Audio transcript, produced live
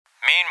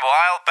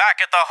Meanwhile,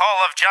 back at the Hall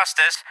of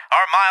Justice,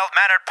 our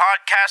mild-mannered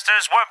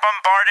podcasters were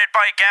bombarded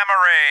by gamma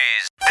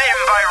rays,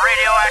 bitten by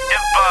radioactive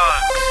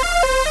bugs,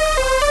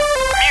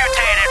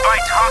 mutated by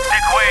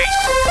toxic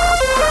waste,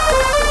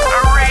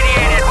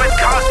 irradiated with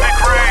cosmic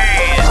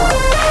rays,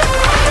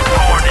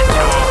 born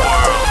into a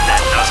world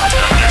that doesn't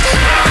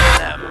understand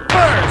them.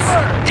 First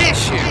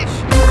issue.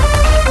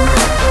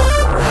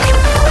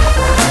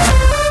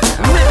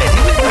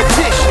 Limited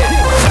edition.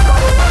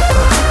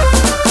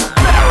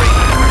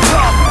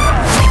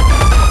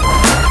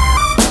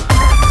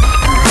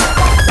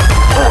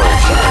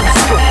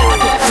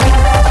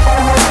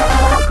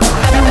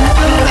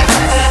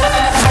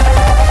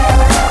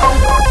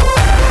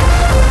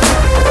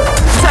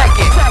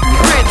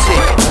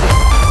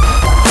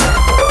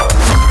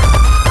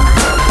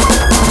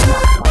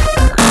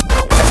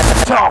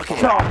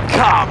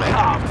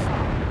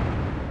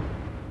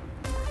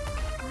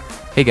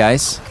 Hey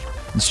guys,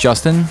 it's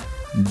Justin.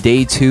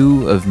 Day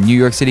 2 of New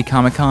York City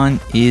Comic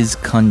Con is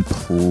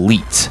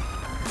complete.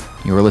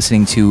 You are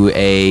listening to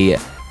a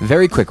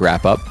very quick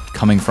wrap-up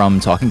coming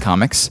from Talking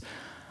Comics.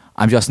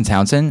 I'm Justin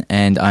Townsend,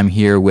 and I'm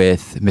here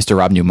with Mr.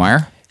 Rob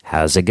Newmeyer.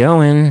 How's it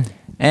going?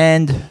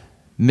 And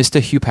Mr.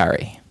 Hugh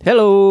Parry.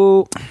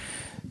 Hello.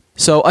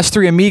 So us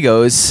three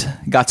amigos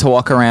got to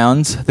walk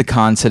around the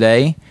con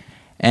today,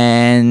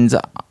 and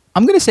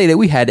I'm going to say that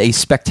we had a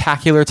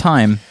spectacular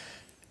time.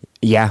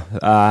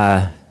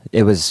 Yeah,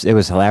 it was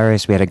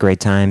hilarious. We had a great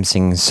time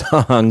singing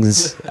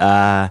songs.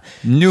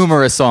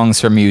 Numerous songs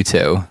from you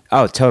two.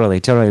 Oh,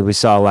 totally. We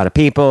saw a lot of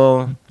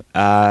people.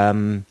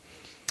 There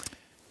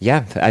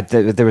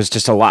was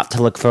just a lot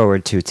to look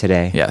forward to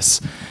today.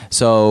 Yes.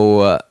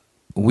 So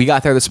we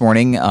got there this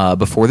morning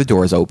before the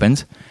doors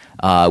opened,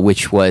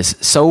 which was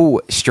so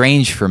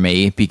strange for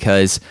me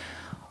because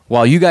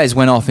while you guys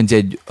went off and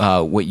did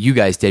what you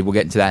guys did, we'll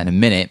get into that in a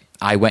minute,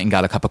 I went and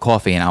got a cup of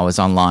coffee and I was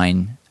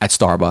online at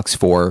Starbucks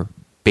for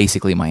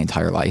basically my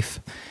entire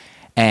life.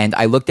 And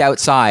I looked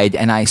outside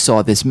and I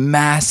saw this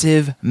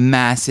massive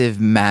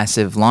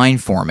line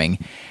forming.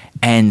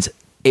 And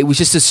it was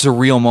just a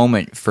surreal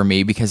moment for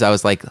me because I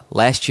was like,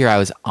 last year I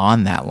was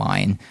on that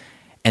line.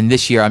 And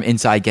this year I'm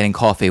inside getting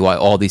coffee while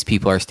all these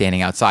people are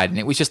standing outside. And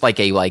it was just like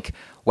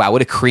wow,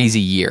 what a crazy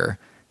year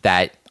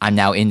that I'm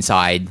now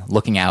inside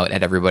looking out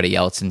at everybody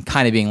else and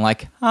kind of being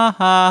like,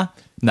 ha.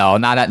 No,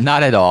 not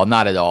at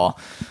all.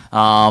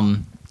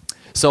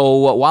 So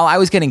while I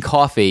was getting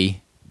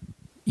coffee,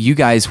 you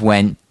guys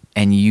went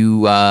and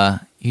you had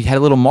a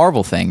little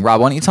Marvel thing.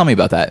 Rob, why don't you tell me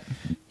about that?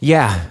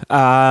 Yeah.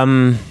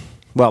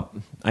 Well,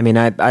 I mean,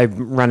 I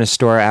run a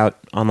store out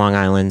on Long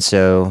Island,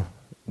 so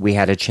we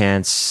had a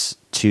chance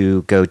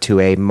to go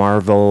to a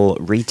Marvel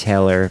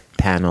retailer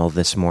panel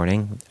this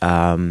morning.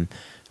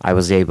 I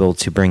was able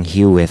to bring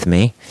Hugh with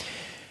me.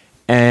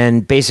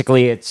 And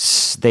basically,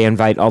 they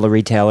invite all the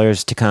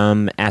retailers to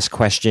come ask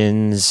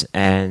questions,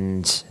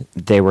 and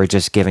they were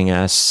just giving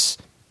us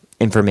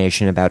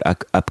information about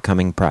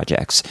upcoming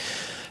projects.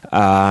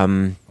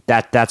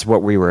 That's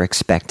what we were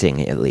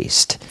expecting, at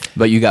least.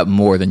 But you got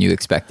more than you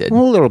expected. A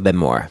little bit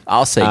more.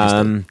 I'll say just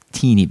a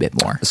teeny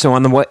bit more. So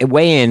on the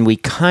way in, we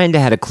kind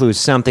of had a clue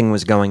something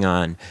was going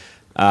on,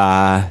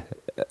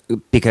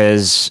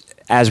 because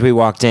as we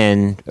walked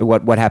in,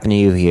 what happened to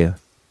you, Hugh?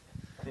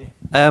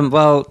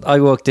 Well, I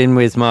walked in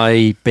with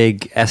my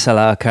big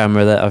SLR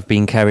camera that I've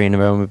been carrying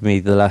around with me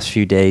the last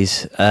few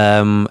days,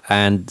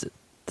 and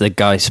the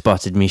guy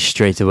spotted me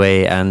straight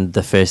away, and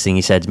the first thing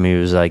he said to me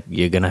was like,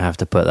 "You're going to have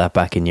to put that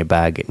back in your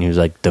bag," and he was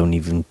like, "Don't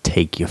even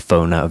take your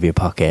phone out of your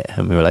pocket,"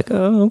 and we were like,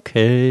 "Oh,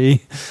 okay."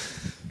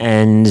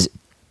 And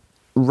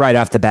right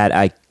off the bat,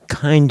 I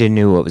kind of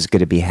knew what was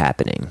going to be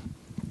happening.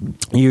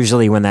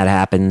 Usually when that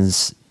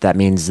happens, that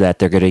means that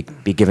they're going to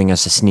be giving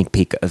us a sneak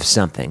peek of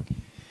something.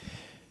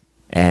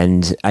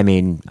 And, I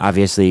mean,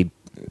 obviously,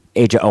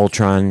 Age of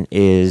Ultron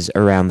is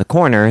around the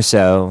corner,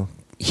 so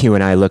Hugh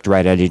and I looked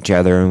right at each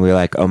other, and we were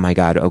like, oh my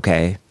god,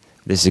 okay,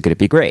 this is going to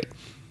be great.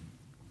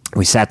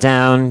 We sat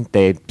down,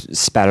 they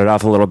spouted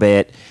off a little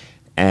bit,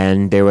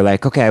 and they were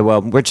like, okay, well,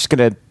 we're just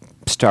going to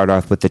start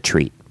off with the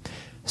treat.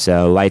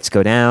 So lights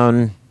go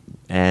down,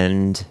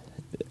 and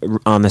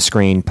on the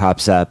screen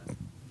pops up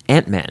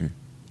Ant-Man,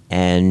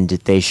 and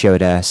they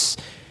showed us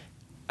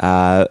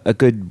a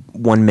good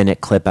 1 minute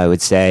clip, I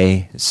would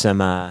say. Some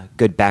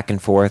good back and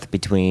forth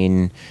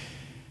between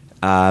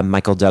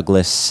Michael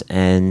Douglas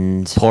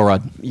and Paul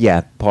Rudd.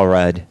 Yeah, Paul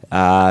Rudd.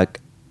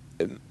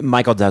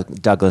 Michael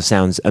Douglas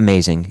sounds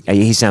amazing.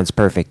 He sounds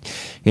perfect.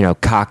 You know,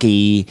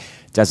 cocky,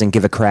 doesn't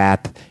give a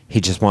crap. He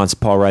just wants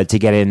Paul Rudd to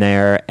get in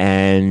there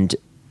and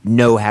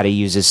know how to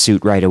use his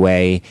suit right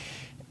away.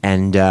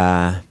 And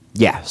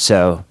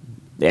so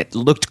it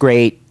looked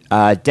great.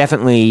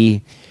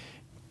 Definitely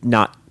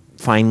not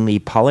finely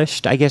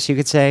polished, I guess you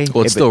could say.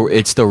 Well,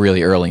 it's still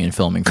really early in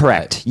filming.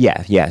 Correct.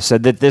 Yeah. So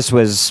this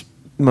was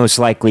most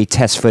likely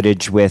test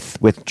footage with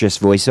just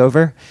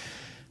voiceover.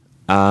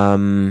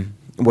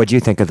 What do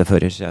you think of the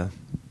footage, though?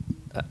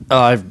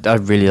 I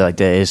really liked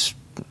it. It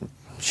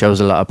shows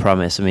a lot of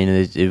promise. I mean,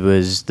 it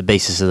was the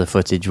basis of the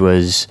footage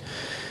was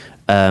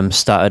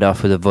Started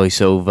off with a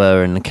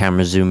voiceover and the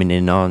camera zooming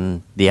in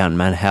on the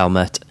Ant-Man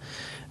helmet,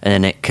 and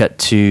then it cut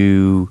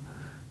to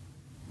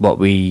what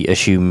we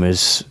assume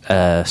was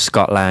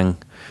Scott Lang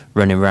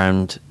running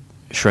around,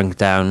 shrunk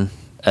down,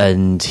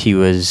 and he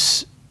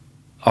was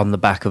on the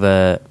back of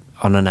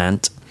an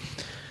ant,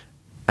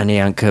 and the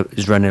ant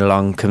is running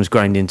along, comes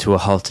grinding to a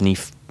halt, and he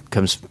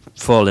comes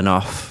falling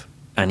off,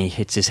 and he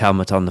hits his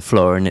helmet on the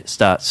floor, and it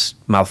starts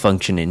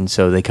malfunctioning,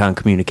 so they can't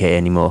communicate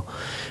anymore.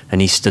 And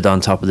he stood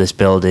on top of this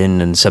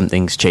building, and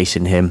something's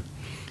chasing him,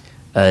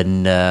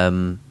 and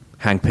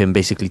Hank Pym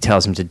basically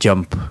tells him to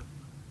jump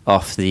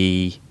off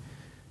the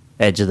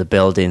edge of the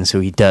building, so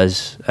he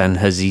does, and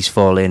as he's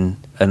falling,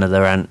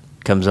 another ant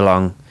comes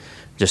along,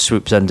 just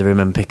swoops under him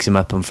and picks him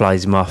up and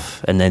flies him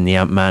off, and then the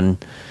Ant-Man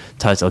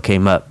title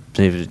came up.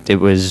 It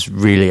was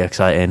really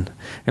exciting.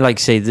 And like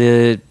I say,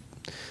 the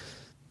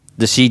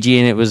CG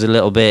in it was a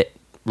little bit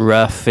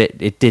rough.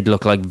 It did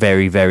look like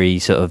very, very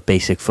sort of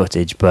basic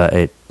footage, but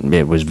it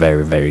was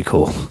very, very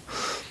cool.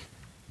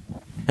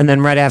 And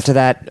then right after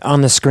that,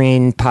 on the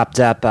screen popped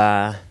up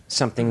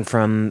something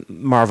from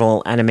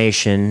Marvel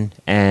Animation,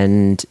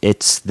 and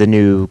it's the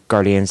new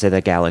Guardians of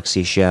the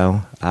Galaxy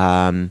show.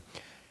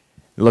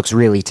 It looks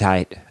really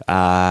tight.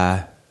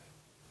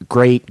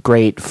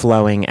 Great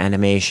flowing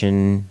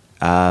animation.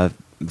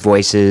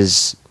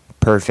 Voices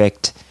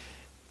perfect.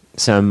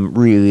 Some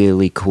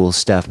really cool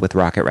stuff with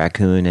Rocket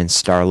Raccoon and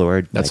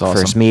Star-Lord. That's awesome.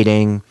 awesome. First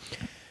meeting.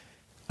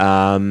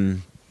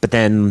 But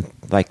then,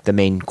 the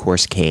main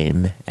course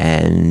came,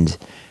 and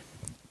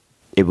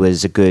it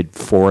was a good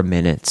 4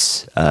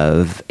 minutes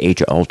of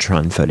Age of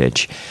Ultron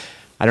footage.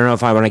 I don't know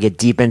if I want to get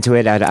deep into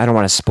it. I don't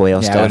want to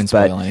spoil stuff. I wouldn't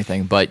spoil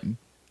anything, but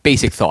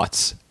basic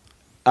thoughts.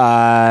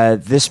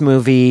 This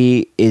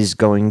movie is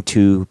going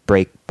to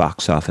break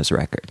box office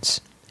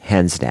records,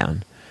 hands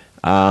down.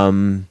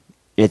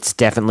 It's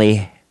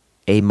definitely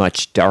a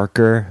much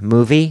darker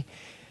movie,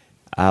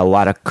 a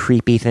lot of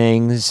creepy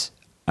things,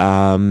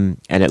 and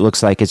it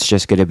looks like it's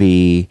just going to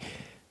be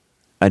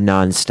a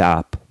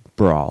nonstop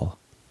brawl.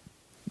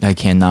 I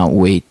cannot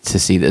wait to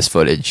see this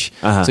footage.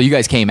 Uh-huh. So you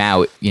guys came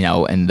out,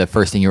 and the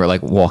first thing you were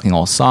like walking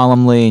all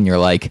solemnly, and you're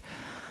like,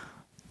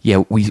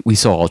 "Yeah, we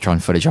saw Ultron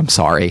footage. I'm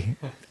sorry."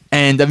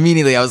 And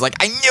immediately I was like,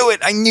 I knew it.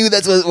 I knew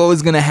that's what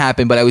was going to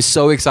happen. But I was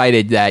so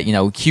excited that,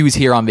 Q's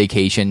here on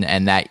vacation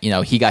and that,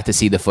 he got to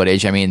see the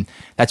footage. I mean,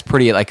 that's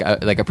pretty like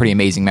a pretty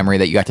amazing memory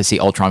that you got to see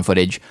Ultron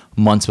footage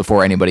months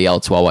before anybody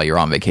else while you're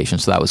on vacation.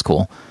 So that was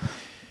cool.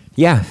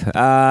 Yeah.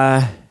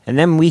 And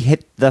then we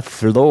hit the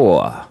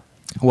floor.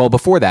 Well,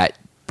 before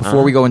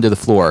we go into the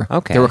floor,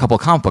 okay, there were a couple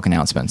of comic book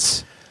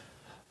announcements.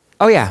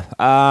 Oh, yeah.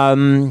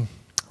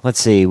 Let's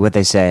see what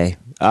they say.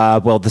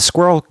 Well, the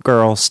Squirrel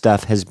Girl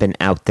stuff has been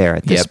out there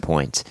at this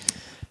point.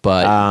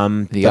 But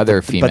the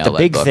other female But the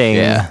big book, thing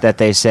that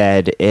they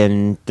said,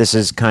 and this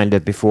is kind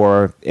of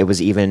before it was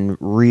even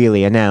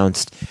really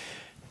announced,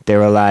 they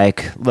were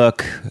like,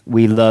 look,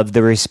 we love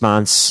the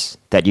response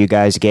that you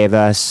guys gave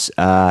us.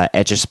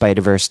 Edge of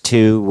Spider-Verse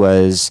 2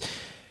 was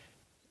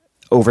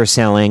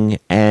overselling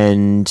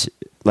and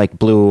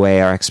blew away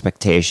our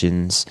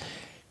expectations.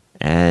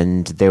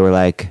 And they were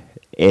like,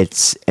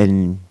 it's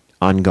an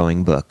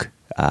ongoing book.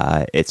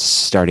 It's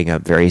starting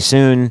up very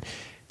soon.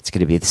 It's going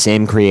to be the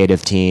same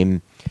creative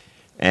team,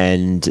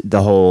 and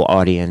the whole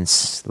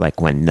audience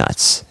went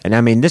nuts. And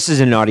I mean, this is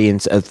an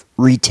audience of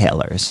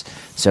retailers,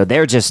 so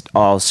they're just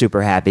all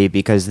super happy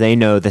because they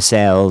know the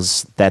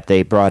sales that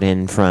they brought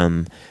in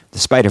from the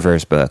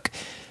Spider-Verse book.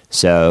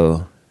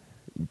 So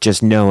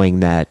just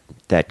knowing that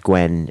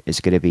Gwen is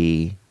going to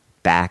be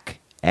back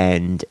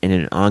and in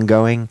an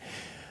ongoing,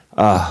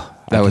 I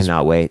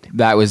cannot wait.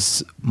 That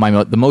was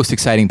the most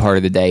exciting part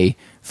of the day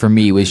for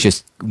me, was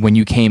just when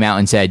you came out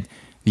and said,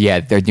 yeah,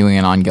 they're doing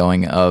an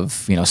ongoing of,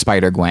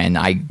 Spider-Gwen.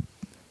 I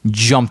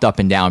jumped up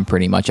and down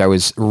pretty much. I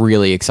was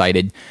really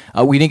excited.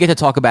 We didn't get to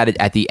talk about it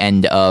at the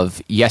end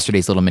of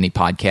yesterday's little mini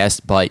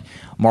podcast, but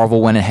Marvel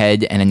went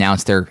ahead and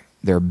announced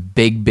their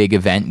big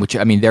event, which,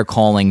 I mean, they're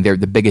calling the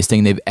biggest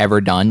thing they've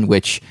ever done,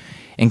 which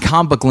in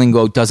comic book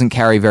lingo doesn't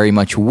carry very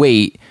much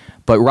weight.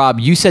 But Rob,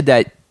 you said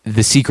that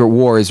the Secret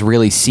Wars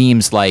really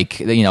seems like,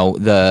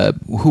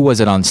 who was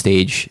it on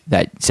stage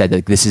that said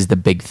that this is the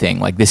big thing?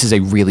 Like, this is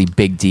a really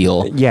big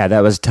deal. Yeah,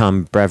 that was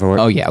Tom Brevoort.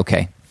 Oh, yeah,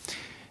 okay.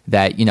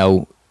 That,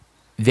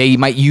 they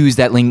might use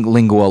that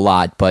lingo a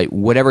lot, but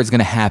whatever's going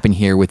to happen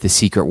here with the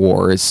Secret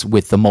Wars,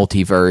 with the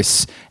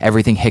multiverse,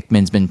 everything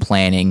Hickman's been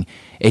planning,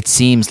 it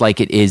seems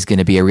like it is going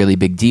to be a really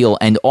big deal.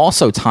 And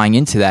also tying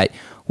into that,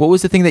 what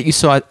was the thing that you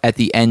saw at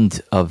the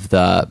end of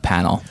the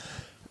panel?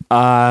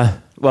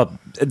 Well,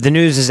 the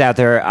news is out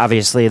there,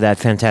 obviously, that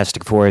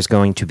Fantastic Four is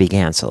going to be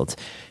canceled.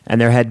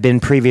 And there had been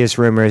previous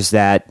rumors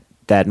that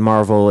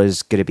Marvel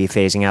is going to be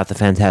phasing out the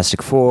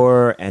Fantastic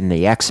Four and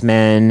the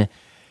X-Men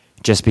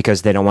just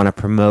because they don't want to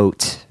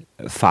promote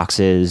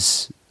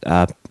Fox's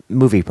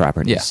movie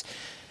properties. Yeah.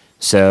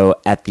 So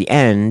at the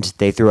end,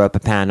 they threw up a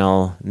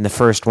panel, and the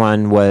first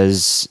one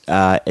was,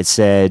 it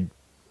said...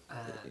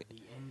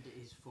 the end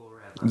is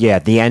forever. Yeah,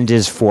 the end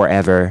is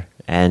forever,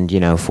 and,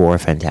 for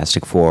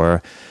Fantastic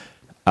Four...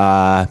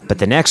 But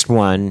the next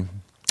one,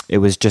 it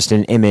was just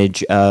an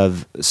image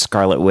of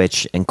Scarlet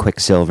Witch and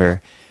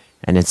Quicksilver,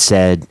 and it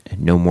said,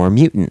 "No more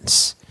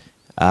mutants."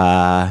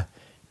 And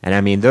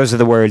I mean, those are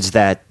the words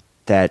that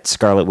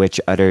Scarlet Witch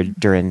uttered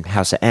during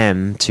House of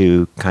M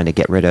to kind of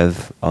get rid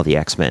of all the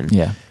X-Men.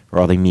 Yeah. Or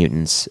all the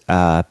mutants.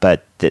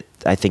 But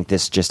I think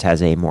this just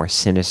has a more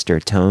sinister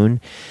tone,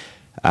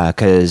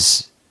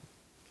 because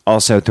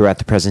also throughout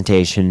the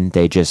presentation,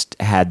 they just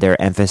had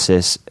their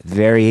emphasis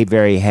very,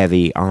 very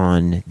heavy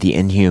on the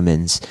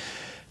Inhumans.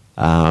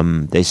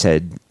 They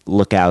said,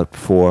 look out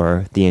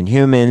for the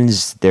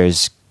Inhumans.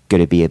 There's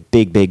going to be a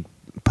big, big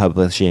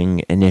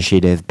publishing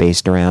initiative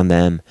based around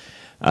them.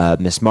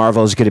 Miss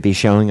Marvel is going to be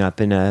showing up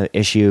in an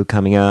issue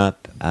coming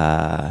up.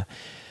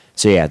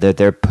 So yeah,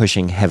 they're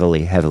pushing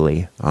heavily,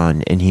 heavily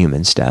on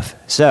Inhuman stuff.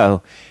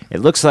 So it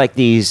looks like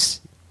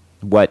these,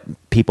 what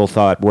people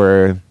thought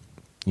were,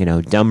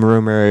 dumb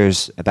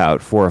rumors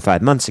about 4 or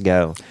 5 months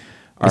ago,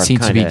 It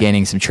seems to be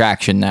gaining some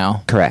traction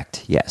now.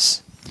 Correct.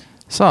 Yes.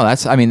 So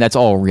that's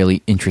all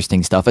really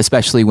interesting stuff,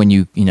 especially when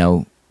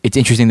it's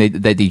interesting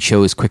that they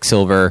chose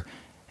Quicksilver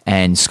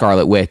and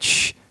Scarlet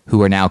Witch,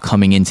 who are now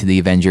coming into the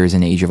Avengers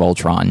in Age of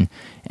Ultron,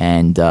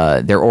 and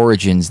their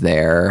origins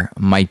there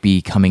might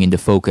be coming into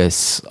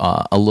focus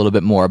a little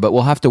bit more, but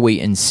we'll have to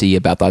wait and see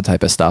about that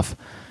type of stuff.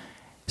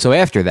 So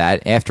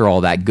after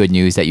all that good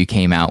news that you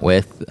came out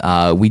with,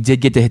 we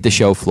did get to hit the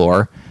show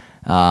floor.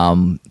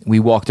 We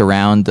walked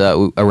around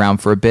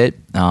for a bit.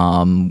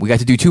 We got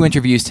to do 2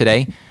 interviews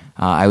today.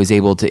 I was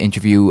able to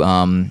interview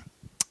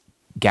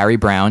Gary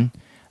Brown,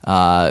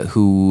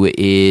 who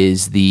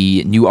is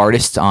the new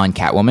artist on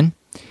Catwoman.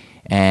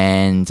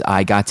 And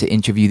I got to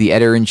interview the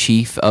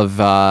editor-in-chief of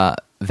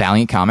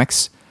Valiant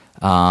Comics,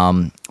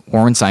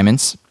 Warren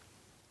Simons,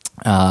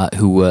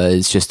 who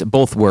was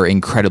both were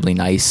incredibly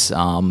nice.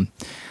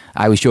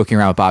 I was joking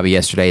around with Bobby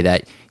yesterday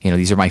that,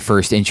 these are my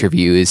first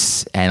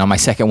interviews, and on my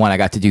second one, I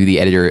got to do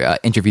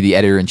interview the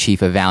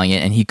editor-in-chief of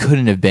Valiant, and he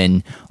couldn't have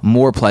been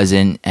more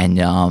pleasant and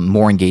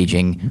more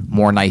engaging,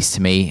 more nice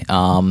to me.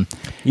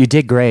 You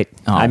did great.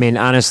 I mean,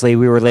 honestly,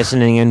 we were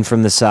listening in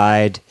from the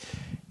side.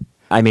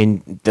 I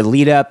mean, the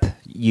lead up,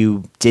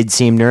 you did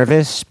seem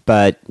nervous,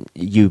 but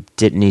you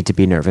didn't need to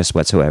be nervous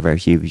whatsoever.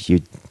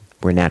 You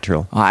were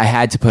natural. I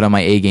had to put on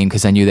my A game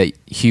because I knew that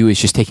Hugh was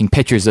just taking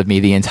pictures of me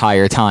the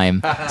entire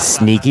time.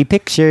 Sneaky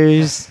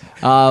pictures.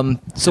 So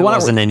there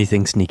wasn't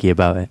anything sneaky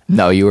about it.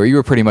 No, you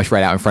were pretty much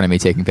right out in front of me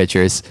taking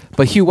pictures.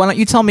 But Hugh, why don't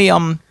you tell me, a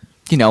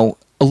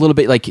little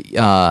bit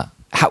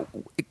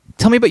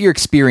tell me about your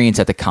experience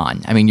at the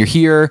con. I mean, you're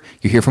here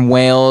from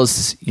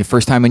Wales, your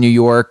first time in New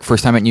York,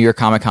 first time at New York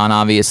Comic Con,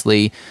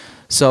 obviously.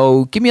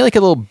 So give me a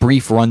little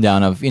brief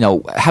rundown of,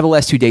 how the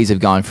last 2 days have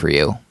gone for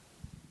you.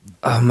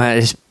 Oh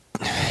man,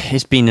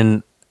 it's been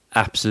an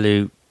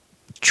absolute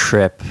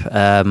trip.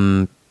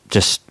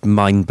 Just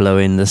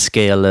mind-blowing. The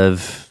scale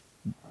of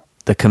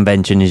the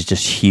convention is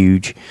just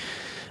huge.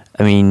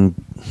 I mean,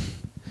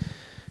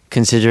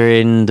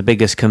 considering the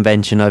biggest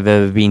convention I've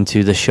ever been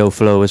to, the show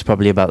floor was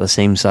probably about the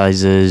same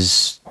size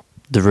as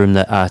the room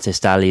that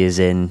Artist Alley is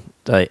in.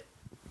 Like,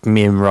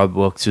 me and Rob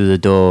walked through the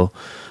door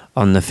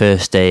on the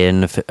first day,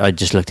 and I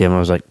just looked at him and I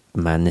was like,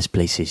 man, this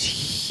place is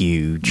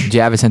huge.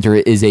 Javits Center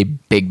is a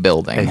big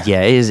building.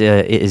 Yeah, it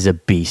is a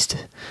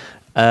beast.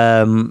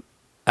 And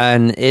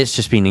it's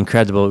just been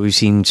incredible. We've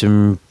seen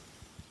some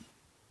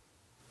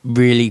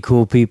really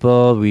cool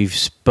people. We've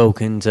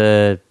spoken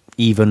to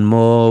even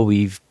more.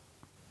 We've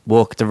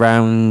walked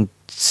around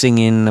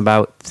singing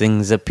about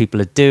things that people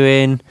are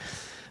doing.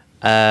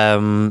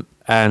 And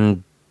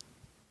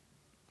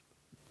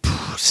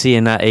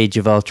seeing that Age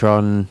of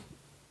Ultron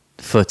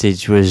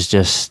footage was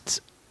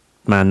just,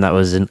 man, that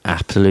was an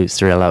absolute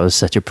thrill. That was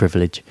such a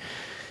privilege.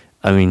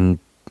 I mean,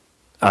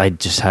 I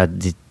just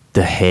had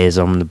the hairs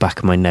on the back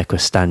of my neck were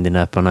standing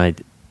up, and I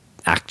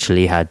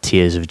actually had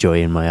tears of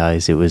joy in my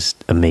eyes. It was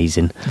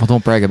amazing. Well,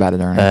 don't brag about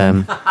it or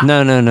anything.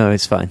 No,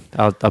 it's fine.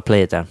 I'll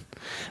play it down.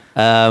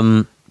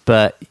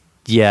 But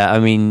yeah, I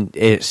mean,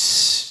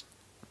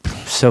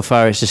 so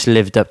far it's just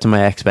lived up to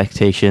my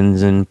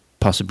expectations and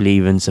possibly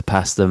even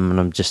surpassed them. And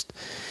I'm just,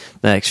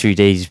 the next few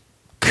days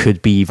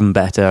could be even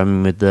better. I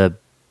mean, with the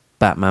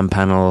Batman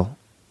panel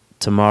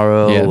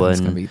tomorrow, yeah,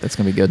 that's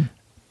gonna be good.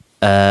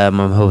 I'm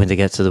hoping to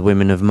get to the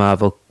Women of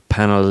Marvel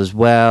panel as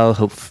well.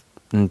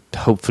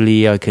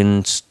 Hopefully I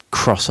can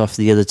cross off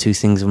the other 2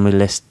 things on my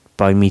list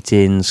by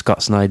meeting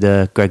Scott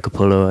Snyder, Greg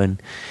Capullo,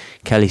 and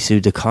Kelly Sue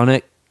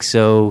DeConnick.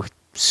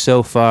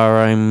 So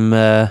far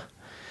I'm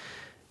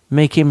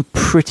making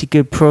pretty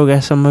good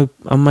progress on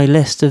my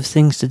list of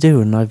things to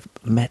do, and I've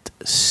met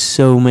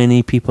so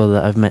many people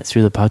that I've met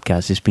through the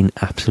podcast. It's been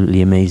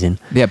absolutely amazing.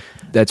 Yeah,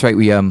 that's right.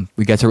 We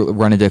got to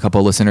run into a couple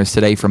of listeners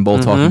today from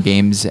both Talking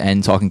Games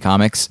and Talking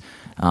Comics.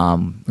 We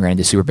ran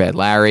into Superbad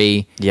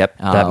Larry. Yep,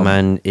 that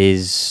man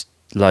is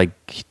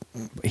like,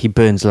 he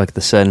burns like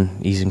the sun.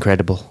 He's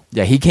incredible.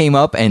 Yeah, he came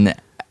up, and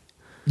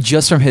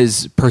just from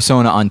his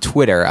persona on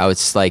Twitter, I was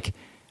just like,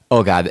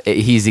 oh God,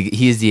 he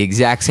is the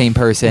exact same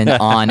person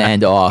on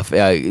and off.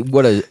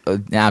 What an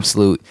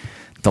absolute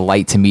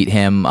delight to meet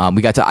him.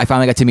 I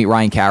finally got to meet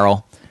Ryan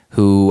Carroll,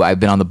 who I've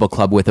been on the book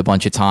club with a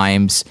bunch of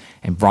times,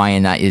 and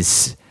Brian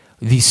is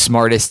the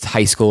smartest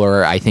high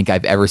schooler I think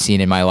I've ever seen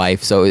in my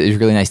life. So it was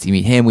really nice to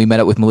meet him. We met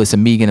up with Melissa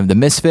Megan of the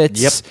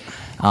Misfits.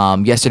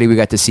 Yep. Yesterday we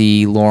got to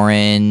see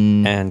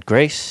Lauren and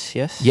Grace.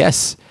 Yes.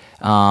 Yes.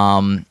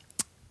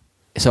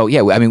 So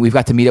yeah, I mean, we've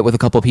got to meet up with a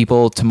couple of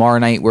people. Tomorrow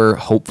night we're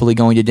hopefully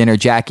going to dinner.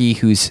 Jackie,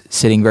 who's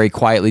sitting very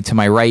quietly to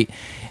my right,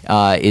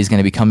 is going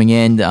to be coming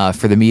in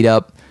for the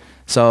meetup.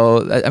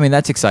 So I mean,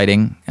 that's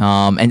exciting.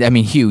 And I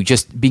mean, Hugh,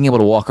 just being able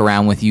to walk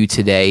around with you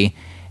today,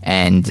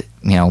 and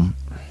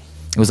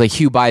it was like,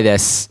 Hugh, buy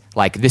this.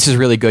 Like, this is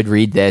really good.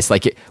 Read this.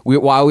 Like,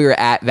 while we were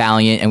at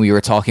Valiant and we were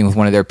talking with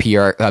one of their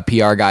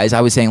PR guys, I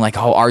was saying like,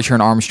 oh, Archer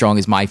and Armstrong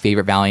is my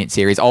favorite Valiant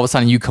series. All of a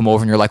sudden, you come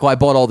over and you're like, well, I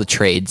bought all the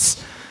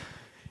trades.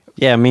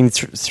 Yeah, I mean,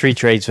 3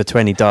 trades for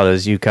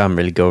 $20, you can't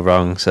really go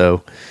wrong.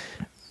 So,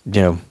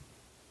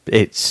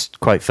 it's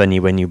quite funny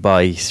when you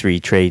buy 3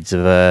 trades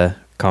of a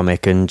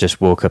comic and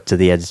just walk up to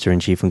the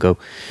editor-in-chief and go,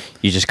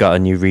 you just got a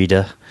new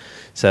reader.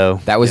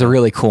 So that was a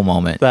really cool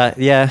moment. But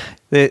yeah,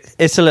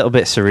 it's a little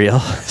bit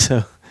surreal.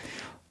 So,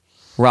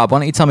 Rob, why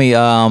don't you tell me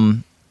a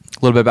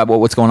little bit about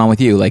what's going on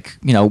with you? Like,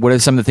 what are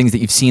some of the things that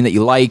you've seen that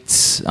you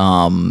liked?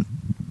 I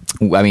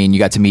mean, you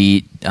got to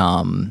meet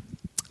a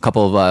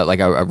couple of like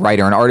a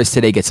writer and artist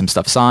today, get some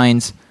stuff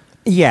signed.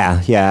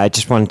 Yeah. I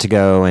just wanted to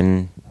go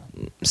and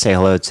say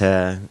hello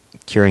to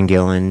Kieran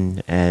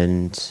Gillen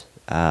and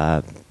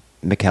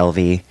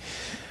McKelvey.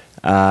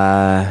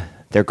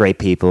 They're great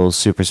people,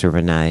 super,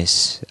 super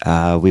nice.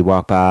 We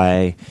walked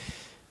by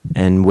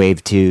and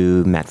waved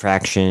to Matt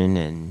Fraction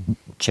and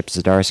Chip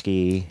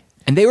Zdarsky.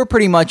 And they were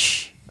pretty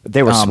much...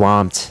 They were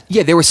swamped.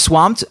 Yeah, they were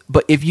swamped,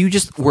 but if you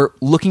just were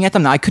looking at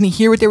them, now I couldn't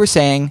hear what they were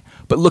saying,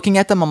 but looking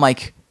at them, I'm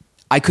like,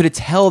 I could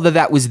tell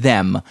that was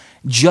them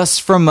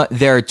just from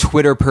their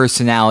Twitter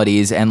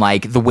personalities and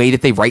like the way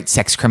that they write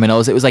sex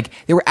criminals. It was like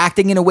they were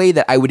acting in a way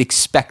that I would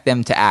expect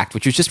them to act,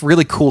 which was just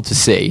really cool to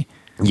see.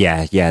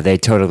 Yeah, they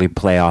totally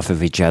play off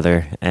of each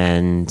other,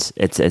 and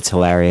it's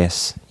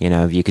hilarious.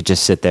 You could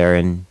just sit there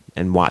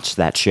and watch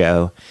that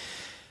show.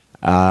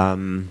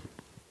 Other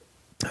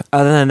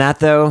than that,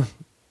 though,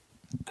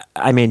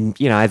 I mean,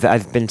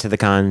 I've been to the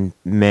con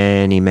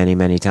many, many,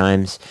 many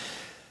times,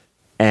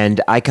 and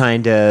I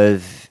kind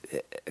of,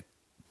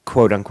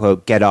 quote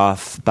unquote, get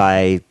off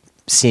by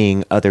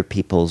seeing other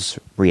people's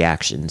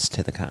reactions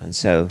to the con.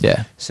 So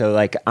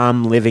like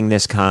I'm living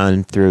this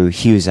con through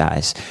Hugh's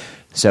eyes.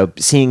 So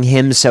seeing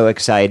him so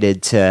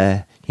excited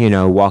to,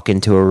 walk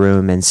into a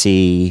room and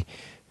see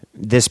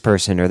this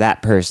person or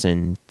that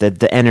person,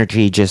 the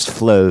energy just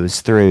flows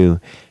through,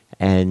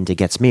 and it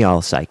gets me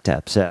all psyched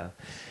up. So,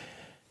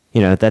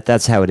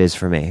 that's how it is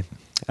for me.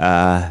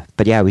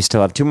 But yeah, we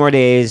still have 2 more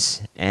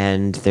days,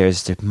 and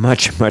there's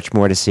much, much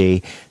more to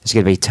see. There's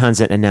going to be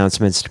tons of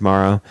announcements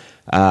tomorrow.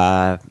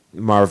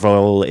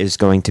 Marvel is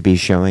going to be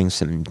showing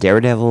some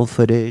Daredevil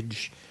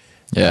footage.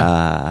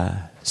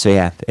 Yeah. So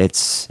yeah,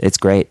 it's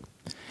great.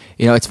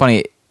 It's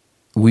funny.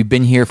 We've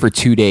been here for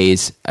 2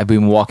 days. I've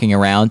been walking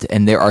around,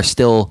 and there are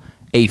still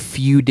a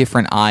few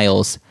different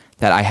aisles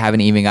that I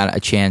haven't even got a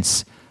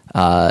chance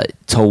to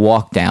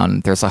walk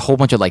down. There's a whole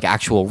bunch of like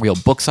actual real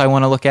books I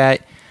want to look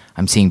at.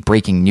 I'm seeing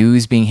breaking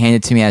news being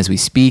handed to me as we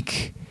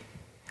speak.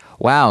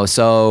 Wow!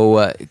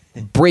 So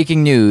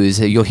breaking news.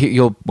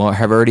 You'll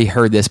have already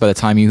heard this by the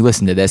time you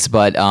listen to this,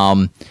 but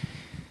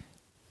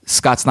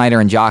Scott Snyder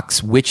and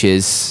Jock's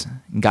Wytches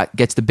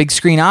gets the big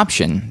screen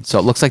option. So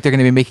it looks like they're going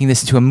to be making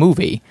this into a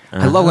movie.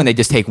 I love when they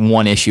just take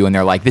one issue and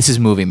they're like, this is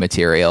movie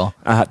material.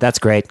 That's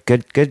great.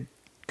 Good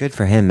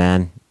for him,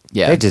 man.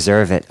 Yeah. They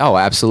deserve it. Oh,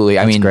 absolutely.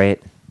 That's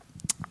great.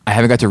 I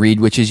haven't got to read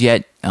Wytches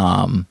yet.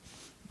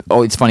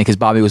 It's funny because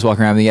Bobby was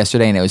walking around with me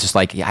yesterday and it was just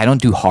like, I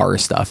don't do horror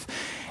stuff.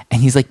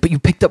 And he's like, but you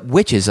picked up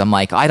Wytches. I'm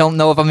like, I don't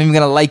know if I'm even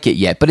going to like it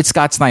yet, but it's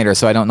Scott Snyder,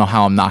 so I don't know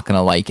how I'm not going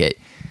to like it.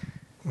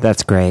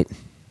 That's great.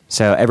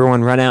 So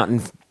everyone run out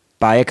and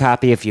buy a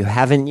copy if you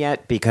haven't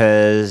yet,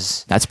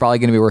 because that's probably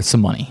going to be worth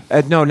some money.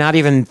 No, not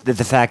even the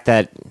fact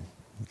that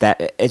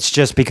it's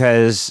just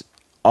because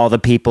all the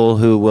people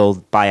who will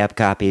buy up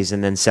copies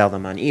and then sell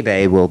them on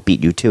eBay will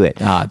beat you to it.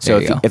 So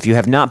if you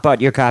have not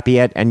bought your copy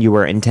yet and you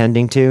were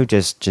intending to,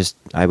 just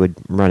I would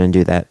run and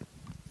do that.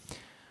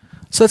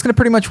 So that's going to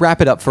pretty much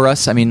wrap it up for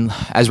us. I mean,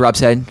 as Rob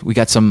said, we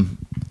got some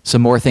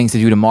more things to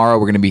do tomorrow.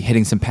 We're going to be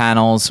hitting some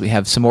panels. We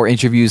have some more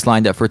interviews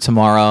lined up for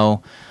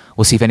tomorrow.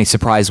 We'll see if any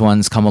surprise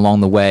ones come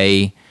along the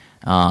way.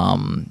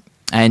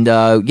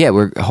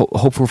 We're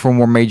hopeful for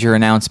more major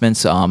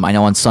announcements. I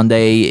know on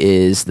Sunday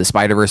is the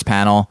Spider-Verse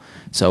panel,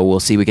 so we'll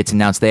see what gets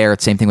announced there.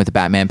 Same thing with the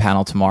Batman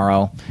panel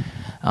tomorrow.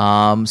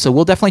 So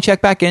we'll definitely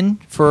check back in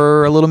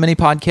for a little mini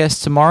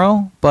podcast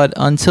tomorrow. But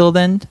until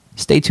then,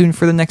 stay tuned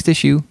for the next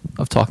issue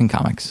of Talking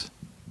Comics.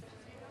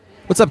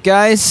 What's up,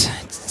 guys?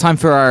 It's time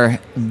for our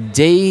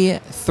Day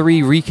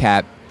 3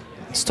 recap.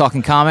 It's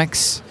Talking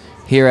Comics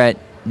here at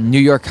New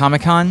York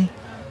Comic Con.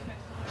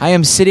 I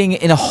am sitting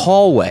in a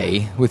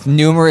hallway with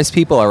numerous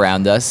people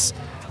around us,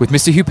 with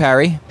Mr. Hugh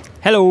Parry.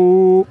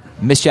 Hello.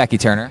 Miss Jackie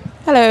Turner.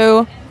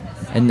 Hello.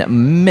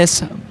 and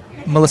Miss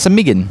Melissa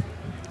Megan.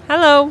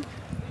 Hello.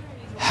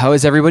 How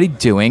is everybody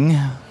doing?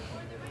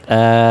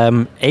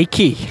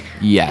 Achy.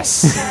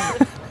 Yes.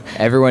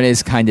 Everyone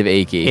is kind of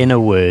achy. In a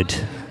word.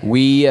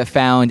 We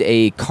found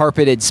a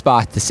carpeted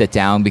spot to sit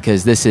down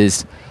because this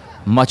is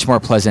much more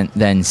pleasant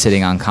than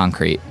sitting on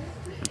concrete.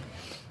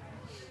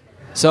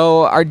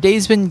 So our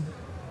day's been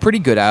pretty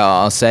good,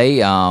 I'll say.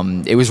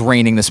 It was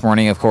raining this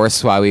morning, of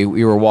course, while we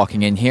were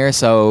walking in here,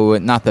 so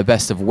not the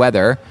best of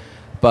weather.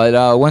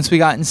 But once we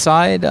got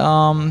inside,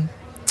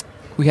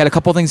 we had a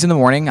couple things in the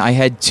morning. I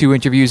had 2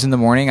 interviews in the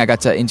morning. I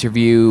got to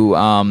interview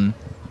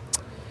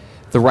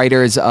the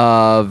writers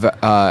of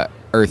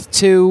Earth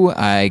 2.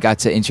 I got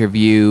to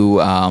interview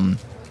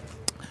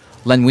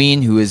Len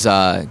Wein, who has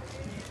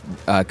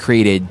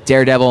created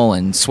Daredevil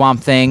and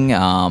Swamp Thing.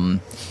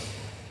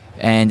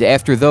 And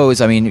after those,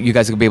 I mean, you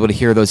guys will be able to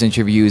hear those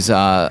interviews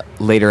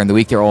later in the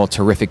week. They're all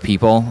terrific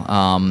people.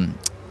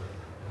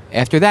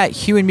 After that,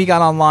 Hugh and me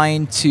got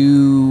online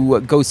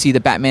to go see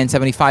the Batman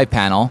 75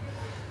 panel.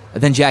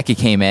 Then Jackie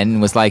came in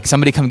and was like,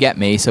 somebody come get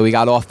me. So we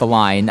got off the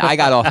line. I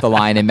got off the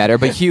line and met her.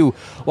 But Hugh,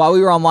 while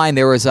we were online,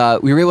 we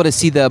were able to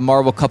see the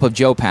Marvel Cup of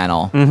Joe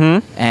panel.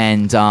 Mm-hmm.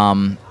 And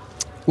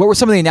what were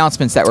some of the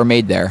announcements that were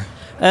made there?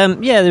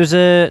 There was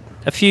a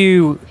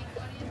few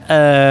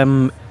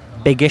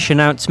big-ish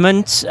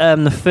announcements.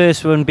 The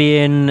first one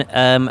being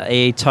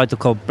a title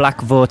called Black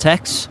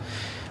Vortex,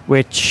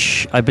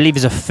 which I believe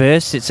is a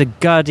first. It's a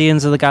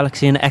Guardians of the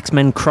Galaxy and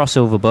X-Men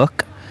crossover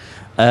book,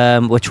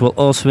 which will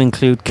also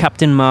include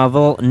Captain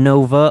Marvel,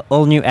 Nova,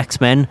 all new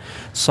X-Men,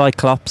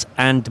 Cyclops,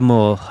 and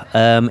more.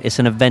 It's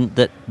an event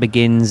that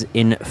begins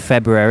in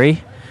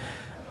February.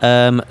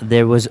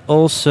 There was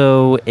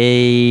also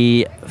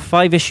a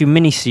 5-issue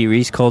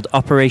miniseries called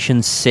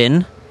Operation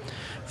Sin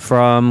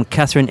from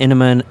Catherine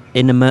Immonen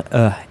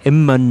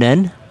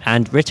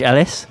and Rich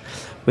Ellis,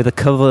 with a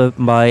cover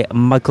by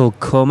Michael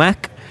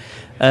Cormack,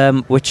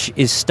 which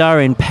is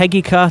starring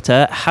Peggy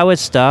Carter, Howard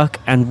Stark,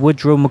 and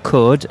Woodrow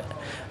McCord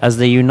as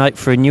they unite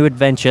for a new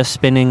adventure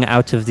spinning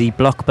out of the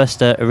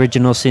blockbuster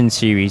Original Sin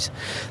series.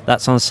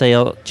 That's on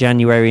sale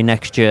January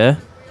next year.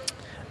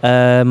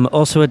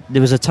 Also,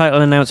 there was a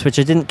title announced which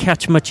I didn't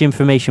catch much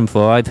information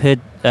for. I've heard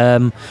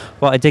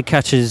what I did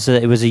catch is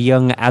that it was a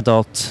young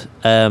adult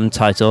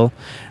title,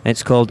 and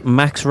it's called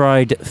Max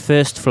Ride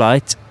First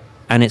Flight,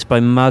 and it's by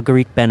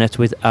Marguerite Bennett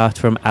with art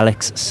from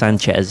Alex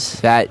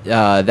Sanchez.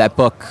 That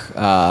book,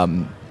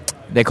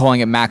 they're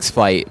calling it Max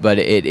Flight, but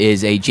it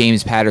is a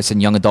James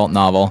Patterson young adult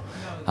novel.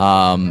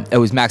 It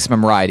was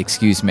Maximum Ride,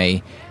 excuse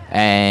me,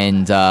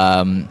 and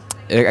I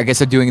guess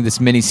they're doing this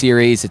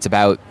mini-series. It's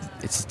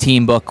a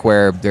team book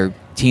where their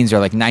teens are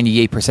like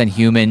 98%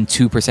 human,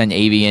 2%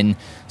 avian,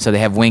 so they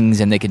have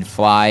wings and they can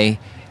fly.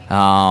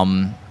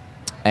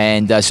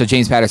 So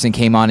James Patterson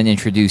came on and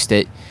introduced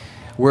it.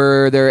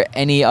 Were there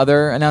any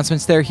other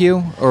announcements there,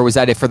 Hugh, or was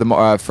that it for the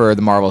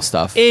Marvel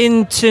stuff?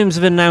 In terms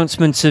of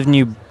announcements of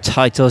new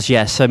titles,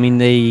 yes. I mean,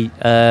 they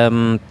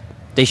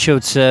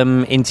showed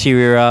some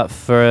interior art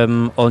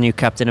from all new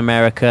Captain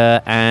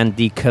America and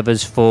the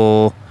covers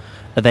for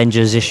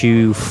Avengers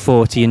issue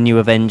 40 and New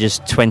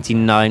Avengers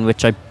 29,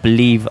 which I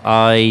believe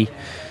I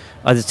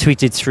either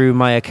tweeted through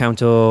my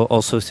account or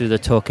also through the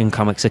Talking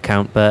Comics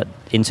account. But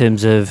in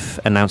terms of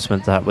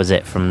announcement, that was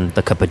it from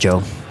the Cup of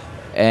Joe.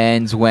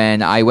 And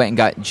when I went and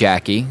got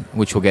Jackie,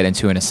 which we'll get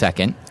into in a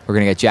second, we're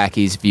going to get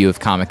Jackie's view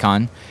of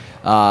Comic-Con.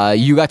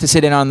 You got to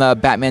sit in on the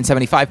Batman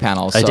 75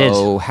 panel. I did.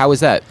 So how was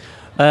that?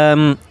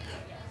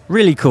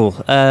 Really cool.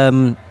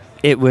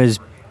 It was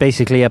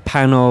basically a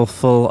panel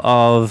full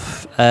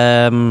of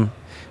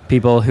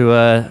people who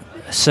are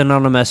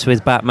synonymous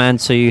with Batman.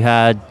 So you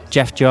had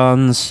Jeff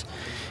Johns,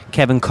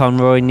 Kevin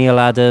Conroy, Neil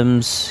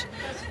Adams,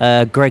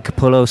 Greg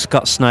Capullo,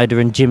 Scott Snyder,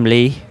 and Jim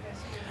Lee.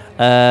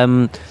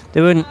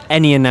 There weren't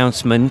any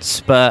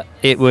announcements, but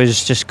it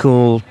was just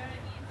cool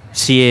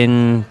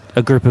seeing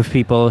a group of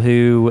people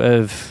who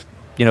have,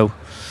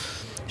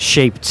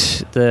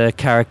 shaped the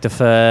character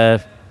for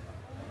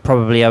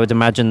probably, I would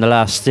imagine, the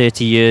last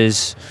 30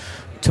 years,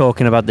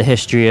 talking about the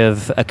history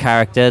of a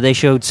character. They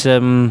showed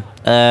some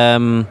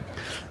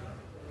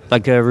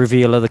like a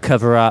reveal of the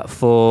cover art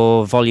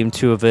for Volume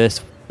 2 of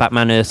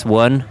Batman Earth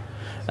 1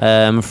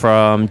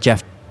 from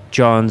Jeff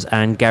Johns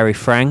and Gary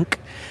Frank.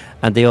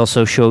 And they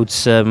also showed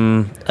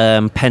some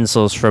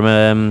pencils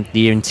from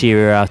the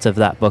interior art of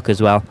that book as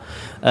well.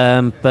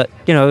 But,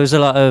 it was a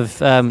lot of...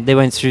 they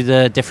went through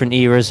the different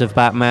eras of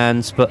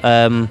Batman's,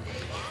 but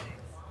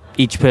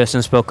each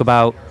person spoke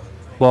about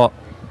what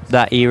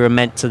that era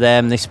meant to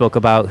them. They spoke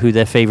about who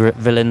their favourite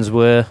villains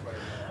were.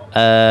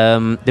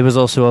 There was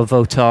also a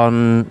vote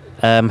on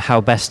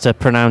how best to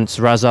pronounce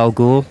Ra's al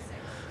Ghul.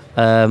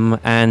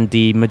 And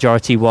the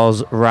majority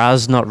was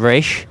Raz, not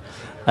Raish.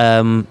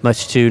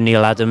 Much to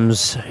Neil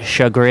Adams'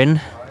 chagrin.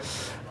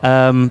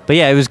 But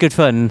yeah, it was good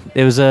fun.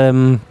 It was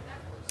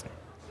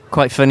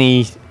quite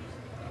funny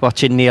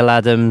watching Neil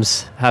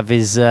Adams have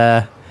his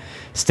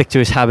stick to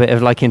his habit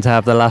of liking to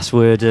have the last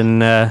word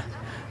and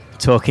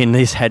talking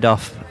his head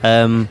off.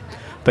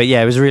 But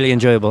yeah, it was really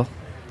enjoyable.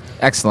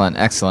 Excellent.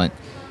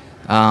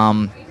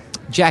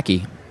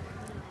 Jackie,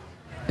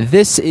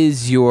 this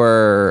is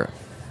your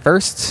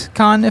first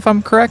con, if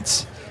I'm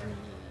correct?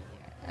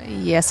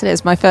 Yes, it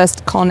is my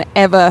first con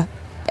ever,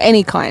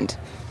 any kind.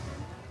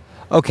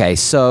 Okay,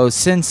 so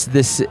since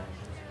this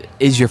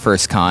is your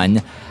first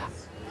con,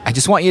 I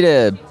just want you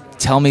to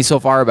tell me so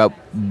far about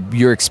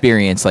your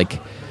experience. Like,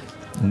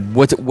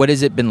 what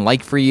has it been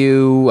like for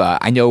you?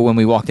 I know when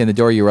we walked in the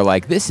door, you were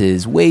like, "This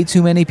is way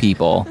too many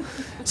people."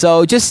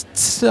 So just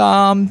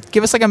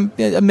give us like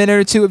a minute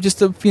or two of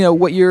just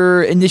what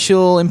your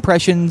initial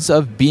impressions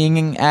of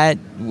being at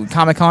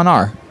Comic-Con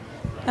are.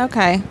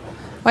 Okay.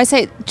 Well, I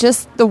say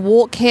just the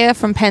walk here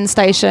from Penn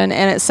Station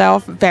in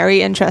itself,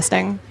 very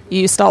interesting.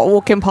 You start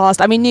walking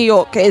past. I mean, New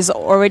York is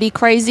already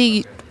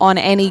crazy. On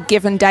any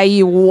given day,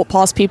 you walk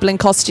past people in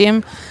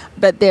costume,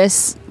 but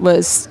this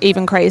was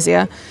even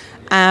crazier.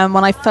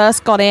 When I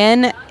first got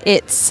in,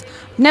 it's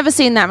never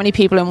seen that many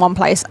people in one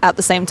place at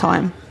the same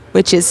time,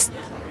 which is,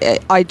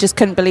 I just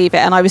couldn't believe it.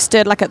 And I was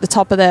stood like at the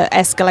top of the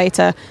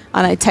escalator,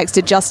 and I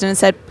texted Justin and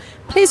said,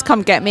 please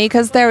come get me,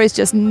 because there is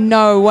just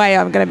no way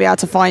I'm going to be able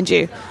to find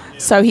you.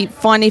 So he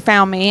finally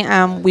found me,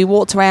 and we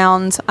walked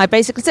around. I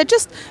basically said,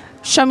 just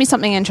show me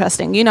something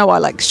interesting. You know what I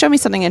like. Show me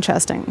something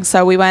interesting.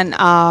 So we went,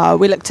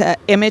 we looked at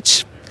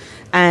Image,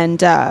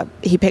 and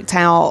he picked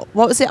out,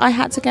 what was it I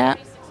had to get?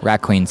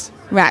 Rat Queens.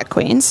 Rat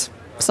Queens.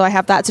 So I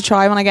have that to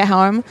try when I get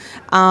home.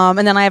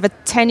 And then I have a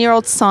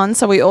 10-year-old son,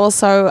 so we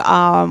also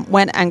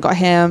went and got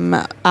him,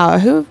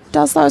 who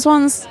does those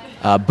ones?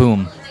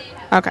 Boom.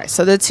 Okay,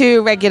 so the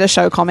 2 regular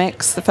show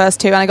comics, the first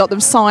 2, and I got them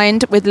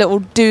signed with little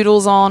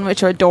doodles on,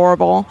 which are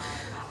adorable.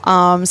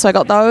 So I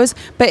got those,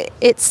 but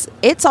it's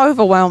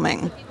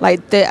overwhelming.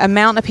 Like the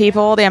amount of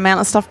people, the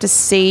amount of stuff to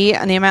see,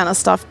 and the amount of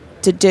stuff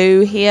to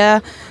do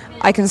here.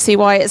 I can see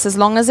why it's as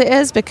long as it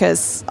is,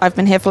 because I've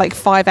been here for like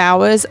 5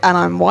 hours and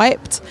I'm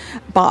wiped,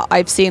 but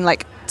I've seen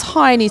like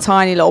tiny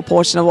little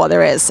portion of what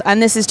there is,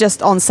 and this is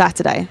just on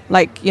Saturday.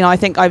 Like, I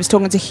think I was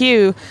talking to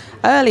Hugh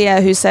earlier,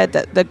 who said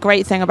that the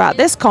great thing about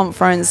this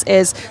conference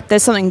is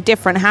there's something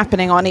different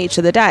happening on each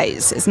of the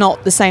days. It's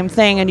not the same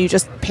thing and you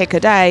just pick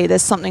a day.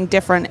 There's something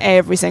different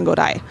every single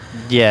day.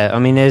 Yeah, I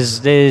mean,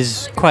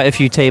 there's quite a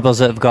few tables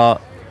that have got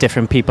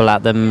different people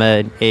at them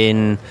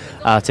in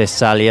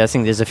Artists Alley. I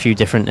think there's a few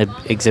different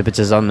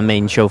exhibitors on the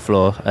main show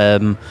floor,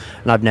 and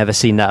I've never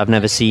seen that. I've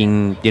never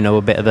seen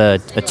a bit of a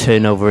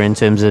turnover in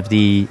terms of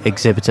the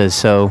exhibitors,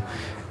 so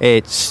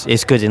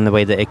it's good in the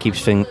way that it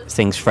keeps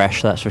things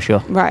fresh, that's for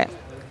sure. Right.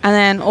 And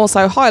then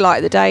also highlight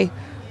of the day,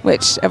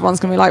 which everyone's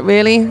going to be like,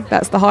 really?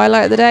 That's the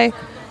highlight of the day?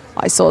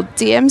 I saw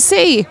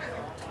DMC.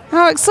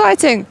 How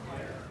exciting.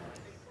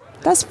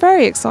 That's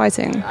very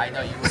exciting. I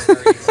know you were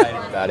very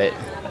excited about it.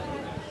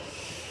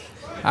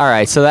 All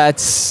right, so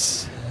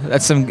that's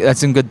some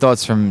good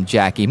thoughts from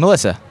Jackie.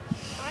 Melissa.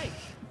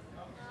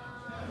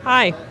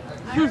 Hi.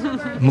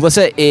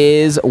 Melissa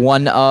is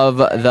one of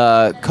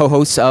the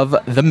co-hosts of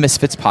the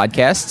Misfits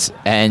podcast,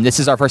 and this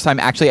is our first time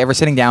actually ever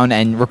sitting down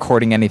and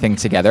recording anything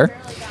together.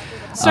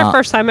 It's our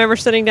first time ever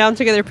sitting down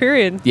together,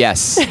 period.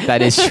 Yes,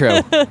 that is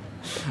true.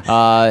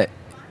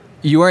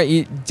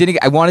 You didn't.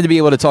 I wanted to be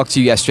able to talk to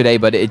you yesterday,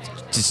 but it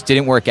just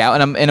didn't work out.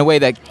 And I'm in a way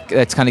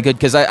that's kind of good,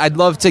 because I'd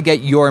love to get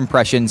your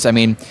impressions. I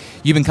mean,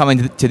 you've been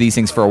coming to these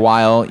things for a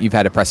while. You've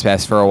had a press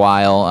pass for a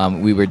while.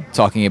 We were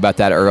talking about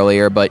that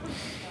earlier, but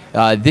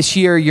this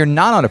year you're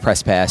not on a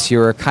press pass.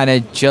 You're kind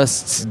of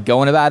just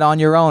going about on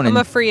your own. I'm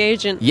a free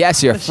agent.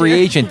 Yes, you're a free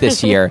agent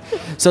this year.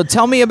 So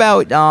tell me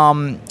about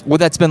what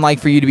that's been like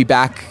for you to be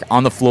back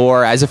on the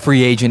floor as a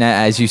free agent,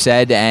 as you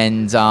said,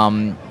 and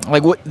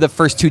like what the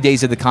first 2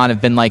 days of the con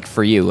have been like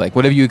for you. Like,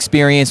 what have you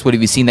experienced? What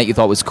have you seen that you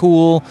thought was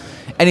cool?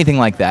 Anything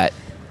like that?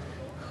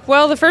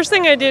 Well, the first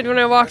thing I did when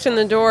I walked in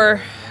the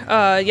door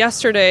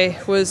yesterday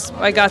was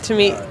I got to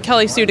meet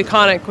Kelly Sue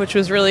DeConnick, which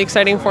was really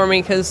exciting for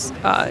me because,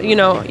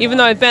 even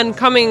though I've been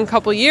coming a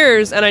couple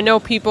years and I know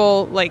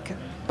people like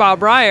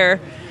Bob Ryer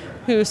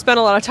who spent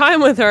a lot of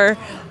time with her,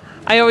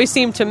 I always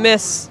seem to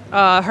miss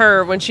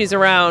her when she's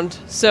around.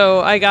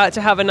 So I got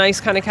to have a nice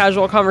kind of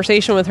casual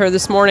conversation with her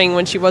this morning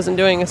when she wasn't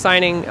doing a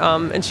signing,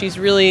 and she's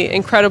really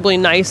incredibly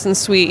nice and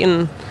sweet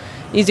and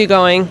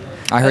easygoing.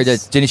 I heard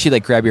that. Didn't she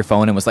like grab your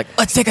phone and was like,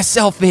 "Let's take a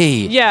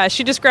selfie"? Yeah,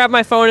 she just grabbed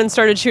my phone and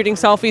started shooting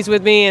selfies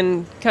with me,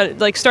 and kind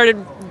of like started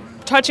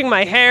touching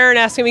my hair and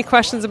asking me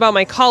questions about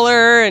my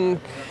color, and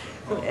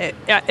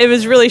it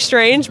was really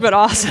strange but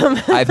awesome.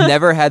 I've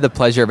never had the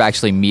pleasure of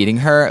actually meeting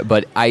her,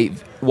 but I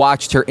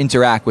watched her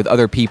interact with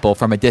other people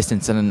from a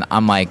distance, and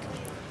I'm like,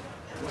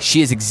 she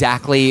is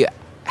exactly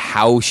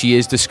how she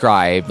is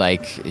described.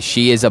 Like,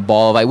 she is a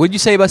ball of light. What did you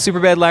say about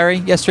Superbad Larry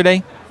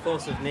yesterday?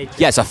 Force of nature.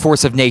 Yes, a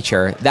force of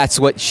nature. That's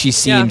what she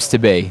seems to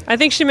be. I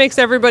think she makes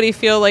everybody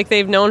feel like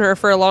they've known her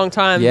for a long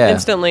time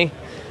instantly.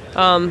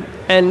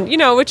 And,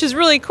 which is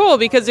really cool,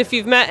 because if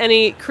you've met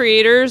any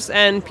creators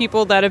and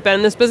people that have been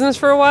in this business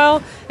for a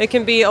while, it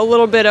can be a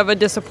little bit of a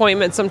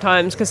disappointment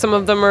sometimes, because some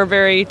of them are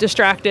very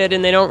distracted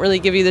and they don't really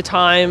give you the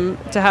time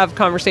to have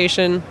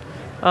conversation.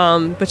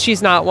 But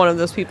she's not one of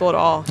those people at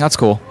all. That's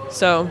cool.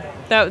 So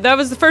that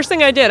was the first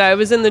thing I did. I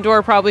was in the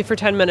door probably for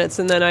 10 minutes,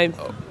 and then I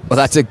Well,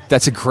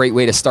 that's a great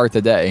way to start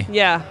the day.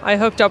 Yeah, I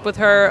hooked up with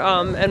her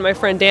and my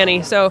friend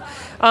Danny. So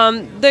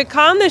the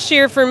con this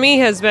year for me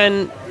has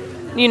been,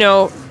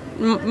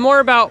 more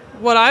about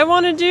what I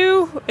want to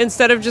do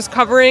instead of just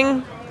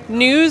covering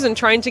news and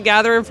trying to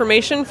gather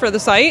information for the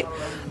site.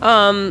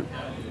 And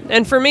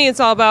for me, it's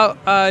all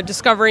about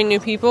discovering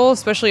new people,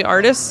 especially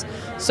artists.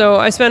 So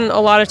I spend a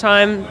lot of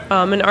time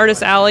in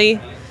Artist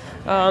Alley.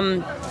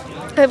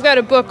 I've got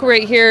a book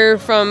right here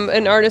from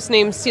an artist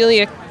named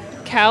Celia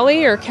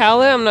Calle or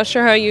Calle. I'm not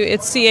sure how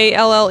it's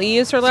Calle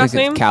is her last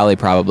name. Calle,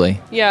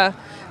 probably. Yeah.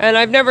 And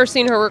I've never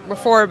seen her work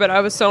before, but I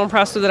was so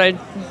impressed with it. I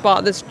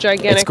bought this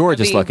gigantic, it's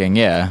gorgeous heavy, looking,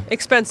 yeah.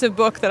 expensive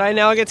book that I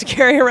now get to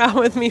carry around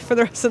with me for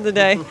the rest of the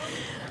day.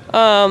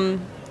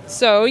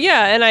 So,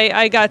 yeah, and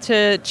I got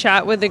to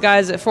chat with the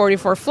guys at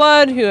 44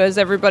 Flood, who, as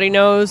everybody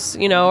knows,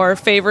 are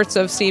favorites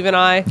of Steve and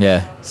I.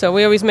 Yeah. So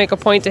we always make a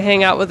point to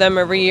hang out with them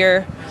every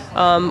year.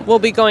 We'll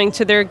be going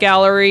to their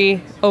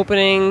gallery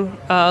opening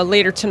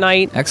later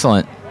tonight.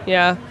 Excellent.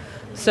 Yeah.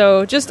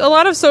 So just a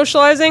lot of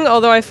socializing,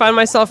 although I find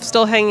myself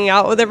still hanging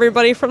out with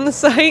everybody from the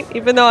site,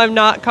 even though I'm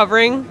not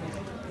covering.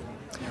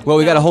 Well,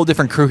 we got a whole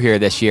different crew here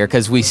this year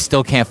because we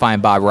still can't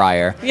find Bob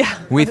Ryer. Yeah.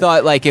 We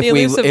thought like if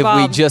we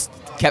Bob. just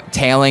kept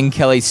tailing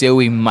Kelly Sue,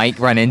 we might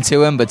run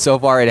into him, but so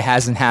far it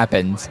hasn't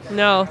happened.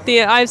 No.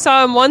 I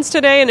saw him once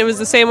today, and it was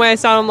the same way I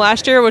saw him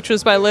last year, which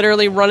was by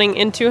literally running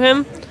into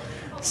him.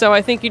 So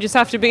I think you just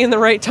have to be in the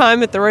right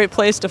time at the right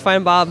place to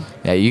find Bob.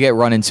 Yeah, you get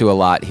run into a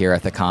lot here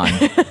at the con.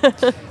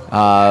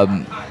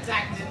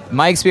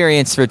 My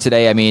experience for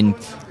today, I mean,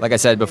 like I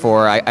said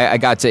before, I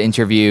got to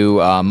interview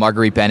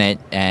Marguerite Bennett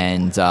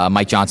and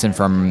Mike Johnson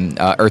from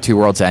Earth 2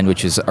 World's End,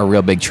 which is a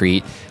real big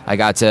treat. I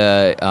got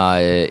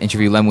to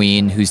interview Len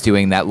Wein, who's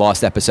doing that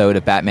lost episode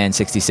of Batman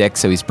 66,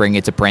 so he's bringing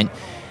it to print.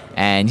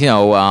 And,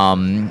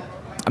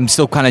 I'm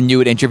still kind of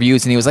new at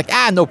interviews, and he was like,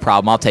 no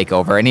problem, I'll take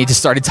over. And he just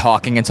started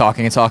talking and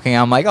talking and talking.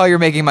 I'm like, oh, you're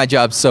making my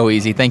job so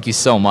easy. Thank you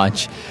so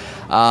much.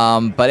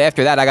 But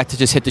after that, I got to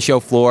just hit the show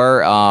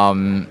floor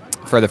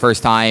for the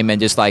first time,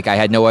 and just like I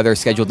had no other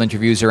scheduled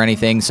interviews or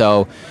anything.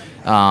 So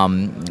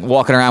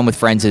walking around with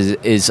friends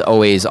is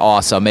always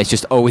awesome. It's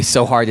just always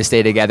so hard to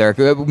stay together.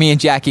 Me and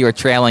Jackie were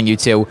trailing you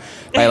two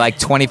by like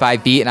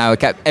 25 feet, and I would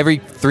kept every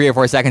 3 or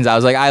 4 seconds I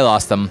was like, I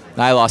lost them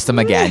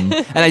again.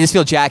 And I just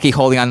feel Jackie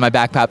holding on to my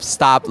back pop.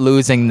 Stop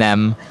losing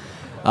them.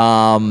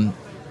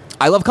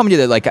 I love coming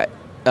to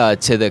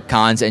the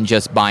cons and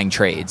just buying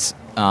trades.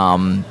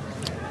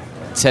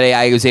 Today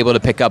I was able to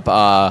pick up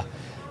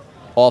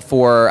all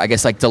 4, I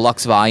guess, like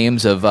deluxe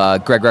volumes of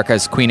Greg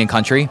Rucka's Queen and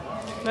Country.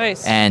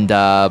 Nice. And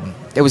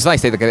it was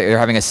nice. They're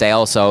having a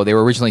sale, so they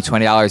were originally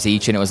 $20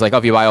 each, and it was like,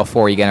 if you buy all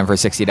 4, you get them for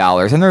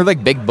 $60. And they're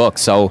like big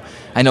books, so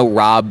I know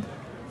Rob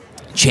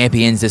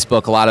champions this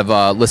book. A lot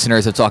of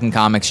listeners of Talking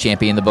Comics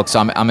champion the book, so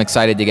I'm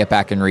excited to get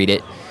back and read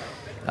it.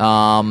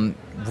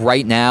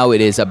 Right now,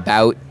 it is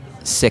about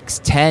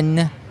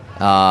 6:10.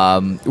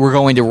 We're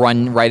going to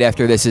run right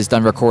after this is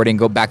done recording,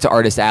 go back to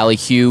Artist Alley.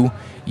 Hugh,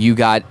 you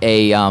got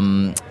a...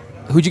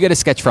 who'd you get a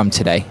sketch from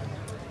today?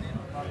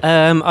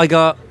 I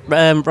got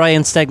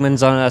Ryan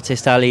Stegman's on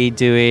Artist Alley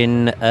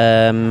doing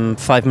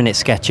 5-minute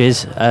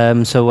sketches.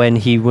 So when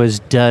he was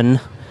done,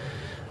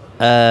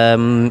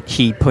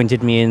 he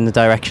pointed me in the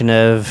direction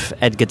of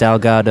Edgar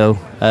Delgado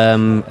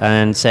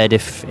and said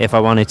if I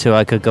wanted to,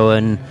 I could go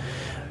and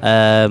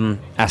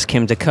ask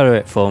him to colour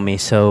it for me.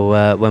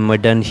 So when we're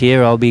done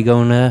here, I'll be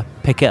going to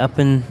pick it up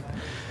and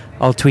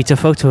I'll tweet a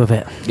photo of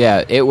it.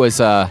 Yeah, it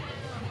was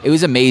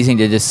amazing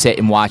to just sit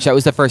and watch. That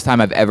was the first time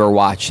I've ever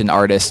watched an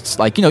artist.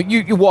 Like,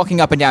 you're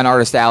walking up and down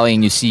Artist Alley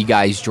and you see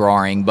guys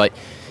drawing, but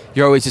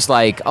you're always just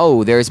like,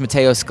 oh, there's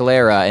Matteo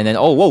Scalera, and then,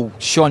 oh, whoa,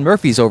 Sean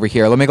Murphy's over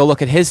here. Let me go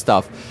look at his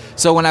stuff.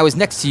 So when I was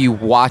next to you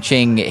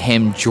watching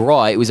him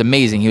draw, it was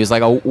amazing. He was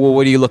like, oh, well,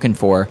 what are you looking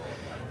for?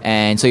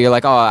 And so you're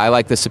like, oh, I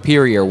like the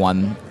Superior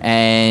one.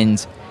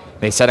 And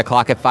they set a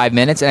clock at 5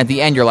 minutes, and at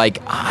the end you're like,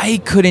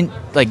 I couldn't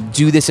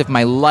do this if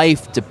my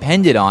life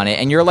depended on it.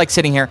 And you're like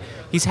sitting here,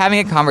 he's having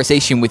a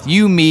conversation with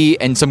you, me,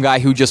 and some guy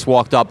who just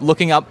walked up,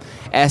 looking up,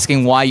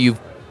 asking why you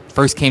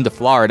first came to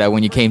Florida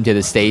when you came to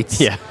the States.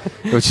 Yeah.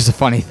 Which is a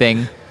funny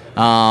thing.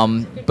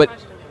 But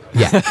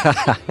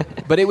yeah.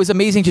 But it was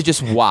amazing to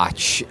just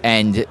watch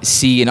and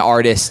see an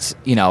artist,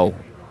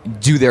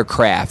 do their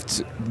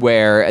craft,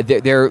 where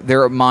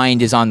their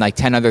mind is on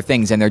 10 other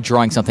things, and they're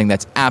drawing something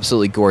that's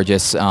absolutely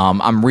gorgeous.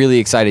 I'm really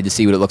excited to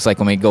see what it looks like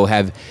when we go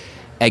have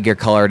Edgar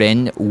colored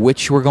in,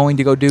 which we're going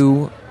to go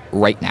do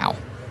right now.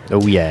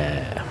 Oh,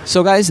 yeah.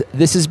 So, guys,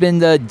 this has been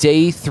the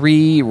Day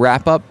 3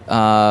 wrap-up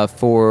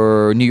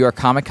for New York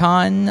Comic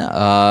Con.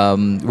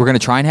 We're going to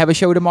try and have a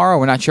show tomorrow.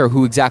 We're not sure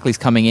who exactly is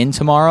coming in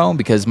tomorrow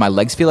because my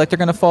legs feel like they're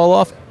going to fall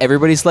off.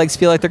 Everybody's legs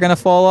feel like they're going to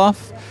fall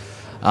off.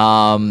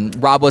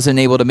 Rob wasn't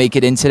able to make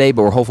it in today,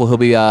 but we're hopeful he'll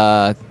be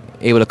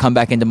able to come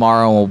back in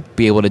tomorrow and we'll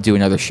be able to do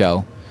another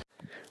show.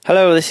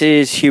 Hello, this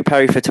is Hugh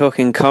Parry for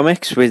Talking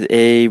Comics with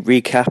a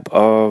recap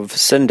of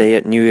Sunday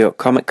at New York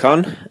Comic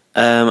Con.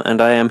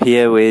 And I am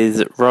here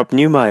with Rob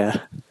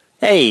Newmeyer.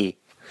 Hey!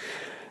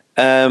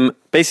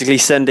 Basically,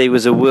 Sunday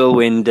was a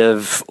whirlwind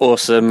of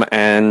awesome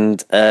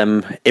and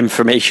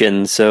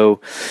information. So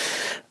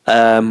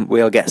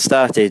we'll get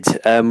started.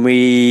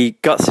 We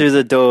got through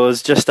the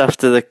doors just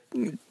after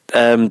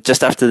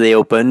they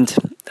opened,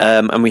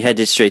 and we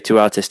headed straight to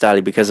Artist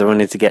Alley because I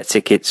wanted to get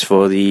tickets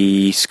for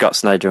the Scott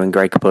Snyder and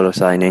Greg Capullo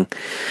signing.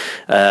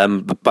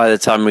 But by the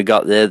time we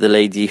got there, the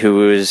lady who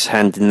was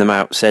handing them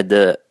out said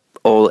that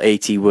all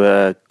 80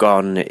 were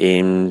gone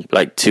in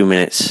like 2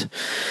 minutes.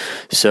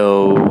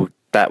 So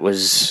that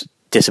was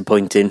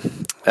disappointing.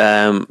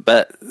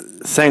 But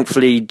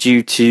thankfully,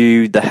 due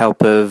to the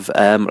help of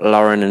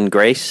Lauren and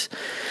Grace,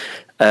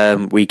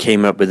 we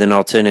came up with an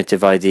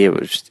alternative idea.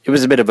 It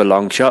was a bit of a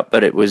long shot,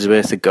 but it was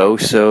worth a go.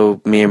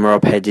 So me and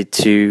Rob headed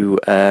to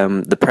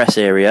the press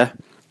area,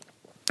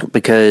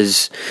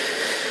 because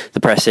the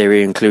press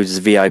area includes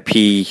the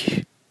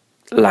VIP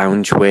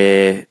lounge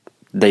where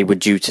they were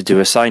due to do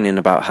a sign-in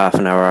about half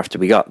an hour after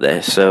we got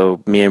there.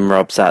 So me and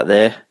Rob sat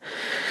there,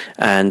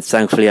 and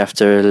thankfully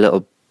after a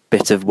little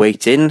bit of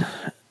waiting,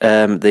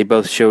 they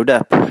both showed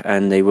up,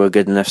 and they were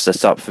good enough to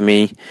stop for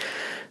me,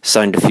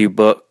 signed a few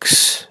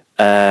books.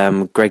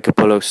 Greg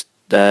Capullo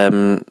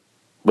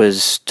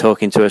was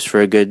talking to us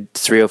for a good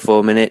 3 or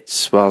 4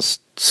 minutes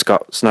whilst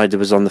Scott Snyder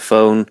was on the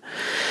phone,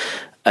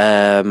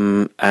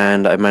 and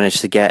I managed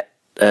to get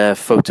a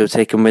photo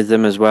taken with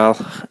them as well.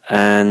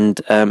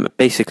 And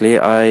basically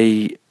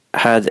I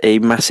had a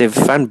massive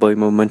fanboy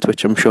moment,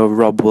 which I'm sure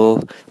Rob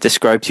will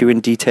describe to you in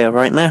detail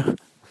right now.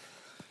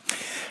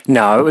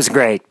 No, it was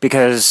great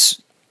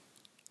because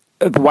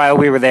while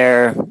we were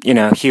there,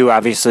 Hugh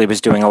obviously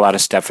was doing a lot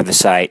of stuff for the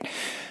site.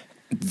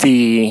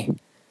 The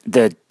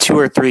 2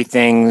 or 3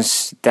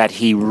 things that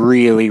he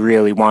really,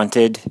 really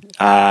wanted,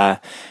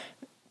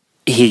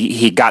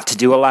 he got to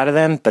do a lot of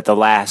them, but the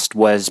last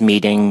was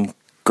meeting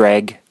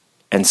Greg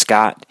and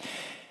Scott,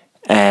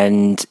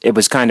 and it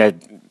was kind of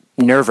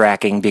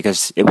nerve-wracking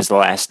because it was the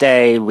last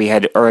day. We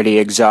had already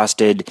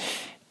exhausted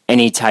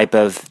any type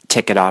of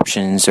ticket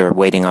options or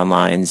waiting on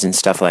lines and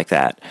stuff like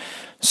that.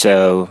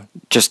 So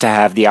just to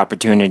have the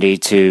opportunity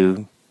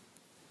to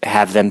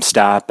have them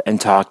stop and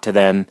talk to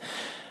them,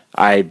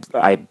 I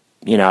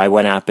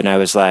went up and I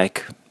was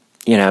like,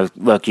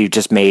 look, you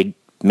just made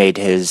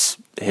his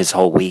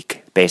whole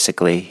week,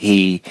 basically.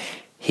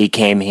 He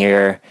came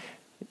here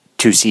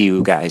to see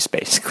you guys,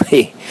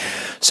 basically.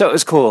 So it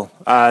was cool.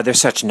 They're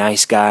such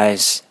nice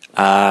guys.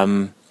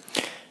 And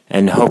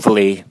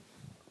hopefully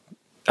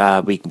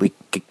we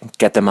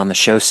get them on the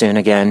show soon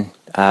again.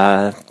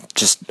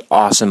 Just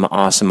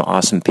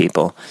awesome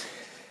people.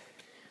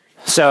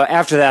 So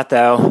after that,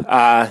 though,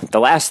 the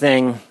last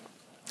thing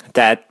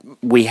that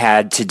we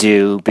had to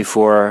do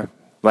before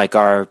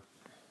our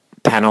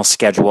panel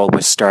schedule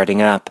was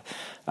starting up,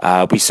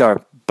 we saw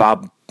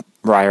Bob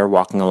Ryer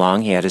walking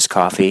along. He had his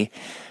coffee.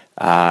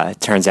 It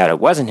turns out it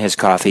wasn't his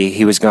coffee.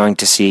 He was going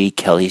to see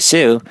Kelly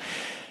Sue,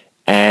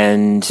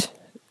 and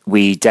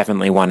we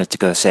definitely wanted to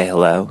go say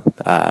hello.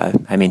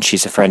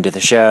 She's a friend of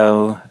the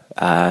show,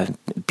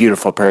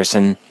 beautiful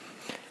person.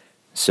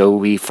 So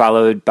we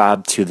followed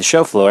Bob to the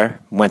show floor,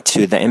 went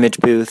to the image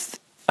booth,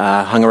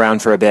 hung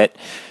around for a bit,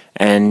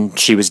 and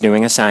she was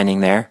doing a signing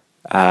there.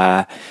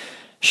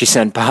 She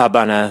sent Bob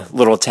on a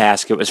little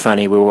task. It was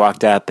funny. We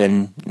walked up,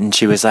 and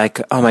she was like,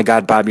 "Oh my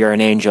God, Bob, you're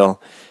an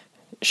angel."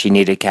 She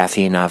needed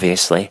caffeine,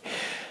 obviously.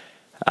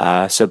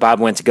 So Bob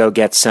went to go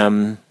get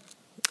some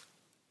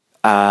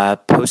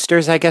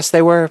posters, I guess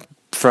they were,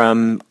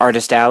 from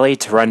Artist Alley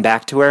to run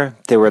back to her.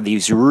 There were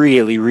these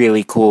really,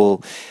 really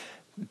cool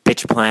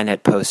Bitch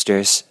Planet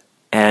posters,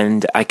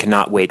 and I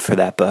cannot wait for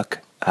that book.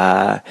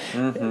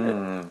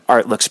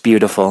 Art looks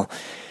beautiful.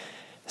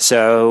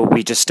 So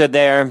we just stood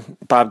there.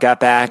 Bob got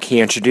back. He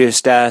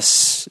introduced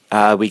us.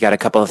 We got a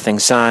couple of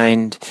things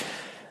signed.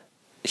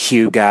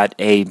 Hugh got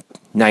a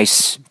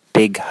nice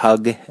big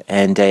hug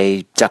and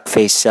a duck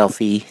face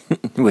selfie,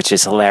 which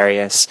is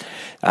hilarious.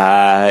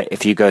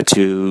 If you go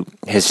to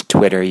his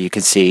Twitter, you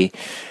can see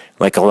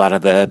a lot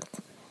of the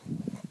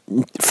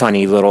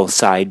funny little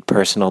side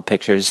personal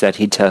pictures that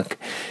he took.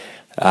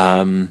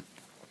 But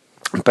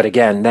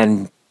again,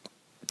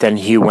 then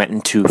Hugh went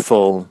into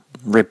full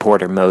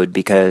reporter mode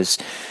because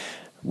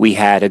we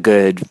had a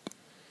good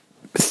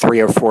 3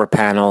 or 4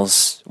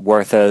 panels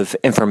worth of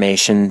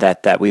information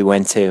that we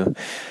went to.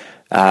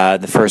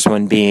 The first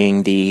one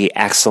being the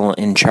Axel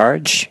in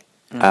Charge.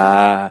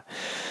 So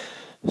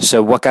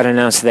what got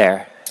announced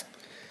there?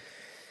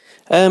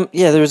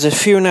 There was a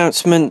few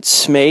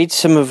announcements made,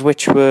 some of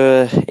which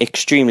were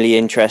extremely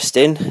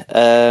interesting.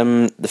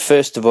 The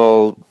first of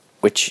all,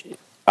 which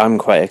I'm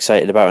quite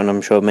excited about, and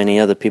I'm sure many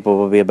other people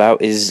will be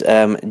about, is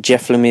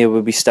Jeff Lemire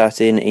will be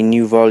starting a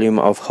new volume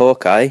of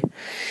Hawkeye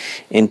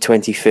in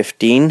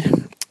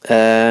 2015.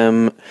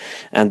 And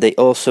they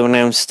also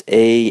announced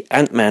a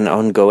Ant-Man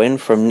ongoing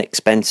from Nick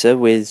Spencer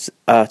with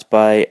art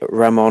by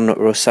Ramon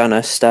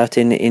Rosana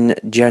starting in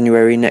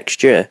January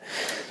next year.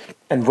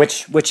 And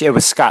which it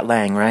was Scott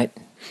Lang, right?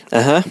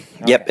 Okay.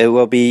 Yep, it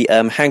will be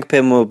Hank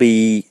Pym will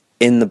be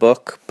in the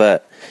book,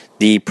 but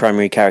the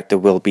primary character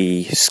will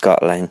be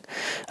Scott Lang.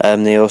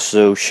 They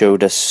also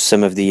showed us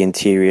some of the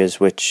interiors,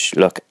 which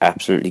look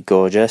absolutely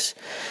gorgeous.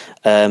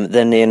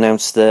 Then they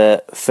announced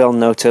that Phil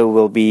Noto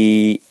will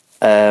be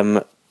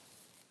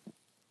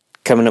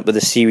coming up with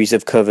a series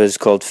of covers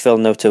called Phil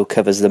Noto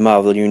Covers the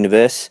Marvel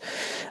Universe,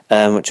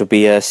 which will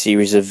be a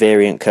series of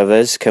variant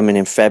covers coming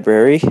in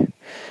February.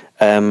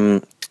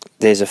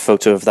 There's a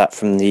photo of that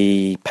from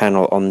the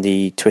panel on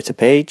the Twitter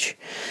page.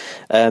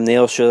 They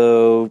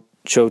also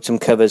showed some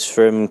covers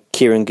from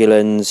Kieran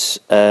Gillen's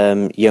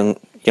Young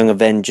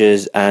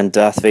Avengers and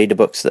Darth Vader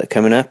books that are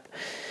coming up.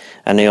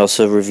 And they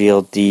also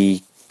revealed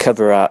the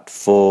cover art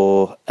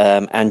for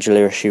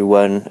Angela issue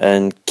 1,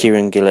 and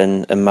Kieran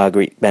Gillen and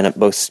Marguerite Bennett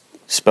both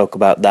spoke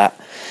about that.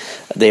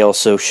 They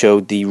also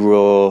showed the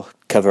raw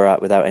cover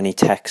art without any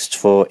text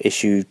for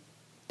issues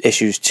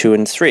 2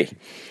 and 3.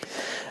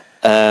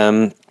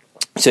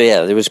 So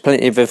yeah, there was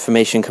plenty of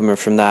information coming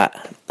from that.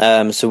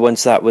 So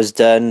once that was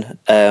done,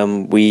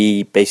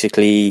 we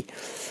basically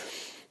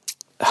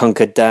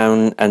hunkered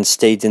down and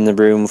stayed in the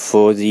room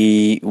for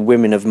the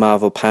Women of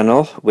Marvel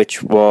panel,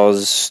 which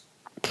was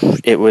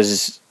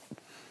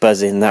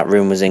buzzing. That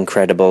room was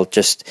incredible.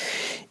 Just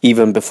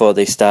even before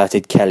they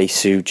started, Kelly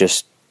Sue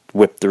just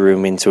whipped the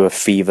room into a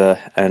fever,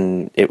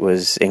 and it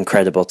was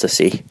incredible to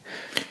see.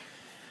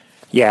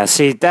 Yeah,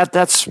 see,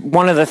 that's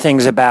one of the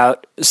things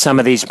about some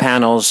of these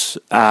panels.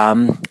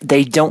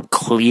 They don't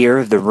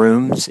clear the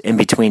rooms in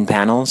between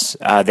panels.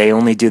 They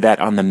only do that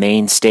on the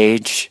main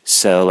stage.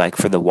 So, like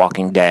for The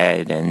Walking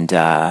Dead and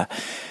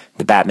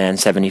the Batman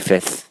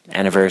 75th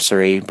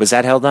anniversary, was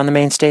that held on the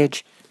main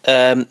stage?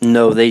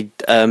 No, they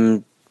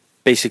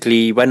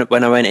basically,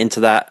 when I went into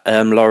that,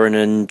 Lauren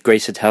and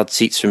Grace had held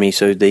seats for me,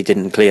 so they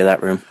didn't clear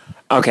that room.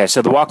 Okay,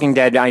 so The Walking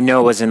Dead, I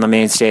know, was in the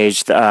main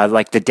stage.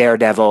 Like the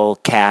Daredevil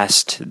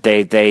cast,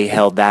 they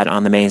held that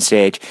on the main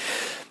stage.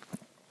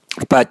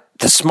 But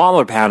the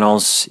smaller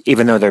panels,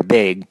 even though they're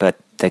big, but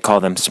they call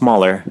them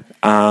smaller,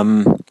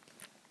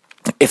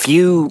 if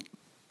you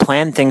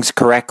plan things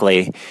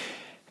correctly,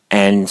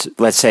 and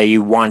let's say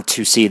you want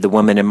to see the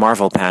Women in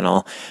Marvel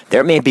panel,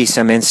 there may be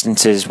some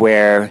instances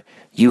where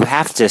you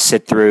have to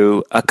sit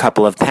through a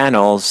couple of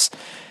panels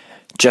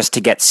just to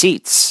get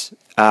seats.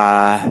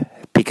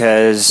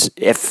 Because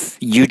if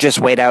you just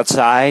wait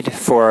outside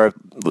for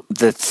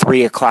the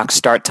 3 o'clock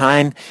start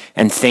time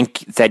and think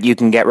that you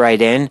can get right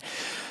in,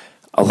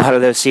 a lot of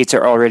those seats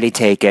are already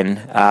taken.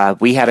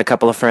 We had a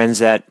couple of friends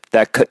that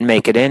couldn't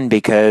make it in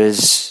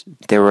because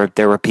there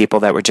were people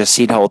that were just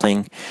seat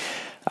holding.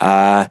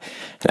 And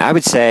I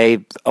would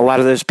say a lot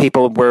of those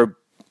people were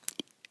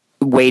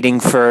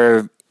waiting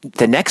for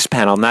the next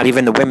panel, not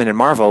even the Women in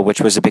Marvel,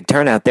 which was a big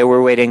turnout. They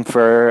were waiting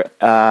for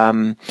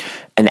an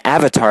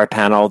Avatar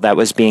panel that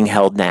was being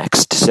held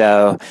next.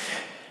 So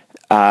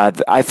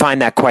I find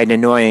that quite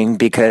annoying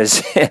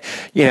because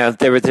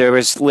there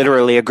was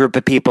literally a group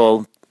of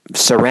people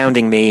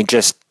surrounding me,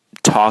 just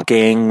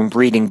talking,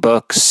 reading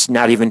books,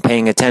 not even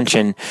paying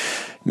attention.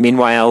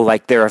 Meanwhile,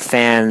 like there are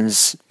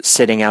fans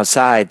sitting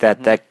outside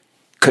that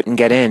couldn't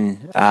get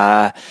in.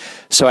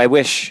 So I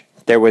wish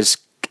there was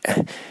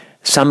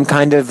some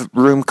kind of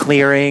room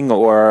clearing,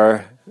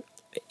 or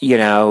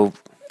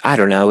I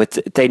don't know.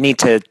 They need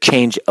to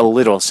change a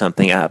little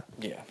something up.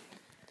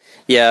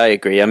 Yeah, I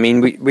agree. I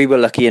mean, we were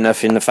lucky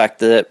enough in the fact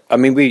that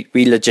we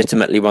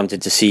legitimately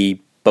wanted to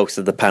see both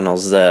of the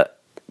panels that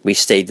we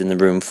stayed in the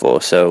room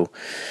for. So,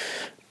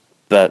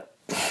 but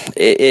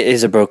it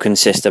is a broken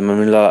system. I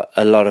mean,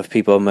 a lot of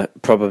people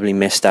probably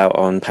missed out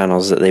on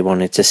panels that they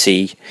wanted to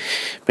see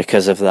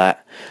because of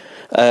that.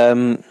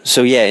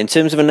 So yeah, in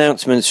terms of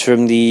announcements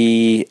from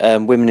the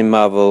Women in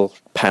Marvel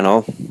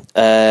panel,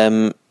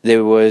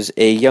 there was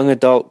a young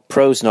adult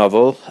prose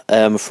novel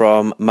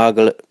from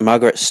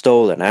Margaret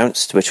Stoll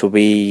announced, which will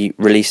be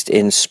released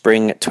in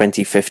spring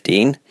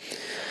 2015.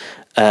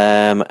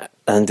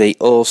 And they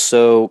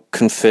also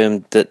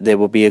confirmed that there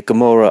will be a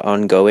Gamora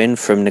ongoing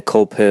from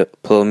Nicole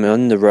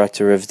Perlman, the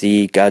writer of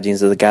the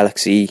Guardians of the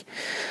Galaxy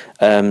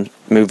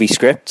movie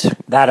script.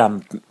 That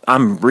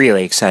I'm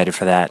really excited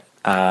for that.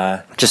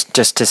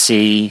 Just to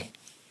see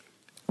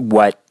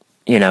what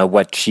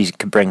she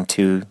could bring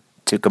to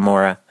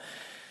Gamora.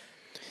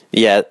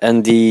 Yeah,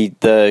 and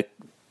the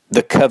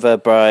cover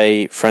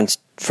by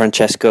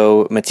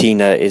Francesco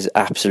Mattina is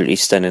absolutely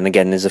stunning.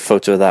 Again, there's a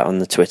photo of that on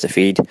the Twitter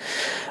feed.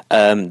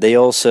 They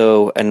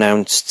also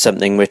announced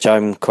something which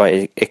I'm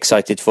quite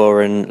excited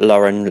for, and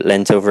Lauren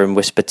leant over and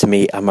whispered to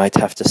me I might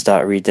have to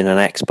start reading an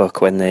X book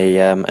when they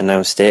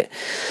announced it,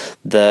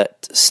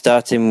 that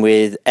starting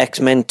with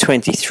X-Men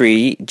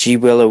 23, G.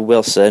 Willow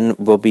Wilson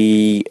will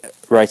be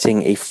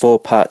writing a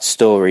 4-part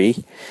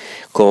story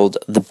called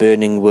The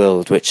Burning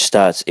World, which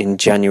starts in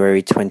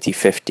January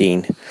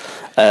 2015.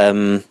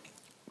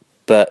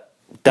 But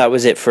that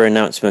was it for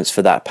announcements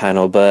for that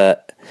panel.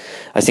 But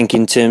I think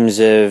in terms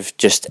of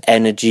just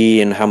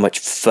energy and how much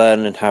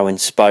fun and how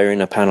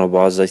inspiring a panel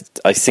was,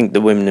 I think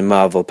the Women in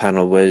Marvel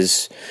panel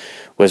was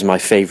my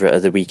favourite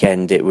of the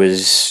weekend. It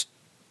was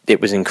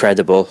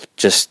incredible.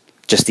 Just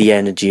just the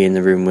energy in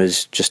the room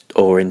was just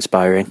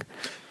awe-inspiring.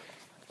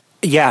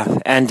 Yeah,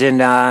 and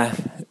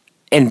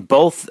in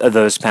both of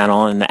those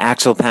panels, in the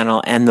Axel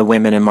panel and the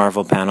Women in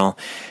Marvel panel,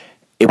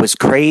 it was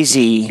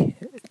crazy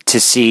to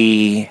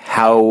see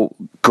how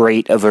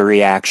great of a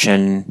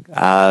reaction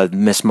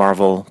Miss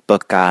Marvel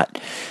book got.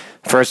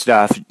 First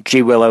off,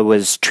 G. Willow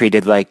was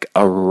treated like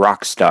a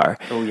rock star.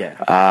 Oh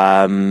yeah.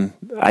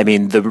 I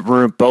mean, the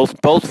room,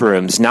 both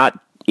rooms, not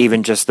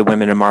even just the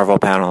Women in Marvel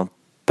panel,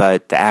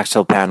 but the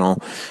Axel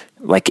panel,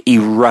 like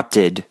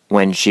erupted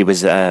when she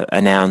was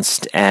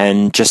announced,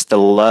 and just the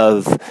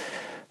love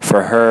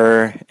for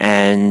her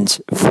and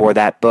for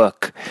that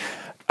book.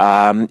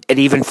 It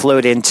even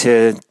flowed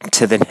into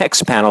the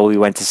next panel we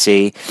went to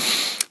see,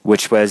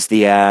 which was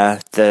the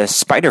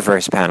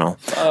Spider-Verse panel.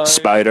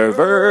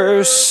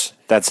 Spider-Verse.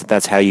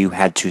 That's how you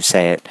had to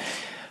say it.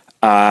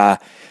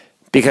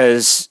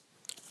 Because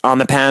on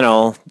the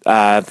panel,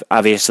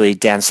 obviously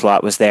Dan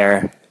Slott was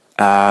there,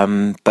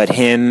 but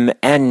him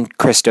and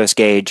Christos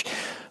Gage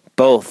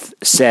both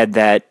said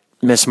that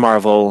Miss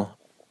Marvel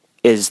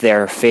is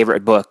their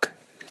favorite book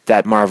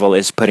that Marvel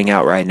is putting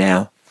out right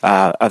now,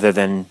 other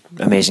than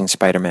Amazing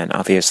Spider-Man,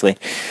 obviously.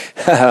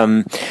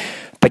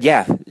 But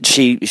yeah,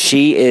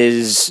 she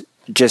is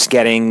just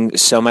getting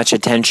so much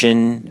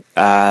attention,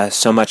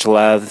 so much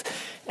love,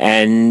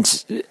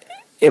 and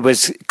it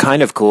was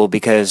kind of cool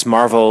because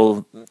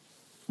Marvel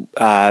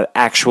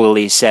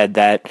actually said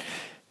that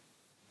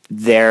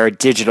their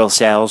digital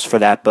sales for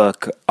that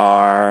book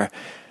are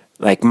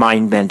like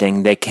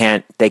mind-bending. They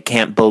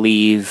can't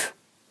believe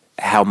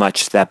how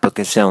much that book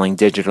is selling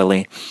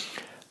digitally,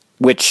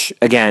 which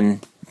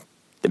again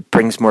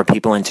brings more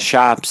people into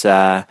shops.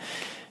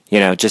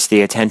 Just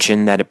the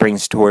attention that it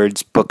brings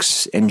towards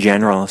books in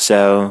general.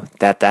 So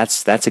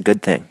that's a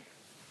good thing.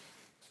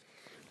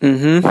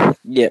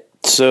 Yep.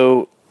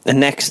 So the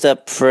next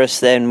up for us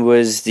then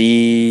was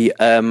the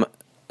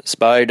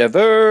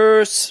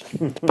Spider-Verse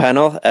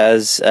panel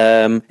as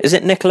is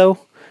it Niccolo?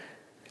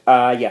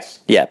 Yes.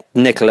 Yeah,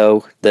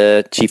 Niccolo,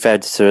 the chief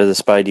editor of the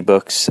Spidey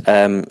books,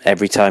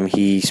 every time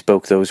he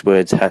spoke those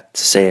words had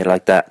to say it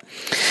like that.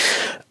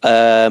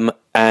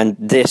 And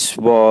this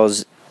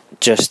was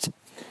just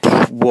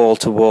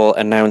wall-to-wall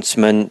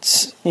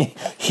announcements.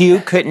 Hugh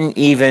couldn't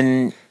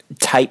even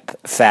type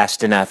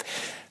fast enough.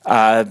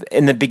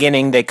 In the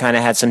beginning, they kind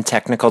of had some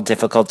technical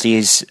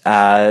difficulties,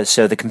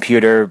 so the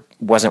computer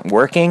wasn't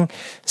working,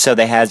 so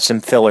they had some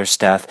filler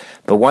stuff.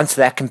 But once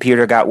that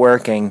computer got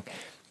working,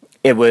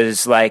 it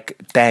was like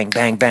bang,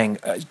 bang, bang.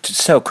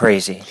 So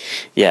crazy.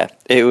 Yeah,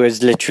 it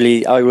was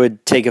literally, I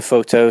would take a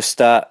photo,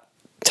 start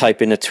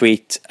typing a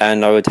tweet,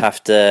 and I would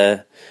have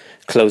to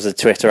close the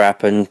Twitter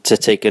app and to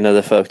take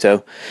another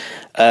photo.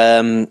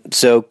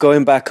 So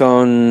going back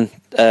on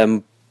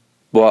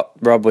what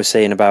Rob was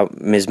saying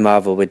about Ms.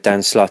 Marvel with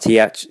Dan Slott, he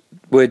had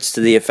words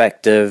to the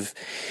effect of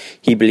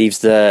he believes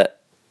that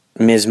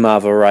Ms.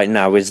 Marvel right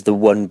now is the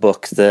one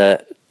book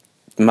that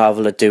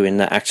Marvel are doing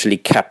that actually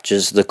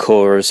captures the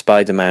core of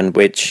Spider-Man,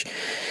 which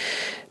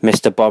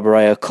Mr. Bob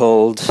Ryer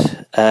called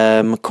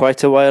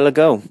quite a while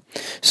ago.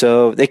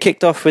 So they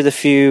kicked off with a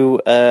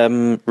few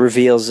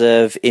reveals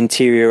of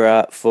interior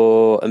art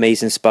for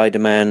Amazing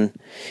Spider-Man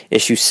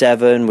issue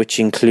 7, which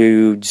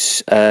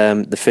includes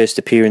the first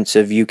appearance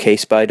of UK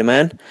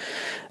Spider-Man.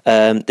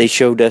 They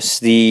showed us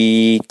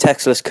the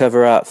textless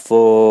cover art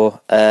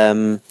for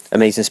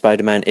Amazing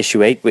Spider-Man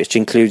issue 8, which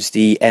includes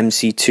the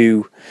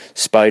MC2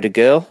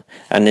 Spider-Girl,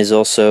 and there's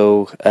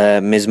also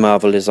Ms.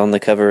 Marvel is on the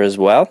cover as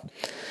well.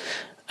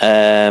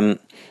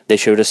 They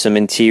showed us some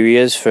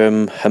interiors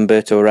from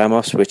Humberto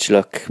Ramos, which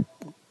look,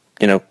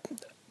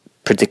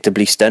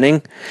 predictably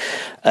stunning.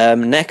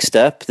 Next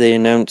up, they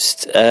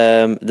announced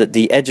that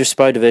the Edge of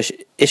Spider-Verse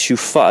issue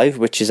 5,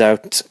 which is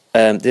out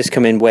this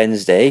coming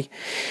Wednesday,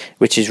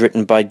 which is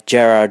written by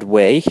Gerard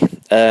Way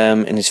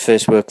in his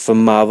first work for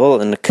Marvel,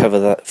 and the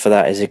cover for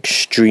that is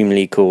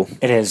extremely cool.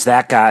 It is.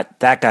 That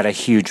got a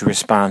huge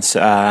response.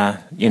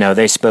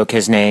 They spoke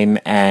his name,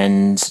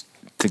 and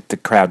the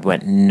crowd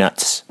went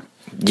nuts.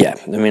 Yeah,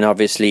 I mean,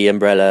 obviously,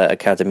 Umbrella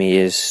Academy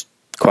is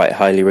quite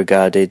highly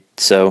regarded.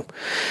 So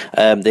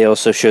they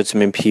also showed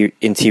some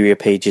interior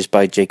pages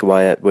by Jake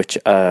Wyatt, which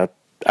are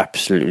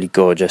absolutely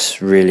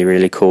gorgeous, really,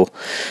 really cool.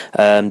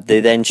 They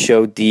then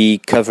showed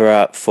the cover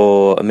art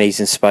for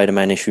Amazing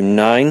Spider-Man issue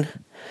 9,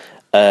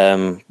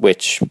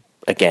 which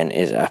again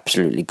is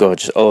absolutely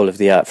gorgeous. All of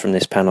the art from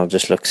this panel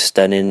just looks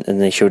stunning.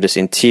 And they showed us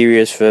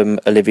interiors from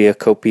Olivia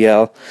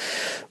Copiel,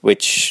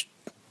 which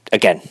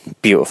again,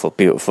 beautiful,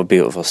 beautiful,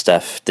 beautiful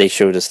stuff. They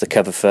showed us the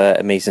cover for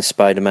Amazing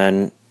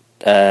Spider-Man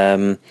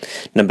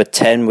number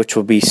 10, which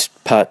will be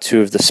part 2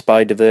 of the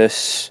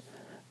Spider-Verse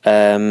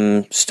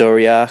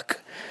story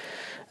arc,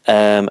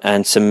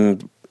 and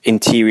some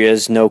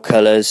interiors, no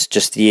colours,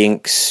 just the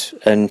inks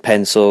and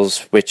pencils,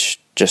 which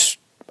just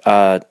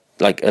are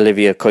like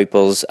Olivia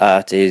Coipel's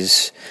art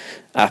is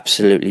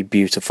absolutely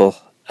beautiful.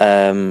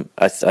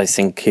 I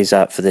think his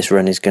art for this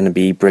run is going to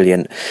be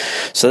brilliant.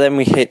 So then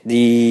we hit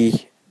the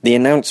the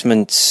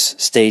announcements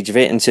stage of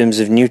it in terms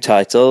of new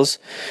titles.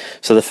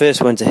 So the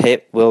first one to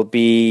hit will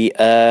be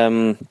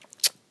an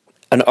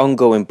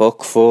ongoing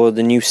book for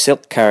the new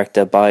Silk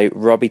character by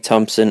Robbie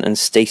Thompson and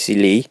Stacey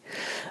Lee.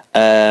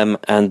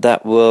 And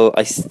that will,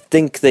 I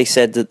think they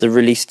said that the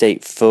release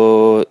date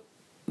for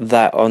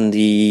that on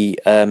the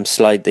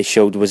slide they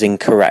showed was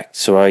incorrect,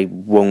 so I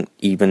won't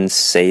even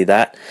say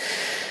that.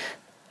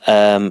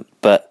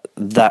 But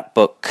that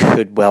book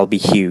could well be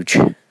huge.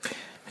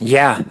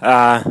 Yeah,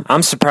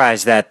 I'm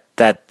surprised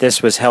that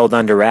this was held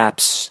under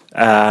wraps.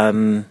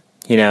 So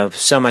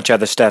much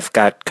other stuff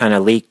got kind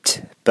of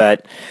leaked,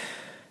 but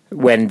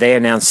when they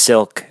announced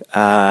Silk,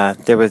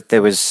 there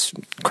was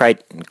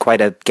quite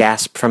a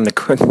gasp from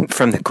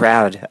the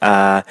crowd.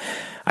 I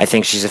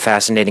think she's a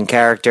fascinating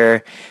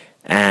character,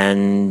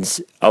 and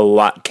a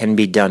lot can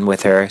be done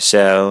with her.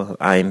 So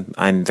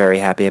I'm very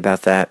happy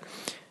about that.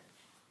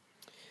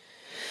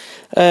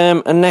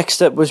 And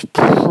next up was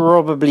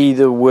probably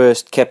the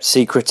worst kept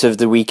secret of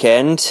the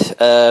weekend.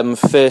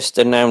 First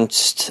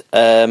announced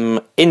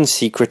in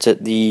secret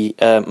at the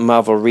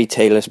Marvel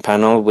Retailers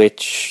panel,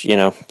 which,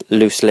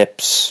 loose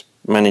lips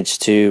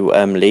managed to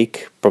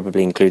leak,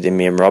 probably including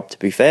me and Rob, to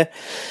be fair.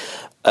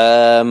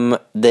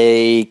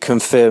 They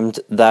confirmed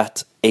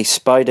that a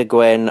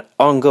Spider-Gwen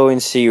ongoing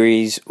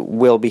series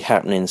will be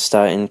happening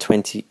starting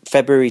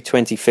February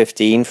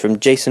 2015 from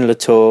Jason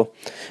Latour,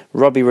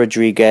 Robbie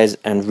Rodriguez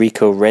and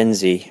Rico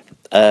Renzi.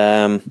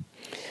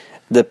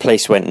 The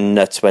place went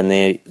nuts when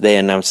they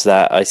announced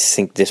that. I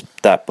think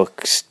that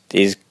book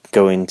is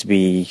going to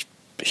be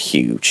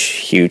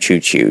huge.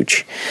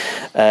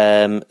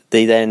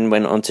 They then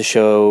went on to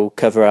show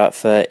cover art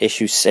for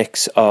issue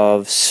 6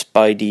 of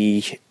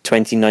Spidey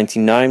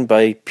 2099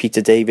 by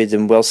Peter David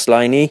and Will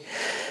Sliney.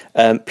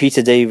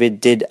 Peter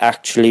David did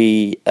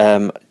actually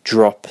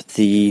drop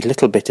the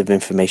little bit of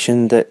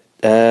information that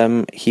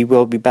he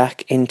will be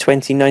back in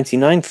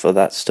 2099 for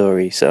that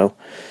story, so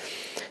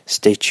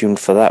stay tuned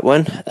for that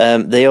one.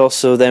 They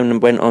also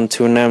then went on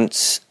to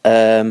announce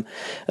a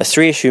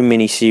 3-issue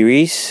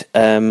miniseries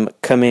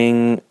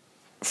coming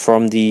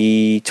from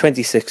the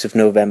 26th of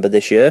November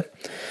this year,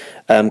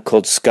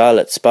 called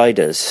Scarlet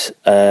Spiders.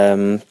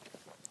 That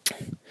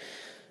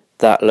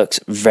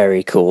looks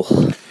very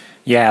cool.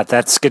 Yeah,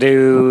 that's going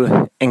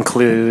to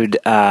include,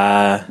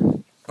 let's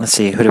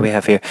see, who do we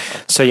have here?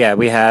 So yeah,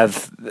 we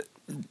have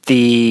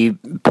the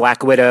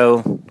Black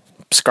Widow,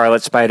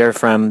 Scarlet Spider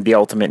from the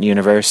Ultimate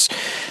Universe.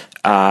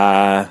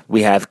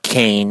 We have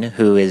Kane,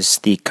 who is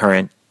the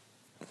current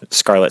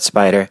Scarlet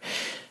Spider.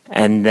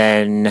 And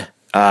then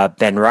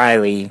Ben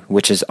Reilly,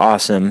 which is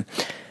awesome,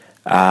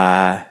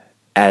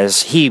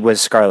 as he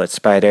was Scarlet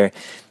Spider.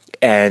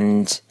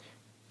 And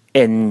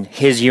in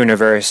his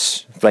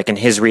universe, like in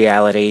his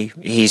reality,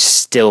 he's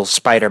still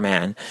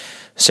Spider-Man.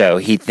 So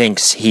he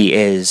thinks he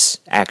is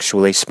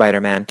actually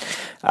Spider-Man.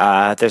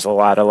 There's a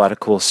lot of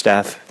cool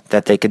stuff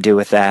that they could do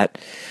with that.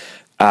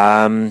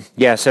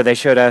 So they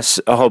showed us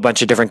a whole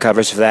bunch of different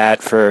covers for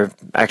that for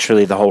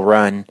actually the whole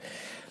run.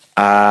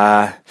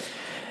 And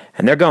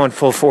they're going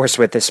full force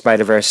with this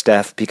Spider-Verse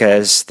stuff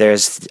because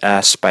there's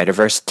a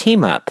Spider-Verse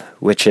Team Up,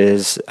 which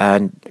is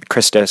a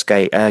Christos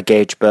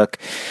Gage book.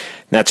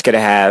 And that's going to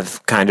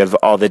have kind of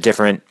all the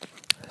different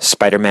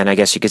Spider-Man, I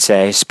guess you could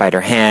say.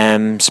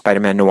 Spider-Ham,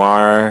 Spider-Man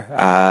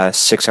Noir,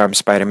 Six-Armed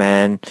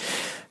Spider-Man.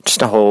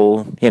 Just a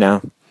whole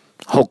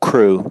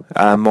crew.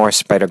 More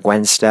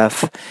Spider-Gwen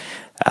stuff.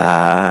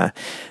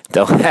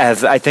 They'll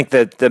have, I think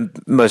that the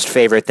most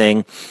favorite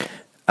thing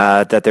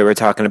that they were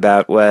talking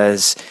about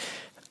was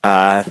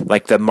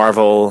like the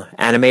Marvel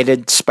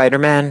animated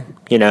Spider-Man,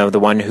 the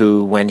one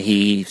who, when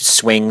he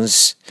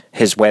swings,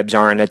 his webs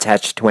aren't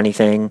attached to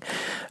anything,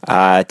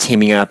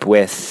 teaming up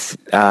with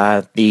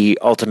the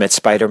Ultimate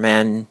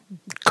Spider-Man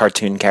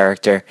cartoon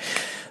character.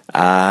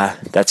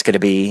 That's going to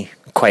be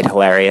quite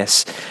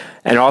hilarious.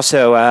 And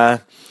also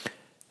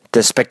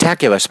the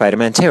Spectacular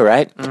Spider-Man too,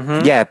 right?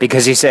 Mm-hmm. Yeah,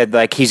 because he said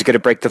like he's going to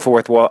break the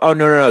fourth wall. Oh,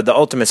 no, the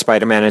Ultimate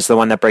Spider-Man is the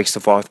one that breaks the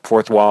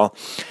fourth wall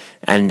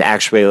and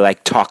actually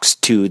like talks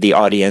to the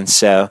audience,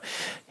 so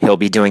he'll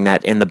be doing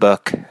that in the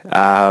book.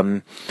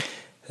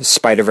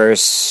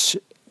 Spider-Verse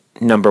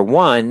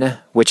 #1,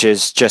 which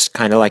is just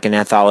kind of like an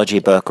anthology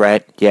book,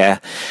 right? Yeah.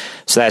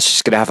 So that's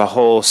just going to have a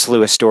whole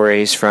slew of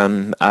stories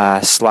from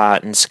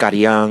Slott and Scotty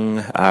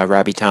Young,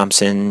 Robbie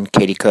Thompson,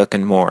 Katie Cook,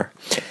 and more.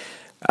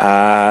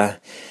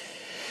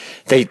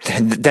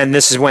 Then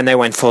this is when they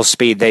went full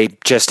speed. They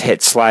just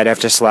hit slide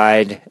after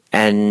slide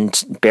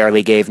and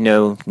barely gave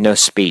no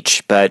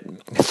speech. But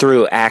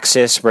through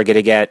Axis, we're going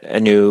to get a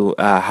new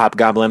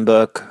Hobgoblin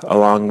book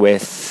along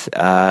with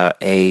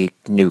a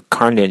new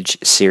Carnage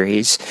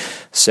series.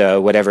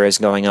 So whatever is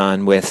going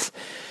on with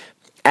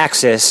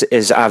Axis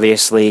is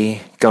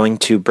obviously going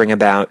to bring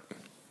about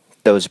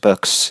those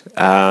books.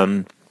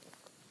 And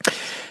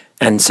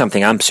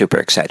something I'm super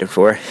excited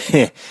for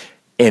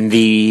in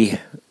the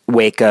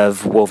wake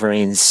of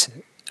Wolverine's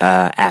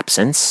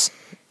absence,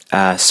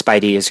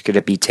 Spidey is going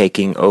to be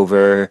taking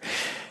over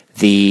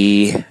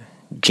the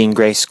Jean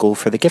Grey School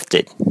for the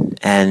Gifted,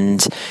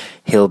 and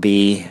he'll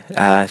be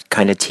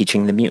kind of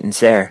teaching the mutants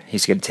there.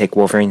 He's going to take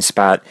Wolverine's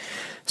spot.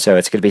 So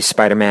it's going to be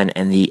Spider-Man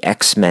and the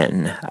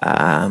X-Men.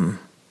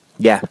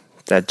 Yeah,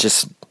 that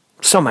just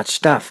so much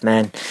stuff,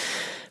 man.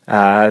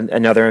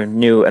 Another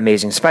new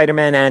Amazing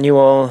Spider-Man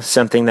annual,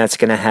 something that's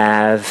going to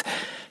have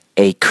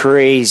a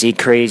crazy,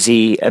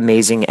 crazy,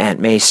 amazing Aunt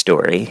May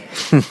story.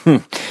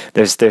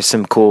 There's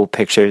some cool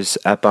pictures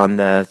up on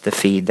the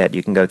feed that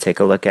you can go take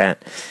a look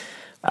at.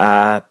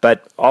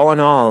 But all in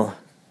all,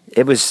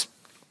 it was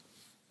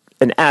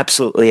an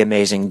absolutely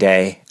amazing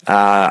day.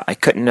 I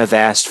couldn't have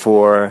asked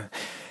for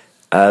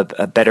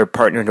a better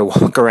partner to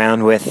walk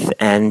around with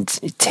and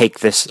take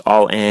this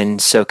all in,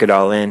 soak it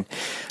all in.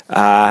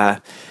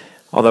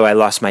 Although I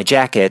lost my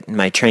jacket and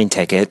my train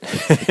ticket,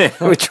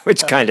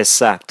 which kind of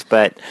sucked.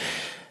 But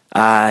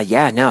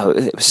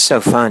it was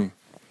so fun.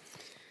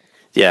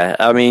 Yeah,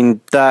 I mean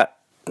that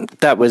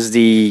was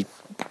the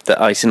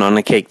icing on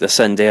the cake. The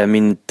Sunday, I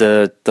mean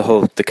the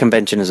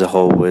convention as a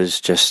whole was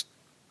just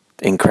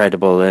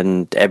incredible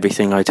and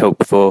everything I'd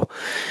hoped for.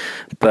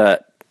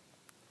 But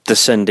the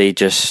Sunday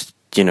just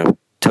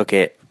took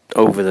it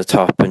over the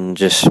top and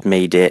just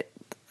made it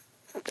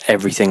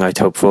everything I'd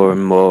hoped for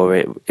and more.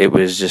 It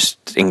was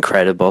just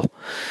incredible.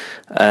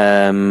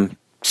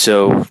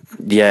 So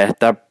yeah,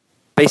 that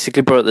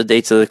basically brought the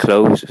day to a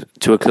close.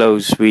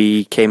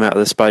 We came out of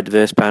the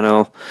Spider-Verse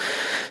panel,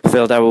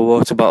 filled our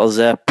water bottles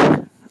up,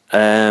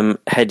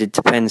 headed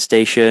to Penn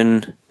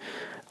Station,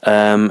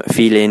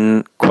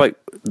 feeling quite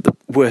the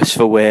worse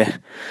for wear.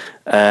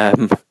 We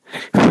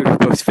were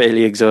both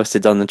fairly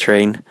exhausted on the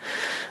train.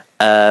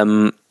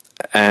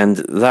 And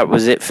that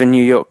was it for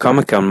New York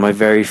Comic Con, my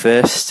very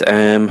first.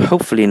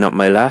 Hopefully not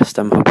my last.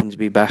 I'm hoping to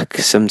be back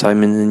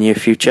sometime in the near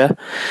future.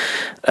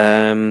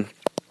 But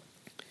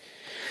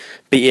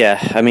yeah,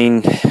 I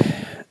mean,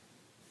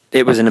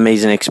 it was an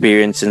amazing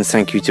experience, and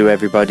thank you to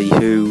everybody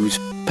whose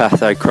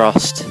path I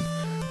crossed,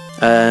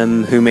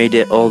 who made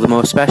it all the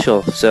more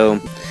special. So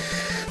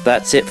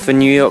that's it for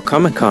New York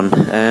Comic Con.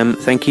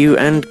 Thank you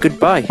and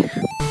goodbye.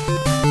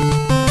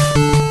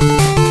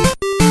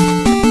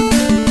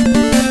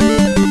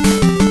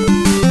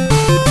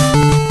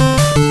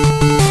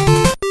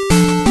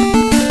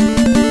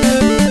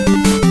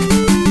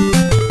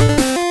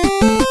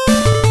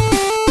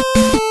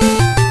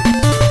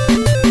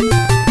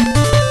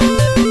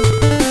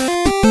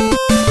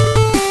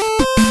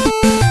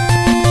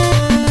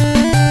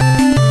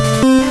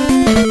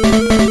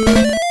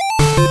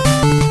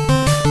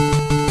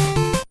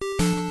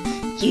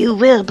 You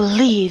will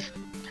believe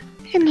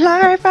in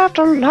life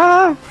after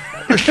love.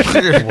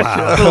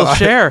 Wow. Little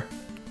share.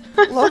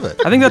 Love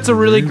it. I think that's a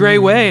really great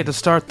way to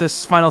start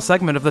this final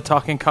segment of the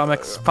Talking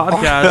Comics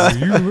podcast.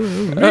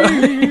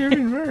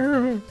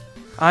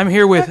 I'm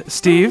here with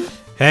Steve.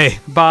 Hey.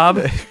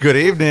 Bob. Good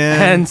evening.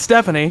 And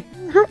Stephanie.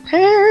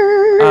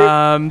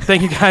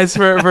 Thank you guys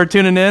for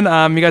tuning in.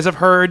 You guys have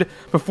heard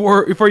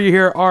before you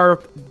hear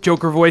our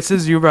Joker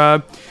voices. You've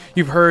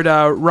heard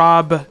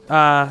Rob,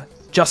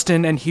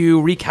 Justin, and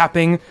Hugh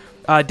recapping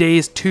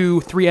days 2,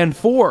 3, and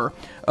 4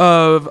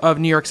 of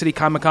New York City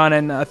Comic Con,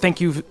 and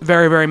thank you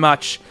very, very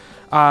much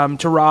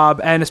to Rob,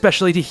 and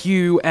especially to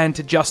Hugh and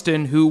to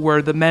Justin, who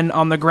were the men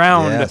on the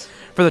ground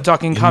for the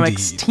Talking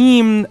Comics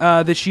team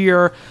this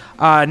year.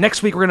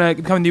 Next week, we're going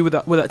to come to you with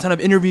a ton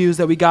of interviews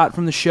that we got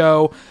from the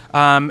show,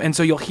 and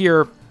so you'll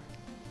hear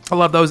a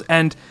lot of those.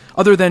 And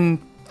other than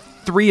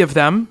 3 of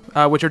them,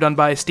 which are done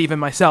by Steve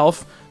and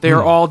myself, they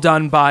are all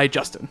done by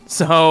Justin.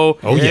 So,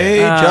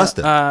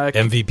 Justin,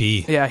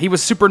 MVP. Yeah, he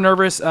was super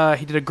nervous.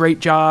 He did a great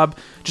job.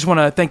 Just want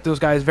to thank those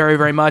guys very,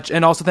 very much,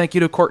 and also thank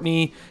you to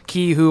Courtney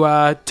Key, who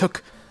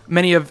took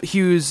many of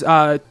Hugh's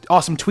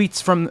awesome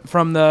tweets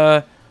from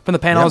the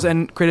panels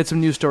and created some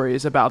news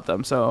stories about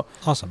them. So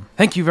awesome!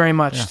 Thank you very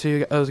much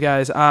to those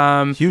guys.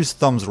 Hugh's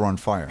thumbs were on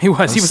fire. He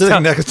was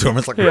sitting next to him.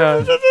 It's like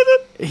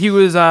he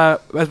was.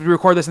 As we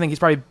record this, I think he's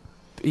probably.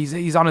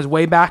 He's on his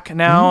way back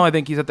now. I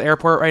think he's at the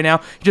airport right now.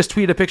 He just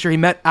tweeted a picture. He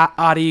met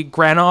Adi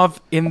Granov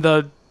in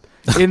the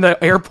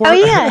airport. Oh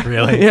yeah,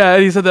 really? Yeah.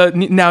 He said that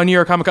now New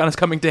York Comic Con is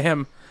coming to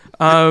him.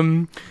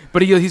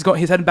 But he's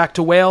heading back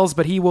to Wales.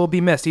 But he will be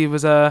missed.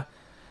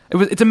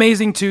 It's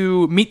amazing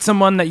to meet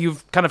someone that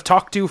you've kind of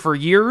talked to for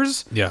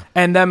years,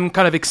 and them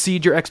kind of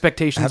exceed your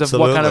expectations of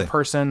what kind of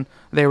person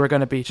they were going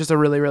to be. Just a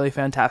really, really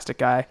fantastic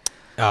guy.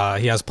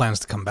 He has plans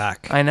to come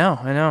back. I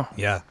know.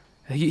 Yeah.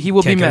 He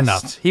will be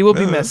missed. He will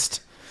be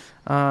missed.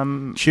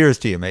 Cheers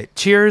to you, mate.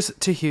 Cheers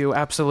to Hugh,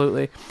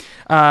 absolutely.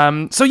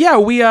 So yeah,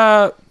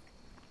 we're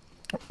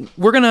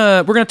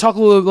gonna talk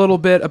a little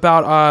bit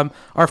about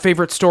our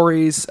favorite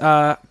stories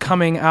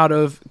coming out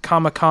of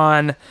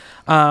Comic-Con,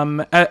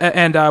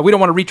 and we don't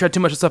want to retread too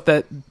much of stuff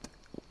that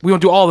we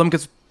won't do all of them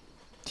because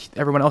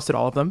everyone else did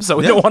all of them, so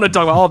we don't want to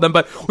talk about all of them.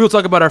 But we'll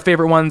talk about our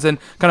favorite ones and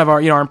kind of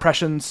our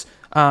impressions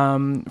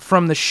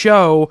from the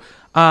show.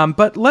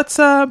 But let's,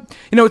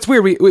 it's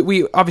weird.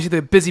 We obviously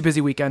the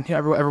busy weekend.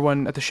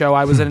 Everyone at the show.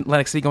 I was in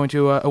Atlantic City going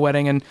to a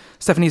wedding, and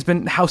Stephanie's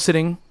been house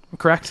sitting,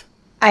 correct?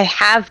 I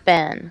have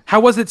been. How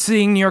was it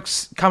seeing New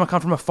York's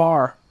Comic-Con from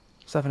afar,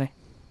 Stephanie?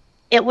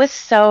 It was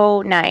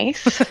so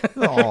nice.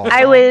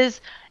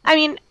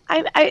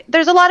 I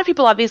there's a lot of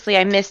people, obviously,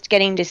 I missed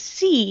getting to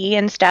see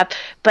and stuff,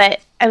 but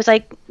I was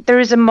like, there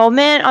was a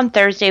moment on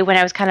Thursday when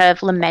I was kind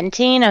of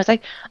lamenting. I was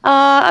like,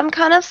 I'm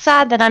kind of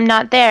sad that I'm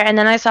not there. And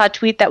then I saw a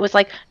tweet that was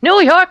like, New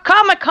York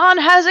Comic Con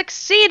has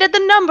exceeded the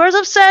numbers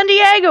of San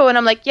Diego. And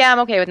I'm like, yeah, I'm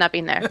okay with not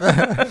being there.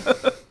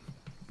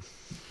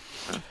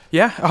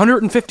 Yeah,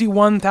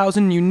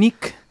 151,000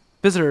 unique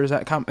visitors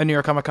at New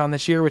York Comic Con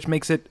this year, which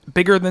makes it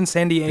bigger than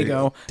San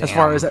Diego as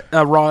far as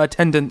raw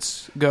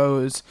attendance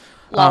goes.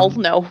 Lol,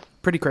 no.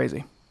 Pretty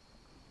crazy.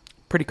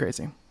 There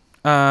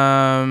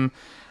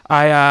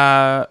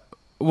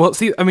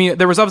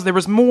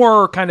was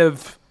more kind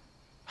of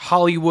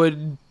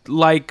Hollywood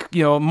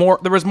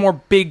there was more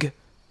big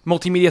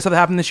multimedia stuff that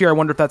happened this year. I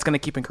wonder if that's going to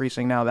keep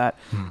increasing now that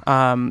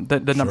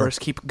the numbers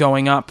keep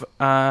going up.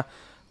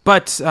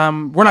 But we're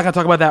not going to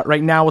talk about that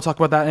right now. We'll talk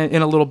about that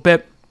in a little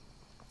bit.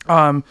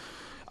 I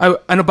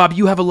know, Bob,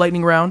 you have a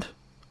lightning round.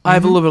 I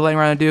have a little bit of lightning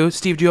round to do.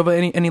 Steve, do you have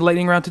any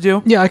lightning round to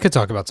do? Yeah, I could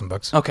talk about some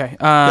books. Okay.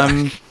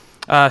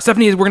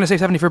 Stephanie, we're going to say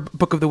Stephanie for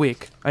Book of the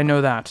Week. I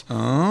know that.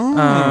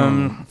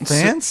 Oh,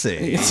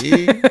 fancy.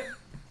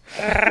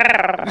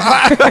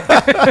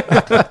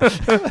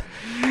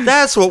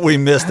 That's what we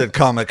missed at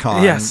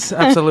Comic-Con. Yes,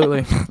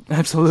 absolutely.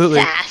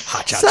 Absolutely.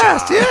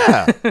 Sass,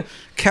 yeah.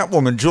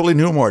 Catwoman, Julie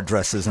Newmar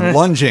dresses and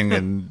lunging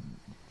and...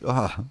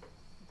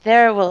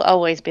 There will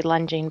always be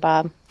lunging,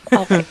 Bob.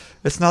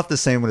 It's not the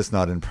same when it's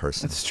not in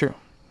person. It's true.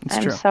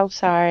 I'm so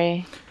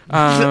sorry.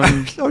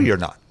 No, you're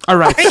not. All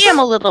right. I am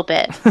a little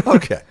bit.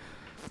 Okay.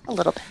 A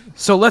little bit.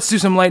 So let's do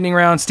some lightning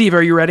round. Steve,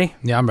 are you ready?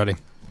 Yeah, I'm ready.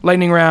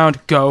 Lightning round,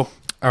 go.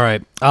 All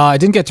right. I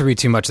didn't get to read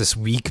too much this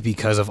week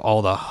because of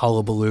all the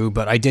hullabaloo,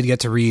 but I did get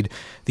to read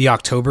The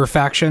October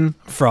Faction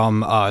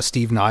from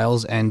Steve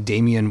Niles and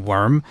Damian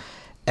Worm.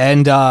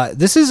 And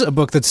this is a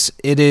book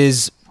it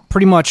is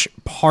pretty much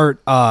part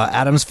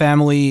Addams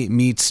Family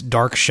meets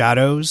Dark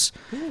Shadows.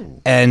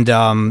 Ooh. And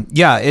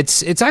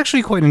it's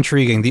actually quite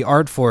intriguing. The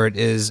art for it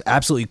is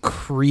absolutely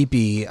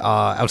creepy,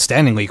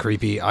 outstandingly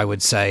creepy, I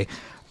would say.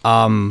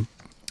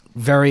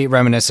 Very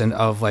reminiscent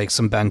of like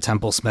some Ben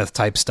Temple-Smith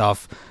type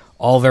stuff.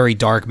 All very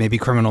dark, maybe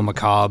criminal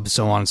macabre,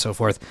 so on and so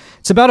forth.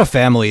 It's about a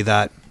family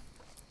that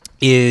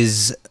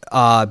is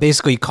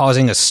basically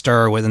causing a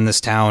stir within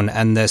this town,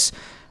 and this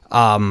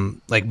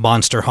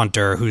monster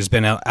hunter who's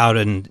been out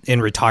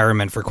in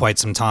retirement for quite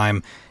some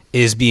time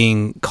is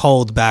being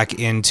called back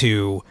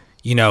into,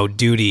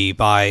 duty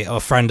by a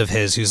friend of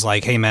his who's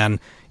like, hey man,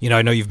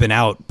 I know you've been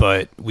out,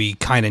 but we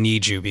kind of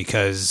need you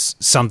because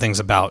something's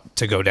about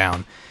to go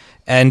down.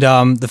 And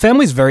the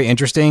family's very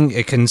interesting.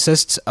 It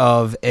consists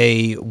of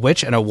a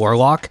witch and a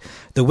warlock.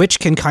 The witch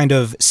can kind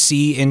of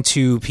see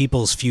into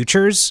people's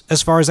futures,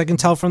 as far as I can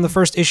tell from the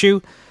first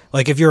issue.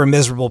 Like, if you're a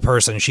miserable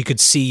person, she could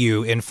see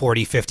you in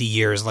 40, 50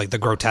 years, like the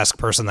grotesque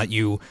person that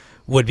you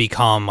would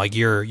become. Like,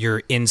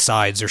 your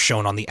insides are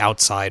shown on the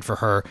outside for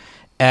her.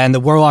 And the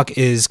warlock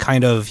is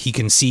he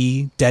can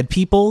see dead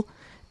people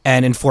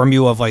and inform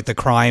you of like the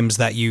crimes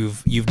that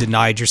you've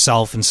denied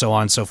yourself and so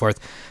on and so forth.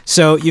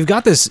 So you've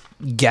got this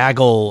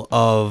gaggle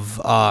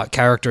of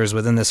characters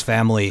within this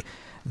family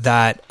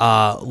that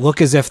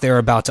look as if they're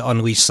about to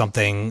unleash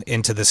something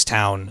into this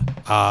town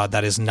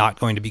that is not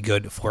going to be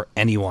good for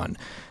anyone.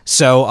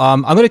 So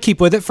I'm going to keep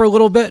with it for a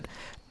little bit.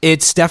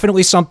 It's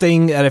definitely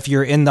something that if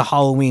you're in the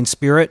Halloween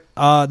spirit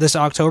this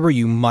October,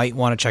 you might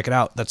want to check it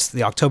out. That's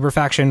The October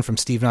Faction from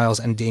Steve Niles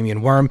and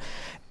Damian Worm.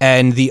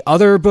 And the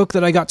other book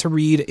that I got to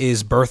read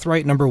is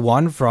Birthright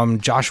 #1 from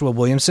Joshua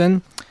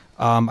Williamson.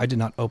 I did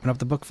not open up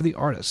the book for the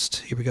artist.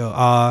 Here we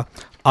go.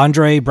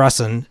 Andre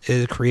Bresson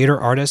is creator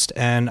artist,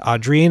 and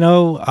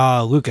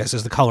Adriano Lucas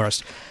is the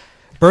colorist.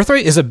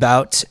 Birthright is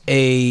about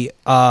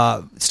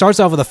starts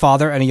off with a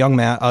father and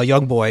a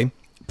young boy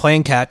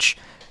playing catch.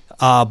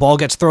 Ball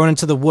gets thrown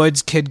into the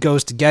woods. Kid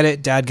goes to get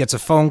it. Dad gets a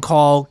phone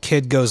call.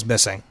 Kid goes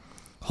missing.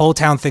 Whole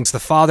town thinks the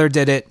father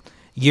did it.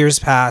 Years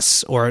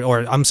pass, or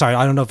I'm sorry,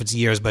 I don't know if it's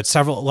years, but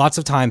lots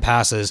of time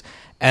passes,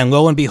 and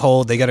lo and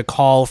behold, they get a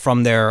call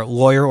from their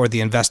lawyer or the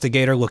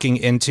investigator looking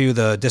into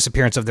the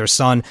disappearance of their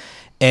son,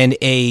 and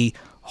a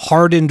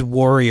hardened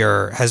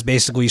warrior has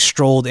basically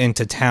strolled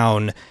into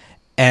town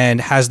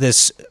and has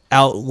this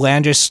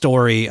outlandish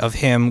story of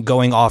him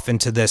going off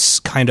into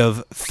this kind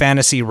of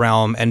fantasy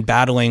realm and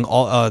battling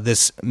all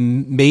this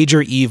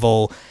major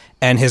evil,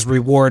 and his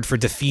reward for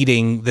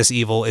defeating this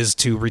evil is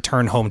to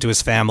return home to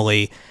his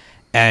family.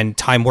 And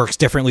time works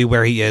differently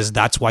where he is.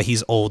 That's why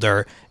he's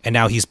older, and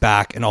now he's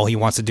back, and all he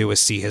wants to do is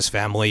see his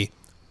family.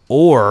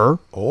 Or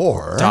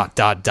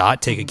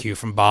take a cue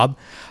from Bob.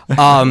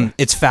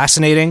 It's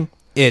fascinating.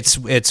 It's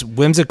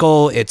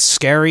whimsical. It's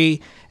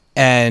scary,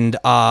 and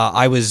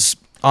I was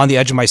on the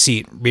edge of my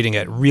seat reading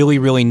it. Really,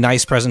 really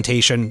nice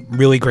presentation.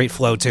 Really great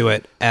flow to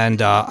it,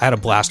 and I had a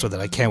blast with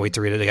it. I can't wait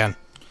to read it again.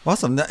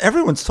 Awesome. Now,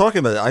 everyone's talking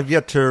about it. I've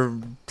yet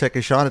to take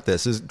a shot at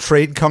this. Is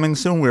trade coming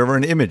soon? We have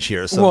an Image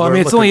here. So well,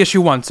 it's only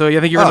issue 1, so I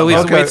think you're going to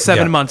at least wait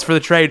 7 months for the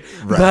trade.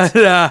 Right.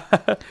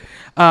 But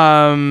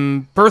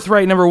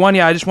Birthright #1.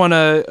 Yeah, I just want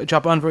to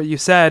jump on what you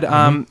said.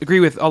 Agree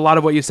with a lot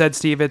of what you said,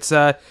 Steve. It's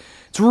a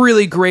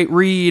really great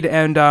read,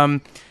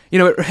 and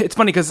it's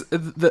funny because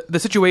the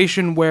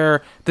situation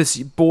where this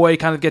boy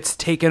kind of gets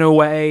taken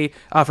away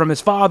from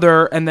his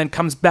father and then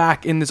comes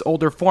back in this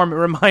older form, it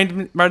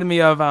reminded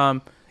me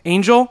of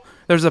Angel.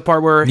 There's a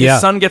part where his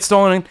son gets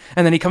stolen,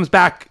 and then he comes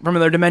back from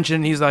another dimension,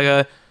 and he's like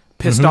a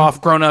pissed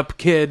off grown up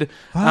kid.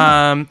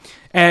 And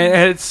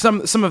it's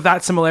some of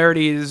that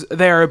similarities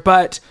there,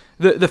 but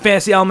the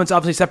fantasy elements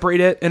obviously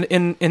separate it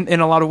in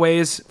a lot of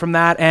ways from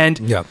that.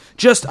 And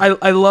just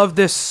I love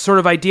this sort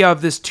of idea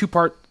of this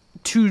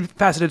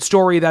two-faceted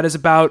story that is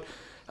about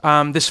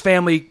this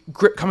family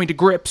coming to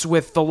grips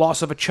with the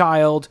loss of a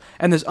child,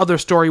 and this other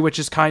story which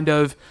is kind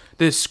of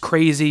this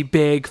crazy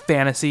big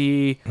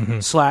fantasy /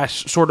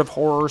 sort of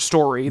horror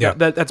story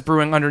that's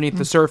brewing underneath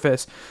the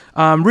surface.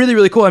 Really,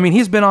 really cool. I mean,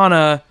 he's been on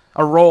a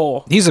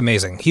roll. He's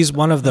amazing. He's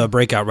one of the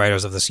breakout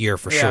writers of this year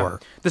for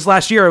sure. This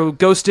last year,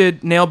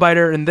 Ghosted,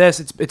 Nailbiter, and this,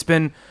 it's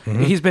been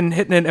he's been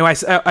hitting it. And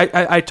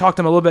I talked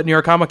to him a little bit at New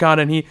York Comic Con,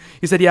 and he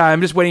said, "Yeah,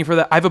 I'm just waiting for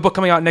that. I have a book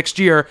coming out next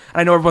year,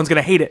 and I know everyone's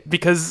gonna hate it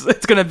because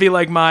it's gonna be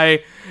like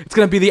it's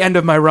gonna be the end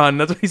of my run."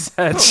 That's what he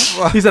said.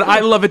 He said,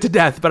 "I love it to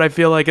death, but I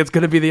feel like it's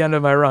gonna be the end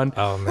of my run."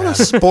 Oh man, what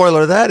a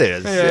spoiler that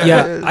is.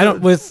 I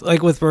don't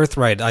with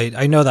Birthright.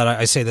 I know that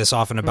I say this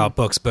often about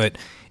books, but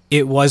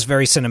it was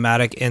very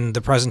cinematic in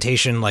the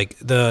presentation, like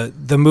the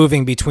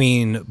moving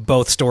between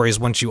both stories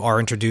once you are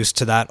introduced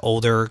to that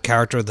older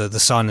character, the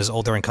son is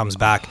older and comes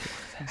back,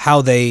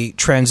 how they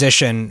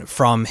transition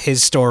from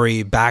his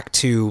story back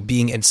to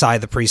being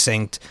inside the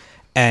precinct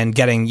and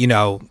getting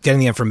the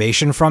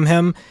information from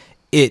him.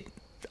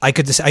 I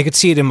could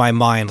see it in my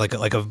mind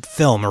like a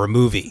film or a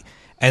movie,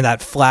 and that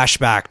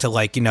flashback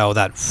to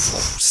that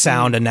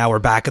sound, and now we're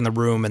back in the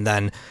room, and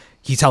then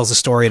he tells the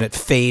story and it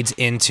fades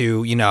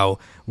into,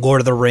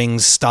 Lord of the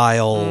Rings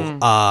style,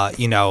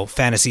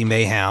 fantasy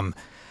mayhem.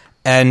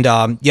 And,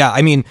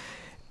 I mean,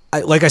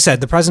 like I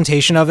said, the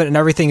presentation of it and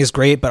everything is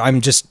great, but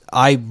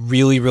I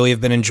really, really have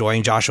been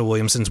enjoying Joshua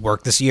Williamson's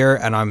work this year,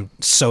 and I'm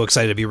so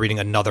excited to be reading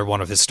another one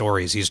of his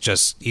stories.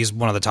 He's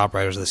one of the top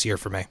writers this year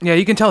for me. Yeah,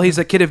 you can tell he's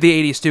a kid of the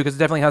 80s, too, because it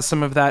definitely has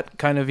some of that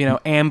kind of,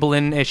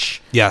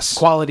 Amblin-ish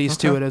qualities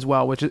to it as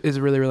well, which is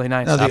really, really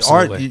nice. Now, the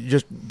art,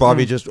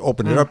 Bobby just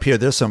opened it up here.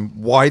 There's some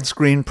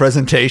widescreen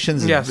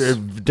presentations. Yes.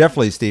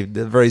 Definitely, Steve,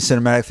 the very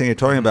cinematic thing you're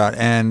talking about,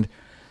 and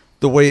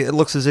the way it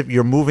looks as if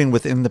you're moving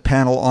within the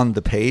panel on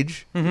the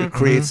page, it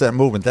creates that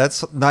movement.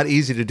 That's not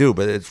easy to do,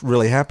 but it's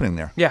really happening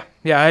there.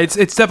 Yeah, it's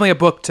definitely a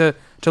book to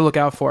look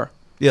out for.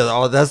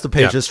 Yeah, that's the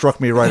page that struck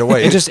me right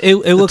away. It looks,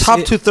 the top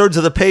 2/3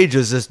 of the page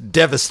is this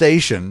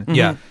devastation.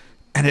 Yeah.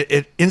 And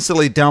it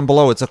instantly down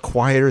below, it's a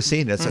quieter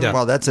scene. It's like,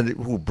 wow,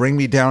 will bring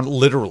me down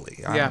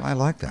literally. I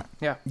like that.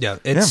 Yeah.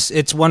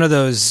 It's one of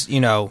those,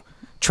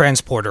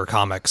 transporter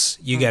comics.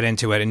 You get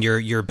into it and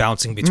you're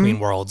bouncing between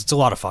worlds. It's a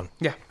lot of fun.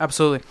 Yeah,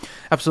 absolutely.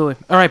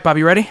 All right, Bob,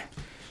 you ready?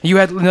 You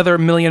had another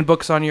million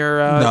books on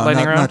your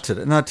lightning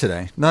round? Not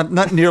today.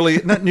 Not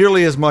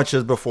nearly as much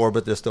as before,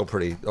 but there's still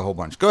a whole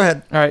bunch. Go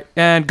ahead. All right,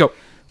 and go.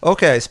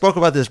 Okay, I spoke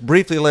about this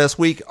briefly last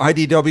week.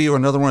 IDW,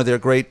 another one of their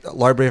great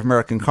Library of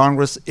American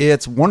Congress.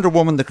 It's Wonder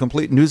Woman, the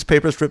complete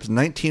newspaper strips,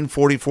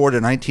 1944 to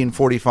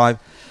 1945.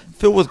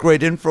 Filled with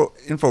great info,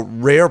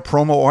 rare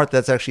promo art.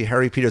 That's actually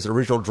Harry Peters'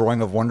 original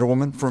drawing of Wonder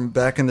Woman from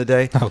back in the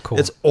day. Oh, cool.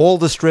 It's all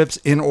the strips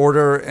in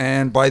order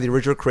and by the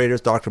original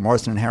creators, Dr.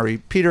 Marston and Harry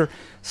Peter.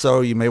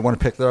 So you may want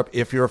to pick that up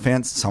if you're a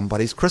fan.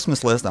 Somebody's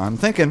Christmas list, I'm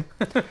thinking.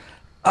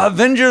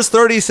 Avengers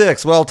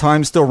 36. Well,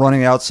 time's still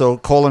running out, so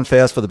call in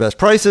fast for the best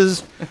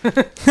prices.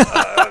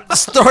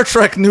 Star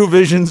Trek New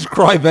Visions,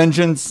 Cry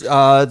Vengeance.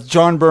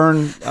 John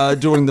Byrne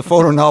doing the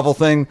photo novel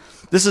thing.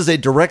 This is a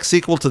direct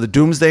sequel to The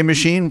Doomsday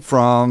Machine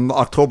from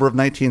October of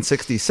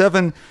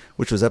 1967,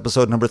 which was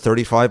episode number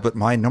 35, but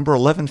my number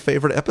 11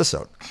 favorite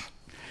episode.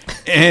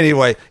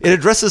 Anyway, it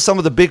addresses some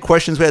of the big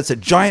questions we had. It's a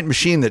giant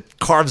machine that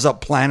carves up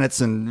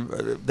planets, and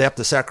they have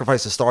to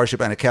sacrifice a starship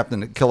and a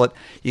captain to kill it.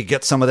 You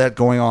get some of that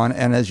going on,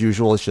 and as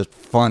usual, it's just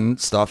fun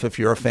stuff if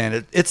you're a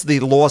fan. It's the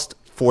lost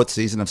 4th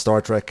season of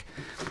Star Trek,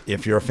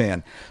 if you're a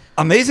fan.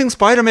 Amazing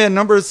Spider-Man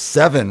number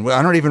 7.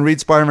 I don't even read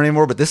Spider-Man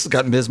anymore, but this has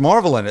got Ms.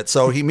 Marvel in it.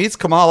 So he meets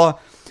Kamala,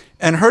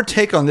 and her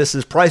take on this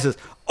is priceless.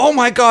 Oh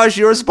my gosh,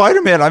 you're a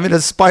Spider-Man. I'm in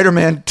a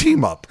Spider-Man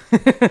team-up.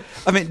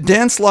 I mean,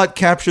 Dan Slott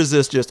captures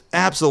this just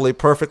absolutely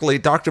perfectly.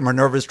 Dr.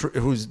 Minerva's,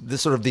 who's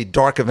this sort of the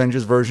Dark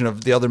Avengers version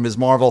of the other Ms.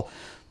 Marvel.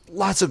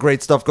 Lots of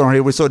great stuff going on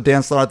here. We saw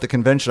Dan Slott at the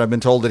convention. I've been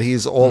told that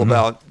he's all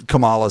about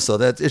Kamala, so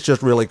it's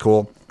just really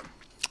cool.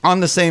 On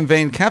the same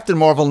vein, Captain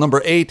Marvel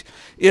number 8,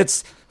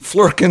 it's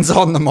Flurkins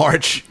on the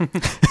March.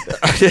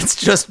 It's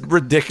just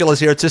ridiculous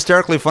here. It's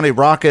hysterically funny.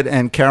 Rocket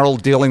and Carol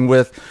dealing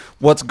with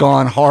what's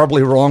gone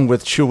horribly wrong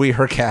with Chewie,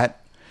 her cat,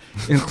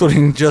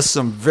 including just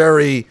some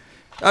very...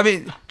 I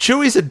mean,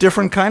 Chewie's a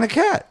different kind of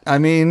cat. I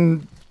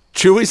mean,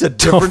 Chewie's a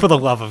different... Oh, for the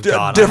love of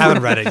God, I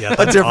haven't read it yet.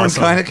 That's a different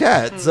kind of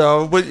cat.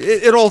 So but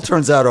it all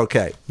turns out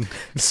okay.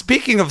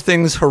 Speaking of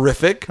things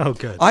horrific, oh,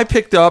 good. I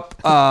picked up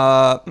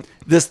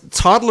this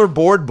toddler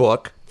board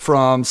book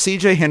from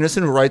C.J.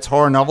 Henderson, who writes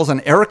horror novels,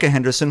 and Erica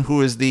Henderson,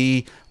 who is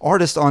the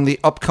artist on the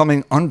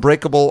upcoming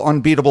Unbreakable,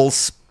 Unbeatable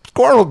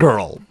Squirrel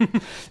Girl.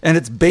 And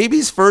it's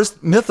Baby's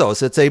First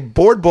Mythos. It's a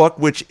board book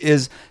which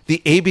is the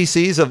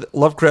ABCs of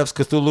Lovecraft's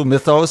Cthulhu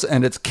mythos,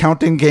 and it's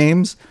counting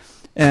games.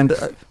 And,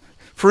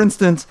 for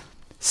instance,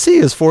 C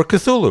is for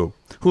Cthulhu,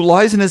 who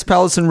lies in his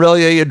palace in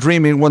Relia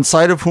dreaming, one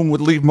sight of whom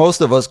would leave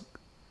most of us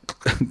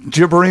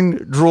gibbering,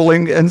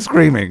 drooling, and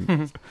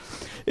screaming.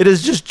 It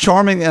is just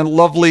charming and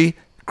lovely,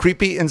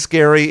 creepy and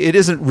scary. It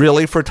isn't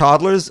really for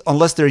toddlers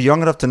unless they're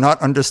young enough to not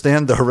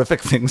understand the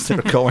horrific things that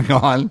are going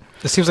on.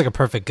 This seems like a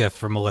perfect gift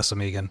for Melissa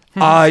Megan.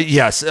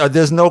 Yes,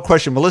 there's no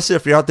question. Melissa,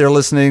 if you're out there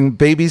listening,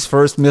 Baby's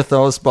First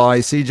Mythos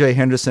by C.J.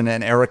 Henderson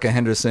and Erica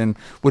Henderson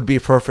would be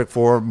perfect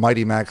for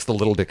Mighty Max the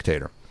Little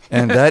Dictator.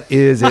 And that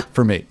is it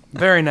for me.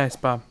 Very nice,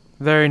 Bob.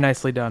 Very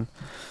nicely done.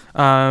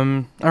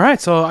 All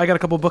right, so I got a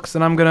couple books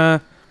that I'm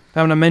gonna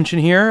mention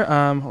here.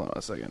 Hold on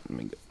a second. Let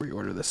me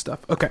reorder this stuff.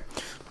 Okay.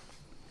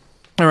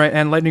 All right,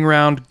 and lightning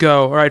round,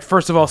 go. All right,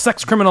 first of all,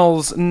 Sex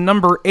Criminals,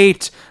 number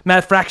 8,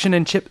 Matt Fraction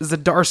and Chip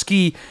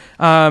Zdarsky.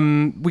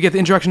 We get the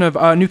introduction of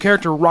a new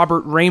character,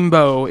 Robert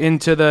Rainbow,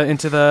 into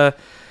the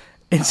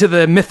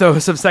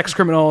mythos of Sex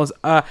Criminals.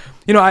 I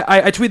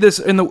tweeted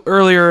this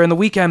earlier in the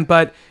weekend,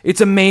 but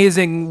it's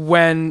amazing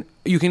when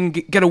you can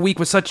get a week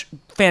with such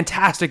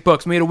fantastic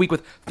books. We had a week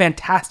with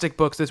fantastic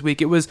books this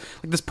week. It was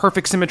like this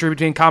perfect symmetry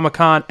between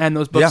Comic-Con and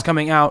those books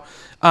coming out.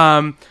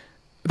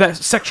 That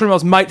Sex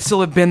Criminals might still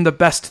have been the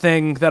best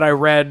thing that I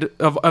read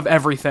of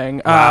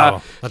everything.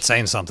 Wow, that's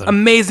saying something.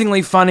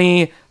 Amazingly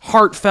funny,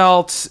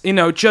 heartfelt.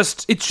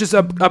 It's just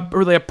a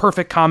really a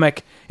perfect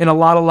comic in a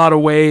lot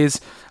of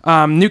ways.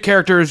 New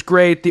character is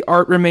great. The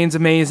art remains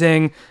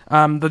amazing.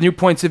 The new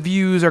points of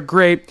views are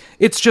great.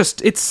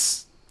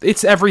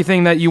 It's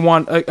everything that you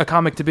want a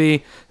comic to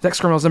be. Sex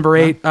Criminals number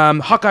 8.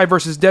 Hawkeye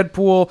versus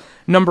Deadpool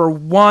number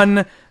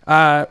 1.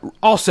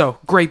 Also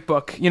great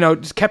book.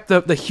 Just kept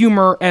the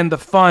humor and the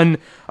fun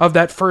of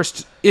that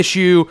first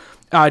issue.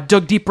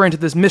 Dug deeper into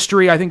this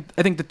mystery. I think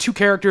the two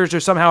characters are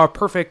somehow a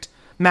perfect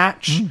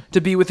match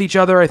to be with each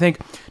other. I think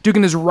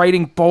Dugan is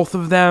writing both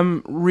of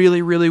them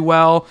really, really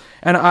well,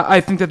 and I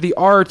think that the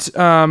art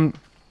by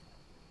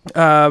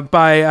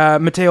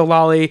Matteo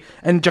Lolli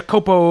and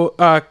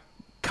Jacopo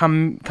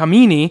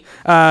Camini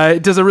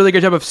does a really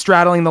good job of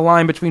straddling the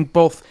line between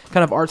both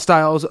kind of art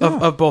styles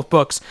of both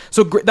books.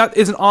 So that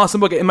is an awesome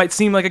book. It might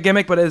seem like a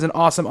gimmick, but it is an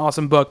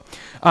awesome book.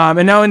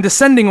 And now in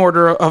descending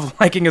order of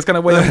liking is kind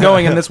of where I'm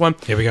going in this one.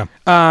 Here we go.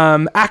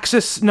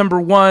 Axis number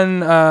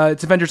 1,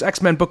 it's Avengers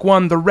X-Men book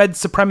 1, The Red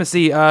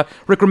Supremacy,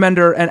 Rick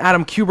Remender and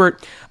Adam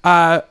Kubert.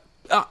 I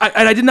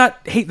did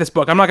not hate this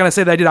book. I'm not going to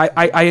say that I did.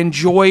 I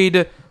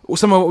enjoyed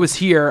some of what was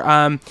here.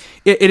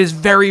 It is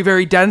very,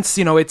 very dense.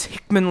 It's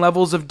Hickman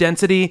levels of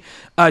density,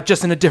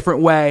 just in a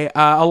different way.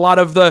 A lot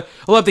of the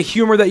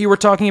humor that you were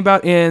talking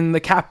about in the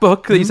Cap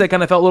book that you said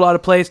kind of felt a little out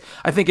of place,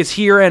 I think is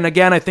here. And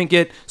again, I think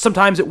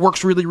sometimes it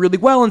works really, really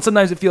well, and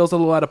sometimes it feels a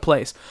little out of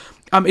place.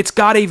 It's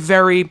got a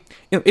very,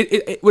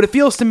 what it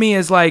feels to me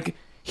is like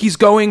he's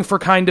going for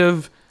kind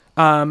of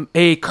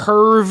a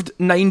curved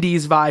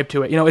 90s vibe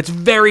to it. It's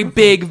very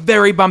big,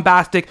 very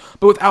bombastic,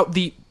 but without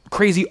the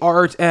crazy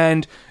art,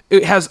 and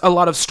it has a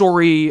lot of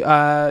story,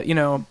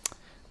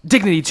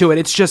 dignity to it.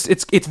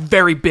 It's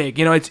very big.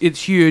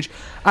 It's huge.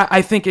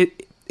 I think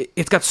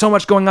it's got so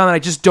much going on that I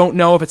just don't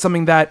know if it's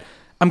something that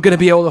I'm going to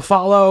be able to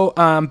follow.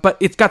 But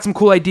it's got some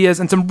cool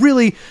ideas and some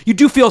really, you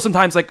do feel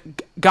sometimes like,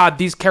 God,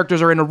 these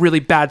characters are in a really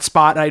bad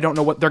spot and I don't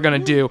know what they're going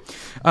to do.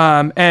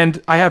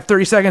 And I have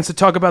 30 seconds to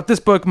talk about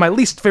this book, my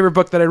least favorite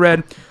book that I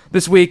read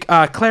this week,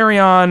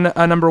 Clarion,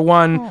 number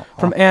 1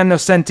 from Ann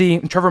Nocenti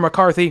and Trevor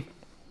McCarthy.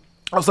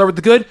 I'll start with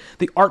the good.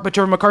 The art by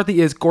Trevor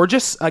McCarthy is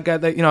gorgeous. A guy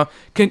that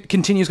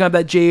continues kind of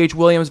that J.H.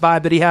 Williams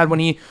vibe that he had when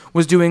he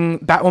was doing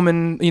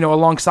Batwoman,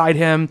 alongside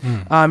him.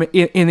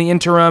 In the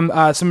interim,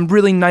 some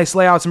really nice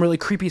layouts, some really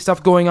creepy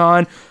stuff going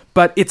on.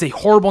 But it's a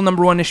horrible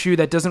number 1 issue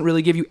that doesn't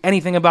really give you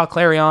anything about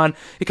Clarion.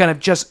 It kind of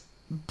just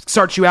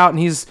starts you out, and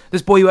he's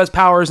this boy who has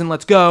powers, and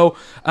let's go.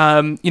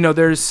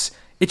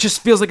 It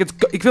just feels like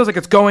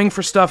it's going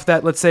for stuff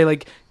that, let's say,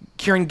 like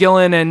Kieran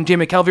Gillen and Jay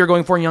McKelvey are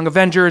going for in Young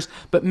Avengers,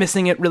 but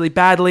missing it really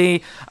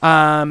badly.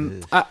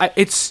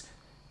 It's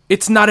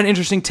not an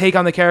interesting take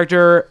on the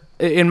character,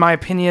 in my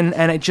opinion,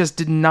 and it just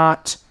did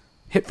not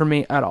hit for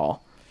me at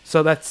all.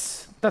 So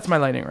that's my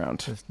lightning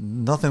round. There's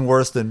nothing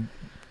worse than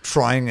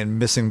trying and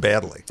missing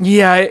badly.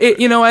 Yeah,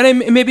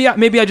 and maybe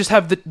I just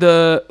have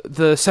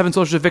the Seven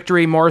Soldiers of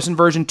Victory Morrison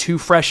version too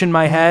fresh in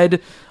my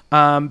head,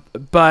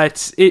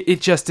 but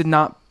it just did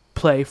not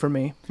play for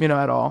me,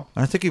 at all.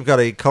 I think you've got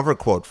a cover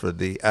quote for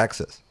the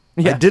Axis.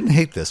 Yeah. I didn't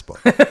hate this book.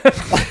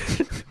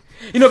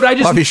 But I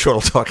just Bobby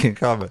Shortle talking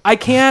comment. I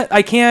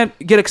can't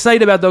get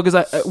excited about it, though,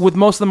 because with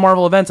most of the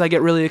Marvel events, I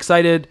get really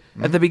excited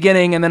at the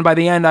beginning, and then by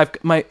the end,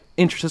 my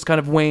interest has kind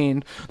of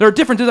waned. There are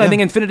differences. I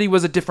think Infinity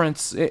was a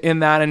difference in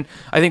that, and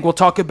I think we'll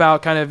talk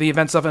about kind of the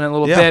event stuff in a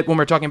little bit when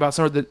we're talking about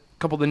some of the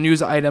couple of the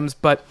news items.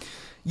 But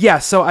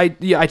so I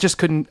just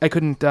couldn't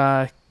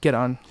get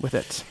on with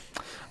it.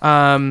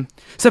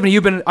 Stephanie,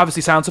 you've been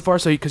obviously silent so far,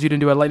 so because you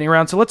didn't do a lightning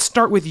round. So let's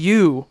start with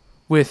you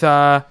with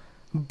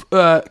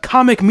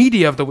comic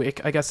media of the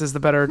week, I guess is the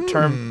better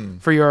term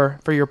for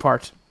your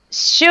part.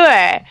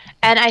 Sure.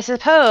 And I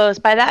suppose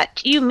by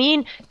that you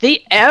mean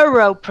the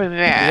Arrow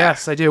premiere.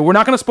 Yes, I do. We're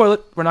not going to spoil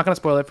it. We're not going to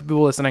spoil it for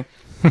people listening.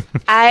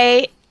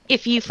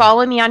 If you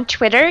follow me on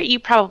Twitter, you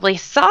probably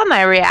saw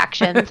my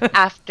reactions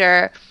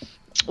after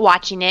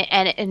watching it,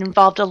 and it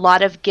involved a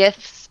lot of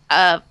GIFs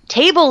of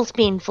tables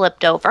being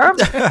flipped over.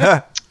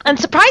 And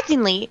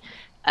surprisingly,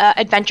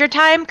 Adventure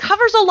Time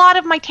covers a lot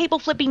of my table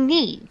flipping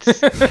needs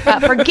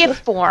for GIF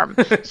form.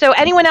 So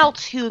anyone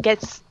else who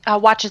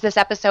watches this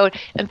episode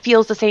and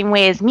feels the same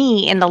way as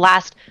me in the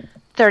last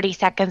 30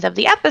 seconds of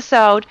the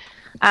episode,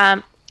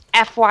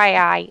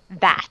 FYI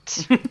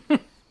that.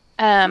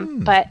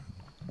 But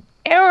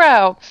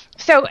Arrow.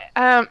 So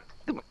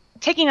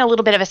taking a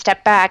little bit of a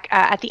step back,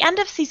 at the end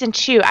of season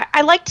 2,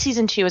 I liked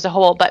season 2 as a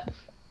whole, but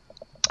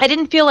I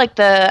didn't feel like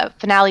the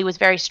finale was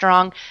very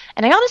strong,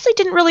 and I honestly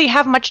didn't really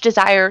have much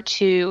desire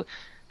to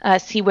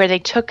see where they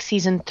took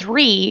season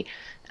 3,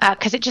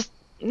 because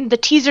the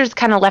teasers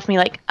kind of left me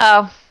like,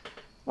 oh,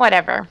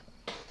 whatever.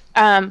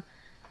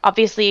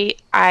 Obviously,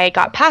 I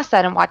got past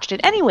that and watched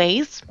it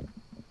anyways,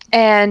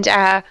 and,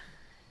 The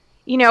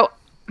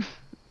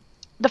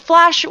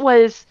Flash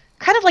was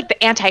kind of like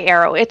the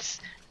anti-Arrow.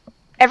 It's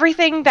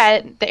everything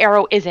that the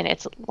Arrow isn't.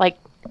 It's like,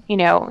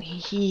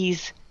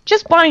 he's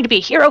just wanting to be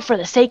a hero for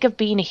the sake of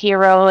being a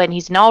hero, and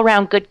he's an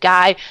all-around good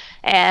guy,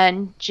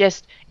 and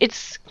just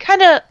it's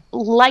kind of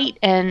light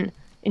and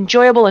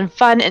enjoyable and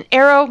fun. And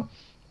Arrow,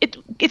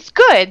 it's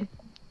good,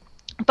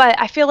 but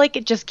I feel like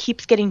it just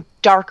keeps getting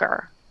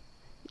darker.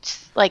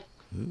 It's like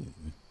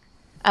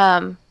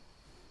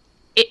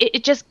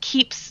it just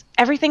keeps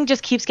everything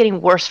just keeps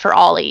getting worse for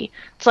Ollie.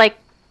 It's like,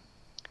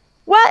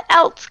 what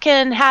else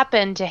can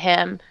happen to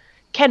him?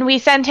 Can we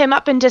send him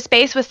up into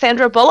space with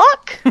Sandra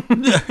Bullock?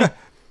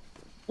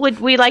 Would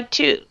we like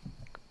to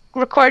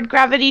record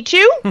Gravity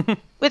 2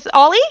 with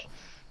Ollie?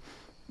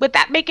 Would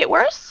that make it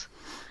worse?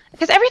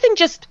 Because everything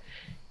just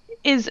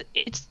is.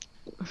 It's.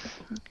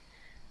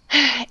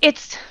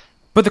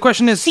 But the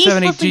question is,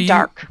 Stephanie, do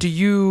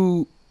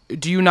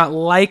you not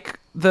like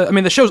the? I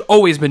mean, the show's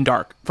always been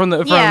dark from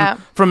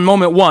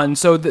moment one.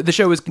 So the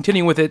show is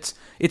continuing with its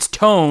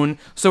tone.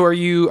 So are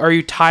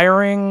you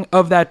tiring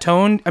of that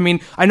tone? I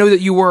mean, I know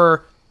that you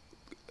were.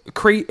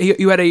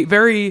 You had a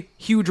very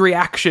huge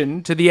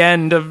reaction to the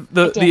end of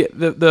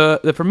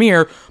the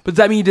premiere, but does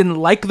that mean you didn't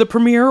like the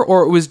premiere,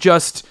 or it was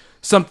just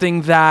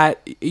something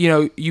that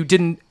you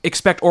didn't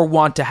expect or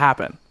want to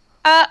happen?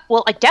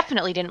 Well, I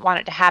definitely didn't want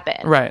it to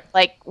happen. Right.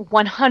 Like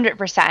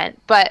 100%.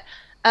 But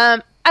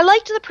I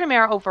liked the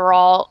premiere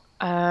overall.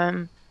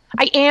 I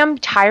am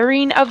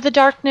tiring of the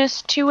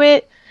darkness to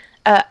it.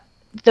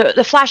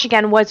 The Flash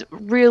again was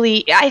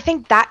really, I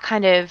think that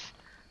kind of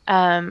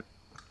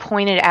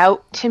pointed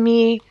out to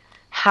me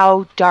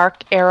how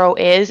dark Arrow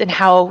is and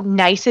how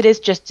nice it is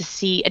just to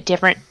see a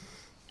different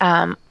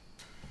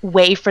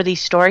way for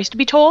these stories to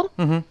be told.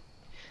 Mm-hmm.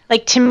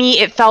 Like, to me,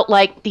 it felt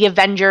like the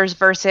Avengers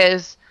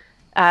versus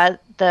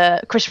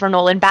the Christopher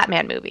Nolan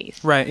Batman movies.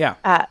 Right,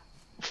 yeah.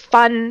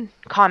 Fun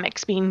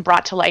comics being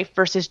brought to life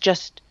versus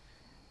just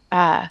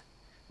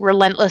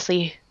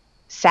relentlessly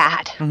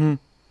sad. Mm-hmm.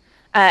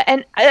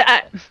 And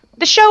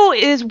the show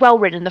is well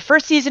written. The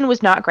first season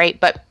was not great,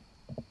 but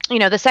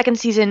the second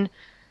season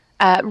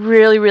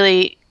really,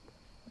 really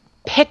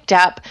picked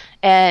up,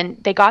 and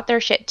they got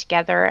their shit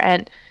together.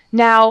 And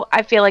now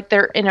I feel like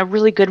they're in a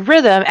really good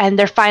rhythm, and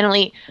they're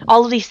finally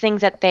all of these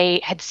things that they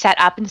had set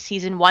up in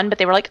season 1, but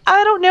they were like,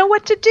 I don't know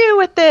what to do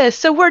with this,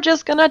 so we're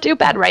just gonna do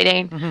bad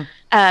writing. Mm-hmm.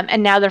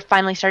 And now they're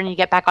finally starting to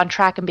get back on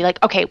track and be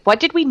like, okay, what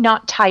did we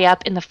not tie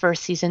up in the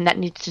first season that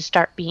needs to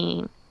start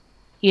being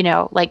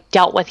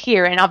dealt with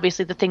here? And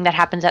obviously the thing that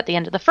happens at the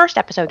end of the first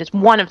episode is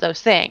one of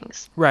those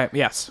things. Right,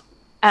 yes.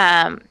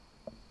 And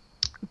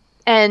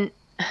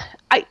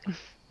I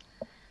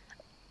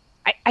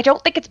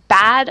don't think it's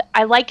bad.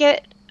 I like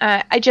it.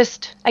 I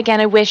just,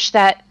 again, I wish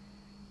that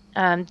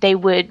they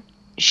would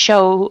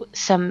show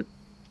some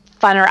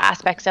funner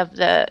aspects of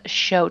the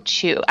show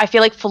too. I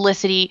feel like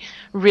Felicity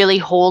really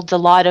holds a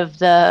lot of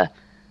the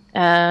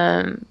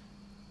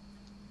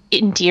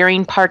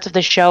endearing parts of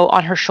the show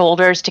on her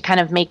shoulders to kind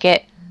of make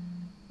it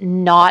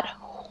not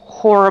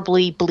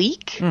horribly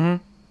bleak.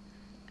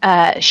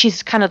 Mm-hmm.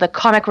 She's kind of the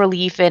comic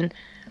relief, and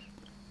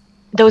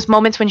those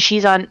moments when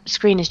she's on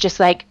screen is just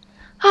like,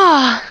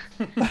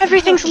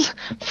 everything's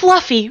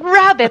fluffy,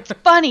 rabbits,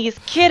 bunnies,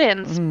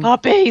 kittens,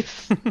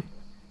 puppies,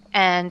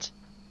 and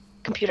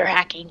computer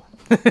hacking.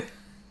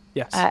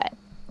 Yes.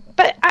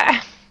 But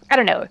I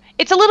don't know.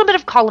 It's a little bit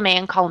of column A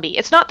and column B.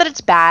 It's not that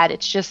it's bad.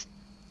 It's just,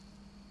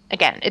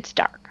 again, it's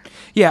dark.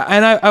 Yeah,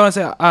 and I want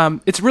to say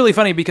it's really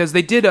funny because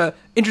they did a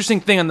interesting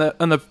thing on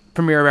the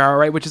premiere of Arrow,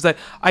 right? Which is that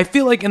I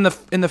feel like in the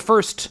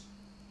first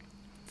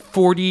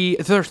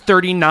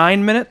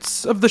 39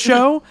 minutes of the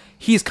show,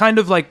 he's kind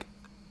of like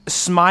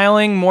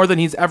smiling more than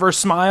he's ever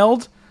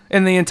smiled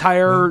in the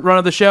entire run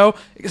of the show,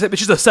 except it's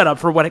just a setup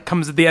for what it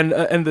comes at the end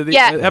of the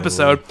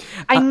episode.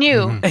 I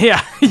knew.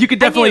 Yeah, you could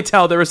definitely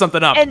tell there was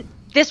something up. And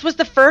this was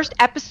the first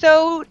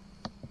episode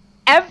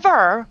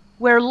ever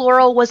where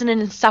Laurel was in an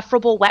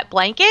insufferable wet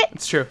blanket.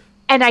 It's true.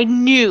 And I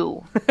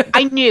knew.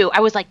 I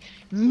was like,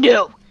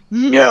 no.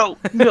 You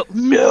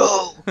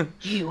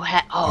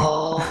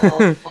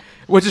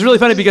Which is really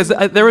funny because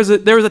there was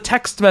a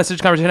text message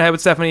conversation I had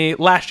with Stephanie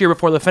last year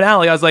before the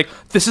finale. I was like,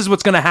 "This is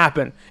what's going to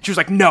happen." She was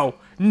like, "No."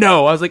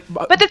 I was like,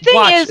 "But the thing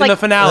watch, is, in the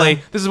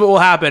finale, this is what will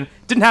happen."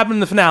 Didn't happen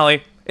in the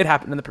finale. It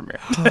happened in the premiere.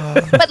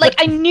 But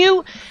I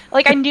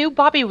knew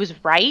Bobby was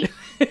right.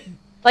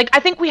 I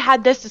think we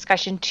had this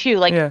discussion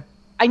too.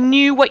 I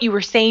knew what you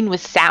were saying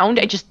was sound.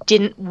 I just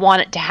didn't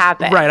want it to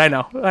happen. Right. I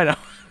know.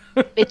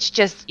 It's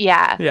just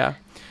Yeah.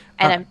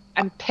 And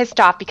I'm pissed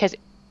off because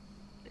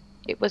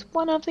it was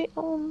one of the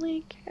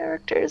only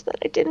characters that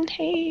I didn't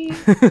hate.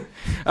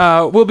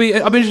 I'll be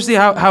interested to see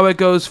how it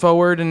goes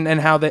forward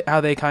and how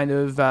they kind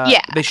of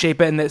they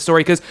shape it in that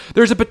story, because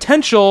there's a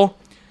potential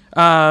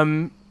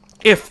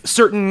if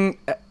certain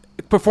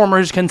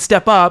performers can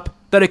step up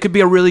that it could be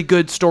a really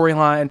good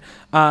storyline.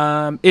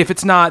 If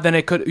it's not, then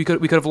we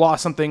could have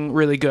lost something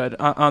really good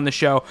on the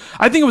show.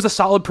 I think it was a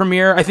solid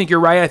premiere. I think you're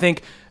right. I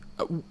think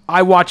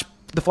I watched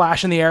The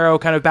Flash and the Arrow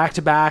kind of back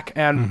to back,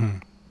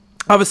 and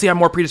obviously I'm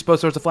more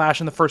predisposed towards The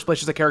Flash in the first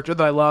place as a character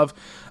that I love.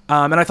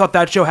 And I thought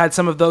that show had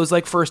some of those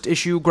first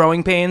issue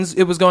growing pains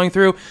it was going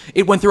through.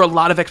 It went through a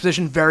lot of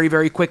exposition very,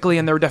 very quickly,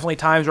 and there were definitely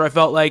times where I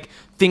felt like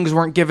things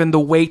weren't given the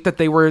weight that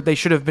they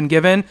should have been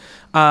given.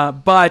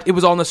 But it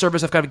was all in the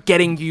service of kind of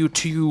getting you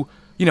to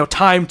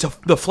time to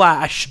the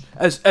Flash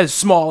as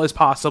small as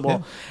possible.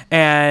 Yeah.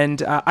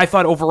 And I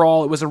thought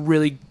overall it was a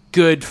really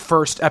good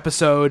first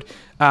episode.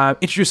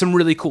 Introduced some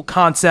really cool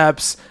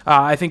concepts.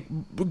 I think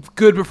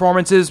good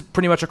performances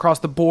pretty much across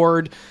the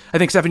board. I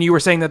think, Stephanie, you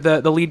were saying that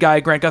the lead guy,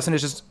 Grant Gustin,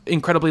 is just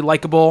incredibly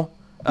likable.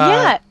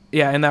 In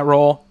that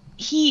role.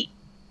 He's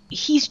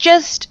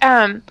just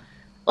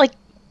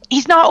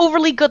he's not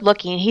overly good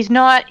looking. He's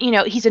not,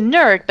 he's a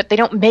nerd, but they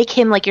don't make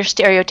him like your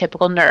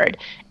stereotypical nerd.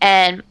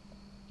 And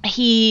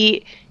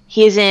he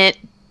isn't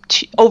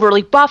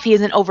overly buff. He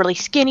isn't overly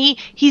skinny.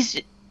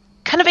 He's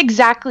kind of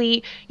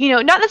exactly,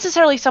 not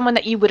necessarily someone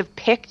that you would have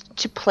picked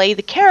to play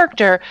the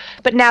character,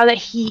 but now that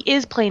he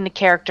is playing the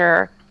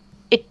character,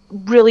 it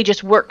really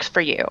just works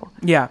for you.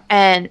 Yeah.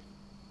 And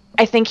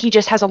I think he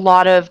just has a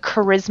lot of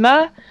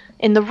charisma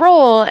in the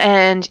role,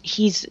 and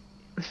he's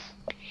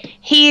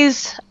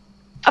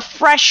a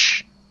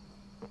fresh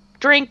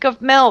drink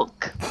of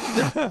milk.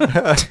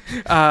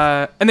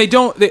 And they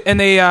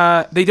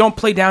don't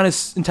play down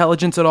his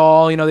intelligence at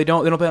all. They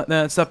don't play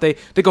that stuff. They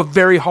go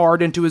very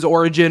hard into his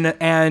origin,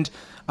 and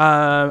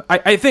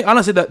I think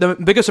honestly the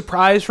biggest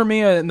surprise for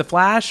me in The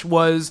Flash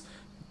was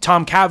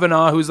Tom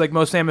Cavanaugh, who's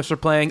most famous for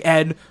playing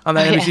Ed on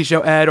that NBC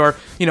show Ed, or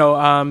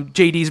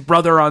JD's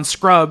brother on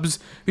Scrubs.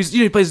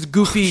 He plays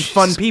goofy,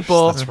 fun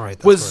people. That's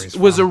right.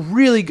 Was a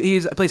really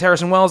he plays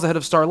Harrison Wells, the head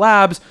of Star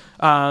Labs.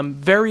 A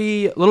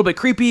little bit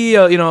creepy,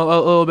 a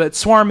little bit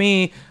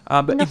swarmy,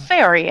 but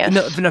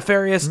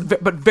nefarious,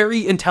 but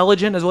very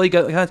intelligent as well.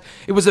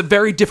 It was a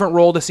very different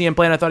role to see him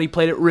play, and I thought he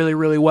played it really,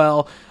 really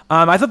well.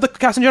 I thought the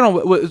cast in general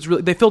was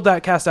really, they filled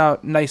that cast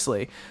out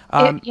nicely.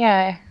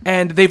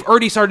 And they've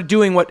already started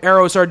doing what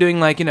Arrow started doing,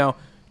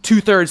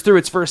 2/3 through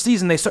its first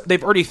season.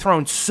 They've already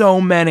thrown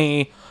so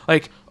many,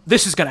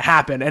 this is going to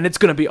happen, and it's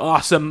going to be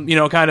awesome,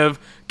 kind of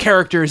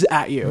characters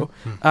at you.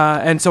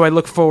 And so I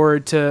look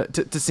forward to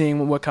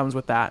seeing what comes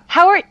with that.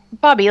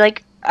 Bobby,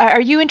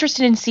 are you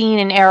interested in seeing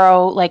an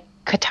Arrow,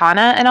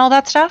 Katana and all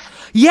that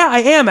stuff? Yeah, I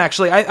am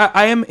actually.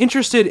 I am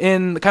interested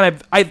in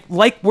I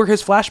like where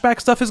his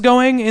flashback stuff is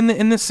going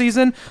in this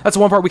season. That's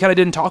one part we kind of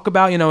didn't talk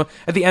about.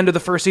 At the end of the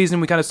first season,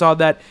 we kind of saw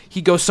that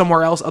he goes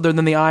somewhere else other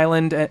than the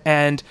island,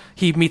 and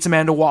he meets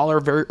Amanda Waller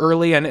very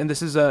early, and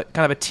this is a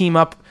kind of a team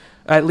up,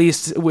 at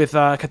least with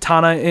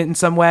Katana in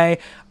some way.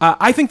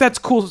 I think that's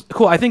cool.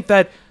 I think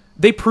that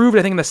they proved,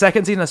 in the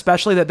second season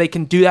especially, that they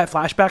can do that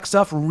flashback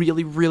stuff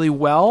really, really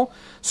well.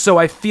 So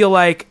I feel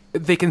like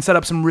they can set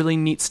up some really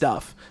neat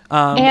stuff.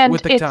 And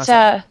with the Katana it's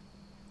stuff.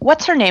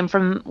 What's her name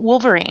from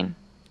Wolverine?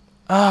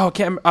 I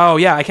can't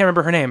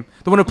remember her name.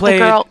 The one who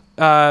played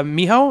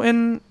Miho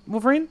in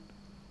Wolverine.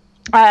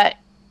 The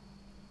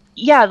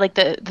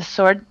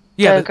sword.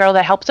 Yeah, the girl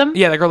that helps him.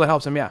 Yeah, the girl that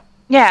helps him. Yeah.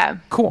 Yeah.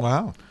 Cool.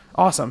 Wow.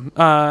 Awesome.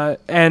 So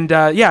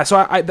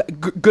I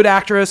good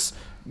actress,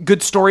 good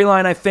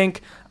storyline, I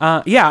think.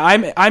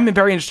 I'm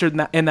very interested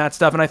in that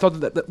stuff, and I thought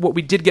that what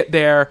we did get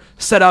there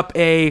set up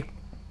a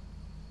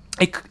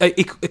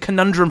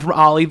conundrum from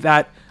Ollie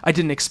that I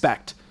didn't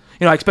expect.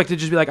 I expected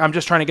to just be I'm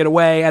just trying to get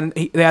away, and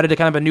they added a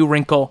kind of a new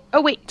wrinkle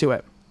to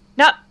it.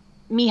 Not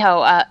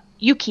Miho,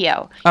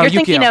 Yukio. You're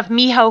thinking of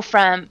Miho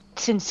from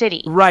Sin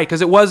City. Right,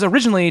 because it was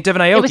originally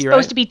Devon Aoki, It was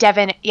supposed to be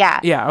Devon, yeah.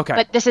 Yeah, okay.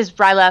 But this is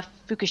Ryla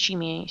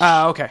Fukushima.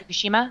 Okay.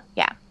 Fukushima,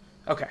 yeah.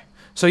 Okay.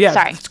 So yeah,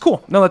 Sorry. It's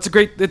cool. No, it's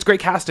great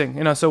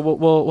casting. So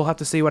we'll have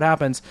to see what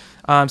happens.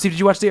 Steve, did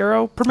you watch the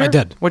Arrow premiere? I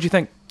did. What'd you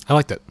think? I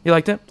liked it. You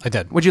liked it? I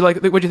did. What'd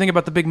you think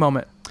about the big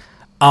moment?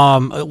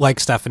 Like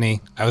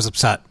Stephanie, I was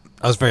upset.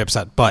 I was very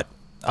upset. But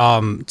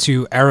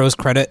to Arrow's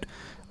credit,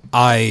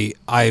 I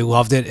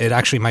loved it. It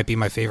actually might be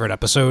my favorite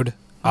episode.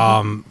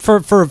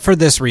 For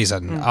this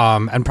reason,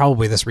 and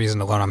probably this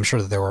reason alone. I'm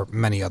sure that there were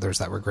many others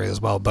that were great as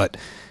well. But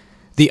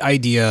the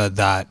idea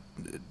that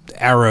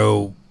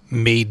Arrow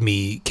made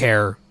me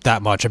care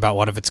that much about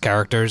one of its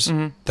characters,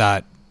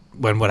 that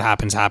when what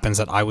happens,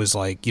 that I was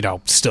like,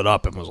 stood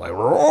up and was like,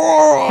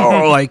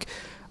 roar! Like,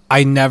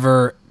 I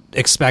never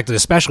expected,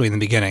 especially in the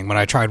beginning when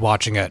I tried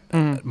watching it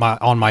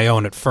on my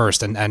own at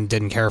first and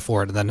didn't care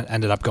for it, and then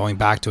ended up going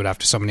back to it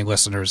after so many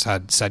listeners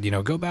had said,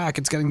 go back,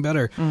 it's getting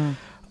better.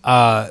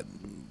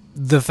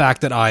 The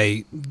fact that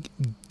I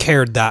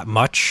cared that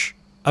much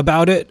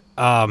about it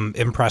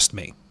impressed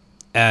me.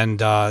 And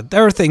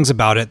there are things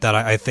about it that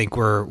I think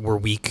were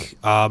weak.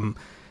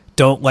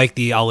 Don't like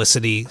the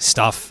Olicity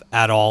stuff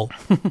at all.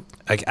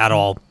 Like, at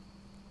all.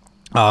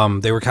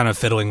 They were kind of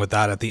fiddling with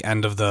that at the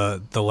end of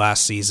the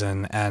last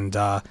season, and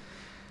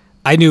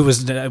I knew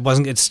it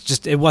wasn't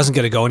going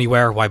to go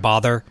anywhere. Why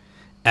bother?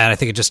 And I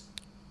think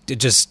it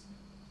just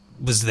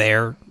was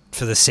there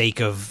for the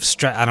sake of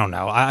I don't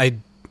know.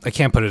 I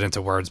can't put it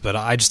into words, but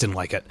I just didn't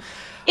like it.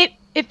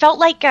 It felt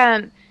like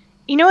in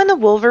the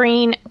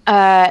Wolverine,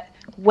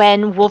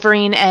 when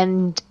Wolverine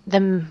and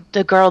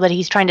the girl that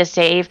he's trying to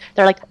save,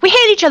 they're like, we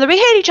hate each other, we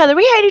hate each other,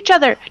 we hate each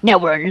other. Now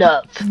we're in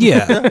love.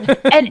 Yeah.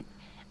 And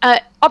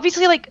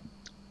obviously, like,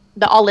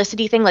 the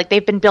Olicity thing, like,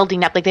 they've been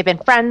building up, like, they've been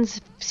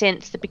friends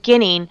since the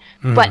beginning,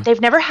 but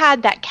they've never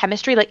had that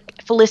chemistry.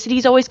 Like,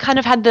 Felicity's always kind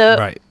of had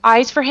the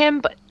eyes for him,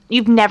 but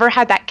you've never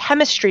had that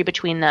chemistry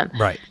between them.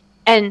 Right.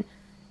 And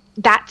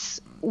that's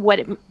what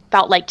it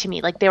felt like to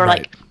me. Like, they were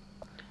like,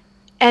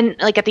 and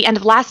like at the end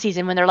of last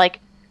season when they're like,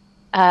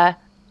 I'm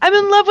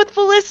in love with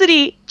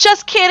Felicity.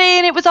 Just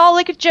kidding. It was all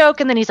like a joke.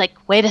 And then he's like,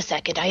 wait a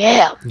second, I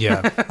am.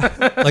 Yeah.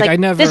 Like,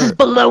 this is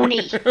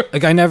baloney.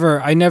 Like, I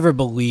never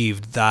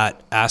believed that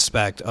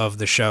aspect of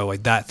the show,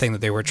 like that thing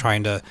that they were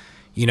trying to,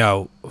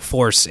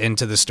 force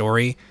into the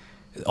story.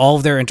 All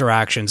of their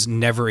interactions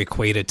never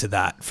equated to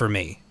that for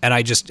me. And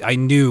I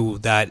knew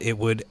that it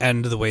would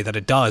end the way that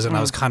it does. And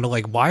I was kind of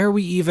like, why are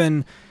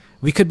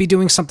we could be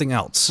doing something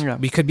else. Yeah.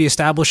 We could be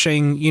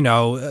establishing,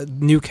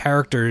 new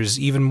characters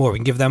even more. We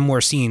can give them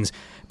more scenes.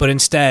 But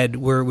instead,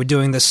 we're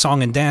doing this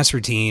song and dance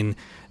routine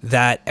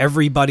that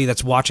everybody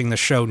that's watching the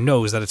show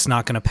knows that it's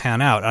not going to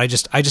pan out. I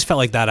just felt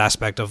like that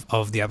aspect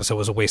of the episode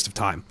was a waste of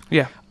time.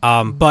 Yeah.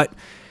 But,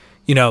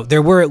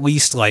 there were at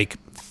least like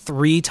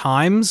 3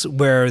 times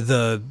where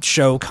the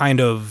show kind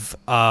of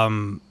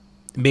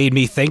made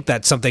me think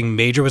that something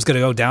major was going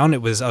to go down. I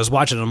was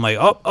watching it, I'm like,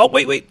 oh,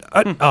 wait.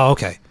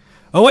 Okay.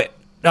 Oh, wait.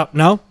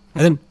 No.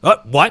 And then,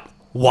 what?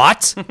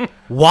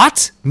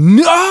 What?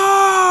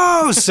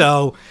 No!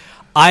 So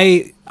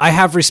I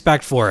have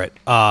respect for it,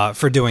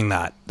 for doing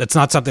that. That's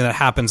not something that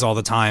happens all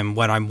the time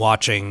when I'm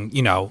watching,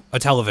 a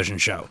television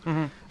show.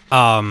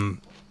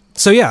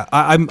 So yeah,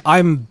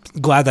 I'm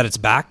glad that it's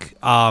back.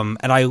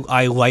 And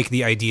I like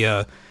the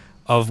idea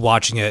of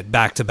watching it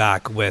back to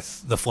back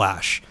with The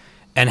Flash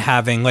and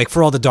having, like,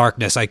 for all the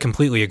darkness, I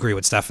completely agree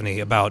with Stephanie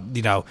about,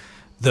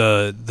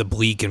 the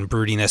bleak and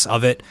broodiness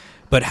of it.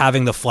 But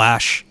having The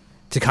Flash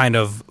to kind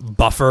of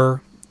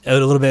buffer a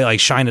little bit,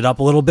 like shine it up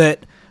a little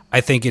bit,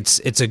 I think it's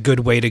a good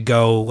way to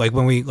go. Like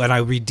when I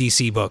read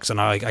DC books and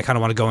I kind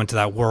of want to go into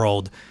that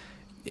world.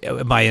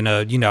 Am I in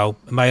a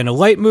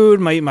light mood?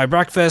 Am I eating my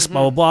breakfast?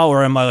 Blah blah blah.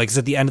 Or am I like, is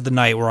it the end of the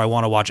night where I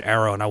want to watch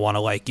Arrow and I want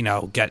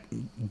to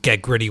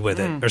get gritty with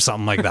it or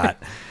something like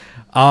that.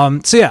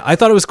 So yeah, I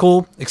thought it was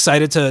cool.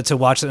 Excited to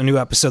watch a new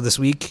episode this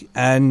week.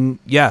 And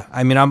yeah,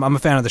 I mean, I'm a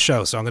fan of the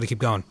show, so I'm going to keep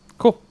going.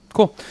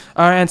 Cool.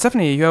 And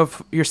Stephanie, you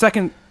have your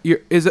second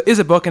is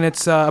a book, and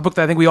it's a book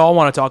that I think we all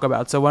want to talk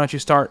about. So why don't you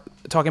start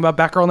talking about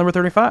Batgirl number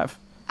 35?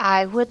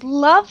 I would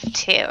love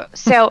to.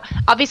 So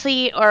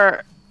obviously,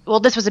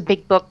 this was a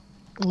big book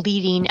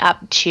leading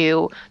up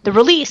to the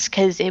release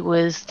because it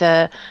was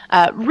the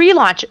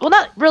relaunch. Well,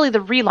 not really the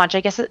relaunch.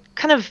 I guess it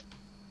kind of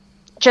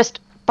just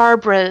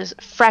Barbara's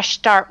fresh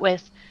start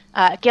with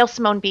Gail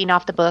Simone being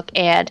off the book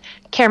and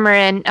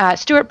Cameron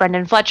Stewart,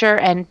 Brendan Fletcher,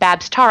 and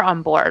Babs Tarr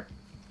on board.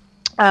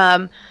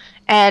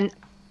 And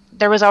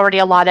there was already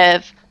a lot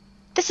of,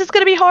 this is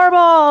going to be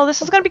horrible,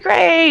 this is going to be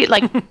great,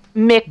 like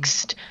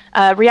mixed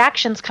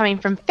reactions coming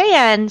from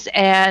fans.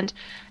 And,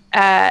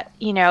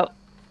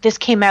 this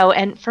came out.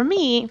 And for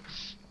me,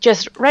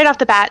 just right off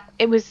the bat,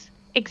 it was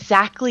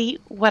exactly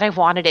what I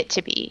wanted it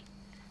to be.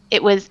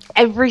 It was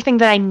everything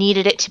that I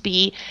needed it to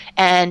be.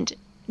 And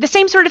the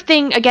same sort of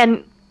thing,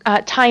 again,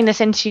 tying this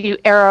into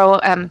Arrow,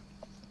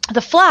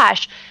 The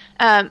Flash,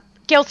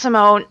 Gail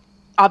Simone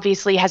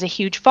obviously has a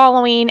huge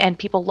following and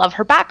people love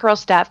her Batgirl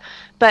stuff,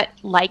 but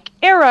like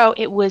Arrow,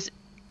 it was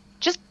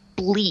just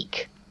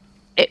bleak.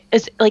 It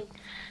is like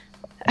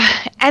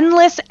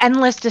endless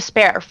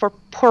despair for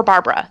poor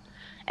Barbara,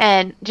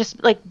 and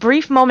just like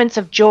brief moments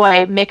of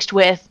joy mixed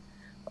with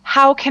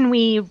how can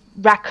we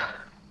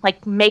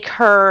make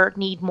her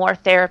need more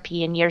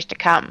therapy in years to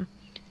come.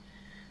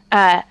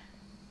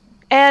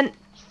 And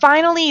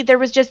finally, there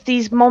was just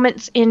these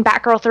moments in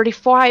Batgirl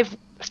 35.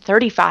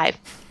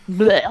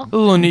 Bleh. A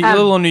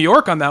little New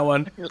York on that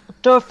one.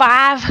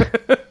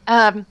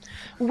 35.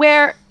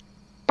 Where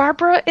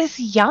Barbara is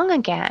young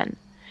again.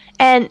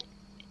 And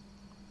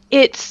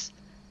it's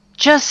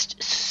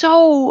just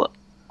so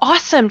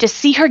awesome to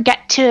see her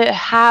get to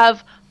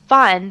have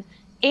fun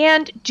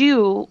and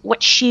do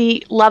what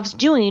she loves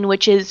doing,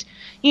 which is,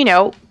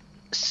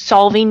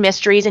 solving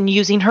mysteries and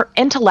using her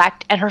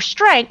intellect and her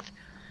strength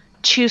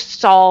to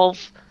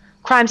solve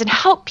crimes and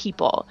help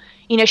people.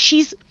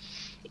 She's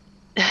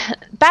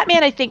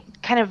Batman, I think,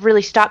 kind of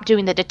really stopped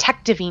doing the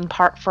detectiving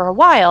part for a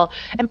while,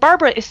 and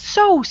Barbara is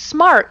so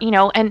smart,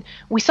 and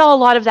we saw a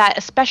lot of that,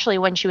 especially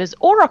when she was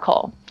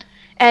Oracle.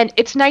 And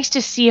it's nice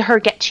to see her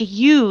get to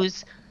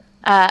use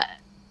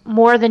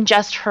more than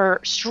just her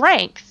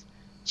strength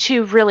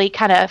to really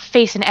kind of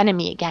face an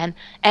enemy again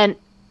and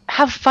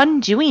have fun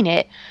doing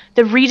it.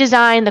 The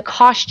redesign, the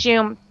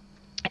costume,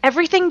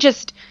 everything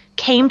just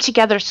came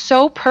together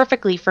so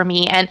perfectly for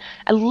me, and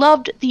I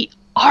loved the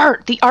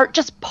art. The art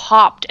just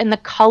popped, and the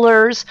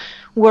colors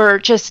were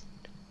just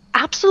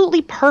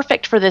absolutely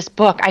perfect for this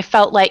book. I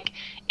felt like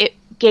it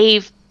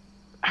gave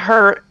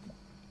her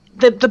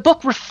the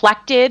book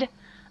reflected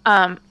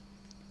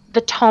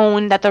the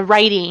tone that the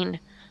writing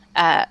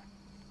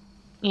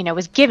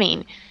was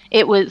giving.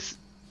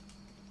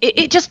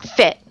 It just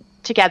fit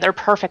together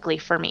perfectly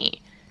for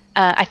me.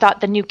 I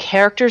thought the new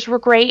characters were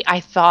great. I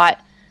thought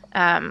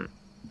I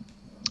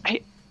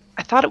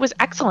thought it was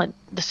excellent.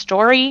 The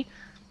story,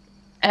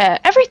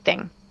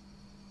 everything.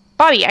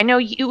 Bobby, I know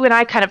you and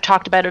I kind of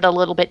talked about it a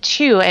little bit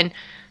too, and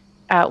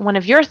one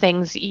of your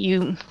things,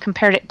 you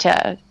compared it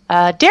to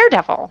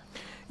Daredevil.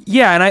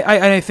 Yeah, and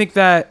I think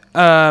that,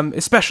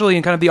 especially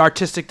in kind of the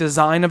artistic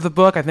design of the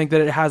book, I think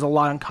that it has a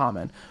lot in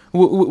common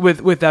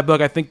with that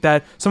book. I think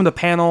that some of the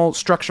panel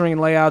structuring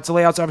and layouts, the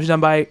layouts are obviously done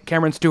by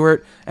Cameron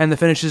Stewart, and the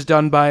finish is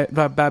done by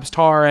Babs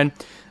Tarr, and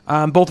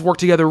both work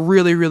together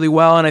really, really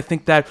well. And I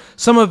think that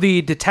some of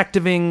the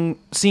detectiving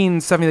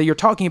scenes, something that you're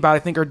talking about, I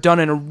think are done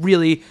in a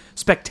really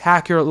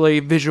spectacularly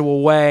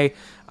visual way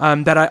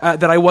that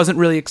I wasn't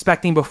really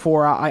expecting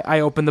before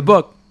I opened the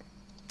book.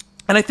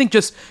 And I think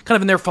just kind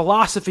of in their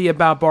philosophy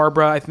about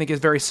Barbara, I think is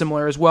very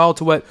similar as well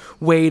to what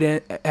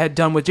Wade had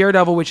done with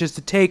Daredevil, which is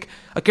to take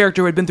a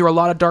character who had been through a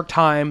lot of dark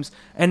times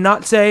and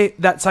not say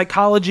that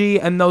psychology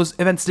and those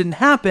events didn't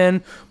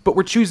happen, but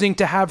we're choosing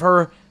to have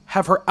her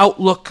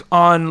outlook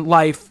on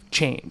life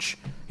change.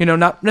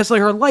 Not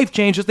necessarily her life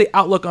change, just the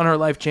outlook on her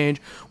life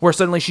change, where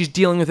suddenly she's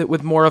dealing with it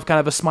with more of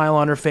kind of a smile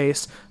on her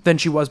face than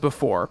she was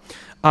before.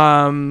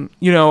 I've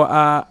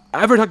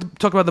ever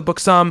talked about the book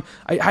some.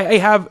 I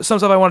have some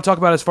stuff I want to talk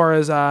about as far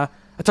as I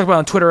talked about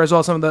on Twitter as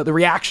well, some of the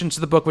reactions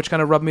to the book, which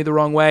kind of rubbed me the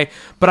wrong way.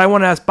 But I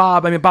want to ask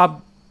Bob.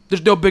 Bob,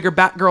 there's no bigger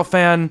Batgirl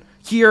fan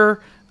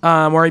here,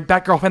 or a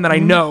Batgirl fan that I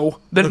know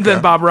than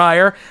Bob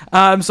Ryer.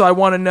 So I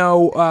want to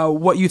know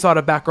what you thought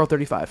of Batgirl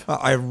 35.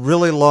 I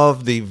really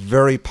love the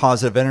very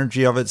positive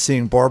energy of it,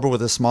 seeing Barbara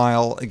with a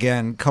smile,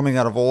 again, coming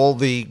out of all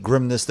the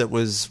grimness that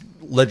was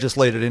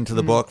legislated into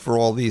the book for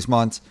all these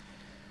months.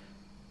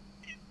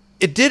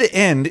 It did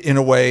end, in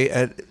a way,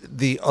 at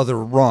the other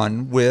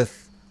run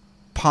with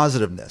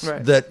positiveness,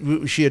 right, that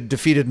she had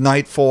defeated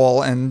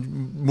Nightfall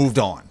and moved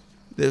on.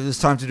 It was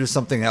time to do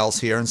something else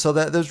here. And so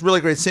that was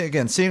really great.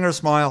 Seeing her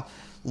smile.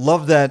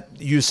 Love that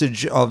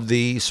usage of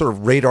the sort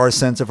of radar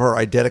sense of her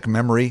eidetic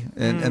memory,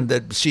 and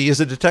that she is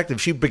a detective.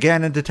 She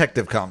began in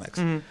Detective Comics,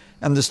 and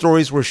the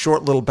stories were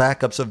short little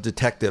backups of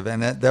Detective,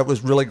 and that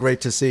was really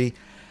great to see.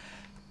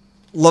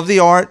 Love the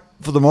art.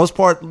 For the most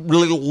part,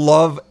 really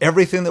love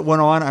everything that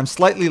went on. I'm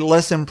slightly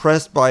less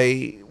impressed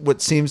by what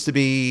seems to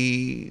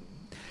be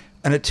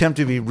an attempt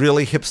to be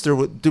really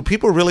hipster. Do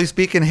people really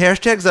speak in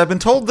hashtags? I've been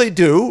told they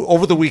do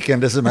over the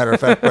weekend, as a matter of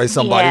fact, by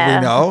somebody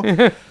we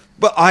know.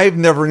 But I've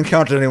never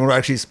encountered anyone who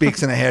actually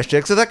speaks in a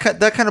hashtag. So that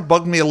kind of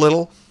bugged me a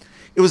little.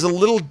 It was a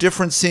little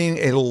different seeing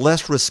a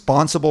less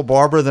responsible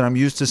Barbara than I'm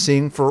used to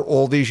seeing for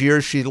all these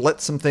years. She let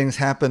some things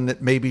happen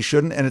that maybe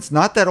shouldn't. And it's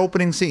not that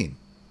opening scene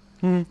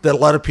that a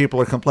lot of people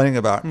are complaining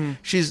about.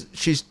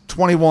 She's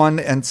 21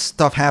 and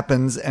stuff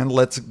happens, and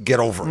let's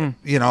get over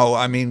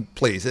it.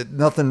 Please,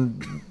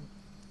 nothing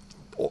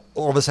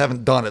all of us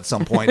haven't done at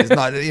some point. It's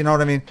not, you know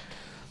what I mean?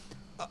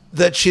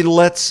 That she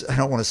lets, I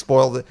don't want to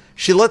spoil it,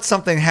 she lets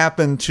something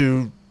happen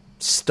to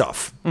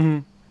stuff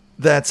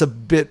that's a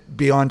bit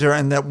beyond her.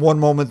 And that one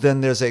moment,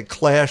 then there's a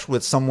clash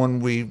with someone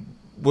we're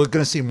going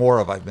to see more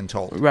of, I've been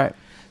told. Right.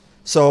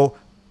 So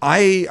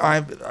if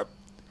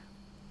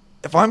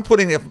we're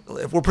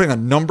putting a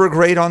number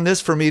grade on this,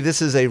 for me,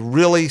 this is a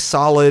really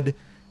solid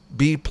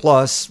B+,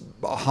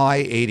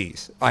 high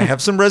 80s. I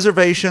have some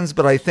reservations,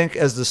 but I think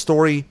as the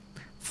story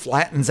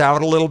flattens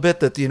out a little bit,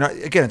 that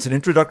again, it's an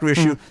introductory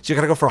issue, so you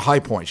got to go for high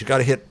points. You got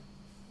to hit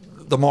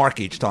the mark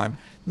each time.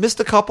 Missed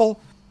a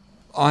couple,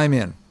 I'm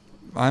in.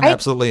 I'm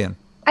absolutely in.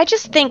 I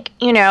just think,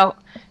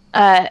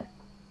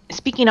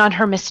 speaking on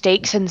her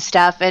mistakes and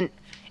stuff, and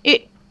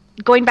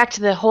going back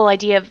to the whole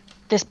idea of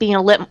this being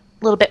a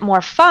little bit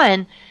more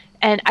fun.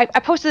 And I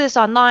posted this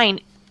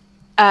online.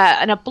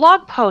 in a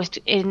blog post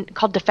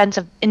called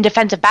in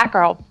defense of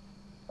Batgirl.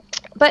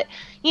 But,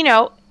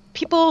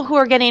 people who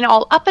are getting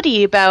all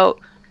uppity about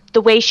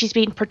the way she's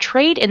being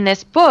portrayed in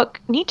this book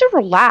need to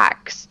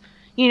relax.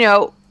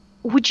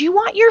 Would you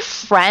want your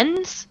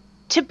friends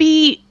to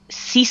be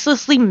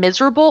ceaselessly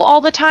miserable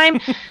all the time?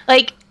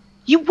 Like,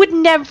 you would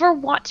never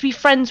want to be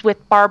friends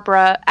with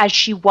Barbara as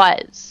she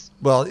was.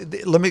 Well,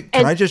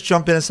 can I just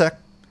jump in a sec?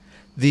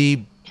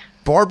 The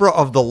Barbara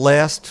of the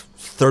last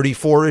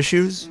 34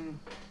 issues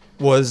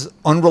was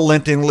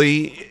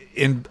unrelentingly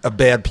in a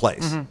bad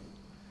place. Mm-hmm.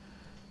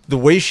 The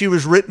way she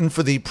was written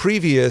for the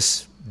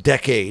previous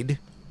decade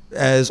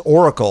as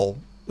Oracle,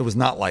 it was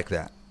not like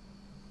that.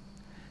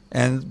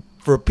 And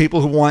for people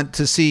who want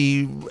to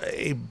see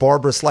a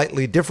Barbara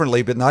slightly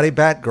differently, but not a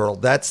Batgirl,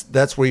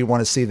 that's where you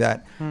want to see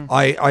that.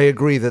 I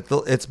agree that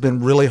it's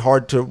been really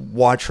hard to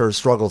watch her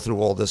struggle through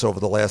all this over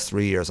the last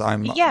 3 years.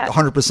 I'm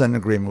 100% in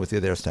agreement with you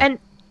there, Stan. And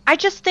I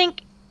just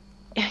think,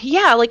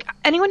 like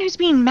anyone who's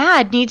being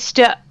mad needs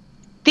to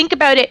think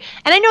about it.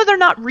 And I know they're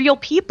not real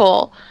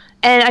people,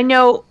 and I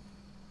know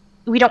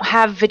we don't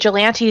have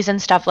vigilantes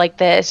and stuff like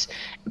this,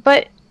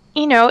 but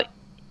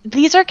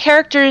these are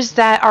characters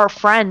that are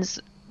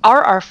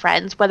our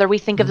friends, whether we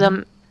think of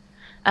them,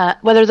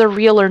 whether they're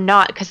real or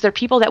not, because they're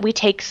people that we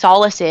take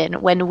solace in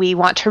when we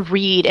want to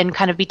read and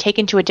kind of be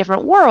taken to a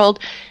different world.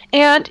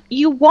 And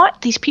you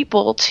want these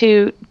people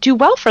to do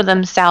well for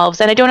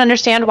themselves. And I don't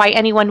understand why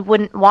anyone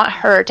wouldn't want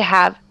her to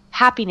have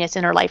happiness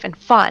in her life and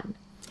fun.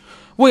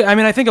 Well, I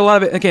mean, I think a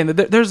lot of it, again,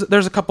 there's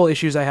a couple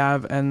issues I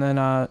have, and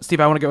then,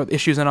 Steve, I want to go with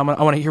issues, and I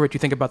want to hear what you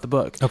think about the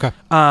book. Okay.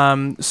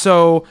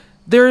 So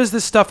there is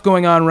this stuff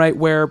going on, right,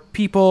 where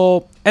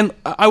people, and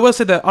I will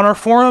say that on our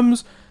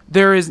forums,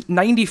 there is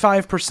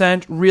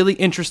 95% really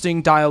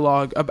interesting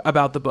dialogue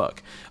about the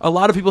book. A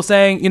lot of people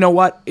saying, you know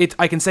what,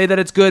 I can say that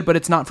it's good, but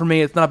it's not for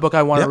me. It's not a book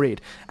I want to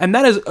read. And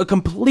that is a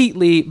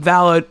completely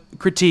valid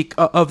critique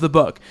of the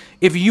book.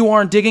 If you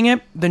aren't digging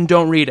it, then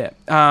don't read it.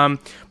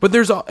 But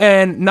there's,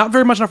 and not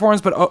very much on our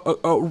forums, but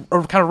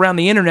kind of around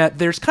the internet,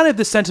 there's kind of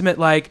this sentiment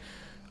like,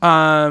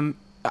 I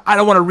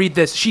don't want to read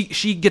this.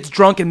 She gets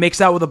drunk and makes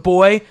out with a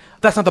boy.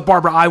 That's not the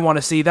Barbara I want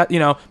to see. That,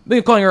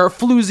 they're calling her a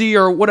floozy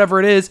or whatever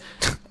it is.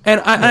 And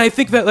I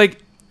think that,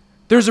 like,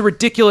 there's a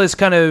ridiculous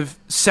kind of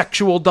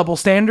sexual double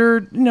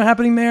standard,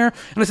 happening there.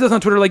 And I said this on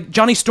Twitter, like,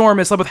 Johnny Storm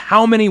has slept with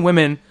how many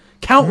women?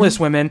 Countless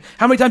women.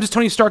 How many times has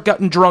Tony Stark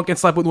gotten drunk and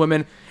slept with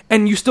women,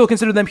 and you still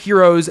consider them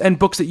heroes and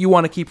books that you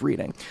want to keep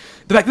reading?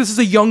 The fact that this is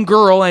a young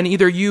girl, and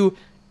either you...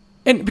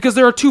 And because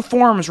there are two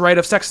forms, right,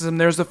 of sexism.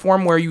 There's the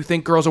form where you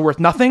think girls are worth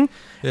nothing,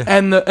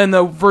 and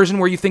the version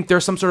where you think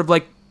there's some sort of,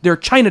 like, they're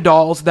China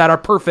dolls that are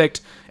perfect,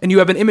 and you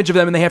have an image of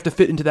them, and they have to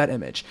fit into that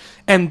image.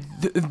 And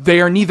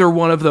they are neither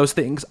one of those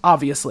things,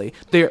 obviously.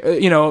 They're,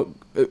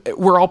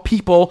 we're all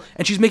people,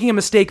 and she's making a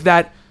mistake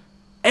that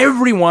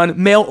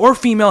everyone, male or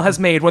female, has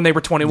made when they were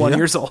 21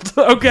 years old,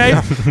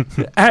 okay?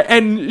 Yeah.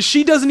 And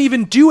she doesn't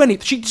even do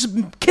anything. She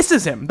just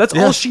kisses him. That's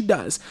all she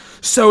does.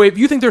 So if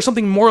you think there's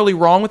something morally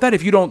wrong with that,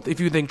 if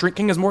you think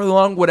drinking is morally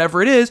wrong,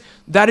 whatever it is,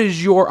 that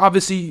is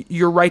obviously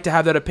your right to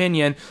have that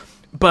opinion.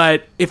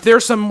 But if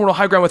there's some moral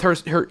high ground with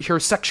her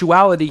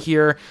sexuality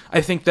here,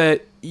 I think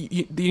that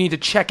you need to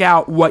check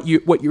out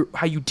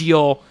how you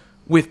deal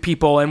with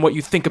people and what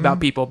you think about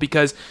people,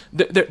 because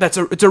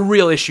it's a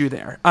real issue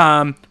there.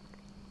 And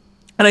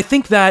I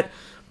think that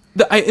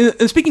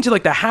speaking to,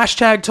 like, the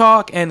hashtag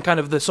talk and kind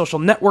of the social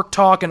network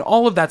talk and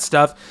all of that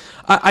stuff,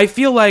 I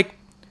feel like,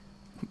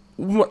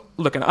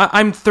 look,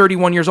 I'm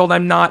 31 years old.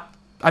 I'm not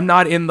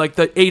in, like,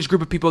 the age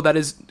group of people that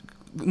is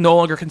no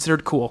longer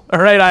considered cool. All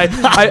right,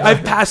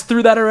 I've passed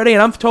through that already,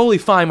 and I'm totally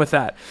fine with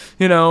that.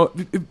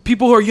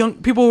 People who are young,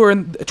 people who are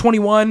in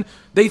 21,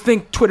 they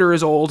think Twitter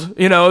is old.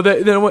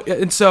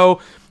 And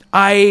so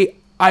I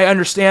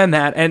understand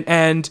that,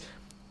 and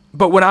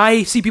but when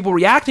I see people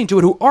reacting to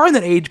it who are in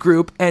that age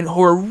group and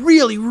who are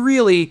really,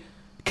 really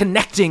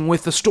connecting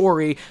with the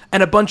story,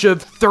 and a bunch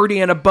of 30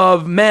 and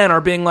above men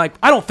are being like,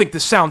 I don't think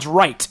this sounds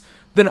right,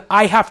 then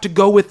I have to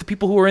go with the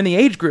people who are in the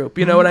age group.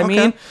 You know what I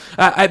mean?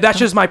 That's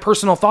just my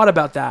personal thought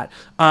about that.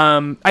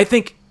 I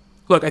think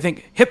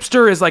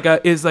hipster it's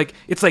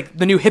like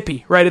the new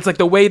hippie, right? It's like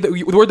the word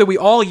that we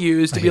all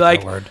use to be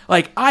like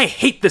I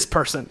hate this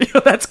person.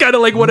 That's kind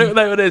of like what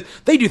it is.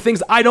 They do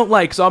things I don't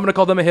like, so I'm going to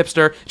call them a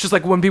hipster. It's just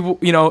like when people,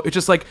 it's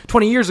just like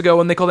 20 years ago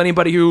when they called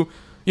anybody who,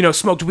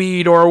 smoked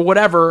weed or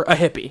whatever a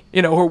hippie,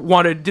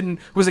 who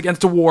was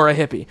against a war a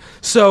hippie.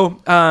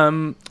 So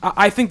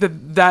I think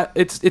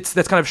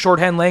that's kind of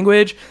shorthand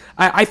language.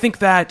 I think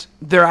that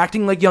they're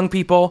acting like young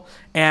people,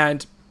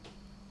 and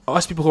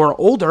us people who are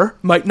older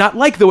might not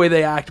like the way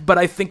they act, but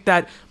I think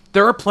that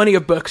there are plenty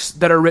of books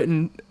that are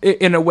written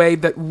in a way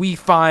that we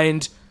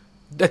find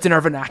that's in our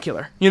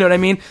vernacular. You know what I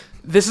mean?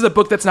 This is a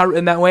book that's not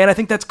written that way, and I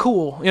think that's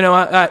cool. When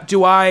I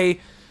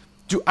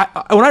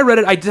read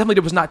it, I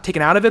definitely was not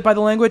taken out of it by the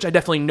language. I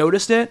definitely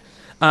noticed it,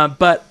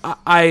 but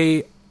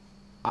someone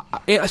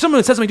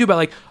said something too about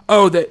like,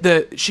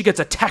 she gets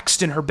a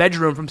text in her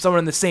bedroom from someone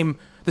in the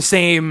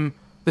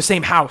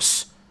same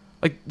house,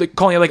 like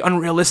calling it like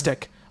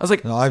unrealistic. I was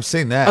like, no, I've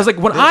seen that. I was like,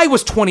 when I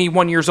was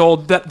 21 years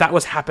old, that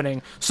was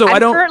happening. So I'm I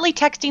don't currently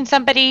texting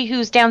somebody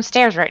who's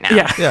downstairs right now.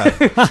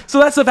 Yeah. So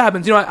that stuff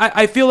happens. You know,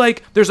 I feel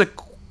like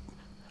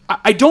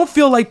I don't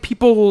feel like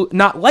people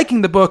not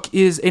liking the book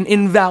is an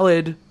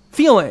invalid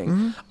feeling.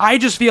 Mm-hmm. I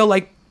just feel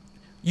like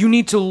you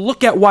need to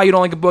look at why you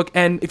don't like a book,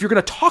 and if you're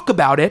going to talk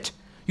about it,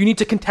 you need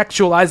to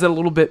contextualize it a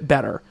little bit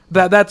better.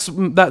 That's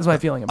my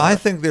feeling about it. I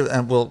think there,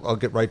 and I'll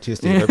get right to you,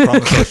 Steve. I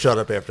promise I'll shut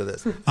up after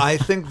this. I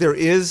think there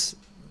is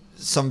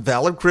some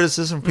valid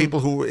criticism from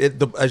people who,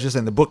 as you're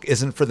saying, the book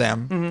isn't for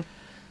them. Mm-hmm.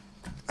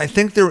 I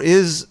think there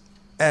is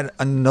at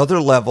another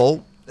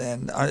level,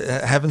 and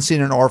I haven't seen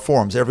in our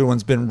forums,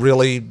 everyone's been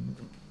really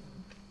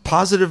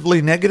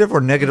positively negative or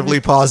negatively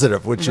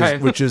positive, which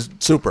is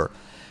super.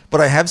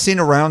 But I have seen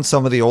around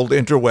some of the old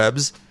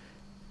interwebs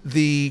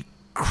the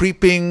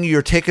creeping,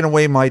 you're taking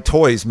away my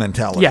toys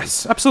mentality.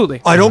 Yes,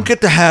 absolutely. I don't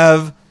get to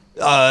have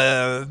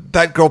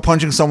Batgirl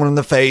punching someone in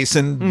the face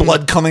and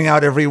blood coming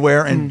out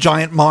everywhere and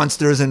giant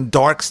monsters and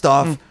dark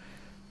stuff.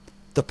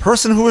 The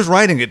person who was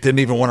writing it didn't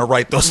even want to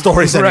write those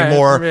stories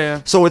anymore.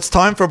 Yeah. So it's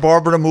time for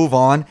Barbara to move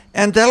on,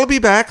 and that'll be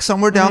back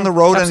somewhere down the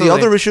road. Absolutely.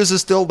 And the other issues are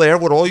still there.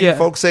 What all you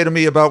folks say to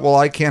me about, well,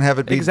 I can't have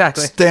it be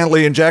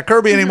Stanley and Jack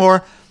Kirby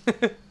anymore.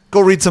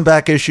 Go read some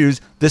back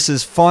issues. This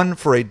is fun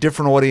for a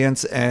different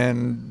audience,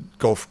 and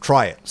go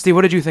try it. Steve,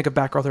 what did you think of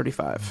Batgirl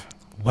 35?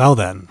 Well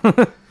then,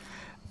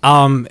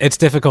 it's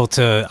difficult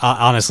to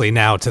honestly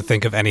now to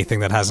think of anything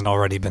that hasn't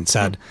already been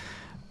said.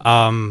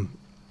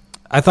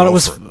 I thought it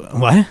was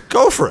what?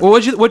 Go for it. Well,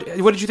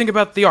 what did you think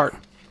about the art?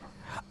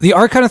 The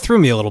art kind of threw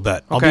me a little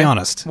bit. I'll be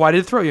honest. Why did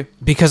it throw you?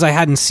 Because I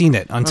hadn't seen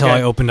it until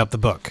I opened up the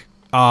book.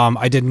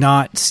 I did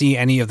not see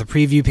any of the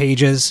preview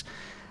pages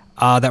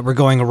that were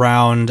going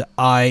around.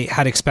 I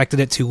had expected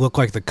it to look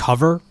like the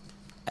cover,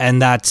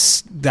 and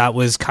that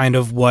was kind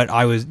of what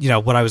I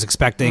was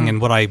expecting and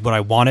what I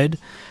wanted.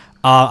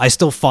 I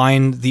still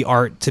find the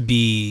art to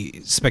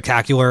be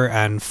spectacular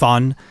and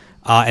fun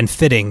and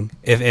fitting.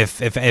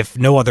 If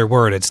no other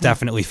word, it's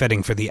definitely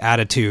fitting for the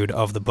attitude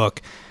of the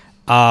book.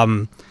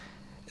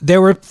 There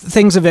were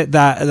things of it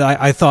that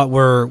I thought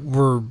are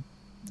going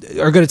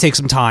to take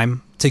some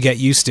time to get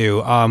used to.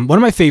 One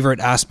of my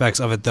favorite aspects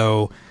of it,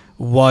 though,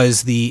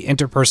 was the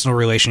interpersonal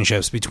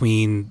relationships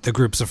between the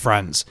groups of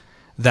friends.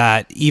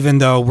 That even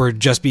though we're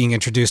just being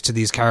introduced to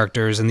these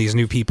characters and these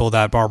new people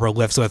that Barbara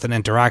lives with and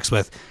interacts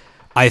with,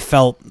 I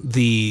felt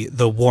the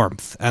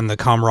warmth and the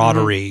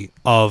camaraderie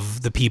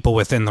of the people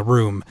within the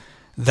room.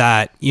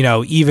 That, you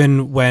know,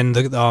 even when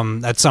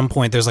at some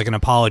point there's like an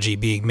apology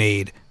being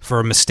made for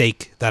a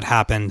mistake that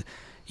happened,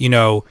 you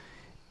know,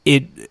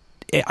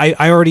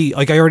 I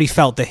already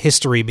felt the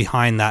history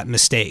behind that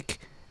mistake,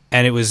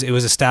 and it was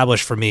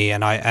established for me,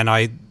 and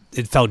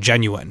it felt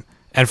genuine.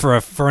 And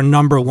for a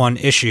number one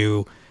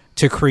issue,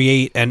 to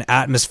create an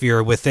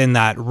atmosphere within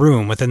that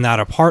room, within that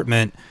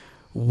apartment,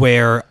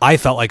 where I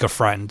felt like a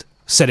friend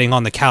sitting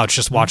on the couch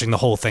just watching the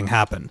whole thing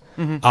happen.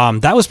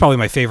 That was probably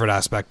my favorite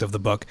aspect of the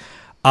book.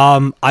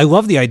 I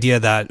love the idea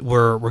that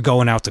we're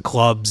going out to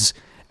clubs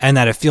and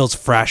that it feels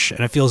fresh and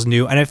it feels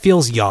new and it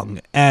feels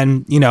young.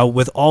 And, you know,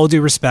 with all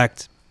due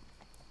respect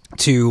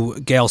to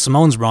Gail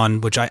Simone's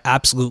run, which I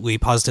absolutely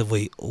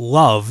positively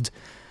loved,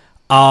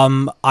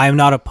 I'm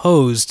not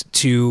opposed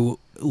to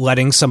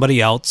letting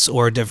somebody else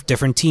or a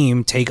different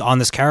team take on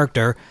this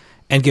character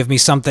and give me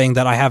something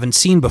that I haven't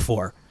seen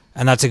before.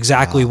 And that's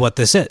exactly what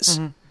this is.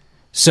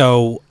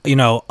 So, you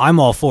know, I'm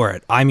all for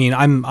it. I mean,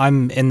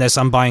 I'm in this,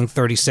 I'm buying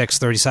 36,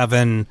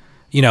 37,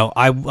 you know,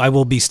 I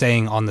will be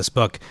staying on this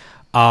book.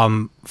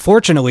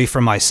 Fortunately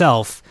for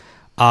myself,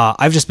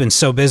 I've just been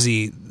so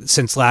busy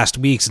since last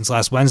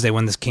Wednesday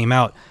when this came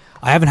out.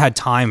 I haven't had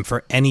time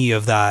for any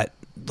of that,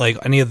 like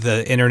any of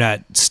the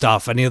internet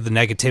stuff, any of the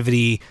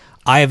negativity.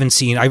 I haven't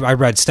seen, I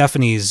read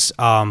Stephanie's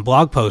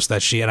blog post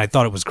and I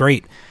thought it was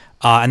great.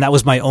 And that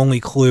was my only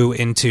clue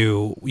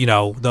into, you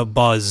know, the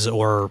buzz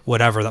or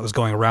whatever that was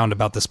going around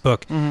about this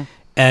book.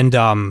 And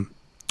I'm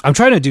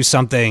trying to do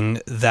something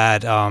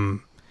that,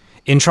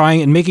 in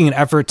trying and making an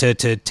effort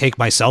to take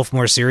myself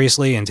more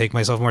seriously and take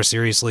myself more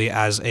seriously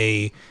as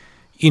a,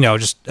 you know,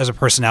 just as a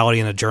personality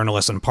and a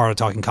journalist and part of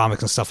Talking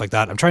Comics and stuff like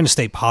that. I'm trying to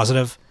stay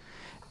positive,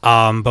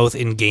 both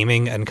in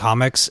gaming and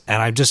comics.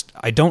 And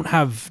I don't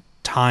have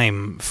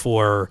time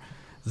for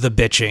the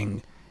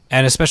bitching.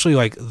 And especially,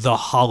 like, the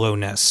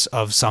hollowness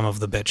of some of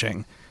the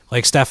bitching.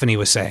 Like Stephanie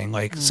was saying,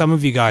 like, some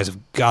of you guys have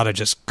got to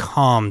just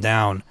calm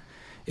down.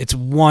 It's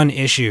one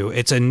issue.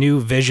 It's a new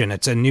vision.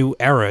 It's a new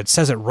era. It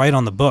says it right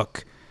on the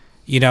book.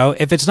 You know,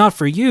 if it's not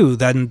for you,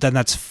 then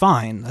that's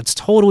fine. That's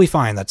totally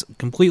fine. That's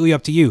completely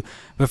up to you.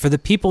 But for the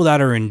people that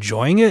are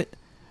enjoying it,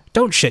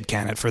 don't shit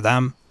can it for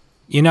them.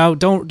 You know,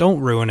 don't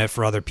ruin it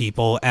for other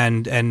people.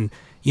 And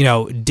you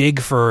know, dig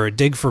for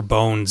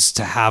bones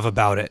to have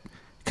about it.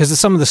 Because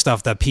some of the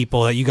stuff that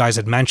you guys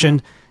had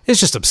mentioned is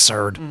just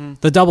absurd.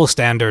 The double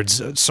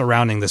standards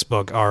surrounding this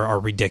book are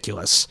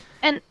ridiculous.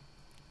 And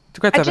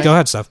go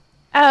ahead, Steph.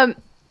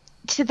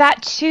 To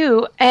that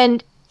too,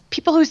 and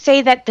people who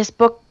say that this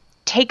book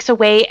takes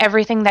away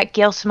everything that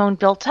Gail Simone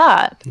built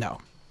up. No.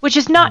 which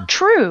is not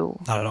true.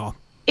 Not at all.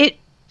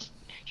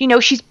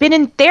 She's been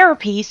in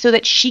therapy so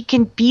that she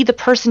can be the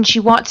person she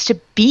wants to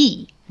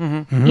be.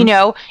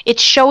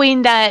 It's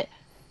showing that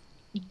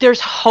there's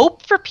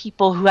hope for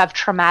people who have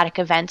traumatic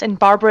events, and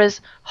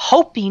Barbara's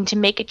hoping to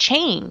make a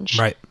change.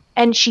 Right.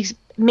 And she's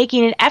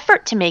making an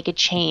effort to make a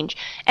change.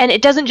 And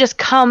it doesn't just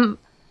come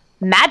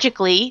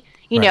magically.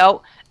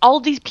 All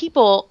these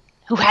people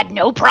who had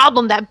no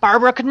problem that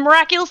Barbara could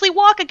miraculously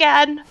walk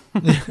again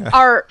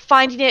are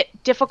finding it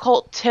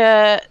difficult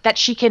that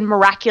she can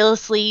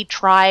miraculously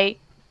try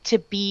to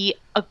be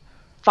a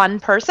fun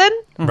person.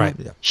 Right.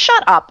 Yeah.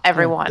 Shut up,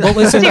 everyone. Well,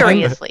 listen,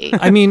 seriously.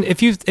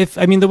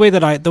 The way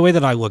that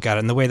I look at it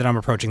and the way that I'm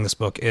approaching this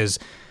book is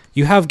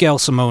you have Gail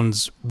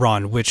Simone's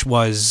run, which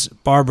was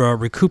Barbara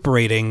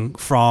recuperating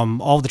from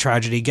all the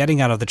tragedy,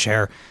 getting out of the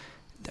chair.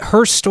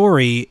 Her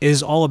story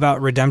is all about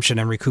redemption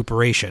and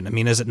recuperation. I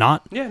mean, is it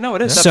not? Yeah, no,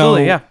 it is. So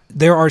Absolutely, yeah.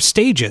 There are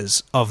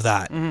stages of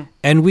that.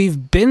 And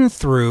we've been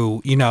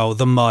through,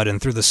 the mud and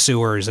through the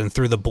sewers and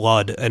through the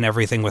blood and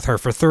everything with her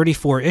for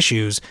 34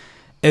 issues.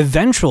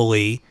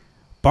 Eventually,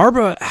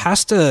 Barbara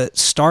has to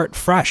start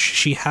fresh.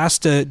 She has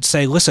to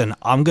say, listen,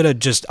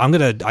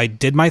 I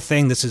did my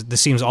thing. This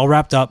seems all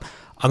wrapped up.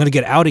 I'm going to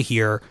get out of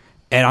here.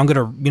 And I'm going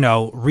to,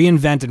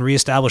 reinvent and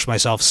reestablish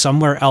myself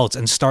somewhere else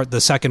and start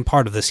the second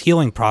part of this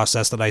healing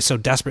process that I so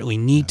desperately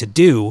need to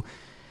do.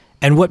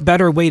 And what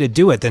better way to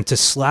do it than to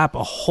slap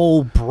a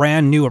whole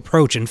brand new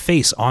approach and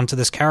face onto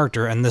this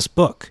character and this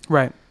book?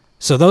 Right.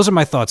 So those are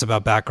my thoughts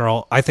about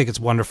Batgirl. I think it's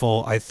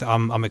wonderful.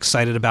 I'm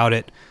excited about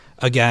it.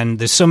 Again,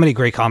 there's so many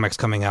great comics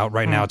coming out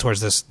right now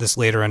towards this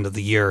later end of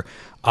the year.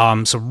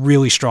 Some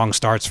really strong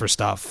starts for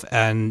stuff.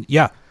 And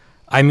yeah,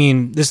 I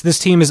mean, this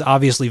team is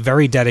obviously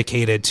very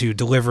dedicated to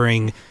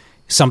delivering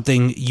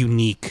something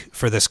unique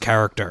for this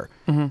character.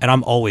 And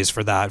I'm always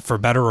for that, for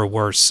better or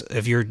worse.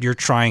 If you're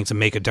trying to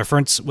make a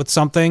difference with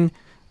something,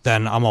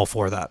 then I'm all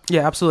for that.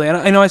 Yeah, absolutely. And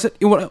I know I said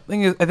what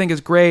I think is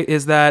great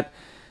is that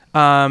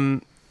I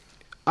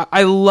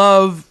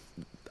love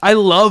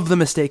the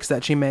mistakes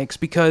that she makes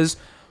because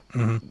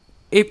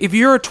if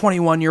you're a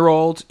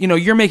 21-year-old,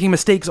 you're making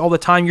mistakes all the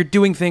time. You're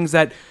doing things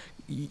that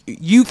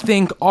you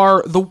think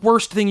are the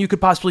worst thing you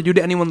could possibly do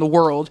to anyone in the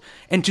world,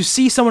 and to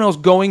see someone else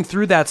going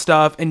through that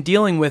stuff and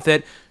dealing with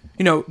it,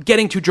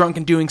 getting too drunk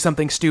and doing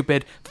something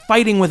stupid,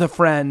 fighting with a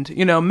friend,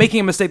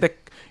 making a mistake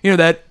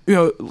that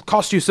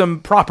cost you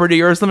some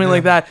property or something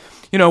like that,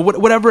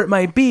 whatever it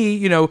might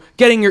be,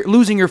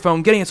 losing your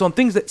phone, getting it stolen,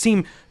 things that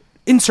seem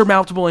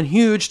insurmountable and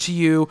huge to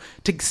you,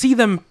 to see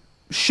them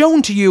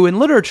shown to you in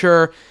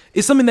literature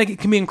is something that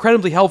can be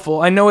incredibly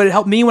helpful. I know it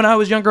helped me when I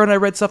was younger and I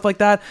read stuff like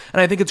that,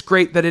 and I think it's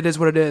great that it is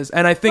what it is.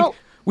 And I think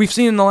we've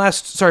seen in the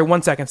last... Sorry,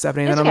 1 second,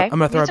 Stephanie, and then I'm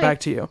going to throw it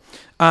back to you.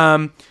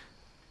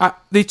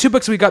 The two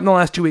books we got in the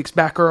last 2 weeks,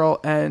 Batgirl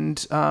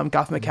and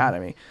Gotham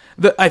Academy,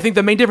 I think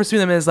the main difference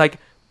between them is,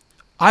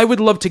 I would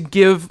love to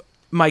give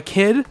my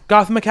kid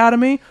Gotham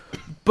Academy,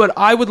 but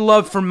I would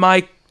love for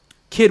my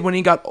kid, when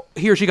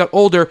he or she got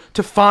older,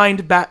 to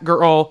find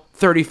Batgirl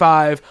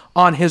 35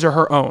 on his or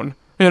her own.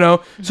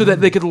 So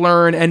that they could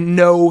learn and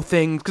know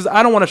things. Because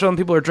I don't want to show them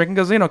people are drinking.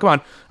 Because come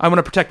on, I want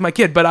to protect my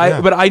kid. But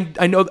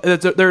I know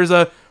that there's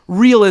a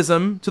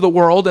realism to the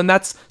world, and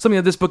that's something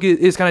that this book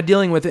is kind of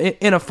dealing with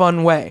in a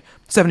fun way.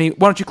 Stephanie,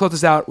 why don't you close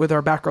this out with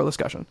our Batgirl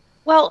discussion?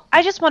 Well,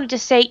 I just wanted to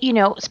say,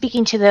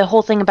 speaking to the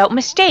whole thing about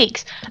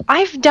mistakes,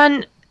 I've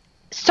done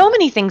so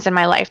many things in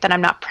my life that I'm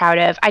not proud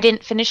of. I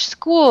didn't finish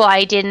school.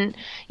 I didn't,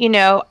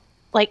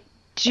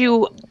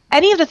 do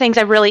any of the things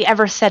I really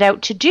ever set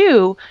out to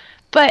do.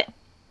 But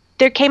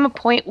there came a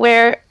point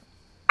where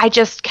I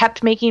just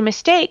kept making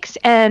mistakes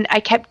and I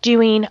kept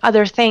doing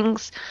other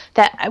things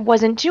that I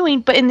wasn't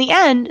doing. But in the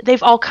end,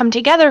 they've all come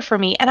together for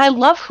me. And I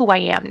love who I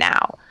am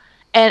now.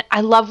 And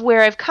I love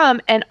where I've come.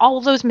 And all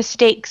of those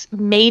mistakes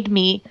made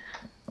me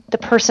the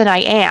person I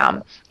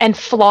am. And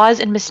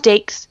flaws and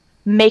mistakes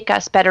make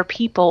us better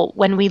people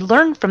when we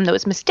learn from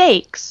those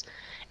mistakes.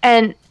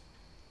 And,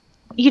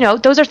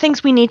 those are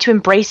things we need to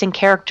embrace in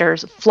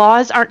characters.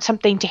 Flaws aren't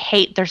something to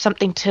hate. They're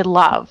something to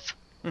love.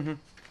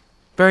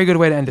 Very good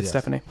way to end it,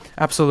 Stephanie.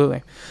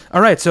 Absolutely.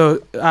 All right,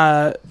 so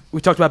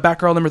we talked about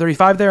Batgirl number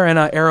 35 there, and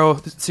Arrow,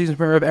 the season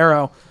premiere of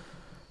Arrow.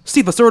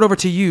 Steve, let's throw it over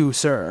to you,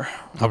 sir.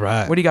 All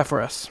right. What do you got for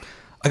us?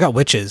 I got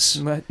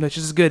Wytches. Wytches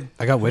is good.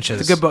 I got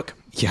Wytches. It's a good book.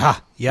 Yeah,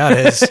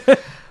 it is.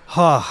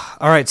 All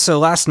right, so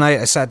last night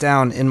I sat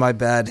down in my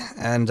bed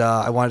and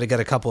I wanted to get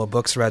a couple of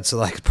books read so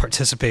that I could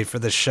participate for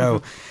this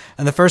show.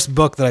 And the first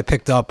book that I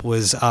picked up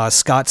was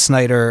Scott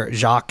Snyder,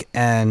 Jacques,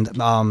 and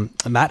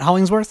Matt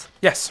Hollingsworth?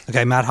 Yes.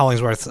 Okay, Matt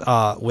Hollingsworth,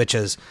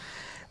 Wytches.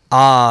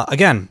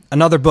 Again,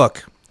 another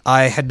book.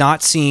 I had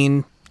not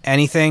seen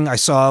anything. I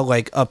saw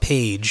a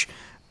page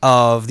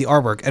of the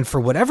artwork, and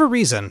for whatever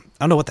reason,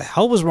 I don't know what the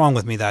hell was wrong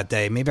with me that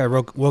day. Maybe I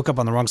woke up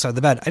on the wrong side of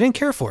the bed. I didn't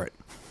care for it.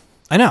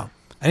 I know.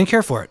 I didn't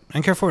care for it. I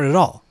didn't care for it at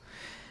all.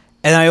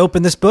 And I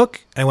opened this book,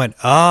 and I went,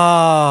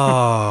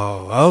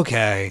 oh,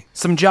 okay.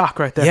 Some jock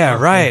right there. Yeah,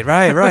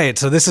 right.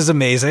 So this is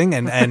amazing,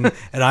 and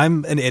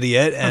I'm an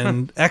idiot,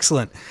 and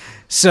excellent.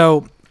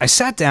 So I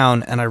sat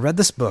down, and I read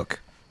this book.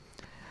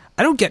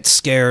 I don't get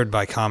scared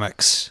by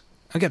comics.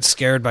 I don't get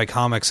scared by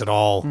comics at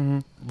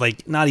all.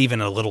 Like, not even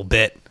a little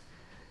bit.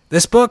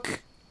 This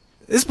book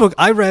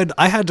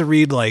I had to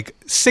read like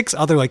 6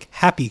 other like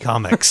happy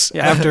comics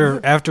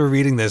after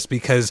reading this,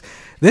 because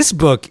this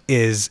book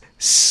is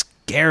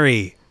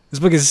scary. This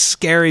book is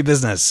scary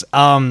business.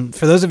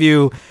 For those of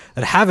you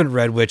that haven't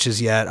read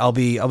Wytches yet, I'll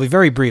be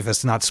very brief as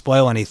to not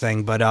spoil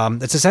anything, but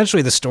it's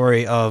essentially the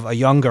story of a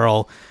young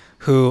girl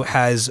who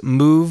has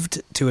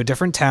moved to a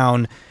different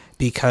town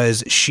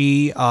because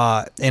she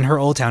in her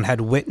old town had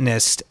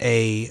witnessed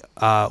a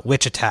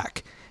witch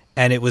attack.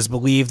 And it was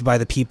believed by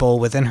the people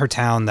within her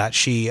town that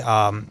she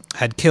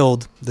had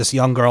killed this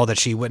young girl that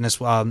she witnessed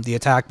the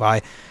attack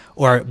by,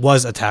 or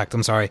was attacked,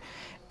 I'm sorry.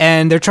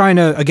 And they're trying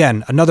to,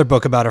 again, another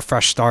book about a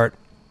fresh start.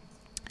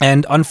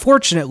 And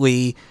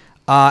unfortunately,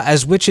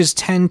 as witches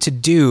tend to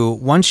do,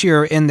 once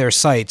you're in their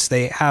sights,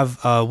 they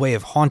have a way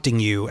of haunting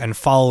you and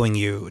following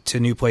you to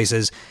new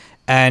places.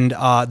 And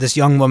this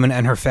young woman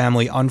and her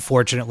family,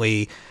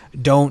 unfortunately,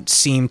 don't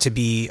seem to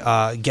be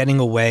getting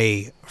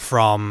away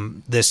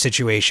from this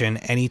situation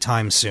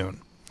anytime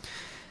soon.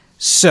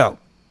 So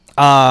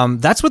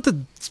that's what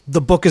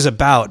the book is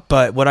about.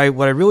 But what I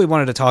really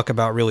wanted to talk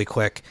about really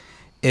quick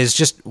is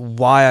just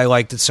why I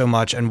liked it so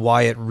much and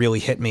why it really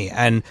hit me.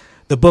 And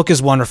the book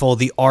is wonderful.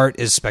 The art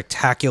is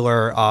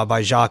spectacular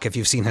by Jacques. If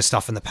you've seen his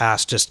stuff in the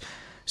past, just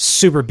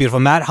super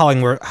beautiful. Matt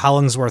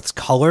Hollingsworth's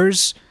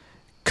colors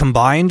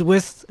combined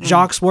with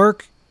Jacques'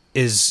 work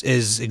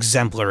is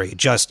exemplary.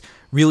 Just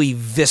really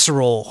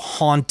visceral,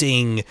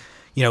 haunting,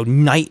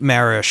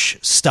 nightmarish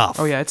stuff.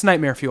 Oh yeah, it's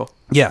nightmare fuel.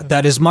 Yeah,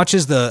 that as much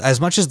as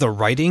the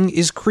writing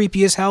is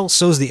creepy as hell,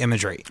 so is the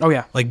imagery. Oh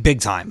yeah, like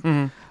big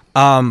time.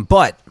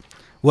 But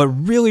what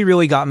really,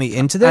 really got me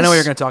into this, I know what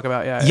you're going to talk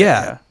about.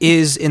 Yeah,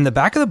 is in the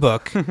back of the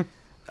book.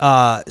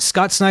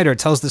 Scott Snyder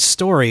tells the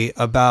story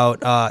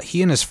about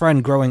he and his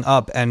friend growing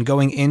up and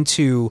going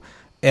into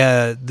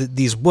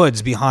these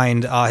woods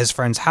behind his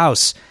friend's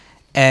house,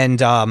 and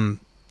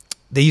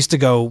they used to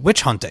go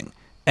witch hunting,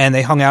 and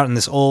they hung out in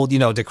this old,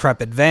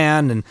 decrepit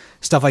van and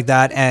stuff like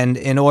that. And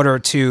in order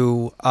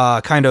to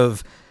kind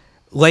of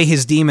lay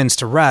his demons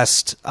to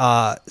rest,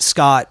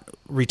 Scott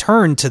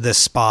returned to this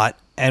spot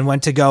and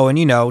went to go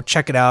and,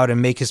 check it out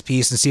and make his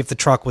peace and see if the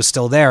truck was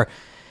still there.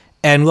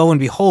 And lo and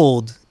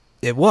behold,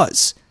 it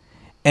was.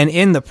 And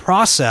in the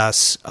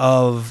process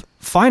of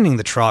finding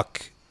the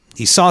truck,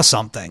 he saw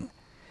something.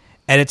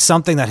 And it's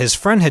something that his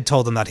friend had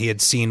told him that he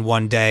had seen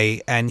one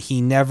day, and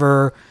he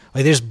never,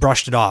 they just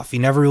brushed it off. He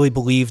never really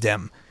believed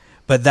him.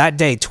 But that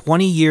day,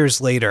 20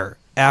 years later,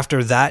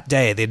 after that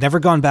day, they'd never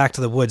gone back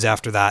to the woods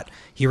after that.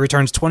 He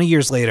returns 20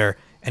 years later,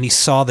 and he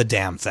saw the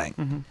damn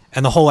thing.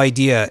 And the whole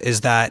idea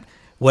is that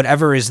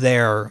whatever is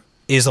there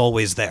is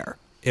always there.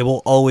 It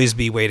will always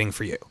be waiting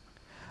for you.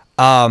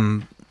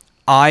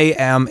 I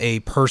am a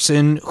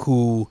person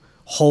who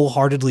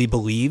wholeheartedly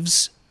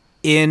believes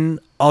in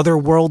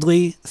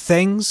otherworldly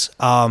things.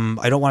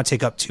 I don't want to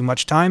take up too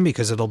much time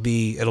because it'll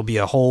be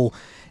a whole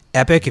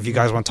epic. If you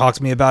guys want to talk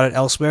to me about it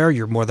elsewhere,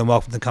 you're more than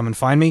welcome to come and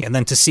find me. And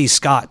then to see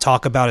Scott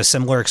talk about a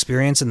similar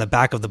experience in the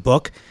back of the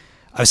book,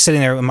 I was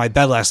sitting there in my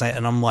bed last night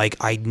and I'm like,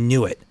 I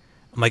knew it.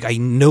 I'm like, I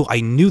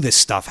knew this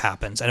stuff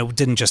happens, and it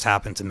didn't just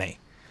happen to me.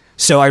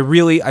 So I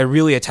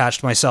really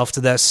attached myself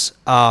to this.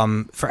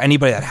 For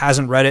anybody that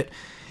hasn't read it,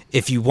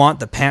 if you want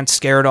the pants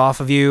scared off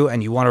of you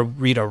and you want to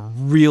read a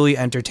really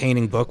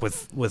entertaining book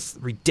with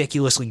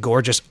ridiculously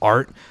gorgeous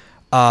art,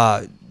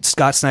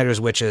 Scott Snyder's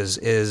Wytches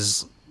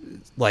is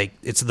like,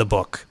 it's the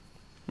book.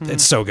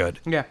 It's so good.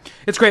 Yeah,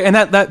 it's great. And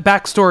that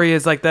backstory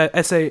is like that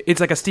essay. It's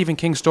like a Stephen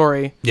King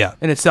story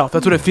in itself.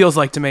 That's what it feels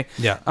like to me.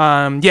 Yeah.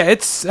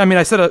 It's, I mean,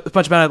 I said a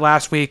bunch about it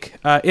last week.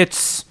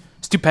 It's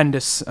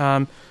stupendous.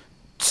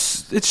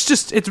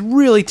 It's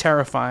really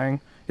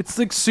terrifying. It's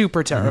like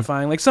super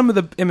terrifying. Like some of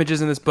the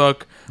images in this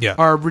book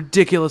are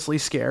ridiculously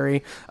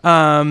scary.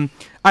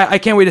 I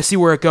can't wait to see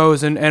where it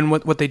goes and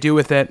what they do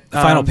with it.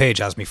 The final page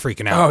has me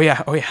freaking out. Oh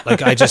yeah.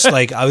 Like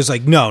I was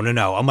like, no.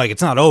 I'm like,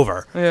 it's not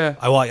over. Yeah.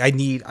 I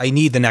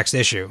need the next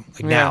issue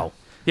now.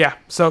 Yeah.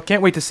 So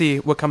can't wait to see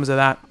what comes of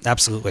that.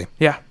 Absolutely.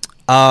 Yeah.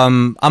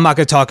 I'm not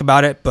going to talk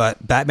about it,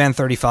 but Batman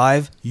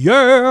 35.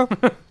 Yeah.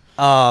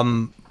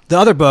 The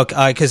other book,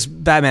 because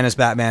Batman is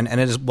Batman, and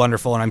it is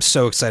wonderful, and I'm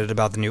so excited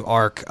about the new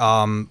arc.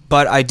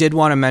 But I did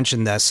want to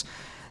mention this.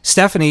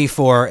 Stephanie,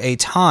 for a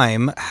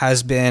time,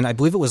 has been, I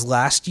believe it was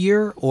last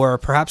year, or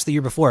perhaps the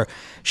year before,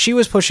 she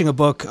was pushing a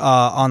book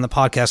on the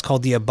podcast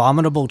called The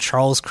Abominable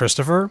Charles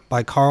Christopher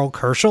by Carl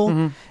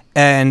Kerschel.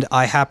 And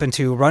I happened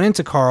to run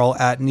into Carl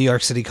at New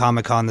York City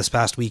Comic Con this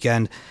past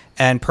weekend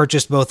and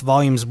purchased both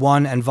Volumes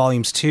 1 and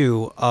Volumes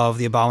 2 of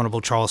The Abominable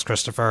Charles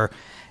Christopher.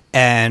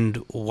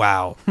 And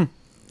wow.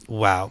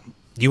 Wow.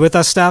 You with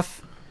us,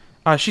 Steph?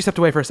 She stepped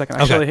away for a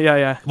second, actually. Okay.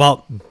 Yeah.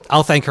 Well,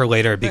 I'll thank her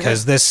later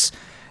because this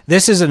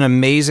is an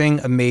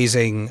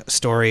amazing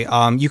story.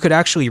 You could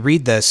actually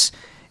read this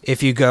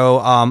if you go.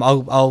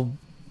 I'll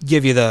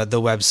give you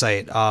the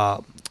website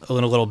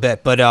in a little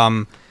bit, but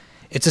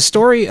it's a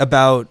story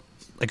about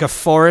like a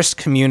forest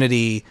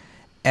community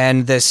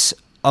and this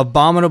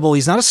Abominable.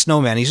 He's not a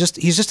snowman. He's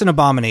just an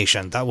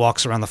abomination that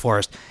walks around the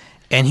forest,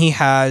 and he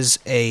has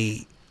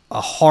a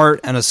heart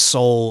and a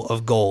soul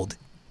of gold.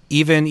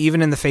 Even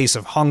in the face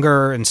of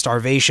hunger and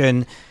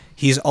starvation,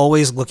 he's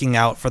always looking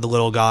out for the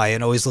little guy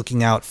and always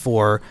looking out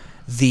for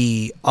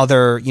the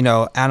other,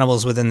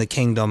 animals within the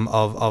kingdom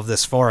of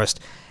this forest.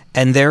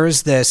 And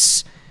there's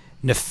this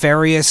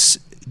nefarious,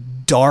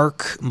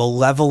 dark,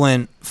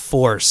 malevolent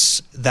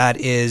force that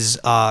is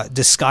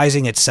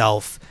disguising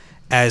itself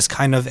as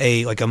kind of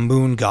a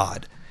moon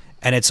god,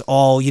 and it's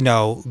all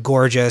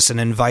gorgeous and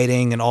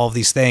inviting and all of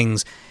these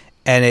things,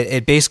 and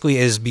it basically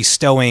is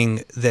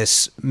bestowing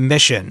this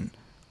mission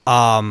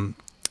upon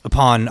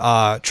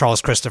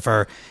Charles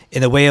Christopher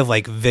in the way of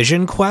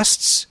vision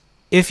quests,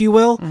 if you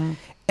will. Mm-hmm.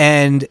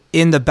 And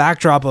in the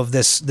backdrop of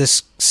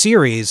this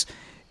series,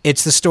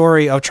 it's the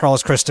story of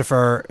Charles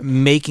Christopher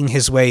making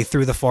his way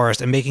through the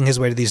forest and making his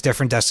way to these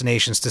different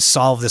destinations to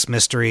solve this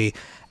mystery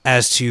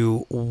as to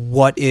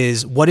what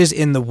is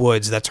in the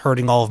woods that's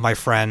hurting all of my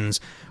friends,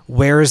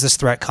 where is this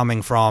threat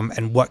coming from,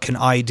 and what can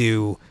I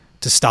do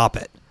to stop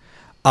it?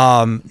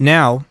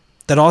 Now,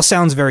 that all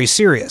sounds very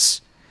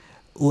serious.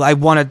 I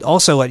want to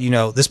also let you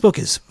know, this book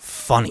is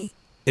funny.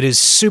 It is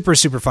super,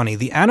 super funny.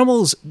 The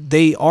animals,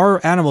 they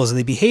are animals and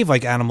they behave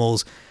like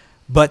animals,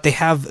 but they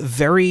have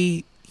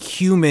very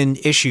human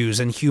issues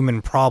and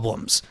human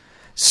problems.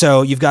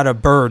 So you've got a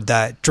bird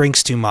that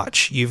drinks too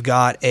much. You've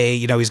got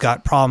he's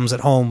got problems at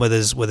home with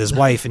his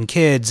wife and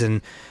kids,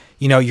 and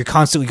you're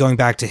constantly going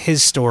back to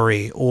his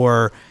story.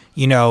 Or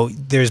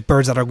there's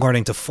birds that are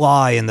learning to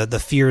fly, and the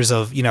fears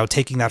of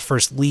taking that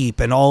first leap,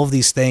 and all of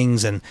these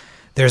things. And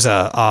there's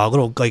a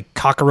little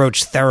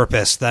cockroach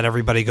therapist that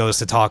everybody goes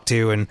to talk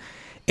to, and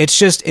it's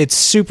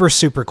super,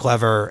 super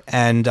clever,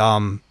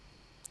 and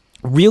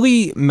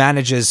really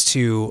manages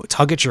to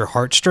tug at your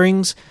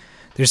heartstrings.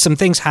 There's some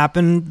things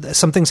happen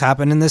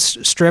in this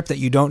strip that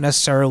you don't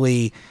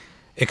necessarily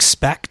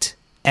expect,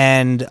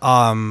 and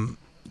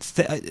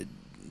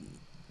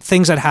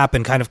things that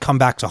happen kind of come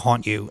back to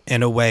haunt you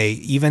in a way,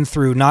 even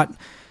through not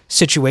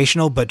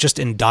situational, but just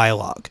in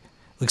dialogue.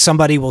 Like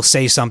somebody will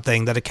say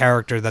something that a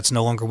character that's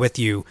no longer with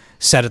you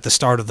said at the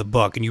start of the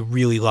book, and you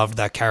really loved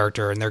that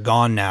character, and they're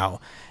gone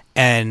now,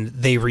 and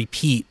they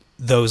repeat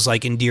those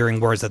endearing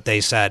words that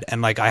they said,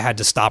 and I had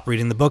to stop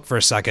reading the book for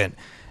a second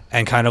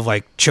and kind of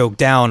choke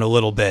down a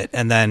little bit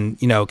and then,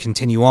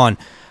 continue on.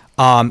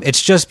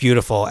 It's just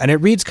beautiful. And it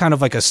reads kind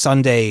of like a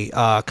Sunday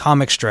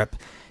comic strip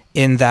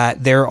in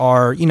that there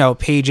are,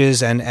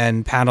 pages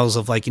and panels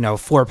of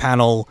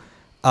 4-panel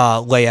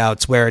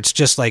layouts where it's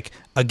just a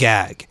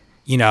gag,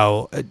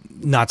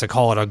 not to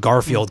call it a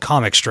Garfield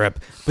comic strip,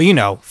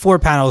 but, 4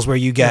 panels where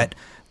you get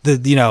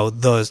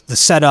the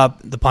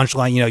setup, the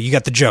punchline, you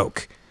get the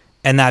joke,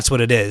 and that's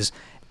what it is.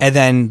 And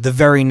then the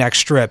very next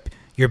strip,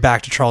 you're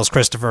back to Charles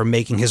Christopher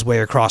making his way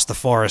across the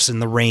forest in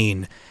the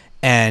rain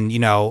and,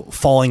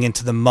 falling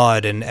into the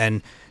mud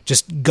and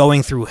just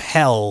going through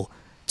hell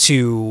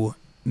to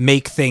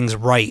make things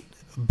right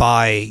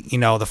by,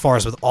 the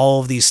forest with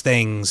all of these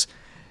things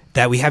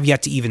that we have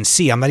yet to even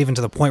see. I'm not even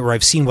to the point where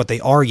I've seen what they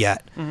are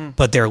yet,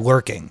 but they're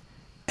lurking,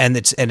 and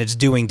it's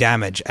doing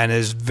damage, and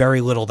there's very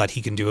little that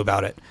he can do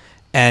about it.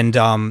 And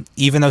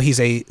even though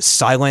he's a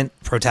silent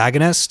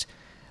protagonist,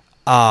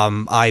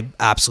 I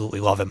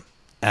absolutely love him.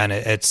 And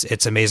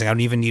it's amazing. I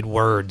don't even need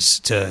words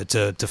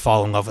to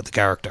fall in love with the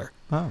character.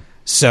 Oh.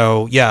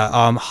 So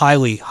yeah,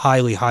 highly,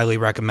 highly, highly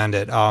recommend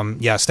it.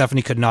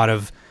 Stephanie could not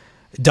have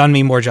done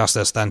me more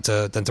justice than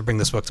to bring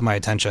this book to my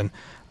attention.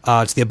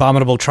 It's The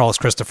Abominable Charles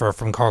Christopher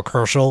from Carl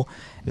Kerschel.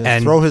 Yeah,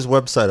 and throw his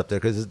website up there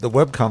because the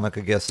webcomic,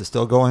 I guess, is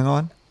still going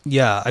on.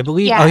 Yeah, I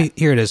believe. Yeah. Oh,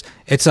 here it is.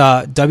 It's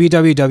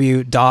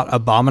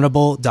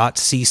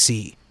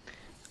www.abominable.cc.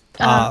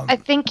 I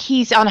think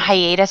he's on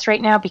hiatus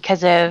right now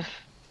because of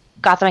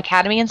Gotham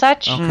Academy and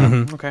such. Okay.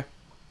 Mm-hmm. Okay.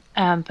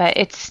 But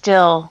it's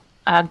still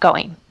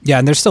going. Yeah,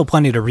 and there's still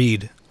plenty to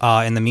read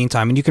in the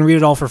meantime, and you can read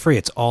it all for free.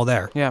 It's all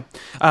there. Yeah.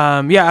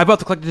 I bought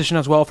the collected edition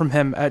as well from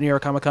him at New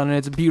York Comic Con, and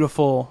it's a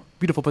beautiful,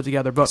 beautiful put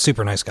together book.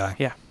 Super nice guy.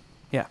 Yeah.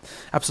 Yeah.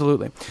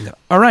 Absolutely. Yeah.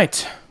 All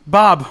right.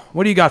 Bob,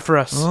 what do you got for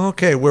us?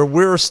 Okay, where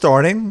we're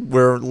starting,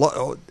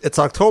 it's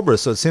October,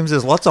 so it seems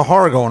there's lots of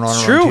horror going on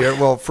around here.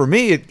 Well, for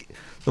me,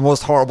 the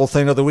most horrible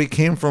thing of the week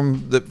came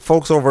from the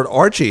folks over at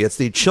Archie. It's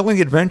The Chilling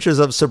Adventures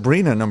of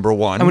Sabrina,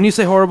 #1. And when you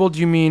say horrible, do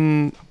you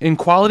mean in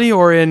quality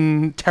or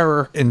in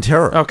terror? In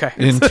terror. Okay.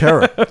 In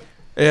terror.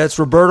 It's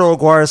Roberto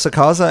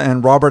Aguirre-Sacasa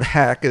and Robert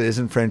Hack. It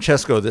isn't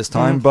Francesco this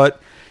time,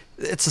 but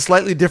it's a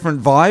slightly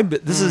different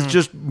vibe. This is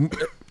just...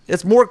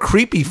 It's more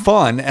creepy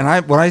fun,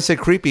 and when I say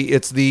creepy,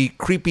 it's the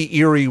creepy,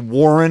 eerie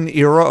Warren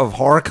era of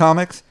horror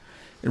comics.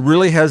 It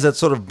really has that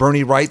sort of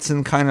Bernie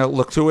Wrightson kind of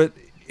look to it,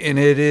 and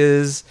it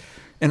is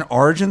an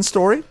origin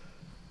story.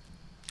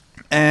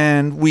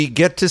 And we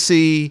get to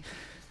see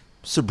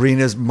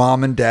Sabrina's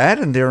mom and dad,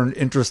 and they're an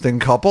interesting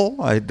couple.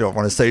 I don't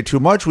want to say too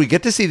much. We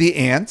get to see the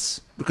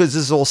aunts, because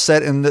this is all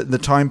set in the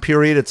time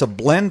period. It's a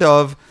blend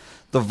of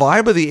the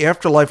vibe of the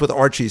Afterlife with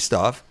Archie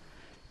stuff,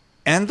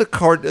 and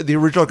the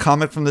original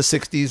comic from the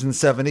 60s and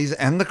 70s,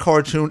 and the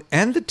cartoon,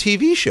 and the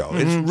TV show.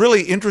 It's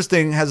really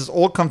interesting, has it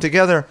all come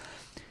together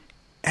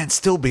and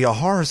still be a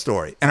horror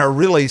story. And a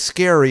really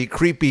scary,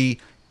 creepy,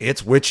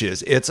 it's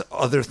witches, it's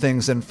other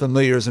things and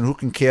familiars, and who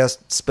can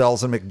cast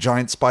spells and make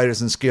giant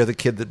spiders and scare the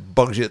kid that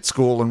bugs you at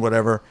school and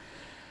whatever.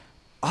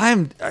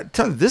 I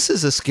tell you, this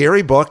is a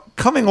scary book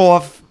coming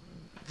off,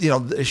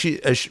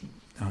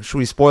 should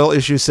we spoil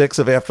issue 6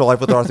 of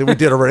Afterlife with Arthur? We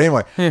did already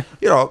anyway.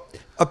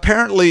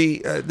 Apparently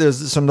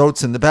there's some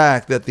notes in the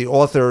back that the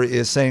author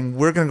is saying,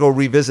 we're going to go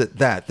revisit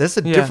that. That's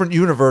a different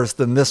universe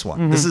than this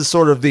one. This is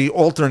sort of the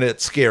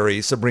alternate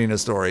scary Sabrina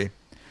story.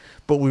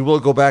 But we will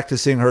go back to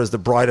seeing her as the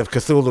bride of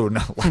Cthulhu,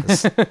 no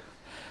less.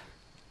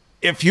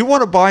 If you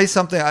want to buy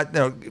something,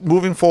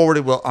 moving forward,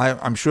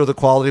 I'm sure the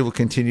quality will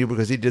continue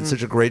because he did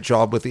such a great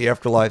job with the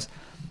Afterlives.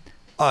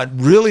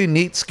 Really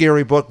neat,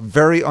 scary book,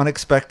 very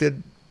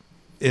unexpected.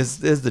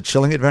 Is The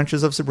Chilling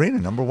Adventures of Sabrina,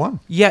 number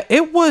 1. Yeah,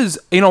 it was,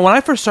 when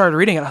I first started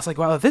reading it, I was like,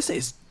 wow, this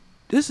is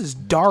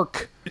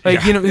dark.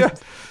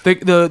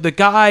 The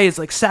guy is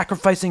like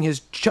sacrificing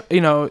his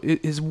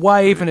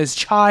wife and his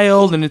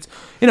child, and it's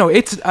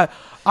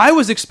I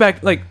was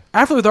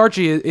Afterlife with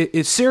Archie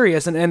is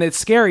serious and it's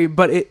scary,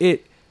 but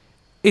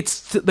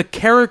it's the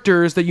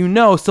characters that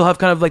still have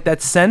kind of like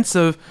that sense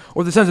of,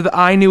 or the sense that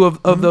I knew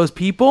of those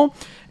people,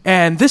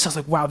 and this I was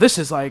like, wow, this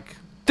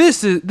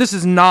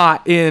is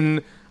not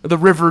in the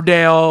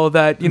Riverdale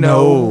that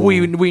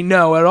we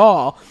know at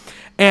all.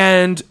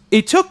 And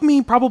it took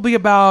me probably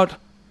about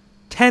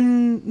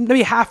 10,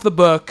 maybe half the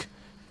book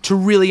to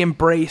really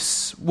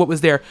embrace what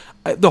was there.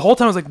 The whole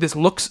time I was like, this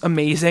looks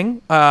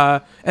amazing,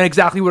 and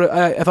exactly what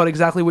I thought,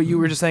 exactly what you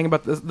were just saying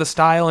about the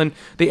style and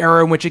the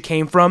era in which it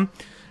came from.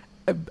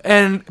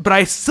 But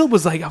I still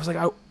was like,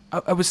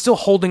 I was still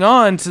holding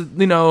on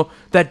to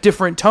that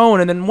different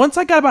tone. And then once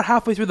I got about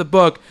halfway through the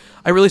book,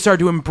 I really started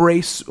to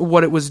embrace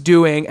what it was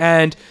doing,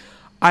 and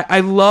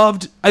I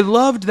loved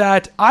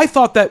that. I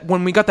thought that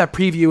when we got that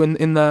preview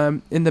in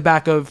the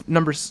back of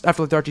Afterlife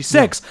with Archie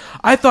 6,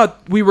 I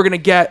thought we were gonna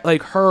get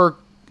like a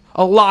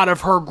lot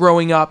of her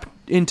growing up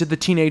into the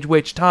teenage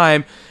witch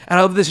time, and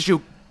I love this issue.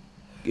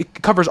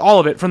 It covers all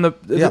of it from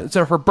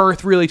so her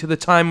birth really to the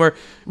time where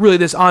really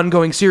this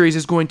ongoing series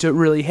is going to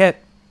really hit.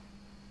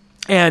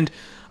 And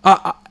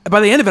by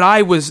the end of it,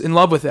 I was in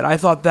love with it. I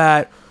thought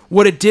that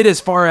what it did as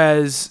far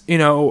as,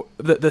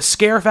 the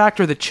scare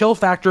factor, the chill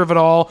factor of it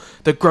all,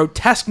 the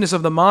grotesqueness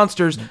of the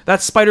monsters,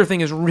 that spider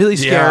thing is really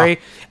scary. Yeah.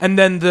 And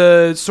then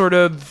the sort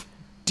of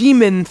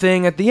demon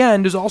thing at the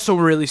end is also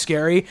really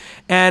scary.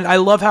 And I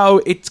love how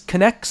it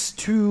connects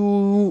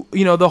to,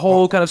 the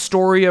whole kind of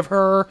story of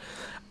her.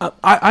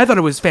 I thought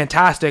it was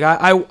fantastic.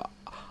 I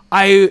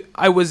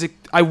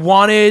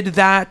wanted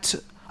that.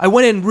 I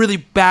went in really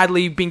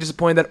badly being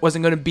disappointed that it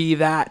wasn't going to be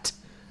that,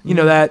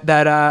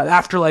 that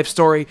Afterlife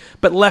story,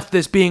 but left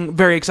this being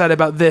very excited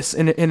about this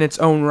in its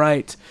own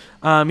right.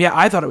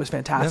 I thought it was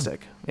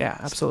fantastic. Yeah,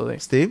 absolutely.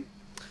 Steve?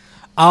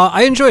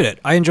 I enjoyed it.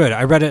 I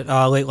read it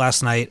late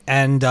last night,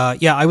 and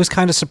I was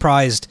kind of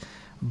surprised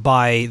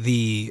by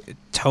the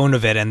tone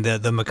of it and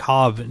the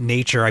macabre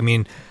nature. I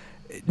mean,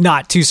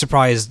 not too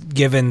surprised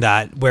given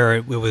that where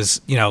it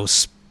was,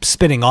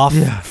 spinning off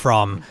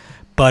from.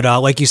 But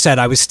like you said,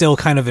 I was still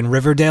kind of in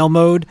Riverdale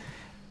mode,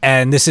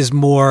 and this is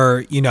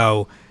more,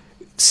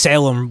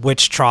 Salem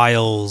witch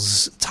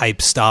trials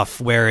type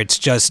stuff where it's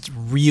just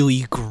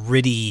really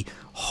gritty,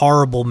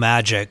 horrible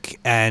magic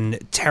and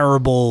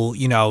terrible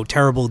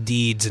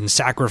deeds and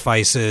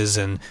sacrifices.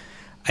 And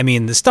I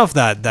mean, the stuff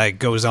that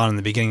goes on in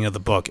the beginning of the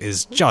book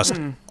is just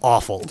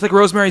awful. It's like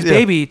Rosemary's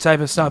Baby type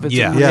of stuff. It's,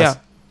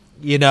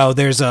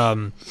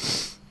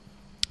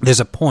 there's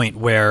a point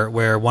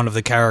where one of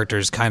the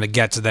characters kind of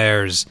gets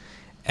theirs,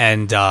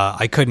 and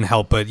I couldn't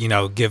help but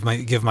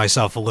give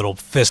myself a little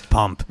fist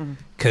pump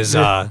because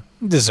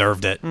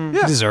deserved it.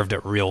 Deserved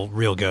it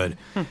real good.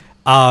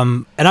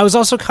 And I was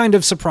also kind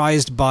of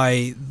surprised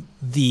by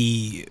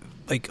the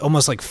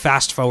almost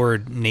fast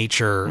forward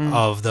nature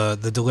of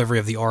the delivery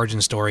of the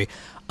origin story.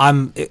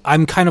 I'm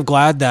kind of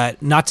glad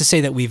that, not to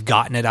say that we've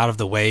gotten it out of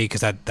the way,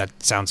 because that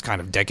sounds kind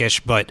of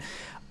dickish, but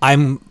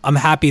I'm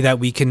happy that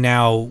we can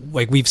now,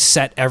 we've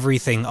set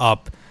everything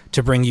up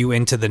to bring you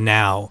into the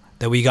now,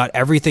 that we got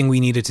everything we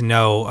needed to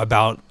know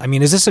about. I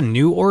mean, is this a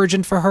new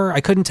origin for her?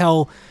 I couldn't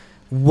tell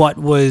what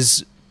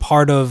was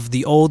part of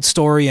the old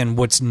story and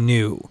what's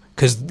new,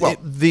 because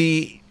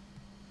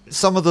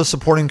some of the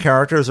supporting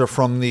characters are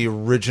from the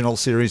original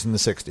series in the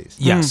 60s.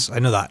 Yes, I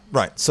know that.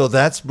 Right. So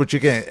that's what you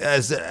get.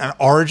 As an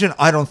origin,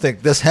 I don't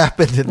think this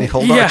happened in the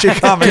old Archie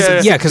comics.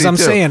 Yeah, because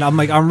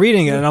I'm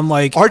reading it, and I'm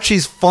like...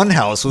 Archie's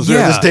Funhouse was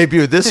where this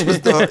debuted. This was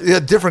a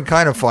different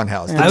kind of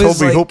Funhouse. The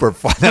Toby Hooper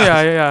Funhouse.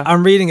 Yeah.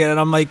 I'm reading it, and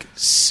I'm like,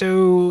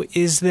 so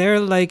is there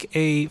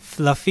a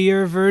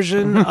fluffier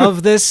version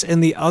of this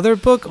in the other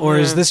book, or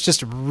is this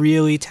just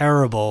really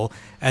terrible,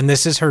 and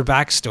this is her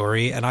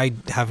backstory, and I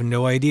have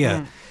no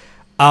idea?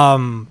 I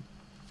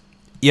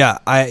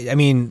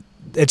mean,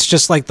 it's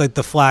just like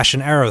the Flash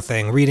and Arrow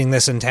thing. Reading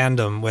this in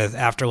tandem with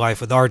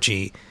Afterlife with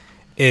Archie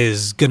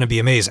is going to be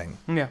amazing.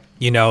 Yeah.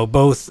 You know,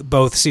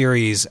 both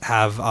series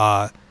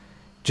have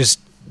just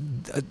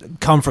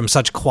come from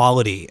such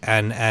quality,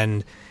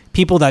 and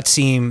people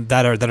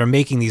that are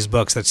making these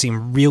books that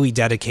seem really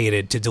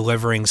dedicated to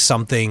delivering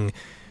something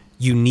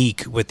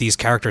unique with these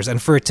characters, and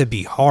for it to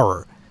be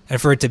horror, and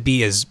for it to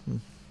be as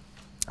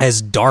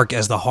dark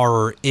as the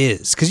horror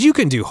is, because you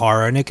can do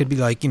horror and it could be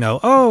like, you know,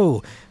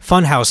 oh,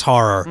 funhouse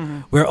horror,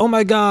 where, oh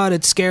my god,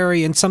 it's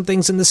scary and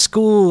something's in the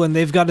school and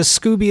they've got to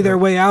Scooby their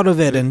way out of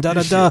it and no,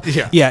 not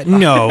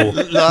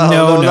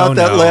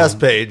that last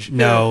page.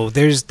 No,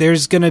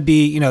 there's gonna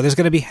be, you know, there's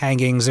gonna be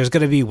hangings, there's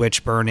gonna be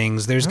witch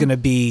burnings, there's gonna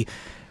be,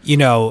 you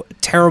know,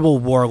 terrible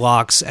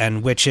warlocks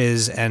and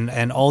witches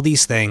and all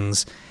these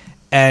things.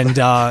 And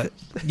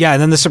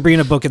and then the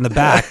Sabrina book in the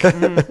back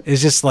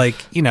is just like,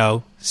 you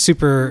know,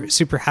 super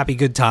happy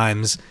good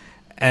times,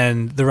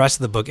 and the rest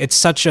of the book, it's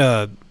such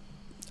a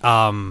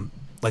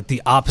like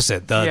the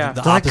opposite, the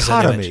opposite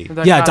dichotomy.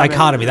 image.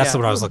 Dichotomy. That's the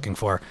word I was looking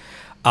for.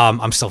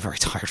 I'm still very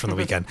tired from the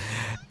weekend,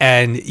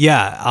 and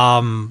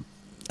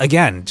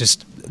again,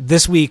 just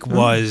this week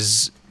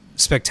was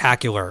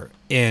spectacular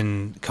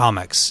in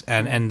comics,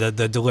 and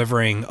the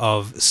delivering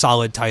of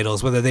solid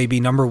titles, whether they be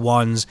number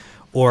ones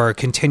or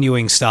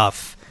continuing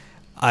stuff.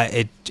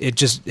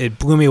 It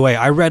blew me away.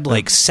 I read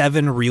like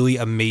 7 really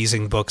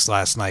amazing books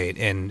last night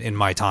in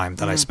my time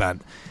that I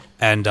spent,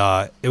 and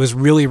it was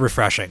really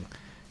refreshing,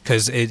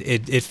 because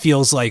it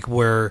feels like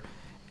we're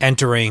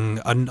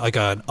entering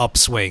an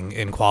upswing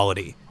in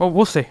quality. Well,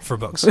 we'll see for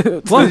books.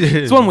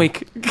 It's 1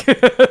 week.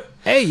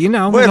 Hey, you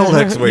know, wait till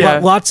next week.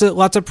 Lots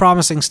of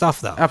promising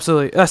stuff though.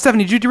 Absolutely.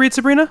 Stephanie, did you read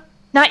Sabrina?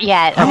 Not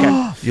yet.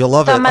 Okay. You'll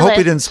love it. I hope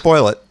you didn't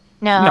spoil it.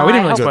 No, we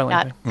didn't really I spoil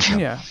hope anything.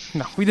 Yeah,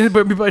 no, we didn't.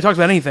 But we talked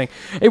about anything.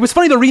 It was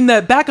funny though reading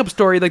that backup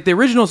story, like the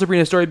original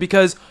Sabrina story,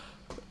 because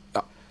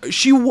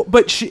she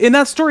in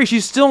that story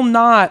she's still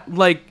not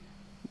like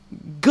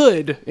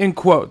good in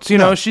quotes. You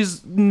know,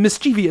 she's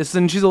mischievous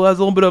and has a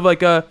little bit of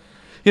like an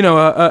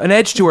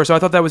edge to her. So I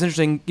thought that was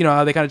interesting. You know,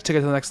 how they kind of took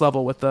it to the next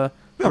level with the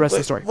rest of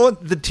the story. Well,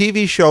 the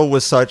TV show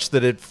was such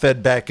that it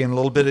fed back in a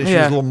little bit. She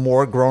was a little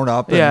more grown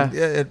up. And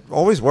it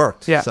always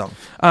worked. Yeah. So.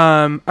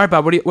 All right,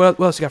 Bob. What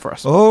else you got for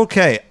us?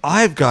 Okay,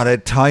 I've got a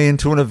tie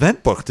into an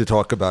event book to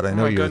talk about. I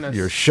know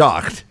you're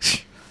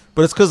shocked,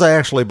 but it's because I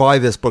actually buy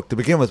this book to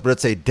begin with. But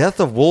it's a Death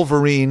of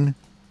Wolverine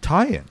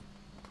tie-in,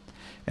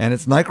 and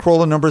it's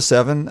Nightcrawler number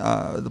 7.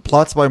 The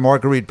plot's by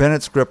Marguerite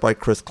Bennett, script by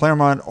Chris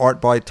Claremont,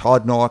 art by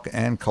Todd Nauck,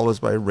 and colors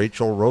by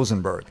Rachel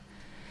Rosenberg.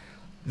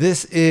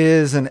 This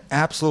is an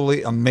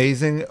absolutely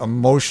amazing,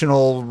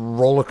 emotional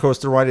roller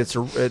coaster ride.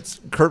 It's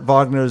Kurt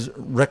Wagner's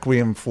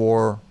Requiem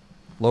for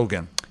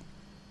Logan.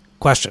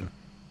 Question.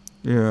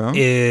 Yeah.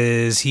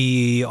 Is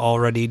he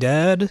already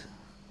dead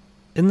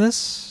in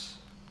this?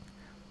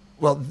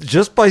 Well,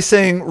 just by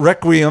saying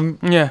Requiem,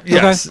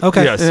 yes.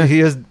 Okay. Yes,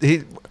 yeah.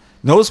 He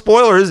no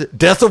spoilers,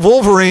 Death of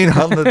Wolverine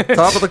on the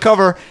top of the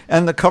cover,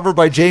 and the cover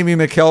by Jamie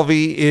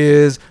McKelvey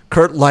is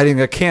Kurt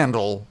lighting a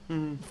candle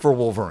for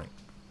Wolverine.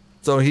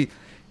 So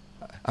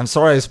I'm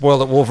sorry I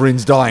spoiled it.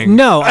 Wolverine's dying.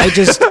 No, I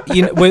just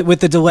with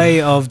the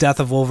delay of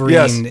Death of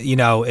Wolverine,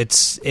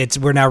 yes. it's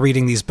we're now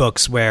reading these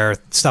books where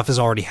stuff has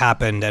already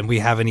happened and we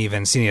haven't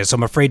even seen it. So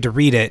I'm afraid to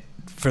read it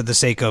for the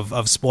sake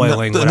of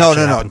spoiling.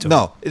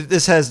 No.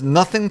 This has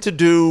nothing to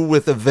do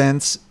with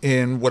events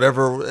in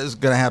whatever is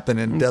going to happen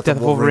in Death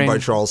of Wolverine by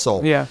Charles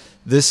Soule. Yeah,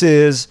 this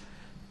is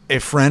a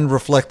friend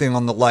reflecting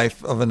on the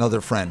life of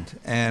another friend,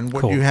 and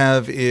what you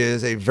have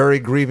is a very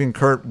grieving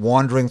Kurt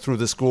wandering through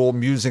the school,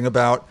 musing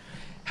about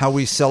how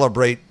we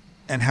celebrate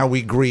and how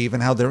we grieve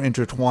and how they're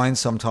intertwined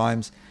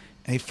sometimes.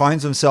 And he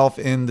finds himself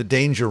in the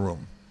danger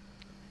room.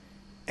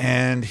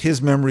 And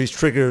his memories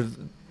trigger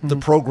the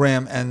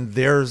program, and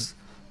there's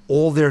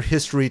all their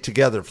history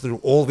together through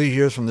all these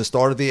years from the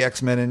start of the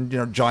X-Men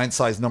and, giant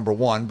size number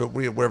 1, but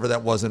wherever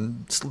that was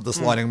in the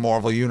sliding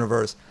Marvel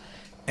universe,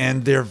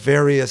 and their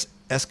various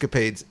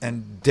escapades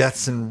and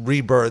deaths and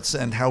rebirths,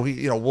 and how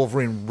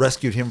Wolverine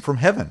rescued him from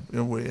heaven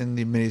in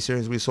the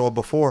miniseries we saw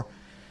before,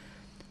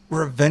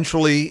 where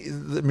eventually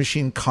the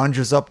machine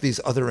conjures up these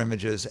other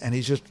images, and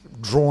he's just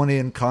drawn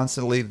in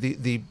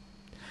constantly.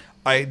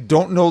 I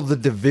don't know the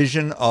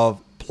division of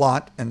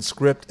plot and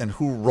script and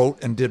who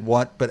wrote and did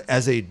what, but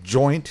as a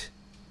joint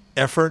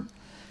effort,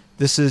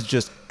 this is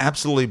just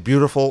absolutely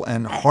beautiful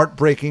and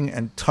heartbreaking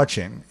and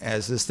touching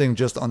as this thing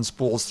just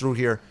unspools through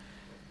here.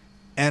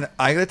 And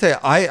I got to tell you,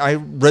 I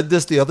read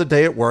this the other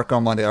day at work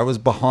on Monday. I was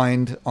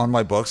behind on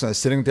my books, and I was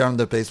sitting down in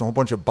the basement, a whole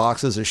bunch of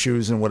boxes of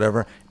shoes and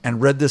whatever,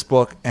 and read this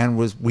book and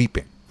was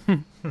weeping.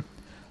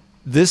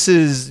 This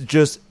is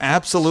just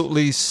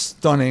absolutely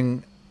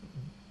stunning,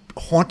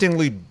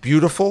 hauntingly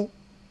beautiful,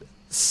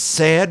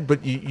 sad,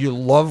 but you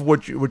love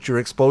what you're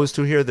exposed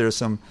to here. There's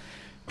some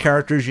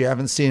characters you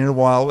haven't seen in a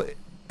while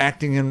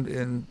acting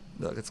in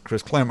it's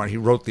Chris Claremont. He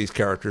wrote these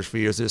characters for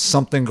years. There's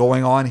something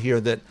going on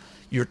here that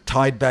you're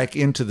tied back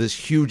into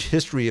this huge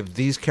history of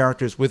these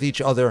characters with each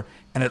other,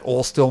 and it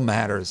all still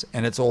matters,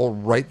 and it's all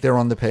right there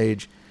on the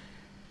page.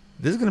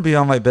 This is going to be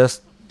on my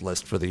best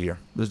list for the year.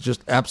 There's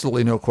just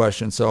absolutely no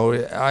question.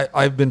 So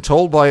I've been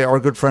told by our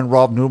good friend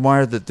Rob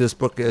Newmeyer that this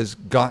book has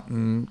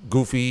gotten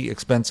goofy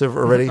expensive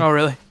already. Oh,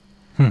 really?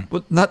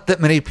 But not that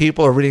many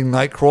people are reading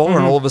Nightcrawler,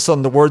 and all of a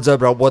sudden the word's out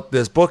about what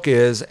this book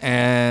is,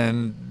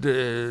 and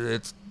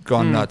it's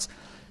gone nuts.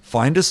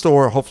 Find a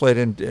store. Hopefully I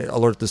didn't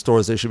alert the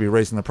stores they should be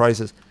raising the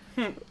prices.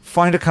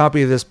 Find a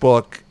copy of this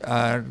book.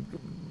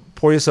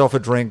 Pour yourself a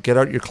drink, get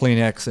out your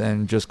Kleenex,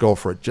 and just go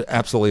for it.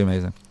 Absolutely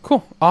amazing.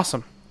 Cool.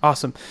 Awesome.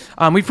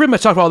 We've pretty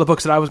much talked about all the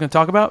books that I was going to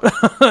talk about.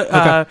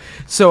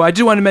 So I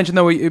do want to mention,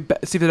 though,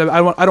 Steve, that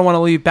I don't want to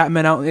leave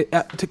Batman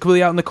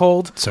completely out in the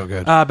cold. So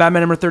good.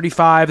 Batman number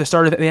 35, the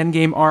start of the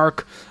Endgame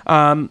arc.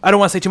 I don't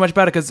want to say too much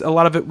about it because a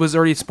lot of it was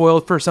already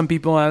spoiled for some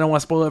people, and I don't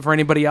want to spoil it for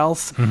anybody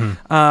else.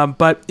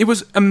 But it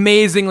was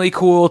amazingly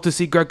cool to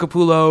see Greg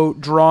Capullo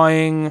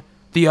drawing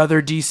the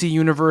other DC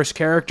Universe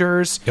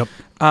characters. Yep.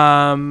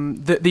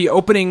 The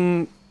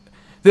opening,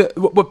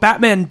 what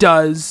Batman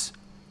does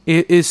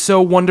is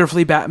so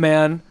wonderfully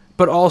Batman,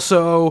 but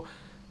also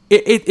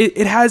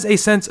it has a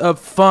sense of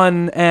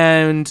fun,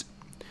 and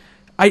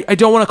I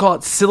don't want to call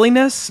it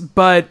silliness,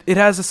 but it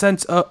has a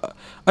sense of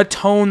a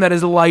tone that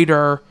is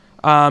lighter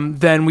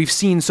than we've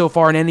seen so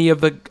far in any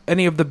of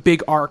the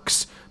big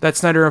arcs that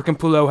Snyder and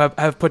Capullo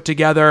have put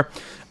together.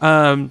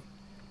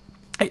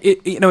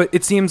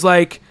 It seems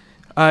like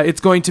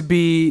it's going to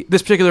be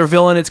this particular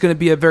villain. It's going to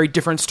be a very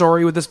different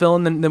story with this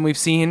villain than we've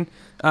seen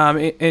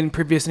in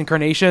previous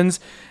incarnations,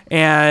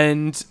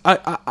 and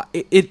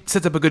it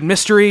sets up a good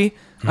mystery.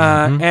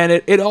 And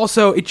it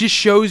also just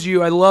shows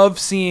you. I love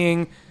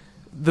seeing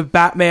the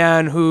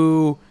Batman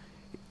who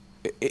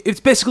it's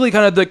basically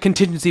kind of the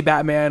contingency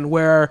Batman,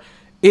 where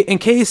in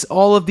case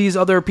all of these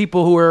other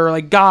people who are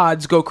like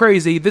gods go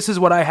crazy, this is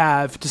what I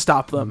have to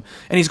stop them.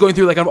 And he's going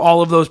through like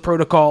all of those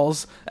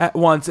protocols at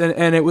once,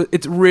 and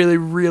it's really,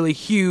 really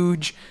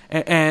huge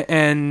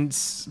and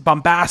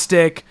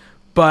bombastic,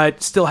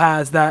 but still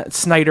has that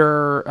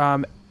Snyder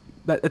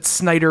that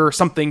Snyder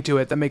something to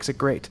it that makes it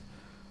great.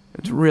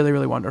 It's really,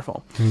 really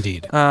wonderful.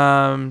 Indeed.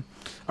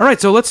 All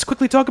right, so let's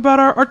quickly talk about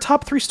our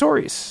top 3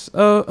 stories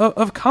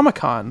of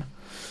Comic-Con.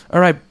 All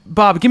right,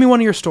 Bob, give me one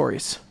of your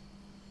stories.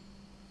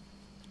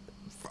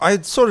 I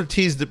had sort of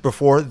teased it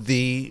before,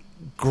 the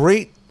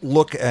great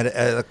look at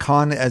a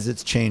con as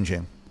it's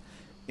changing.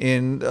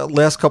 In the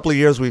last couple of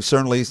years, we've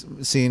certainly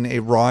seen a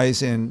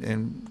rise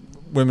in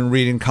women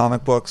reading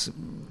comic books,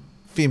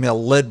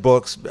 female-led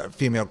books,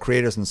 female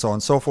creators, and so on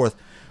and so forth.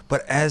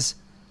 But as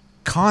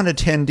con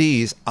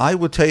attendees, I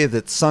would tell you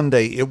that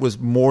Sunday it was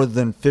more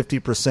than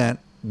 50%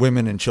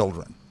 women and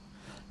children.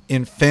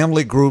 In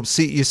family groups,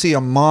 you see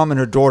a mom and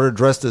her daughter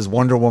dressed as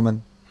Wonder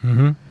Woman.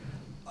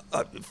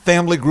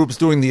 Family groups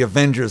doing the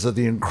Avengers or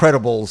the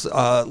Incredibles.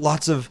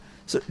 Lots of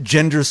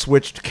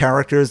gender-switched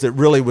characters that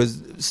really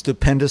was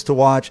stupendous to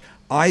watch.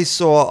 I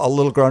saw a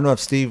little girl. I don't know if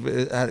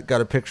Steve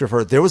got a picture of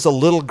her. There was a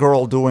little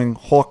girl doing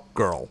Hawk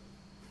Girl.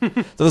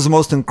 That was the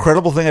most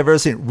incredible thing I've ever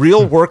seen.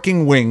 Real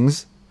working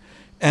wings,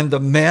 and the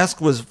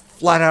mask was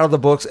flat out of the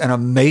books, and a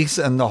mace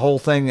and the whole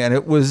thing, and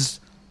it was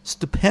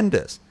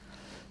stupendous.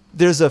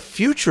 There's a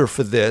future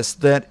for this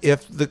that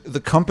if the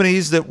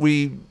companies that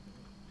we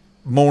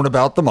moan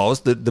about the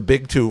most, the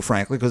big two,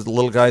 frankly, because the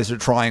little guys are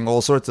trying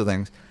all sorts of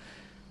things,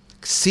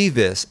 see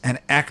this and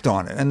act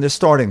on it. And they're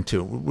starting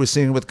to. We're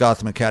seeing it with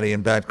Gotham Academy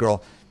and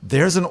Batgirl.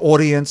 There's an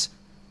audience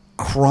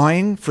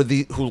crying for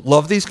who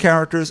love these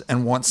characters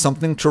and want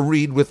something to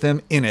read with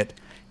them in it.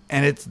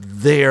 And it's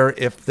there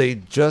if they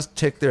just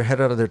take their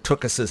head out of their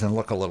tuchuses and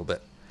look a little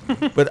bit.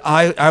 But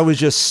I was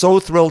just so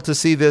thrilled to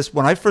see this.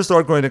 When I first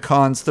started going to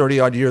cons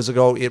 30-odd years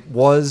ago,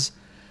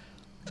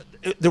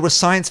 there were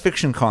science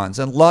fiction cons,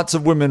 and lots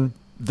of women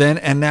then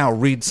and now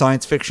read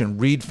science fiction,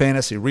 read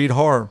fantasy, read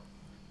horror,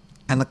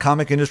 and the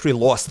comic industry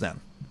lost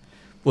them.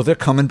 Well, they're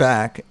coming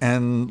back,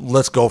 and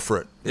let's go for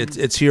it.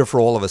 It's here for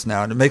all of us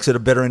now, and it makes it a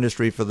better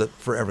industry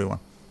for everyone.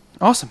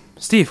 Awesome.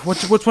 Steve,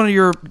 what's one of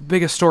your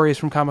biggest stories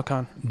from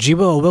Comic-Con? G.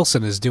 Willow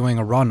Wilson is doing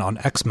a run on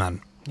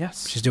X-Men.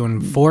 Yes. She's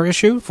doing 4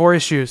 issues? 4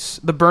 issues.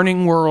 The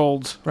Burning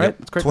World, right?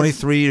 Yep.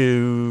 23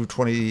 to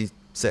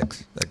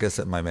 26. I guess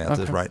that my math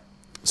is right.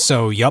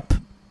 So, yup.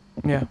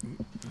 Yeah.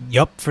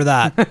 Yup for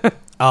that.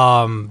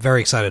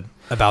 Very excited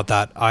about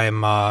that. I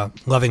am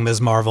loving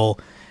Ms. Marvel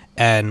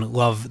and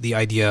love the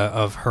idea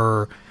of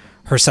her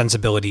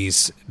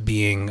sensibilities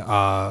being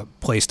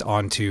placed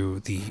onto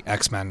the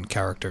X-Men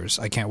characters.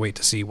 I can't wait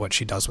to see what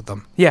she does with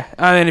them. Yeah,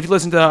 and if you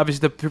listen to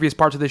obviously the previous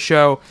parts of the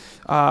show,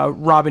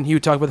 Rob and Hugh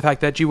talked about the fact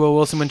that G. Willow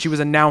Wilson, when she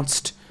was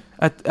announced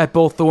at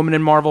both the Woman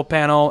in Marvel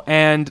panel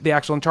and the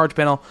actual In Charge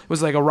panel,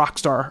 was like a rock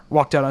star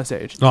walked out on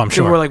stage. Oh, I'm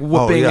sure. People were like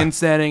whooping and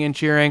standing and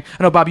cheering.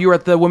 I know, Bob, you were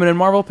at the Women in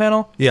Marvel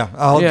panel? Yeah,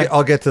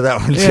 I'll get to that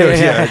one too.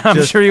 Yeah,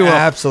 I'm sure you will.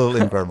 Absolutely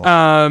incredible.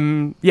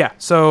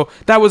 So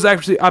that was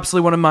actually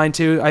absolutely one of mine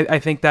too. I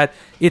think that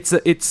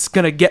it's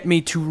going to get me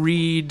to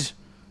read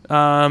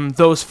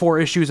those 4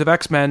 issues of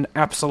X-Men,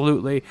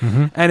 absolutely.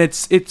 And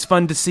it's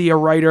fun to see a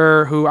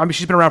writer who, I mean,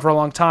 she's been around for a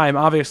long time,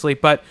 obviously,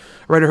 but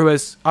a writer who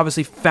has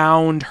obviously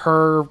found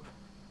her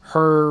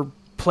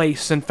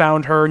place and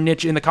found her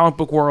niche in the comic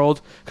book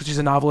world because she's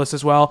a novelist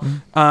as well.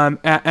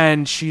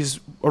 And she's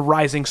a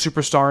rising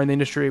superstar in the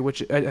industry,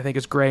 which I think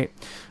is great.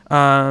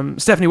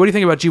 Stephanie, what do you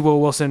think about G. Willow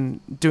Wilson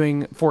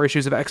doing 4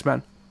 issues of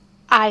X-Men?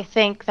 I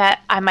think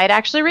that I might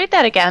actually read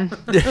that again.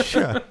 Yeah,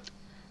 sure.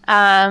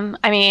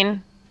 I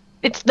mean,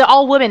 it's the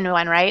all-women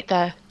one, right?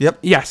 Yep.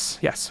 Yes.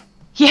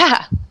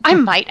 Yeah, I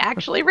might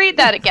actually read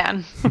that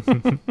again.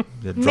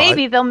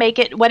 Maybe they'll make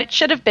it what it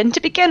should have been to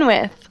begin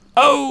with.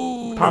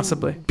 Oh,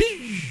 possibly.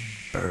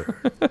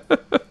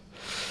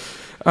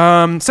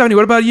 70,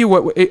 what about you?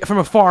 What from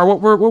afar?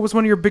 What was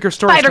one of your bigger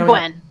stories?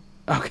 Spider-Gwen.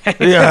 Okay.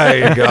 Yeah,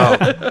 there you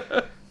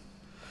go.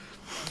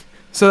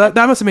 So that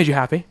must have made you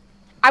happy.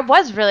 I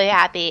was really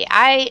happy.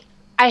 I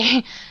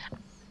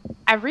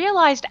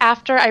realized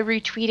after I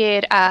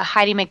retweeted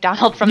Heidi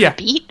McDonald from The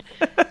Beat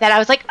that I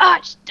was like, I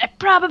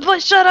probably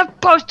should have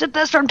posted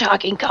this from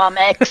Talking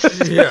Comics.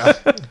 Yeah.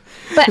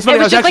 But I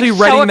was just like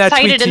so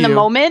excited in the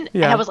moment,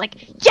 and I was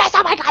like, yes,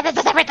 oh my god, this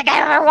is everything I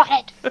ever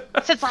wanted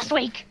since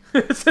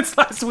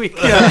last week.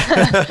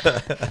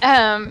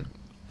 Yeah.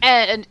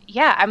 And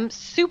yeah, I'm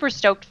super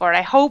stoked for it.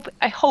 I hope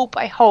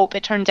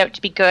it turns out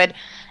to be good,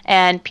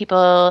 and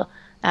people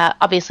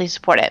obviously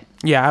support it.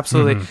 Yeah,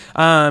 absolutely.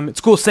 It's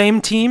cool. Same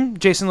team,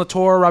 Jason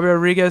Latour, Robbie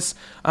Rodriguez,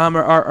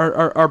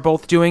 are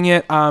both doing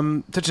it.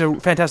 Such a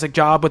fantastic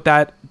job with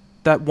that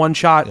one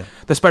shot,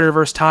 the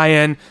Spider-Verse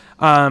tie-in.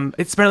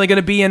 It's apparently going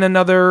to be in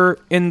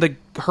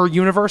her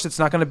universe. It's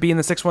not going to be in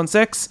the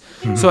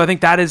 616. So I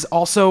think that is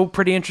also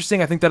pretty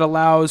interesting. I think that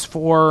allows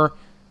for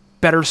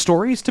better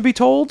stories to be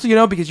told,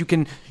 because you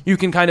can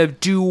kind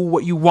of do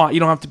what you want. You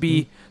don't have to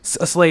be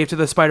a slave to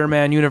the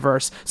Spider-Man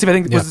universe. Steve, I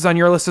think was this on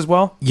your list as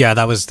well? Yeah,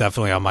 that was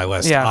definitely on my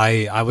list. Yeah.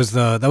 that was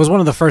one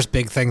of the first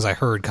big things I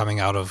heard coming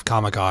out of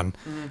Comic-Con.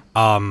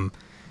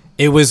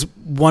 It was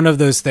one of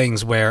those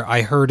things where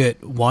I heard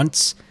it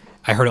once.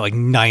 I heard it like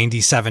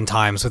 97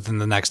 times within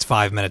the next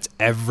 5 minutes.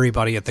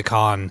 Everybody at the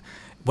con,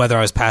 whether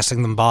I was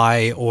passing them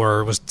by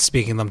or was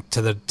speaking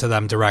to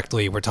them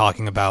directly, were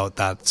talking about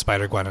that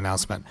Spider-Gwen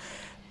announcement.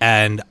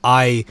 And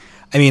I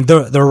mean,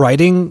 the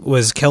writing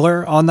was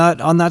killer on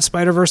that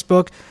Spider-Verse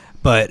book,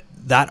 but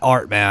that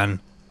art, man,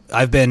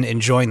 I've been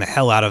enjoying the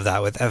hell out of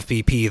that with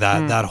FBP,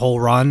 that whole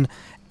run,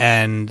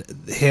 and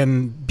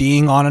him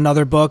being on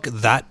another book,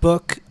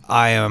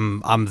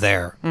 I'm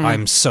there.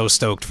 I'm so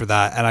stoked for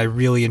that, and I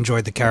really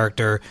enjoyed the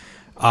character.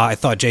 I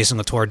thought Jason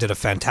Latour did a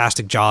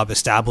fantastic job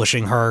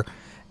establishing her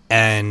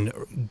and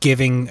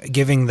giving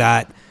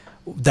that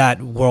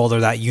world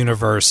or that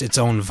universe its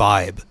own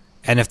vibe.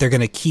 And if they're going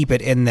to keep it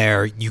in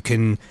there,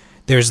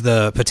 there's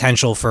the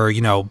potential for,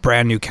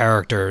 brand new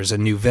characters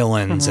and new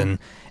villains and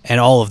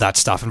all of that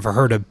stuff, and for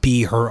her to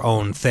be her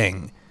own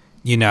thing,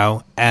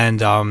 and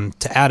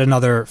to add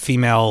another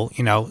female,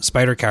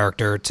 spider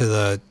character to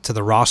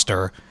the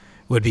roster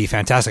would be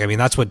fantastic. I mean,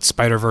 that's what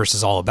Spider-Verse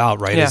is all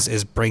about, right? Yeah.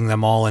 Is bring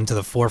them all into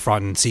the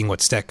forefront and seeing what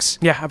sticks.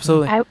 Yeah,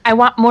 absolutely. I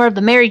want more of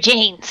the Mary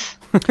Janes.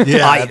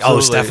 Yeah,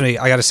 Stephanie,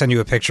 I got to send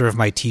you a picture of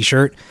my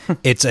T-shirt.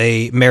 It's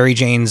a Mary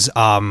Jane's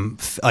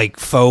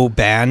faux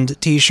band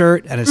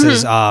T-shirt, and it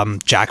says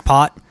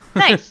Jackpot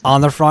Nice.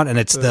 on the front, and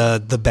it's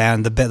the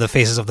band, the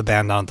faces of the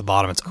band down at the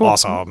bottom. It's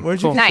awesome.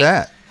 Where'd you get Nice.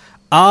 that?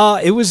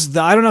 It was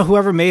I don't know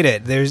whoever made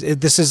it.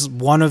 This is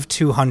one of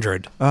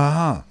 200.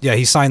 Uh-huh. Yeah,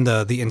 he signed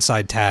the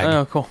inside tag.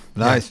 Oh, cool.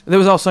 Nice. That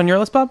was also on your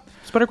list, Bob?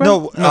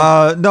 Spider-Gwen?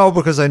 No,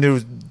 because I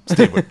knew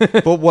Steve would.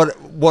 But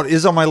what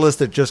is on my list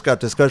that just got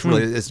discussed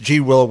really is G.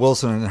 Willow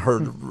Wilson and her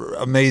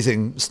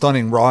amazing,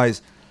 stunning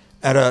rise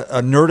at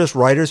a Nerdist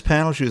writers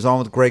panel. She was on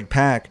with Greg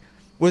Pak.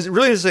 Was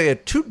really to say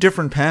at 2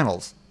 different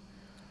panels.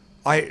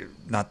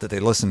 Not that they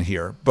listen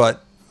here,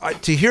 but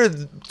to hear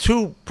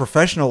 2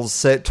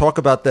 professionals talk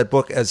about that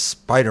book as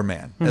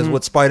Spider-Man, as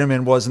what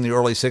Spider-Man was in the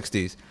early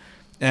 '60s,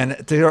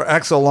 and to hear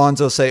Axel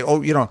Alonso say,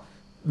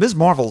 Ms.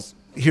 Marvel's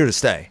here to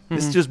stay.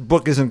 This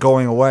book isn't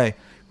going away.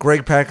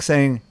 Greg Pak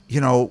saying,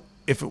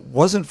 if it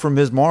wasn't for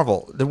Ms.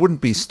 Marvel, there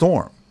wouldn't be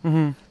Storm.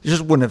 It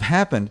just wouldn't have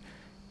happened.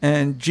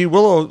 And G.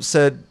 Willow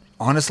said,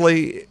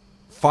 honestly,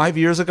 5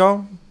 years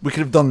ago, we could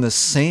have done the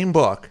same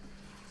book,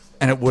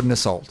 and it wouldn't have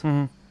sold.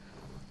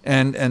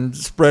 And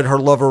spread her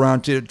love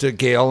around to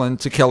Gail and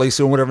to Kelly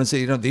Sue and whatever, and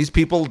say, these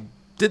people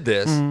did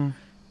this,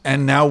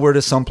 and now we're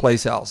to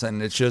someplace else.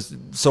 And it's just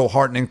so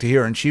heartening to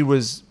hear. And she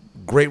was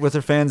great with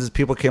her fans as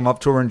people came up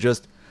to her and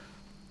just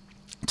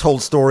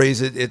told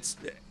stories.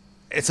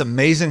 It's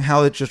amazing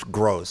how it just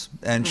grows.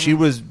 And she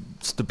was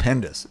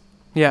stupendous.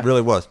 Yeah. It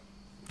really was.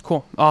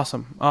 Cool.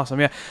 Awesome.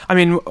 Yeah. I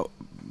mean,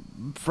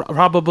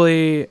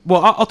 probably.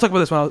 Well, I'll talk about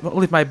this one. I'll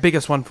leave my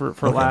biggest one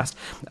for last.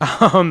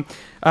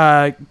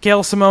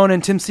 Gail Simone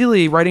and Tim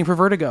Seeley writing for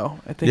Vertigo,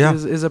 I think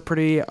is a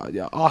pretty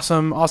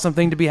awesome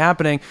thing to be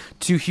happening.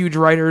 2 huge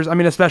writers. I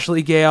mean,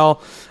 especially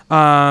Gail.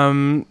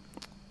 I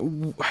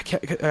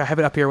have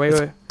it up here.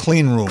 Wait.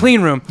 Clean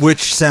Room.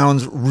 Which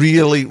sounds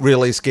really,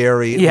 really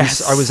scary.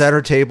 Yes. I was at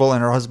her table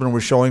and her husband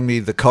was showing me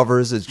the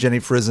covers. It's Jenny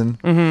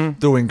Frison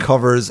doing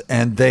covers,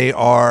 and they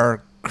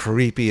are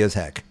creepy as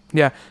heck.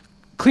 Yeah.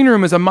 Clean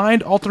Room is a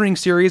mind-altering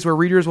series where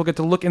readers will get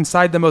to look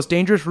inside the most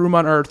dangerous room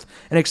on Earth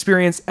and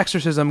experience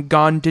exorcism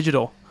gone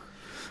digital.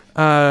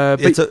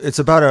 It's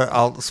about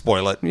I'll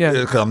spoil it. Yeah.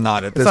 Because I'm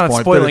not at this not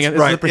point. spoiling but it.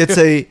 Right. It's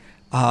a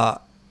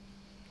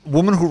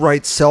woman who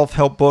writes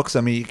self-help books. I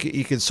mean,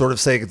 you could sort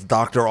of say it's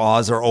Dr.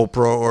 Oz or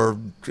Oprah or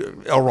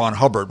L. Ron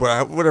Hubbard,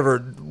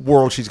 whatever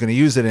world she's going to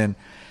use it in.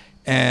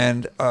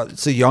 And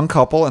it's a young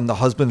couple, and the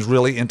husband's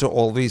really into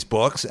all these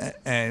books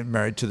and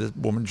married to this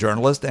woman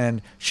journalist.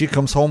 And she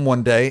comes home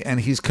one day,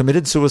 and he's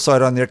committed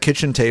suicide on their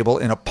kitchen table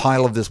in a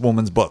pile of this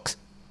woman's books.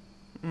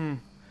 Mm.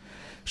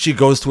 She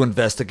goes to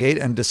investigate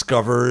and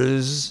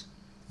discovers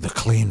the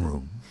clean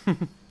room.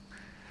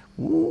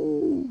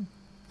 Woo.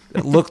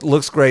 It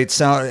looks great.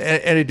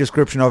 Any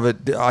description of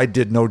it, I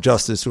did no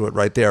justice to it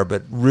right there,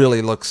 but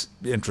really looks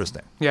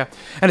interesting. Yeah,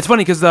 and it's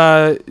funny because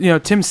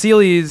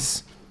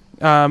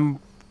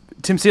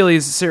Tim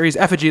Seeley's series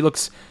Effigy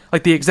looks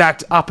like the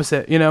exact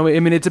opposite. I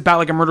mean, it's about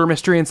like a murder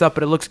mystery and stuff,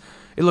 but it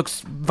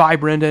looks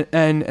vibrant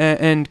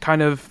and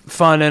kind of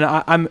fun, and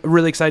I'm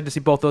really excited to see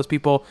both those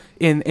people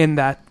in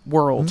that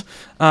world.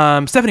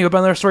 Mm-hmm. Stephanie, what about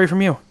another story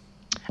from you?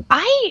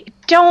 I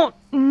don't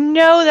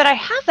know that I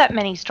have that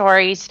many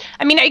stories.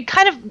 I mean, I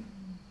kind of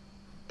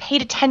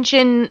paid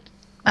attention,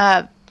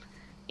 as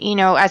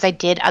I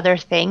did other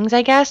things,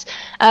 I guess.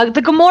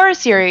 The Gamora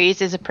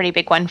series is a pretty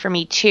big one for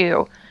me,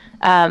 too.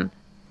 They're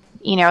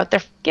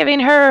giving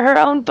her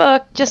own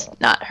book, just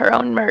not her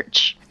own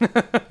merch.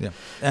 Yeah.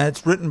 And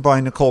it's written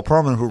by Nicole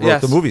Perlman, who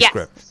wrote the movie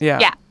script.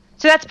 Yeah.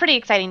 So that's pretty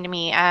exciting to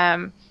me.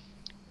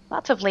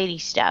 Lots of lady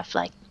stuff,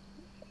 like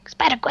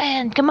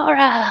Spider-Gwen,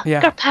 Gamora,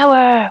 Girl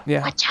Power,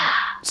 Wytches.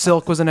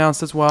 Silk was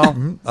announced as well.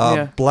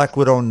 Mm-hmm. Black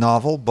Widow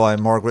novel by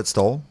Margaret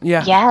Stoll.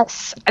 Yeah.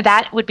 Yes,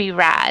 that would be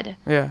rad.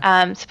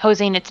 Yeah.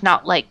 Supposing it's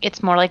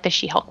more like the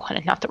She-Hulk one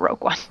and not the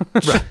Rogue one.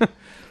 Right.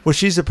 Well,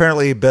 she's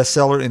apparently a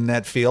bestseller in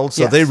that field,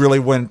 so they really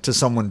went to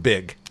someone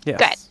big. Yes.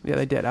 Good. Yeah,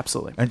 they did,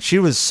 absolutely. And she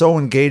was so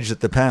engaged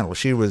at the panel.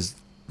 She was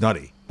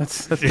nutty.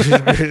 That's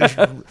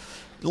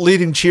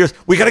leading cheers.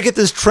 We got to get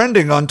this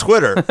trending on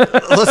Twitter.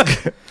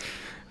 Let's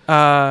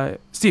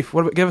Steve,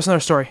 give us another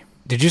story.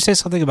 Did you say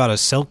something about a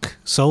Silk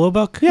solo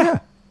book? Yeah.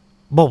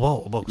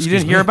 Whoa. You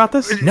didn't hear about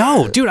this?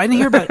 No, dude, I didn't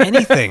hear about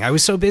anything. I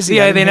was so busy.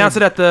 Yeah, they announced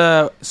it at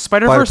the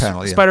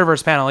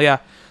Spider-Verse panel, yeah.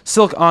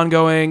 Silk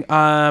ongoing.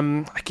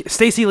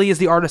 Stacey Lee is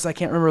the artist. I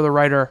can't remember the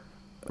writer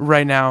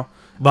right now.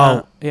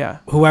 Well,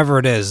 whoever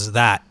it is,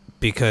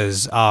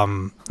 because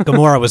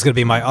Gamora was going to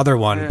be my other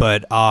one,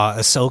 but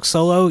a Silk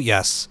solo,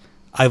 yes.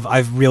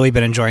 I've really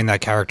been enjoying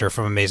that character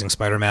from Amazing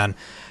Spider-Man.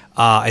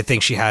 I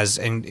think she has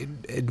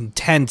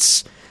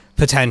intense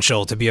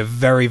potential to be a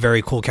very,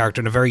 very cool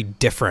character and a very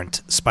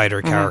different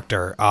Spider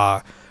character.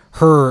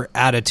 Her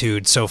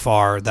attitude so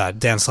far that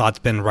Dan Slott's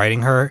been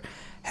writing her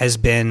has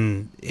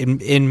been,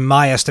 in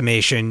my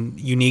estimation,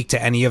 unique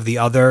to any of the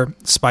other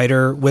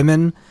Spider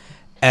women.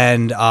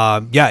 And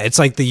it's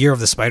like the year of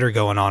the Spider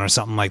going on or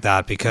something like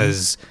that,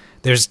 because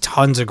there's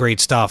tons of great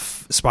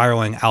stuff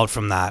spiraling out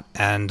from that.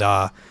 And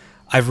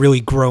I've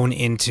really grown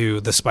into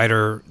the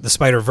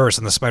Spider-Verse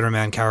and the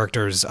Spider-Man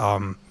characters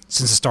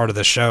since the start of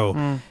the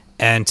show.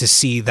 And to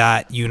see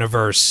that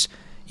universe,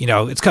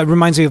 it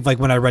reminds me of like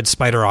when I read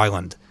Spider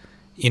Island,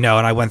 and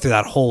I went through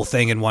that whole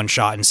thing in one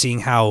shot, and seeing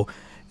how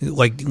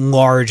like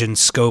large in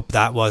scope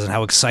that was and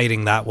how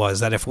exciting that was,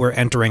 that if we're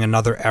entering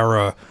another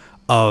era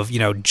of,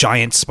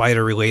 giant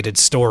spider related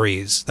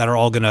stories that are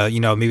all gonna,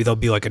 maybe there'll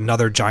be like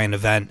another giant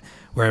event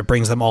where it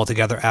brings them all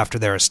together after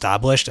they're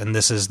established, and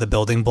this is the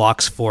building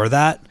blocks for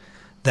that,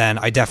 then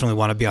I definitely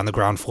want to be on the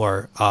ground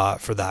floor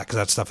for that, because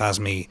that stuff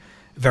has me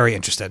very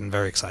interested and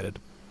very excited.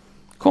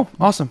 Cool.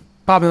 Awesome.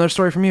 Bob, another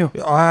story from you.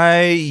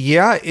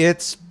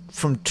 It's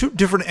from two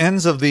different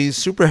ends of the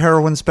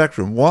superheroine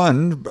spectrum.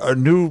 One, a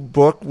new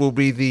book will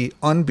be The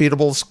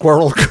Unbeatable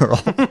Squirrel Girl.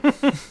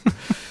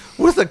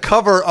 With a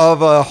cover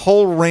of a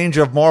whole range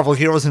of Marvel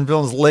heroes and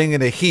villains laying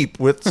in a heap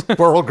with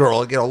Squirrel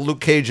Girl,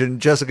 Luke Cage and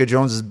Jessica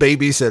Jones's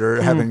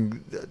babysitter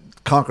having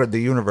conquered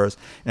the universe.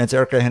 And it's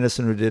Erica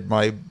Henderson who did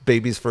my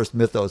baby's first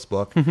Mythos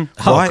book.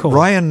 Cool.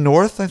 Ryan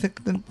North, I think.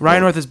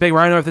 Ryan North is big.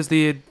 Ryan North is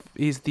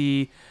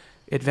the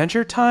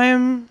Adventure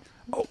Time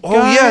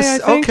guy,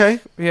 yes. I think. Okay.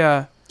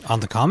 Yeah. On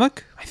the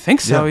comic? I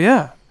think so,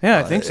 yeah. Yeah,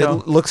 I think so.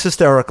 It looks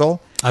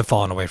hysterical. I've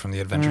fallen away from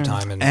the Adventure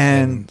Time in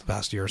the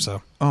past year or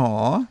so.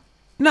 Aw.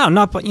 No,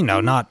 not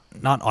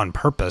on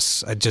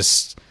purpose. I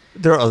just...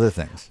 There are other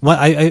things.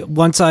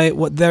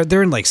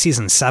 They're in like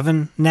season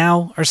 7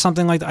 now or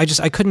something like that.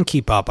 I couldn't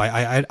keep up.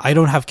 I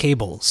don't have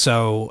cable,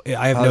 so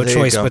I have no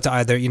choice but to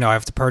either, I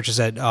have to purchase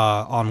it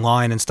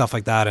online and stuff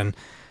like that,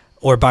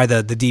 or buy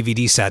the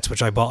DVD sets,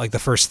 which I bought like the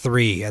first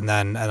 3, and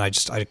I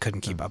couldn't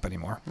keep up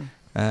anymore.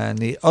 And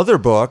the other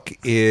book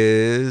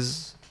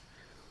is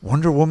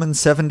Wonder Woman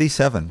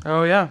 77.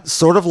 Oh, yeah.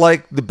 Sort of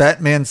like the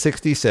Batman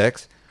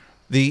 66.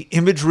 The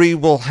imagery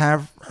will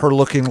have her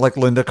looking like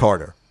Linda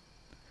Carter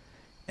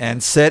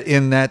and set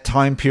in that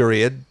time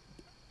period.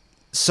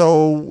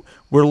 So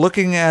we're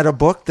looking at a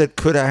book that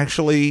could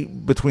actually,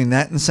 between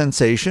that and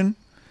Sensation,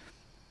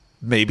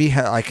 maybe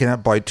I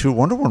can buy 2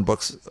 Wonder Woman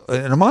books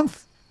in a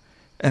month.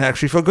 and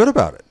actually feel good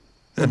about it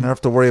and not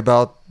have to worry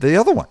about the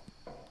other one.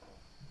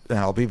 And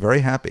I'll be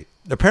very happy.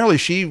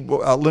 Apparently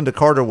Linda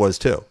Carter was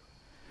too.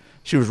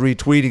 She was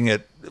retweeting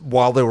it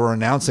while they were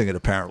announcing it.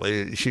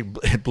 Apparently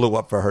it blew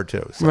up for her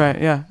too. So.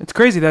 Right. Yeah. It's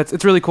crazy.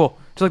 It's really cool.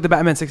 Just like the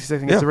Batman 66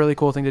 thing. Yeah. It's a really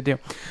cool thing to do.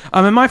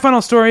 And my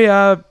final story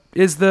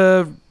is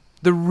the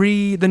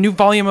new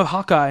volume of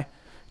Hawkeye.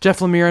 Jeff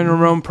Lemire and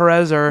Ramon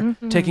Perez are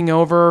taking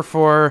over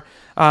for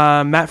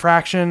Matt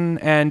Fraction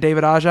and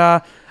David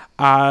Aja.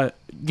 I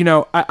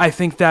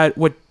think that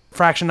what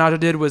Fraction and Aja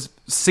did was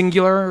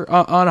singular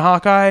on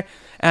Hawkeye,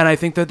 and I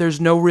think that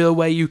there's no real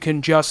way you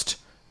can just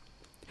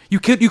you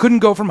couldn't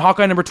go from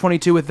Hawkeye number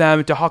 22 with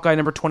them to Hawkeye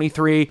number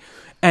 23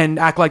 and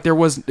act like it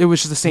was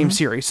just the same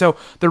series. So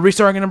they're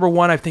restarting at number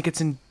 1. I think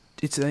it's in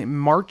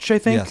March. I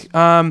think,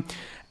 yes.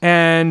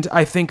 And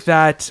I think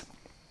that.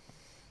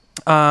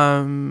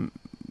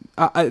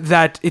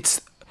 That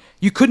it's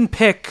you couldn't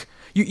pick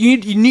you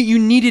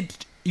needed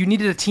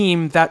a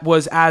team that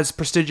was as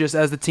prestigious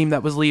as the team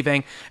that was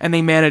leaving, and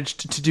they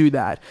managed to do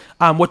that.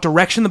 What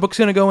direction the book's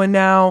going to go in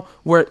now,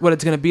 what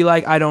it's going to be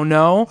like, I don't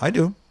know. I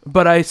do.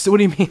 But so what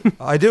do you mean?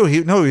 I do.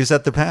 He's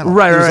at the panel.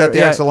 Right, he was right, at the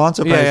yeah. Axel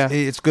Alonso panel. Yeah.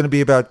 It's going to be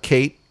about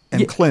Kate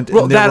and Clint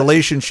well, and their that-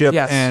 relationship,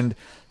 yes. and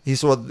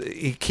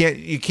you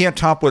can't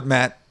top what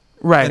Matt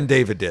Right. and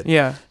David did.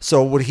 Yeah.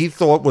 So what he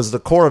thought was the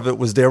core of it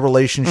was their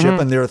relationship,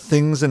 and there are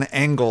things and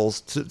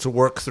angles to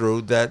work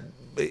through that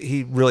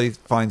he really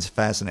finds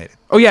fascinating.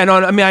 Oh yeah, no,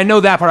 I mean I know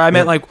that part. I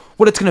meant like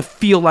what it's going to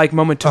feel like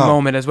moment to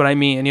moment is what I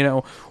mean.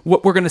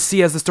 What we're going to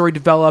see as the story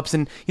develops,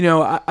 and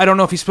I don't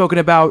know if he's spoken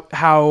about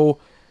how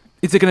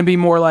is it going to be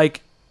more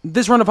like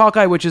this run of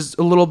Hawkeye, which is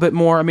a little bit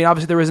more. I mean,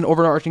 obviously there is an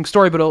overarching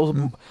story, but a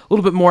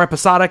little bit more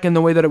episodic in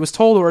the way that it was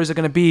told, or is it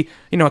going to be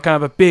kind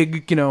of a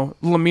big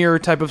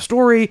Lemire type of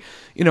story?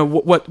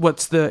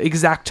 What's the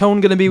exact tone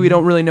going to be? We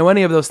don't really know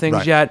any of those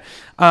things yet.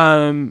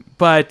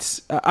 But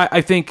I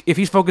think if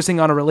he's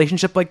focusing on a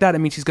relationship like that, it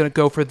means he's going to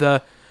go for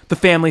the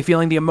family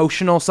feeling, the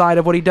emotional side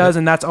of what he does,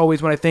 and that's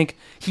always when I think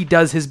he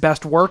does his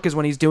best work is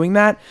when he's doing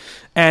that.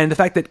 And the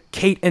fact that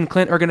Kate and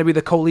Clint are going to be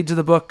the co-leads of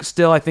the book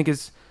still, I think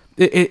is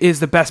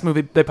the best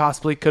movie they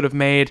possibly could have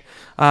made.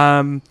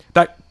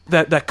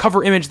 That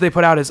cover image they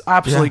put out is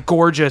absolutely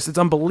gorgeous. It's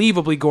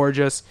unbelievably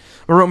gorgeous.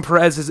 Ramon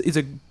Perez is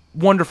a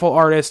wonderful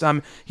artist.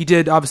 He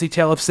did obviously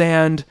Tale of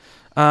Sand,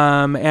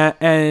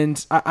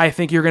 and I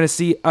think you're going to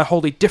see a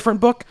wholly different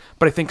book,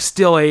 but I think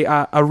still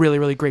a really,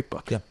 really great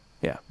book.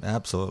 Yeah,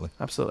 absolutely.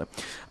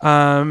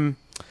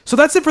 So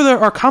that's it for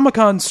our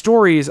Comic-Con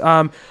stories.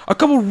 A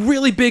couple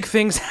really big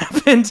things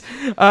happened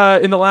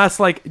in the last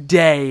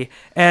day,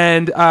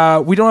 and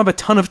we don't have a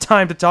ton of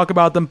time to talk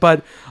about them,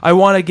 but I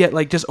want to get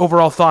just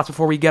overall thoughts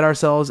before we get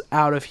ourselves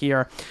out of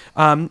here.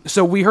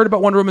 So we heard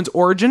about Wonder Woman's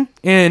origin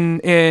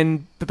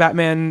in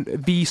Batman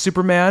v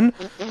Superman: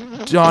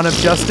 Dawn of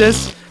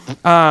Justice.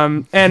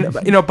 And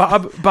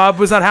Bob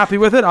was not happy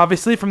with it,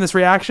 obviously, from this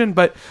reaction,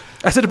 but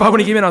I said to Bob when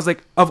he came in, I was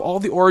like, of all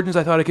the origins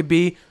I thought it could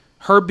be,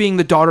 her being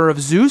the daughter of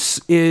Zeus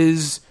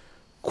is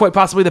quite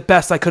possibly the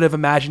best I could have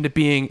imagined it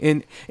being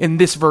in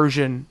this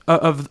version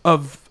of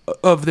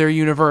their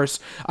universe.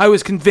 I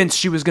was convinced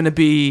she was going to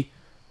be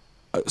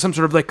some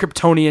sort of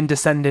Kryptonian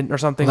descendant or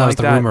something like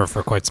that. That was the rumor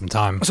for quite some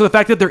time. So the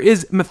fact that there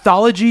is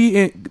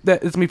mythology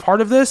that is going to be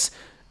part of this,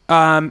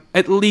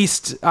 at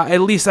least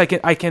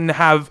I can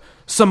have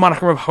some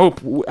modicum of hope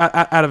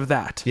out of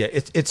that. Yeah,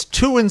 it's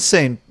too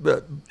insane.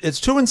 It's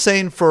too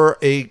insane for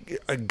a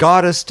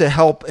goddess to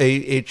help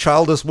a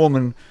childless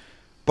woman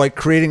by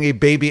creating a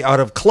baby out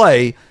of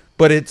clay,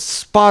 but it's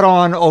spot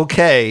on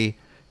okay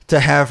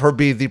to have her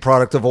be the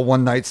product of a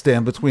one-night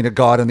stand between a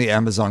god and the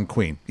Amazon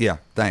queen. Yeah,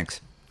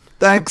 thanks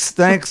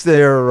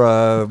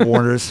there,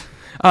 Warners.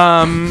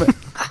 I'm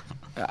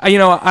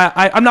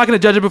not going to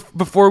judge it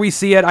before we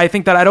see it. I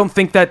don't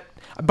think that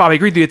Bob, I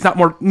agree with you. It's not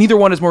more. Neither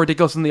one is more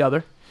ridiculous than the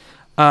other.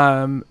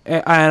 And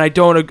I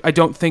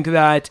don't think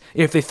that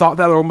if they thought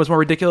that other one was more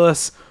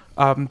ridiculous,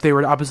 they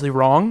were obviously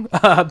wrong.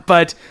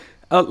 But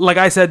like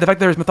I said, the fact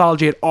that there's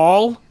mythology at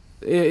all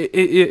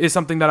is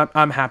something that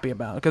I'm happy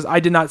about, because I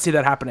did not see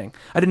that happening.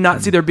 I did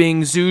not see there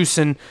being Zeus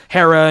and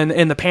Hera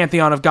in the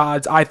pantheon of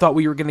gods. I thought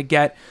we were going to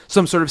get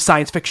some sort of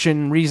science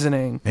fiction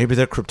reasoning. Maybe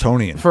they're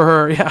Kryptonian for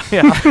her. Yeah.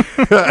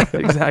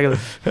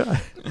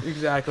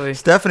 Exactly.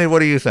 Stephanie, what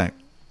do you think?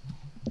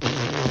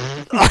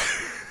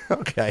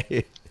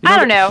 Okay. I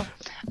don't know.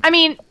 I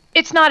mean,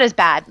 it's not as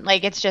bad.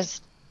 It's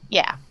just,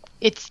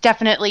 it's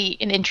definitely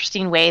an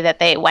interesting way that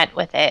they went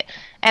with it.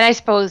 And I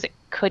suppose it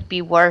could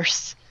be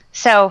worse.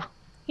 So,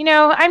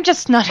 I'm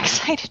just not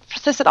excited for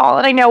this at all.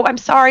 And I know, I'm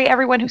sorry,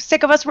 everyone who's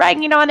sick of us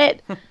ragging on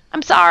it.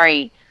 I'm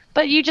sorry.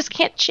 But you just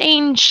can't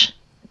change,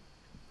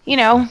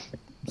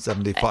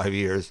 75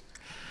 years.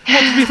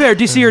 Well, to be fair,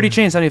 DC already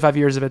changed 75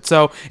 years of it,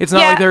 so it's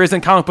not like there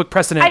isn't comic book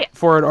precedent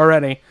for it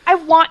already. I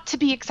want to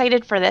be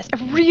excited for this. I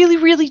really,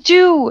 really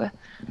do.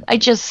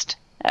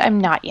 I'm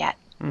not yet.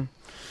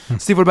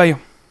 Steve, what about you?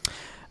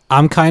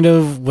 I'm kind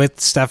of with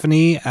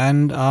Stephanie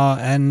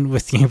and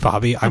with you,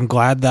 Bobby. I'm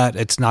glad that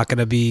it's not going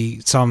to be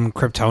some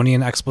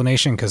Kryptonian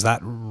explanation, because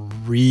that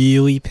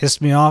really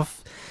pissed me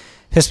off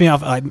pissed me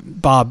off.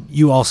 Bob,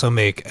 you also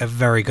make a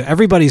very good.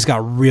 Everybody's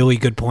got really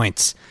good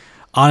points.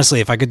 Honestly,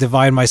 if I could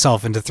divide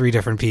myself into 3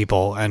 different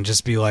people and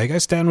just be like, I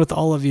stand with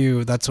all of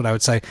you, that's what I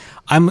would say.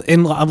 I'm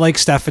like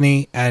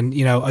Stephanie, and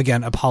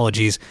again,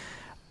 apologies.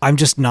 I'm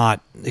just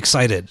not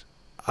excited.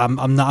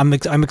 I'm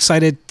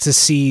excited to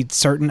see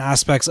certain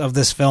aspects of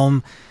this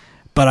film,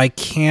 but I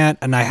can't,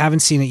 and I haven't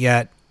seen it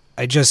yet.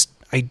 I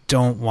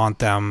don't want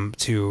them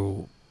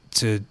to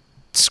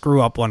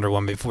screw up Wonder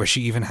Woman before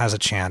she even has a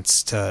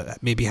chance to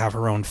maybe have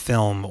her own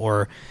film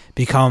or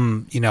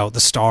become, the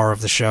star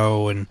of the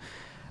show. And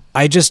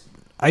I just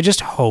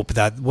hope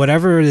that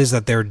whatever it is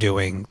that they're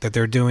doing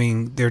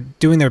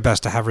their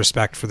best to have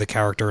respect for the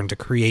character and to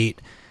create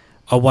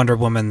a Wonder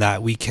Woman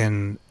that we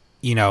can,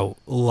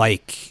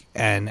 like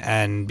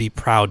and be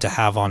proud to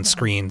have on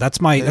screen. That's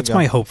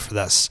my hope for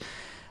this.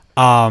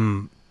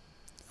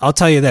 I'll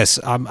tell you this: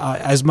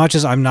 as much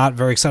as I'm not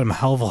very excited, I'm a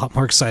hell of a lot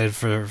more excited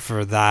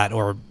for that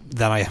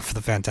than I am for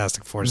the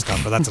Fantastic Four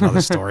stuff. But that's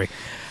another story.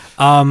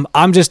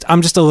 I'm just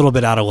a little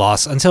bit at a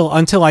loss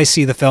until I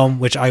see the film,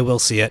 which I will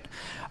see it.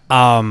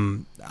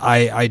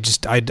 I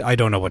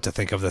don't know what to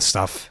think of this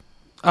stuff.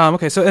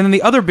 Okay, so and then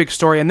the other big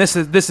story, and this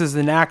is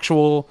an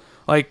actual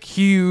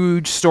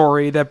huge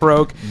story that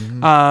broke.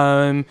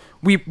 Mm-hmm.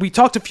 We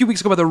talked a few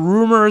weeks ago about the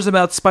rumors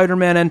about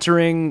Spider-Man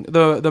entering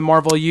the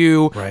Marvel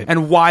U, right,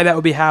 and why that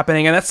would be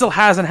happening, and that still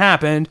hasn't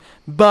happened.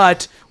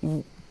 But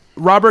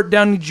Robert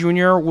Downey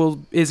Jr.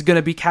 is going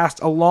to be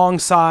cast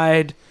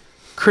alongside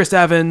Chris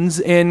Evans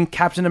in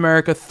Captain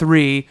America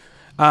 3,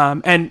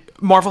 and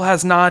Marvel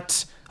has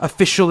not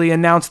officially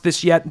announced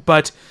this yet,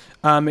 but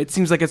it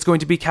seems like it's going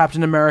to be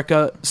Captain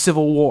America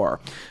Civil War.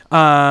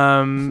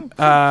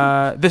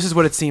 This is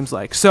what it seems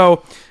like.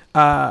 So,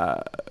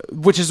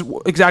 which is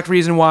exact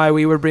reason why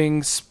we would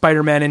bring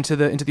Spider-Man into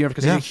the universe,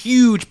 because he's a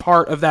huge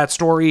part of that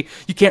story.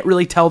 You can't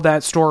really tell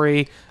that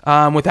story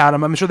without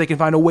him. I'm sure they can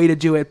find a way to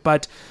do it,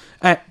 but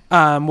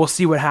we'll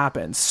see what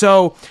happens.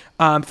 So,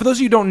 for those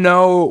of you who don't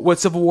know what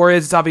Civil War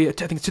is, it's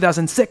obviously, I think it's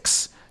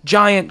 2006.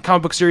 Giant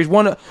comic book series.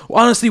 One of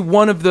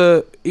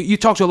the, you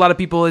talk to a lot of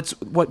people, it's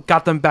what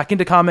got them back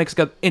into comics,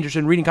 got interested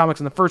in reading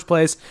comics in the first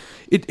place.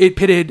 It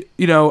pitted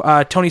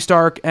Tony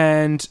Stark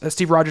and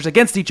Steve Rogers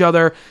against each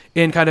other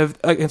in kind of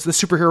against the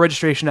Superhero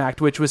Registration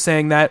Act, which was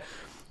saying that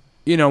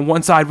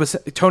one side was,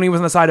 Tony was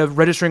on the side of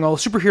registering all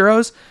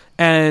superheroes,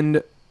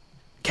 and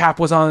Cap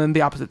was on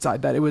the opposite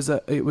side, that it was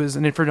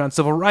an infringement on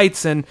civil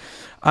rights, and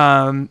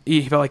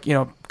he felt like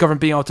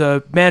government being able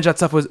to manage that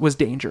stuff was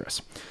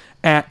dangerous.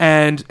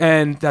 And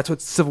that's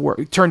what Civil War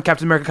turned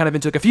Captain America kind of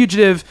into a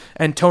fugitive,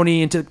 and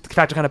Tony into the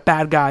fact of kind of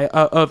bad guy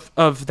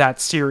of that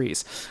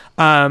series.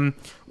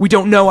 We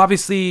don't know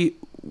obviously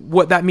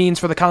what that means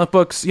for the comic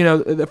books,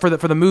 for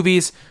the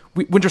movies.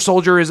 Winter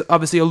Soldier is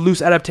obviously a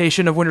loose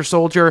adaptation of Winter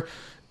Soldier.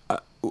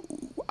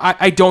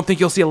 I don't think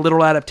you'll see a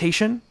literal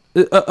adaptation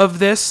of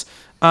this.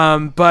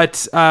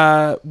 But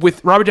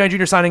with Robert Downey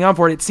Jr. signing on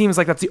for it, it seems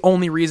like that's the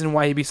only reason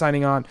why he'd be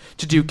signing on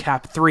to do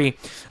Cap 3.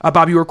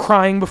 Bob, you were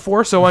crying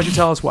before, so why don't you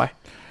tell us why?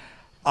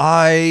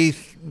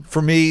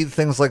 For me,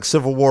 things like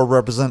Civil War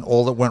represent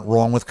all that went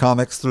wrong with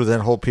comics through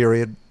that whole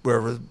period,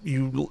 where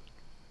you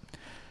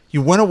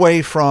went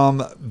away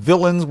from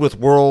villains with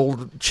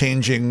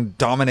world-changing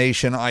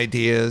domination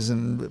ideas,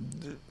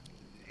 and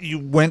you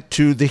went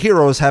to the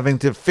heroes having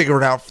to figure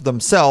it out for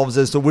themselves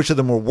as to which of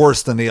them were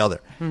worse than the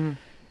other. Mm-hmm.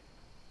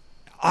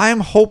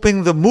 I'm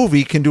hoping the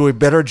movie can do a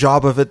better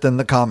job of it than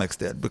the comics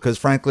did, because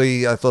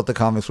frankly, I thought the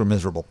comics were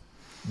miserable.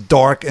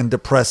 Dark and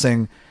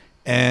depressing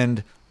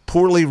and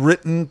poorly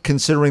written,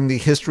 considering the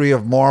history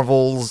of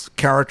Marvel's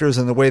characters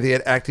and the way they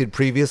had acted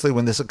previously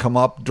when this had come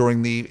up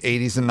during the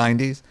 80s and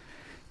 90s.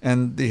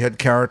 And they had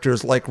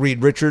characters like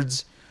Reed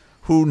Richards,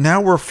 who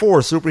now were for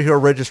superhero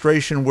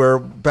registration, where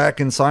back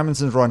in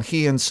Simonson's run,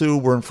 he and Sue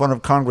were in front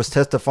of Congress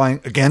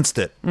testifying against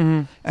it.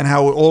 Mm-hmm. And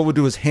how all it would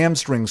do is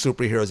hamstring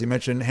superheroes. He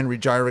mentioned Henry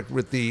Gyrich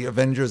with the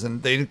Avengers,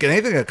 and they didn't get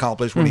anything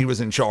accomplished when he was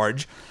in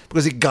charge,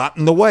 because he got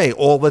in the way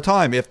all the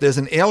time. If there's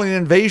an alien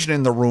invasion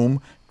in the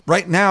room,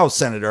 right now,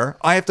 Senator,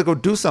 I have to go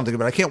do something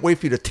about it. I can't wait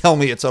for you to tell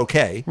me it's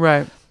okay.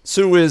 Right.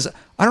 Sue is,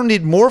 I don't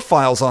need more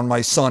files on my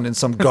son in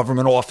some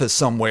government office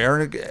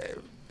somewhere.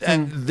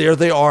 And there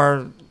they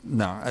are.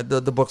 No,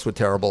 the books were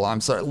terrible. I'm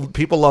sorry.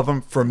 People love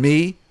them. For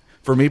me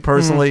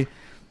personally,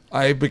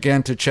 I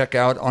began to check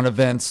out on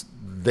events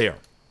there.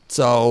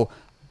 So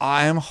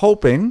I'm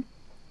hoping,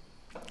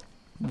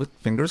 with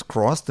fingers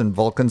crossed and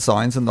Vulcan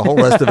signs and the whole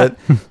rest of it,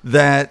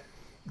 that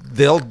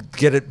they'll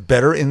get it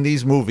better in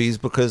these movies,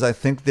 because I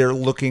think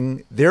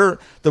the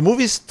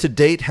movies to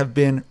date have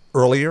been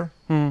earlier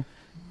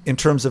in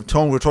terms of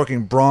tone. We're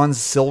talking bronze,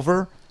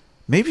 silver.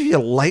 Maybe you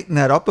lighten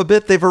that up a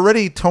bit. They've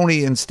already,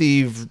 Tony and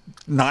Steve,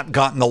 not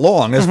gotten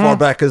along as far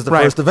back as the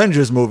first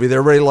Avengers movie.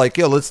 They're already like,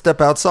 let's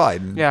step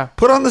outside and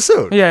put on the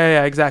suit.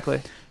 Yeah,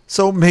 exactly.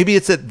 So maybe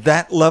it's at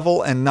that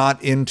level and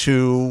not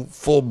into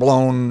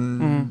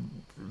full-blown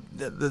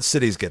the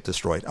cities get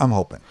destroyed. I'm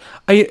hoping.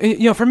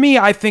 For me,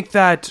 I think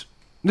that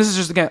this is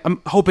just, again,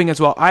 I'm hoping as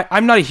well.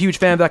 I'm not a huge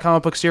fan of that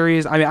comic book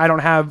series. I mean, I don't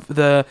have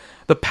the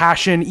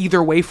passion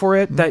either way for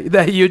it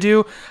that you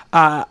do.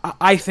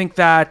 I think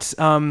that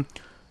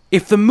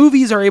if the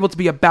movies are able to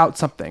be about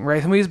something,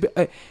 right?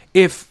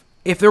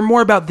 If they're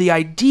more about the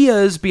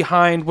ideas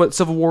behind what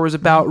Civil War was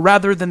about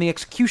rather than the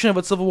execution of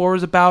what Civil War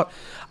was about,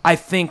 I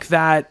think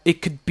that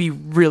it could be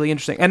really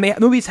interesting. And the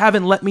movies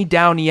haven't let me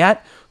down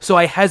yet, so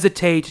I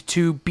hesitate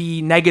to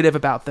be negative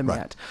about them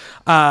yet.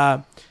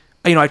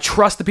 I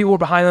trust the people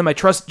behind them. I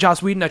trust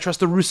Joss Whedon. I trust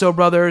the Russo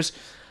brothers.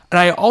 And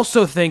I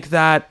also think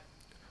that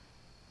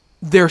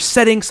they're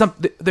setting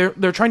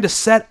they're trying to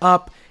set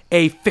up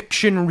a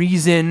fiction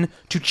reason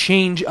to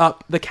change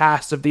up the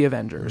cast of the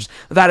Avengers.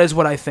 That is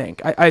what I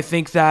think. I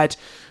think that,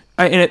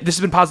 and this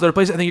has been positive other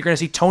places, I think you're going to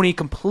see Tony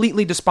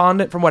completely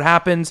despondent from what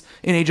happens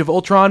in Age of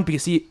Ultron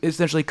because he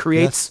essentially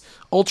creates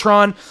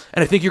Ultron,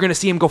 and I think you're going to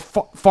see him go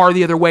far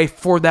the other way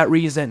for that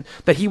reason,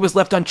 that he was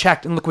left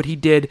unchecked and look what he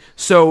did,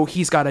 so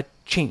he's got to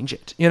change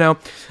it,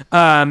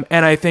 and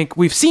I think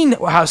we've seen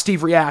how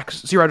Steve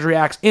Rogers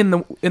reacts in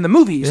the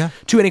movies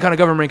to any kind of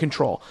government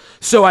control.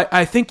 So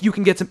I think you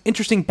can get some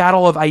interesting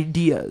battle of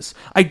ideas.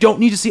 I don't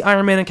need to see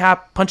Iron Man and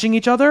Cap punching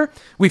each other.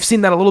 We've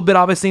seen that a little bit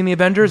obviously in the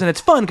Avengers, and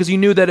it's fun because you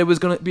knew that it was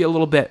going to be a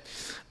little bit.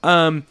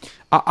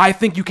 I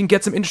think you can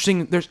get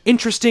there's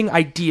interesting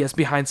ideas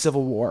behind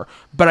Civil War,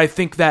 but I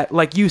think that,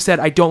 like you said,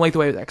 I don't like the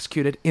way it was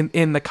executed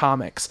in the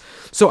comics.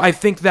 So I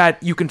think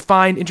that you can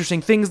find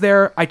interesting things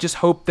there. I just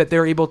hope that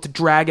they're able to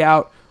drag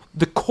out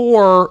the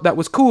core that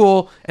was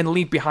cool and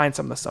leave behind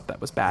some of the stuff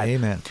that was bad.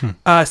 Amen.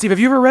 Steve, have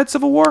you ever read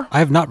Civil War? I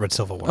have not read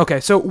Civil War. Okay,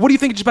 so what do you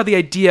think just about the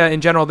idea in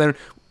general then,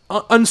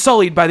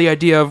 unsullied by the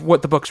idea of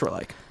what the books were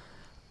like?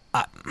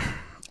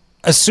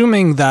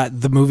 Assuming that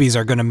the movies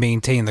are going to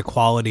maintain the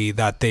quality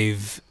that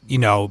they've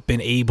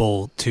been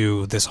able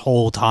to this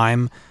whole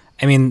time.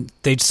 I mean,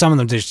 some of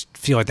them just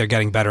feel like they're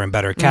getting better and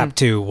better. Cap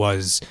 2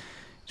 was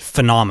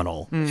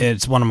phenomenal.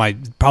 It's one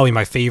of probably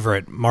my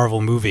favorite Marvel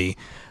movie.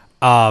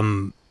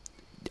 I'm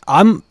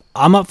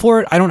up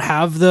for it. I don't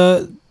have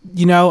the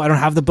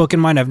book in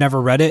mind. I've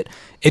never read it.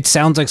 It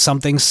sounds like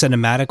something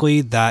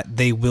cinematically that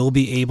they will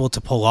be able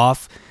to pull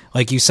off.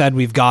 Like you said,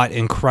 we've got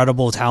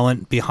incredible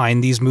talent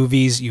behind these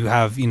movies. You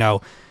have,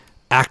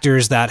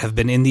 actors that have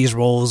been in these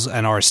roles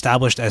and are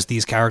established as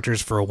these characters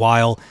for a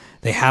while.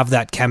 They have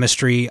that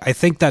chemistry. I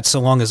think that so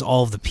long as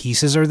all of the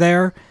pieces are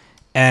there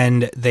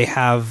and they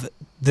have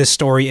this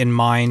story in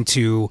mind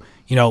to,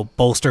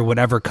 bolster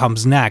whatever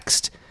comes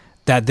next,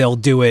 that they'll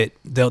do it.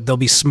 They'll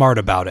be smart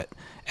about it.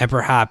 And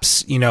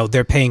perhaps,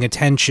 they're paying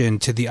attention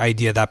to the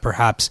idea that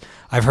perhaps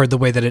I've heard the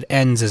way that it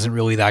ends isn't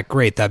really that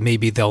great, that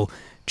maybe they'll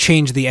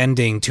change the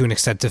ending to an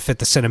extent to fit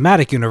the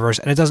cinematic universe,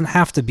 and it doesn't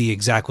have to be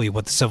exactly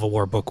what the Civil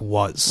War book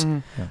was.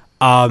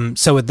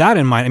 So with that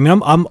in mind, I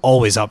mean, I'm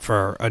always up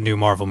for a new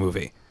Marvel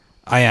movie.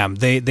 I am.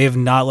 They've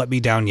not let me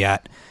down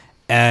yet,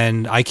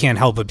 and I can't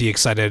help but be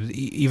excited,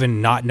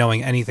 even not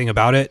knowing anything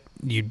about it.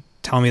 You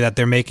tell me that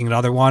they're making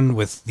another one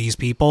with these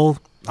people,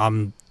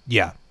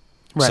 yeah.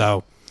 Right.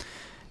 So,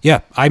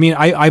 yeah, I mean,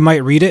 I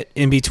might read it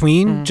in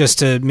between just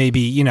to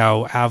maybe,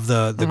 have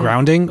the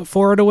grounding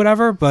for it or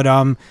whatever,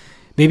 but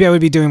maybe I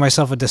would be doing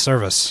myself a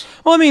disservice.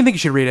 Well, I mean, I think you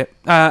should read it.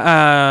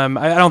 I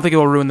don't think it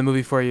will ruin the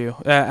movie for you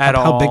at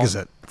all. How big is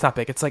it? It's not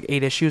big. It's like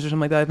 8 issues or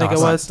something like that, I think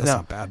it was. That's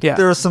not bad. Yeah.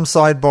 There are some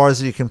sidebars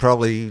that you can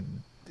probably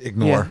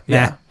ignore.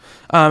 Yeah.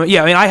 I mean,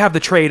 I have the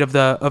trade of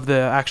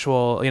the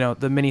actual,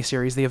 the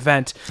miniseries, the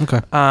event. Okay.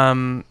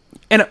 And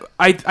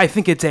I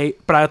think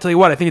but I'll tell you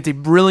what, I think it's a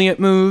brilliant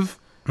move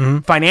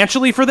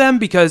financially for them,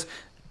 because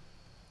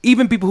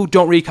even people who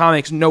don't read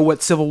comics know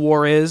what Civil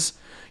War is.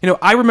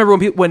 I remember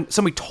when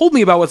somebody told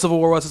me about what Civil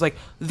War was, it's like,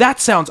 that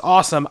sounds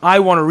awesome. I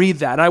want to read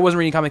that. And I wasn't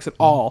reading comics at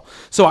all.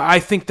 So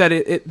I think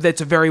that that's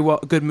a very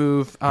good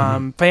move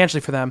financially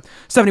for them.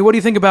 Stephanie, what do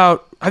you think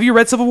have you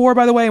read Civil War,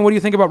 by the way? And what do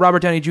you think about Robert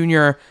Downey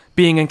Jr.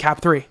 being in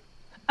Cap 3?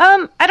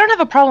 I don't have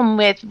a problem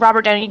with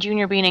Robert Downey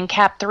Jr. being in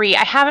Cap 3.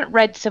 I haven't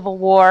read Civil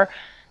War,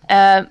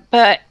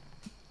 but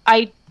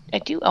I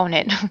do own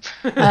it.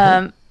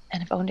 And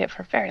I've owned it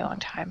for a very long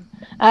time.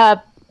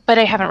 But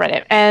I haven't read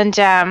it. And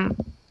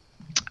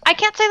I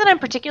can't say that I'm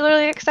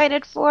particularly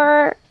excited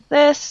for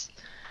this.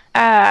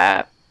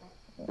 I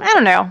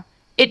don't know.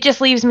 It just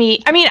leaves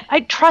me... I mean, I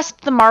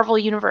trust the Marvel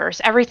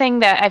Universe. Everything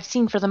that I've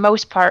seen for the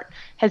most part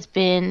has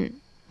been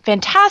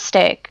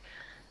fantastic.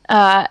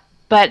 But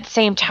at the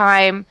same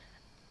time,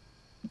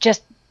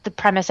 just the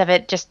premise of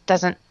it just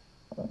doesn't,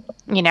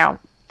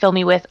 fill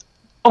me with,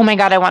 oh my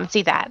God, I want to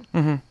see that.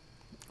 Mm-hmm.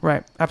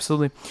 Right.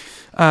 Absolutely.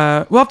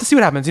 We'll have to see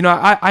what happens.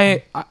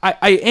 I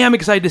am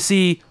excited to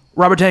see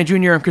Robert Downey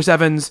Jr. and Chris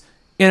Evans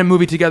in a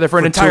movie together for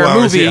an entire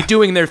movie,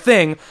 doing their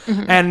thing.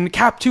 And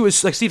Cap 2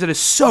 is, like Steve said, is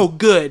so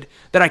good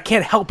that I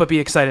can't help but be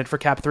excited for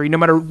Cap 3, no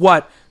matter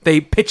what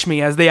they pitch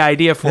me as the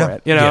idea for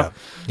it.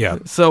 Yeah.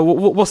 So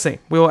we'll see.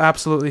 We will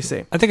absolutely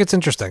see. I think it's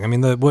interesting. I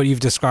mean, what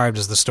you've described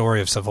as the story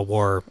of Civil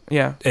War.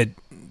 Yeah. It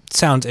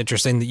sounds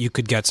interesting that you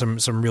could get some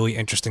really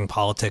interesting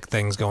politic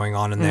things going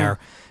on in there,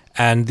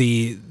 and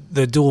the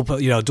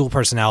dual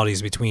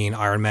personalities between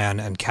Iron Man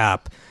and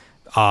Cap.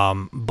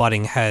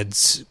 butting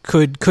heads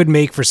could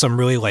make for some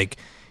really like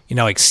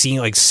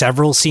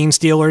several scene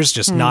stealers.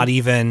 Just not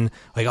even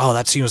like, oh,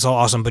 that scene was so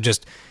awesome, but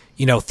just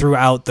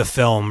throughout the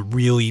film,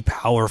 really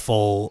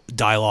powerful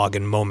dialogue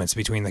and moments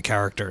between the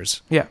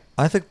characters. Yeah.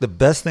 I think the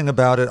best thing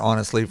about it,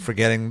 honestly,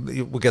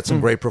 forgetting we'll get some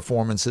great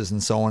performances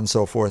and so on and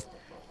so forth.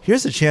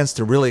 Here's a chance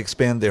to really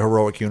expand the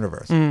heroic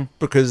universe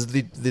because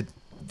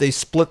they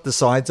split the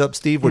sides up,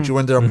 Steve. What you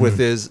ended up with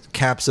is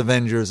Cap's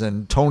Avengers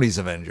and Tony's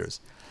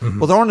Avengers.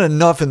 Well, there aren't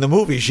enough in the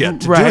movies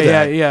yet to do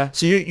that. Yeah.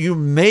 So you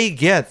may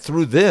get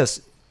through this,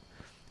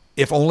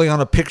 if only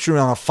on a picture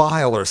on a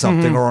file or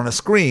something or on a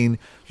screen,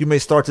 you may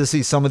start to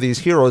see some of these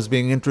heroes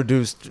being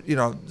introduced,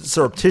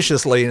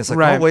 surreptitiously. And it's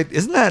like, oh, wait,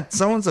 isn't that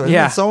so-and-so?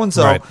 Yeah.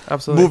 So-and-so? Right.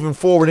 Absolutely. Moving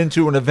forward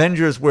into an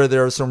Avengers where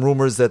there are some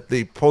rumors that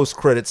the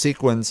post-credit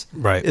sequence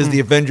is the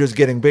Avengers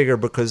getting bigger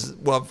because,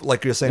 well,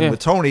 like you're saying with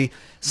Tony,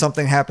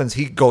 something happens,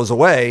 he goes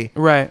away.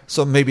 Right.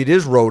 So maybe it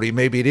is Rhodey.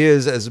 Maybe it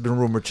is, as has been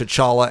rumored,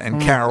 T'Challa and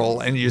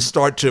Carol. And you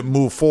start to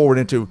move forward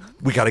into,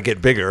 we got to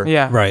get bigger.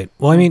 Yeah. Right.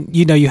 Well, I mean,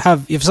 you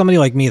have somebody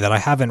like me that I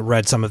haven't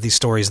read some of these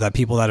stories that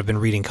people that have been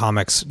reading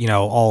comics,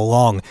 all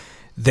along,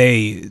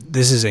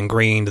 this is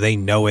ingrained, they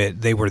know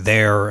it, they were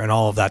there and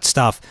all of that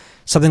stuff.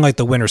 Something like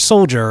The Winter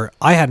Soldier,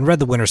 I hadn't read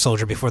The Winter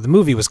Soldier before the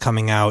movie was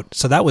coming out,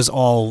 so that was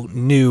all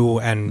new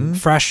and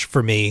fresh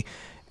for me,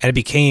 and it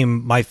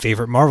became my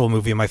favorite Marvel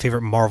movie and my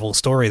favorite Marvel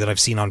story that I've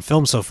seen on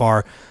film so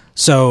far.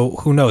 So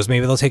who knows,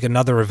 maybe they'll take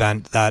another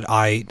event that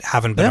I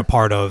haven't been a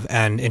part of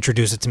and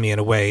introduce it to me in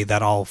a way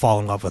that I'll fall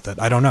in love with it.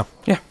 I don't know.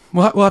 Yeah,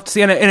 we'll have to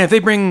see. And if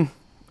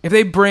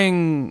they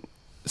bring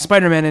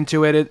Spider-Man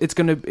into it, it's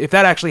gonna. If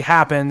that actually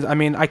happens, I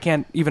mean, I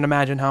can't even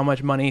imagine how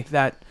much money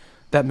that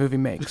movie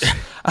makes.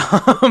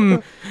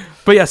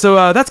 But yeah,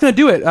 so that's gonna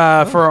do it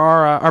for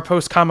our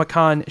post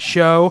Comic-Con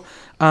show.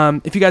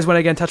 If you guys want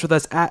to get in touch with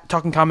us at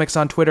Talking Comics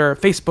on Twitter,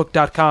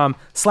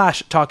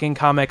 Facebook.com/Talking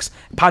Comics,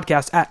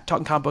 podcast at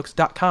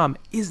TalkingComicBooks.com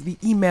is the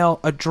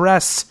email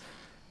address.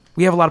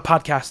 We have a lot of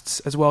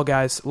podcasts as well,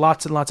 guys.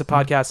 Lots and lots of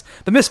podcasts.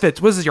 The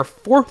Misfits, was this your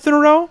fourth in a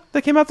row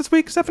that came out this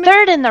week, Stephanie?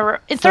 Third in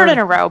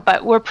a row,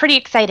 but we're pretty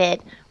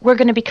excited. We're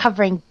going to be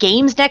covering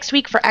games next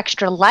week for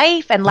Extra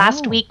Life, and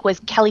last week was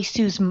Kelly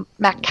Sue's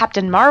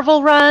Captain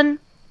Marvel run.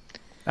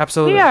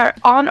 Absolutely. We are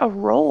on a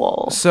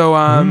roll.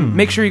 So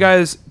make sure you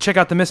guys check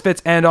out the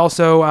Misfits and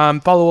also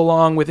follow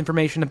along with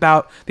information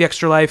about the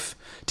Extra Life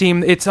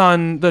team. It's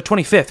on the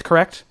 25th,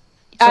 correct?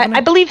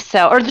 I believe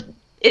so. Or the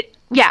 25th.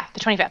 Yeah, the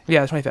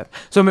 25th.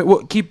 So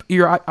we'll keep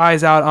your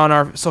eyes out on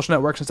our social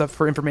networks and stuff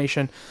for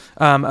information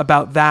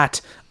about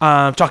that.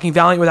 Talking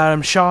Valiant with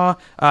Adam Shaw.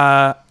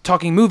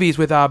 Talking movies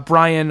with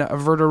Brian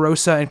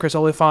Verderosa and Chris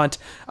Oliphant.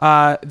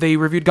 They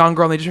reviewed Gone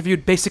Girl and they just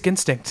reviewed Basic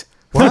Instinct.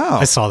 Wow.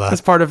 I saw that. As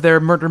part of their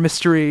murder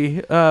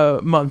mystery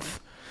month.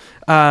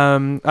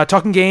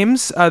 Talking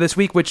Games this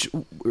week, which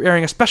we're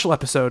airing a special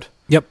episode.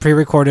 Yep,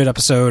 pre-recorded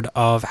episode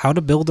of How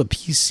to Build a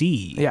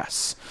PC.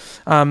 Yes.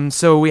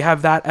 So we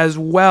have that as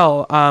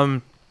well.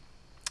 I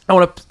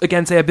want to,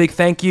 again, say a big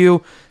thank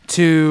you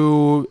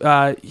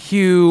to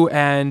Hugh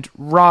and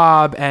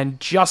Rob and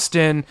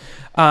Justin,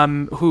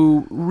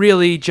 who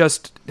really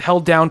just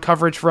held down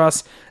coverage for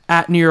us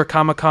at New York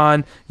Comic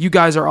Con. You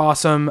guys are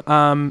awesome.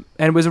 And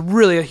it was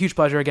really a huge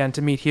pleasure again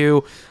to meet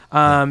Hugh.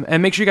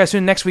 And make sure you guys tune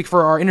in next week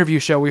for our interview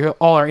show. We hear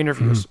all our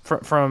interviews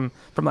from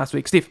last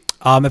week. Steve.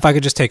 If I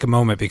could just take a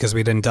moment, because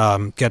we didn't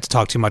get to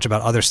talk too much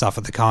about other stuff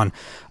at the con.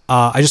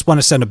 I just want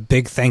to send a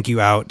big thank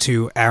you out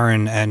to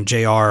Aaron and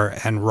JR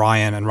and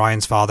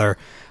Ryan's father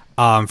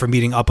for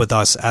meeting up with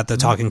us at the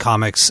Talking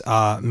Comics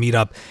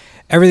meetup.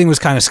 Everything was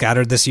kind of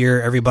scattered this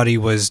year. Everybody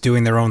was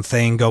doing their own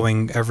thing,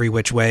 going every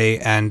which way,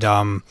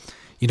 and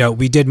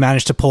we did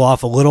manage to pull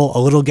off a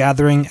little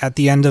gathering at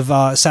the end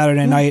of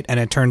Saturday night,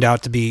 and it turned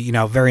out to be,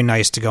 very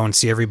nice to go and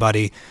see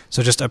everybody.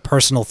 So just a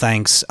personal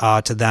thanks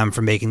to them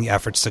for making the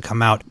efforts to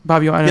come out.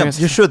 Bob,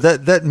 you should.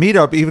 That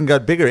meetup even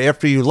got bigger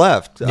after you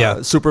left.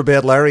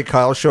 Superbad Larry,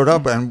 Kyle showed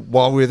up, and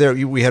while we were there,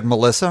 we had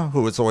Melissa,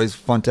 who was always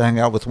fun to hang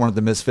out with, one of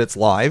the Misfits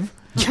live.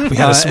 We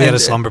had a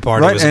slumber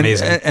party. It was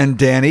amazing. And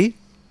Danny.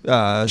 She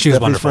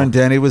was wonderful. Friend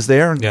Danny was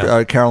there,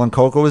 and Carolyn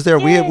Coco was there.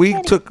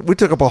 We took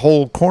up a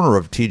whole corner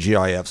of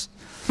TGIFs.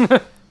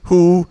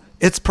 Who,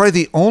 it's probably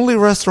the only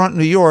restaurant in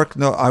New York,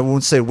 no, I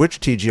won't say which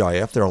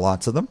TGIF, there are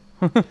lots of them,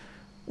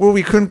 where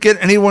we couldn't get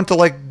anyone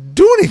to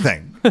do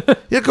anything.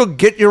 You go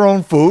get your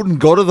own food and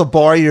go to the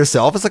bar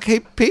yourself. It's like, hey,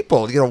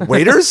 people,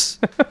 waiters,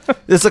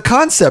 it's a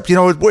concept.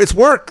 It's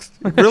worked.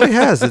 It really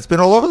has. It's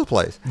been all over the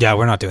place. Yeah,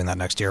 we're not doing that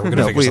next year. We're going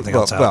to figure something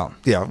else out. Well,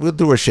 yeah, we'll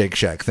do a Shake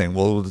Shack thing.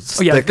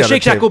 The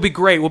Shake Shack will be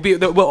great.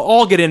 We'll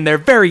all get in there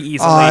very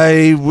easily.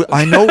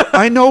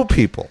 I know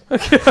people.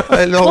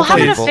 We'll have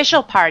an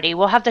official party.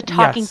 We'll have the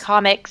Talking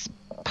Comics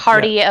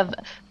party of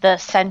the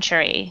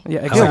century.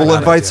 Yeah, exactly. We'll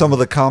invite some of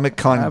the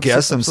Comic-Con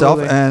guests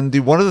themselves. And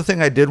one other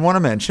thing I did want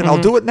to mention,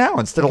 I'll do it now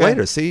instead of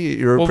later. See,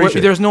 you're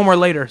appreciative. There's no more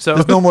later. So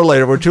there's no more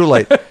later. We're too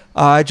late.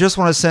 I just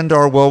want to send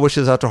our well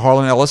wishes out to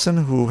Harlan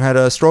Ellison, who had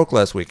a stroke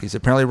last week. He's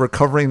apparently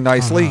recovering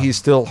nicely. He's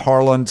still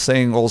Harlan,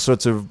 saying all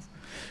sorts of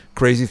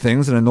crazy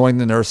things and annoying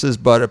the nurses,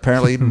 but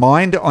apparently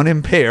mind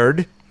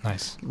unimpaired.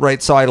 Nice.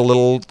 Right side a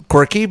little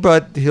quirky,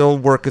 but he'll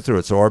work it through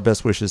it. So our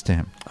best wishes to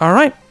him. All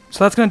right.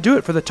 So that's going to do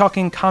it for the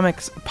Talking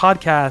Comics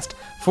podcast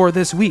for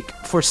this week.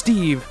 For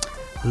Steve.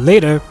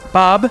 Later.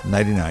 Bob.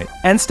 Nighty-night.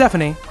 And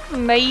Stephanie.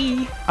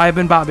 Bye. I've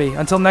been Bobby.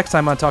 Until next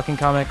time on Talking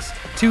Comics,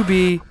 to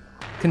be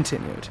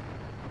continued.